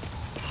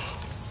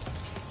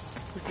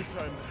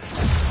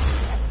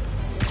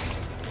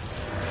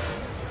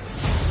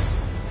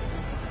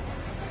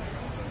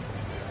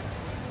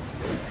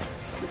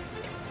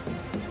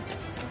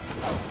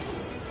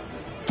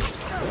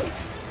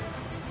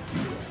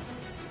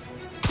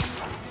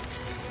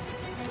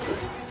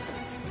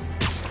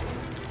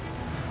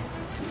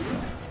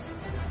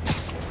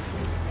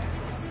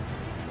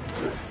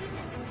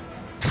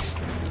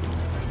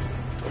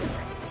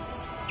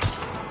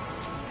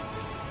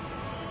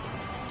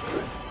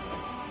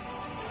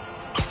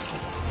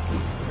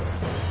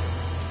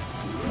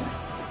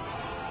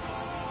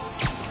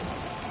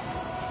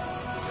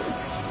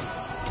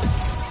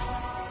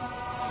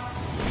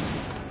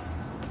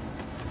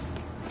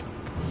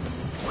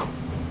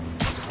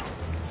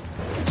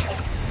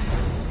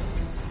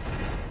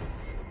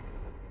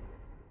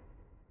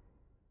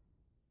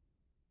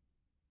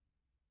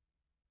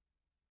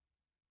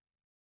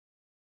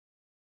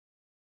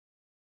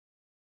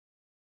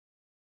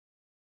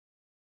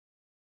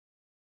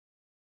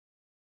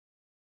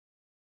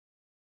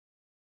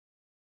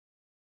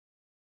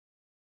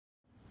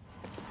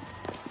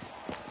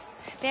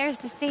 There's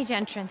the stage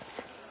entrance.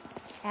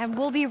 And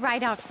we'll be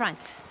right out front.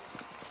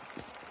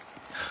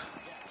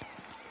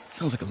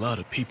 Sounds like a lot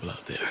of people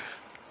out there.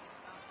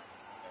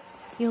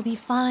 You'll be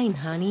fine,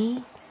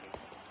 honey.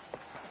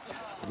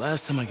 The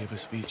last time I gave a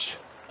speech,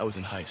 I was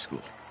in high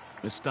school.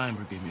 Miss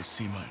Steinberg gave me a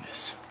C-.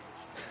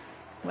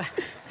 Well,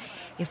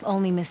 if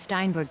only Miss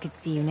Steinberg could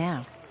see you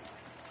now.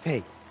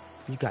 Hey,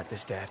 you got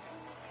this, Dad.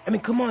 I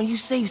mean, come on, you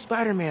saved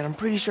Spider-Man. I'm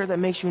pretty sure that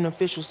makes you an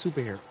official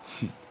superhero.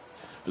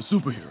 A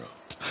superhero.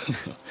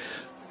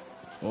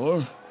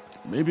 Or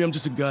maybe I'm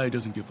just a guy who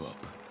doesn't give up.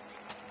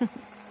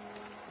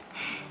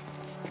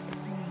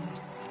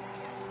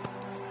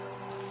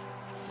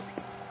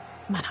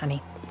 Come on,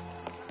 honey.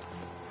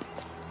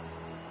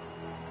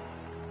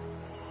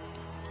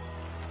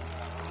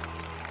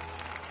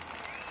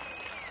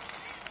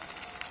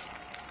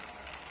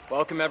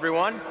 Welcome,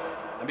 everyone.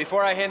 And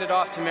before I hand it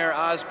off to Mayor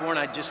Osborne,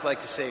 I'd just like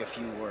to say a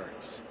few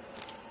words.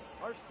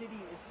 Our city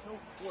is so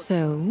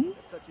So?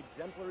 such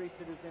exemplary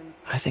citizens.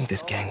 I think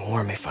this gang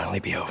war may finally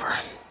be over.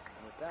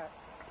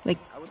 Like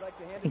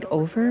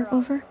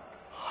over?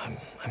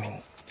 I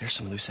mean, there's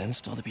some loose ends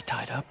still to be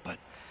tied up, but...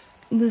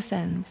 Loose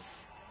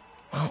ends.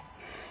 Well,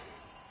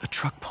 a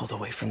truck pulled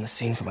away from the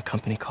scene from a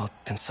company called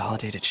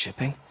Consolidated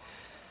Shipping.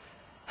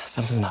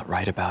 Something's not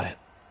right about it.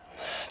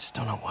 I just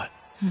don't know what.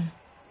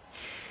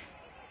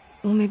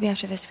 Well, maybe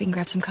after this we can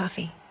grab some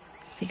coffee.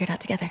 Figure it out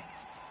together.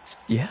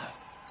 Yeah.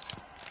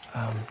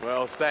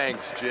 Well,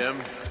 thanks,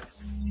 Jim.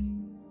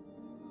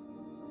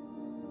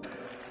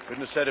 Couldn't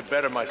have said it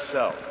better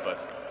myself,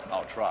 but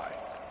I'll try.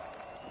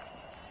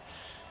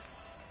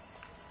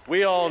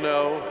 We all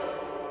know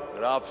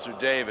that Officer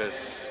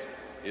Davis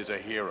is a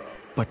hero.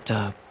 But,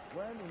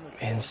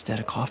 instead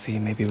of coffee,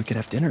 maybe we could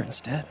have dinner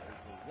instead.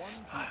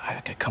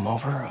 I could come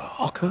over,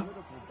 I'll cook.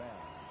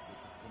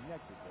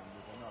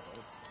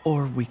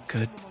 Or we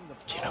could,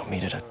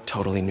 meet at a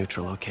totally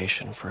neutral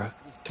location for a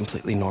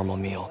completely normal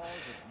meal,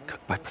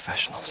 cooked by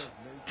professionals.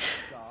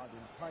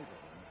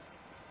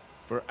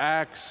 For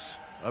acts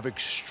of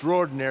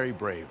extraordinary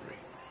bravery,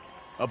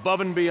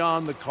 above and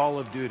beyond the call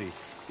of duty,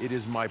 it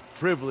is my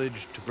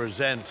privilege to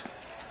present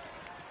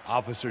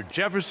Officer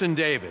Jefferson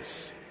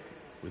Davis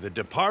with the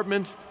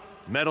Department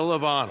Medal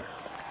of Honor.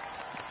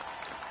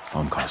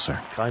 Phone call, sir.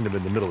 Kind of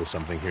in the middle of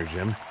something here,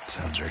 Jim.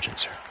 Sounds urgent,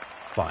 sir.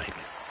 Fine.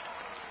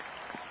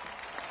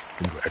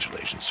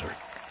 Congratulations, sir.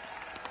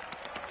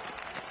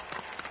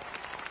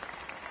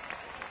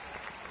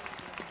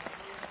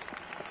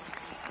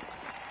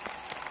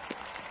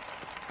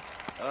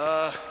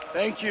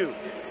 Thank you,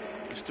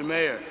 Mr.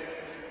 Mayor.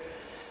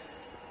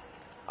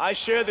 I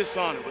share this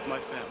honor with my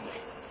family.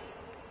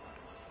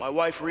 My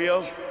wife,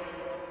 Rio,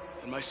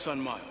 and my son,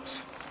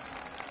 Miles.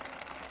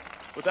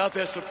 Without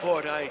their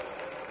support, I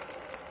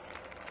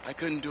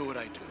couldn't do what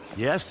I do.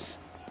 Yes?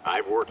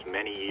 I've worked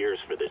many years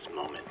for this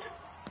moment.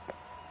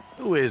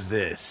 Who is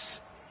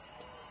this?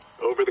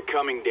 Over the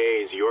coming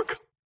days, your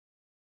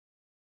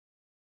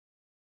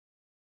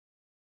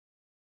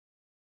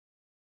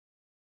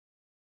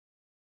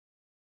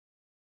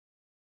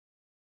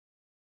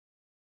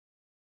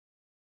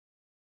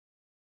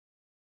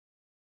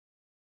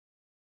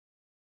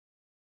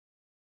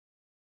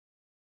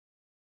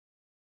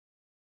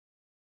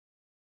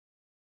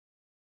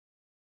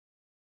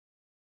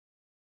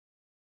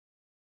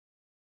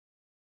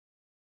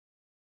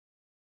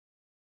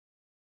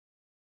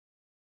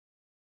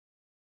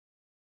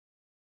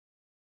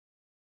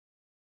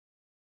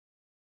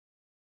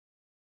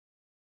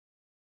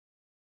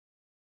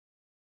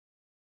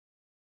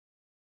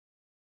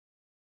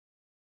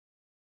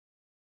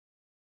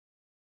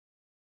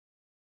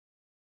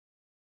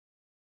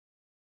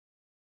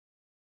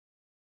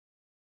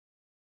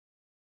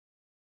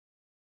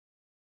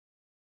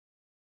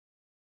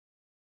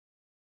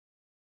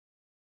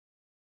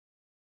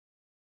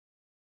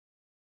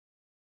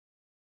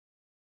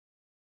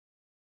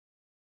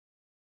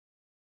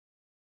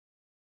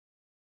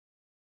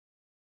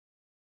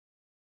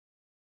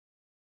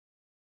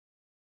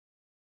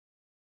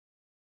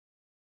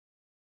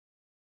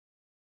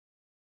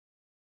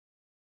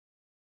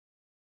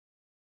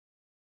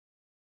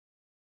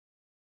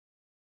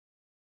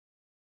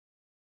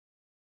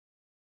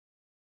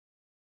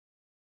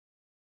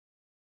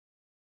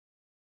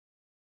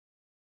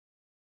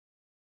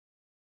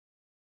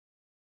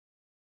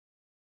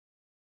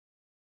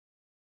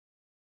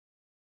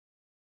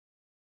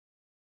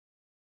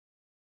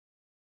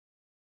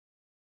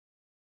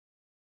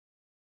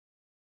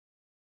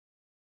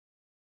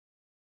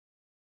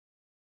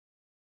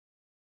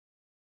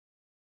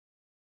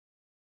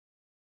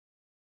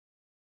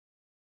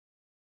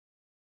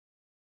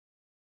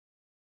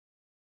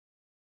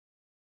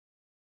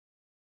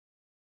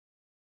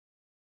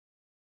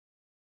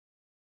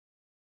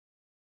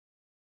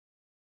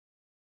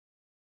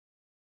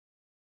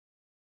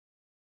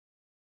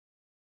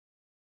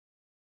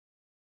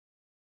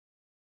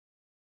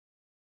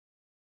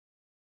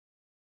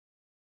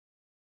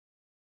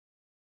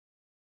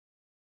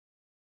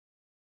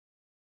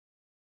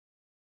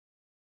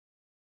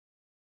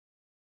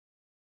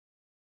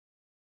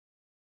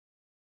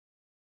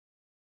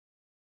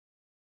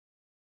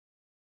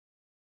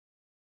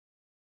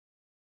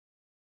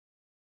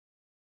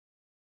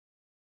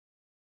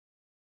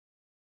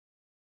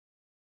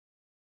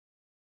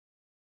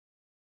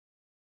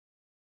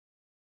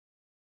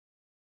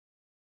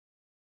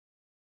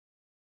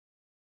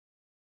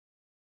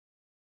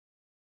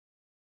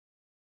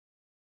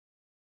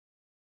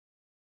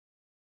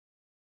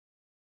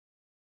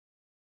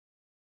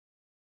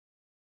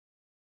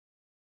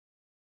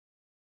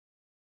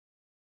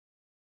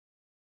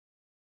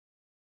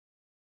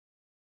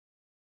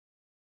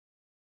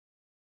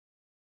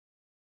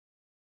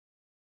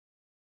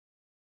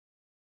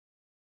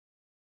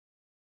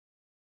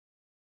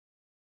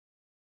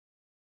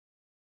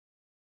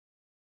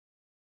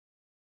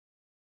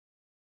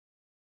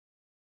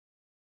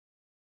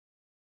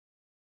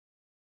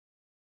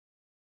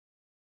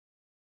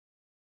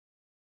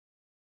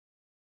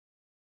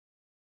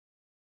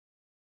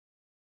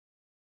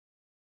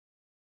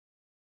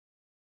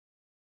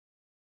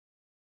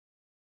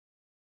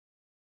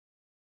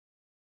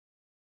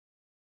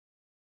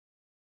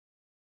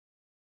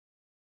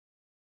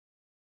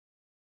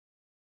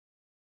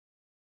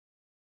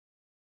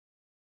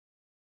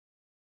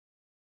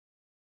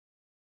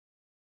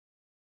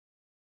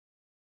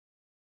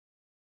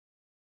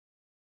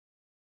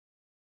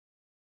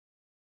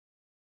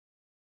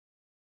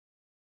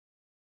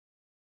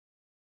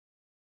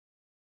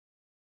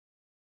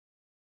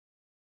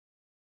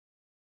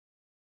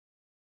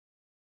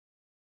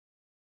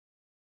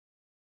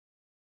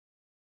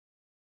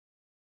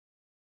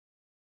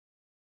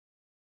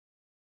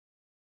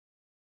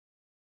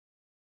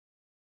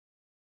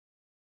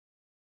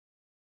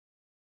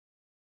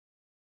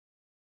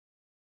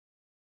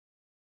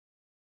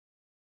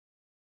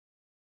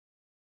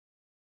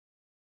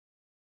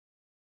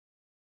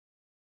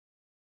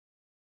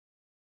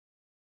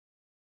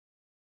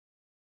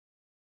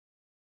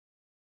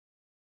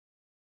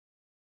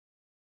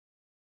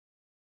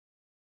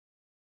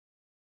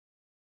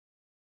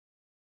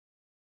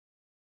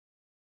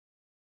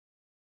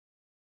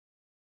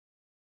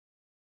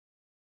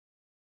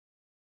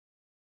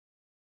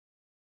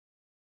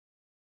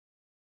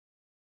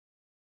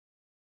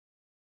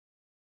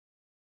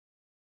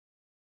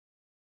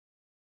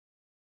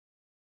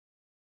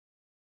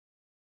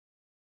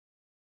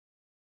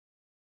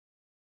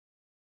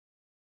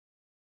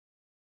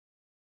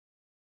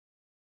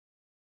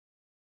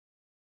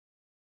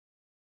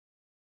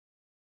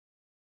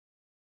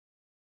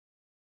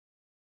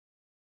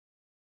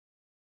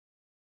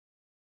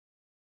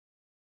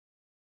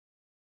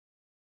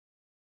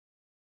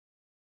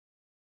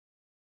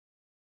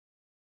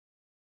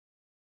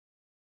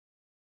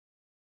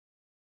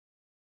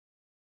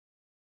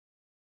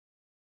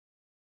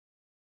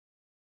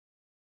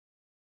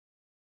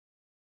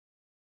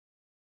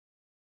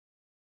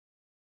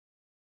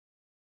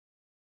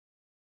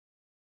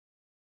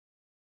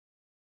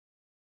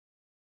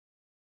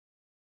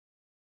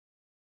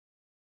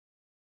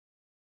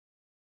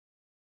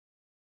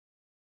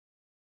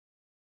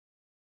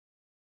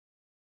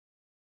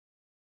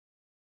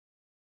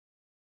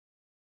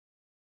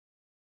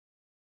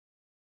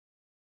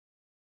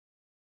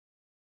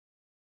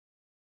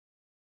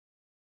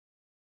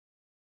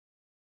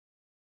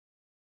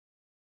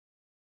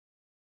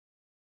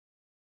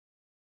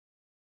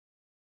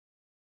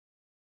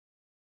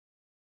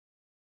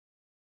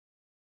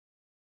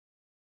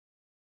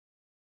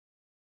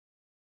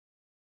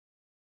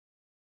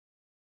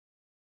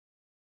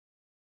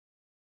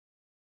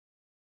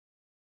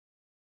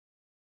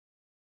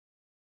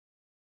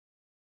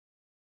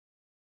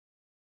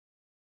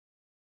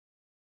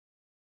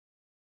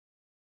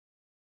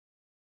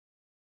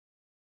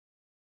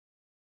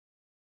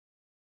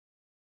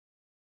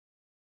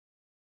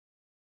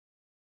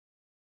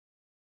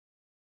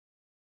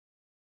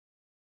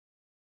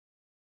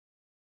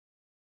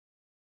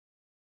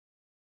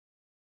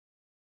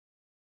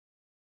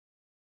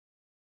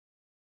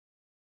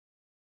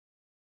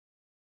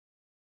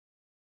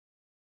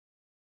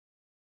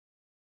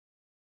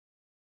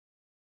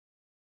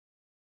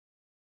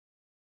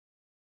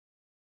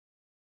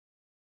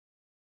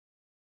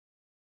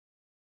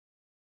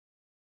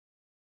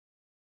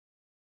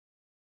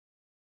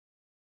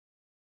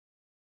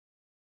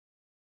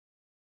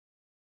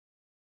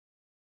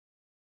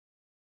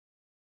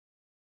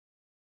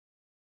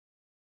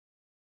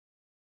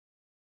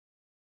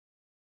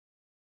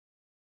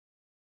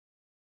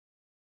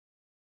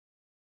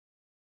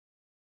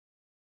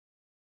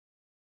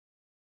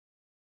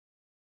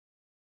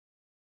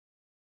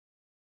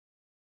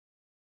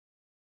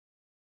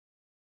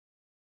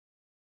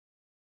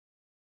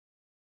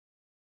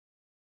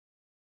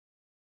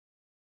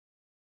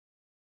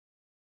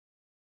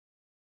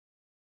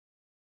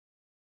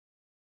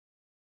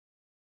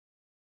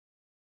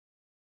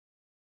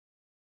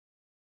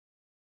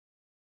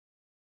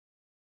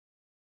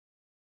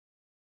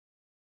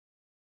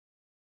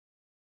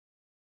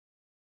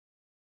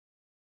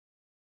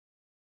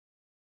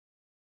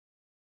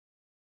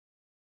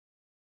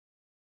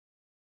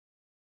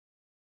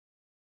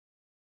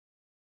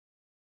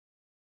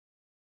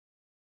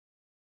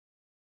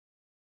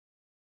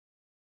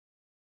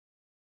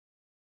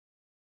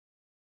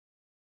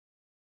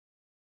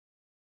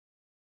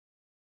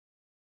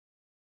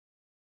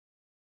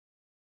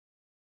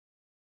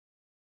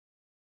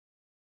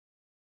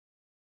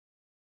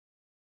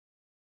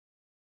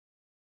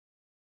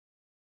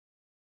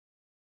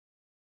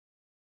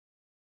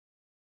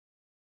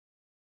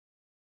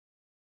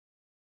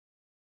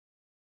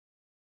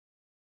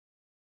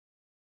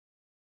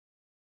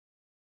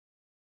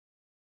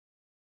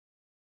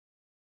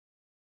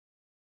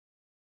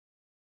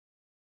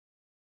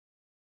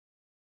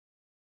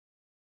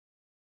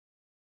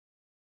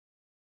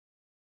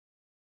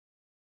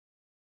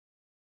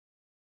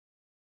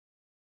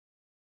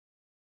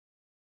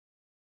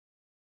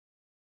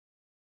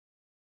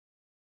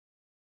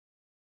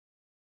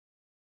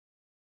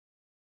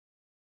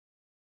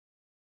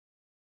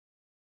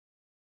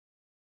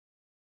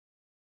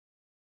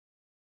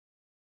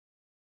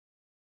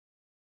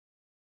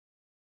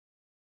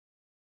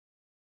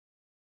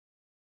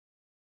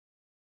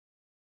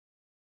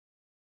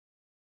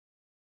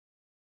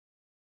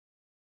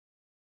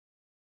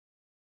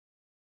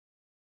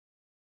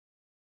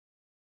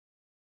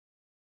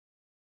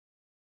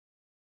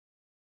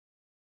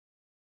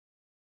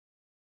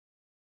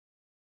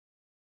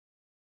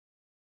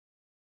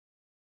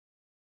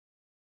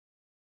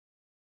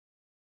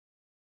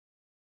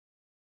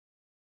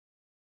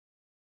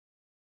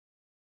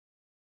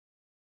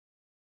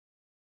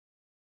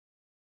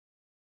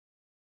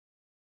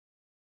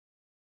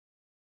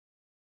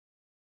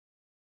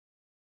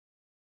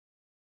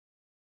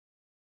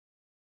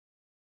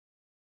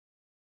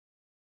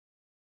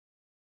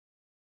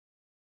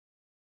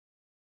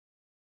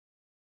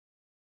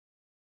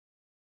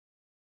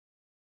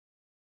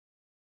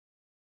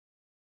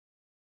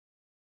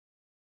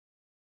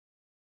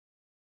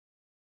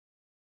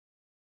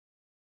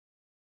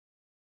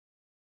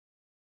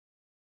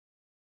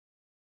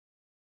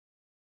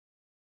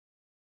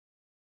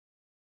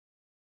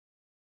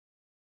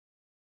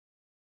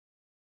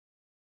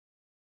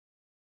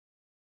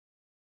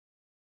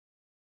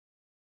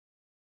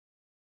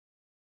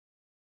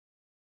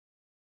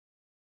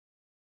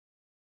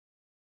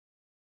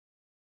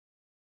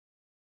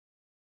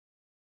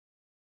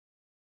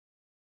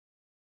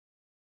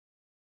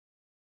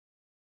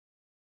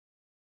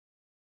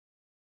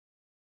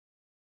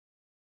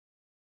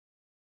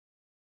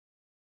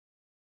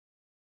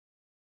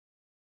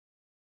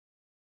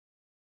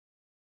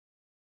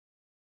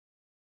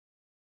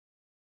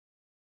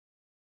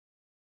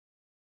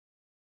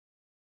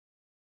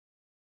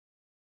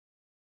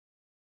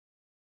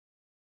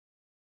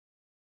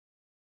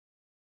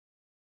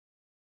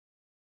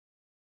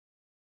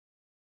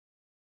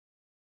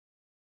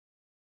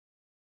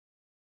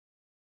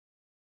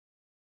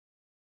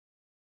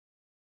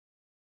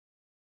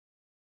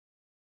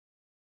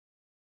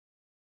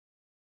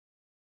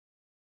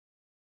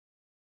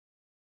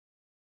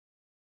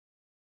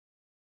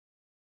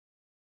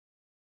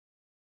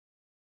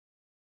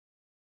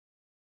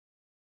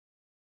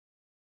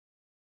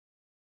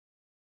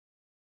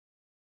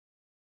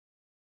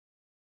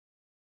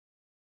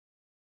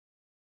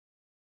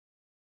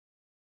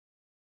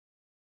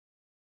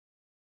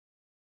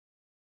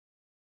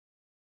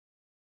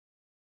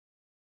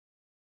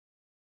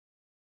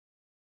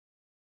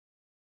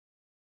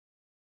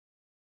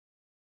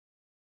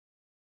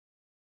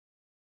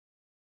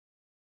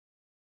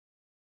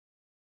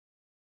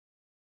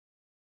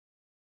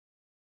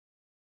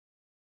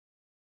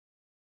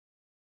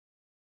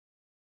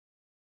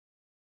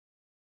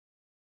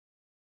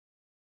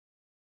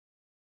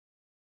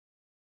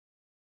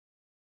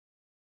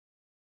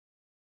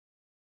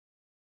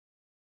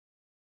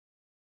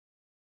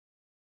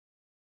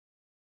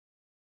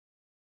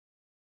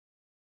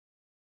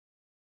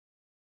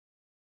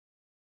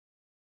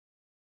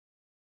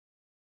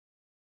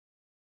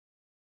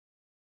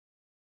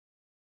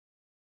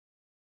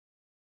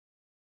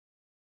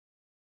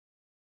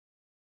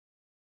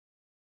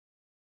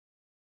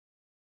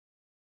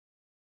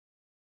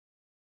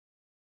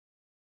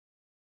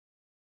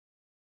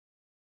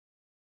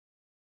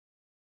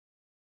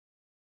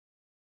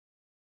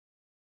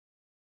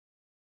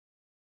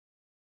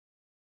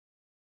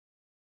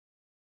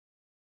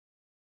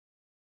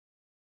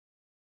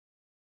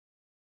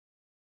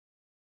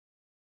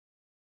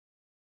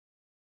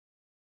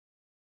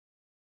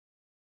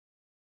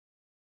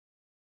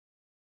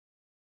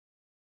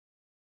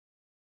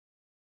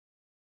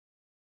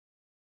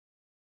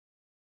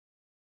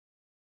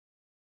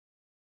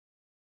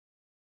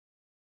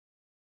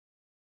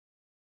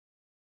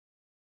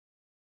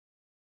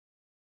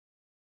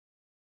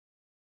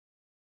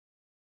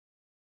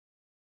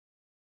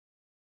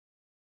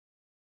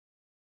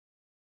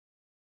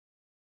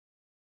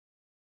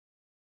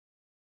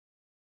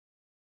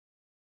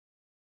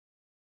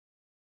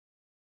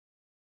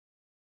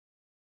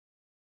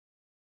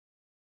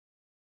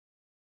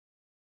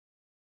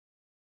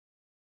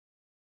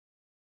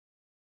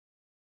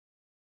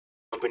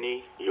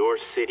company, your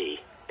city,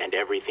 and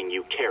everything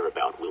you care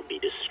about will be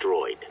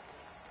destroyed.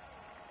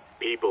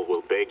 People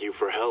will beg you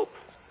for help,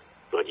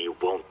 but you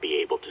won't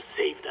be able to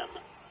save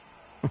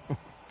them.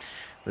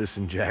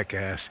 Listen,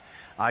 jackass,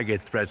 I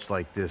get threats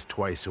like this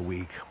twice a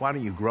week. Why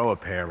don't you grow a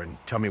pair and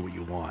tell me what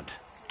you want?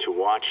 To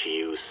watch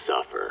you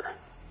suffer.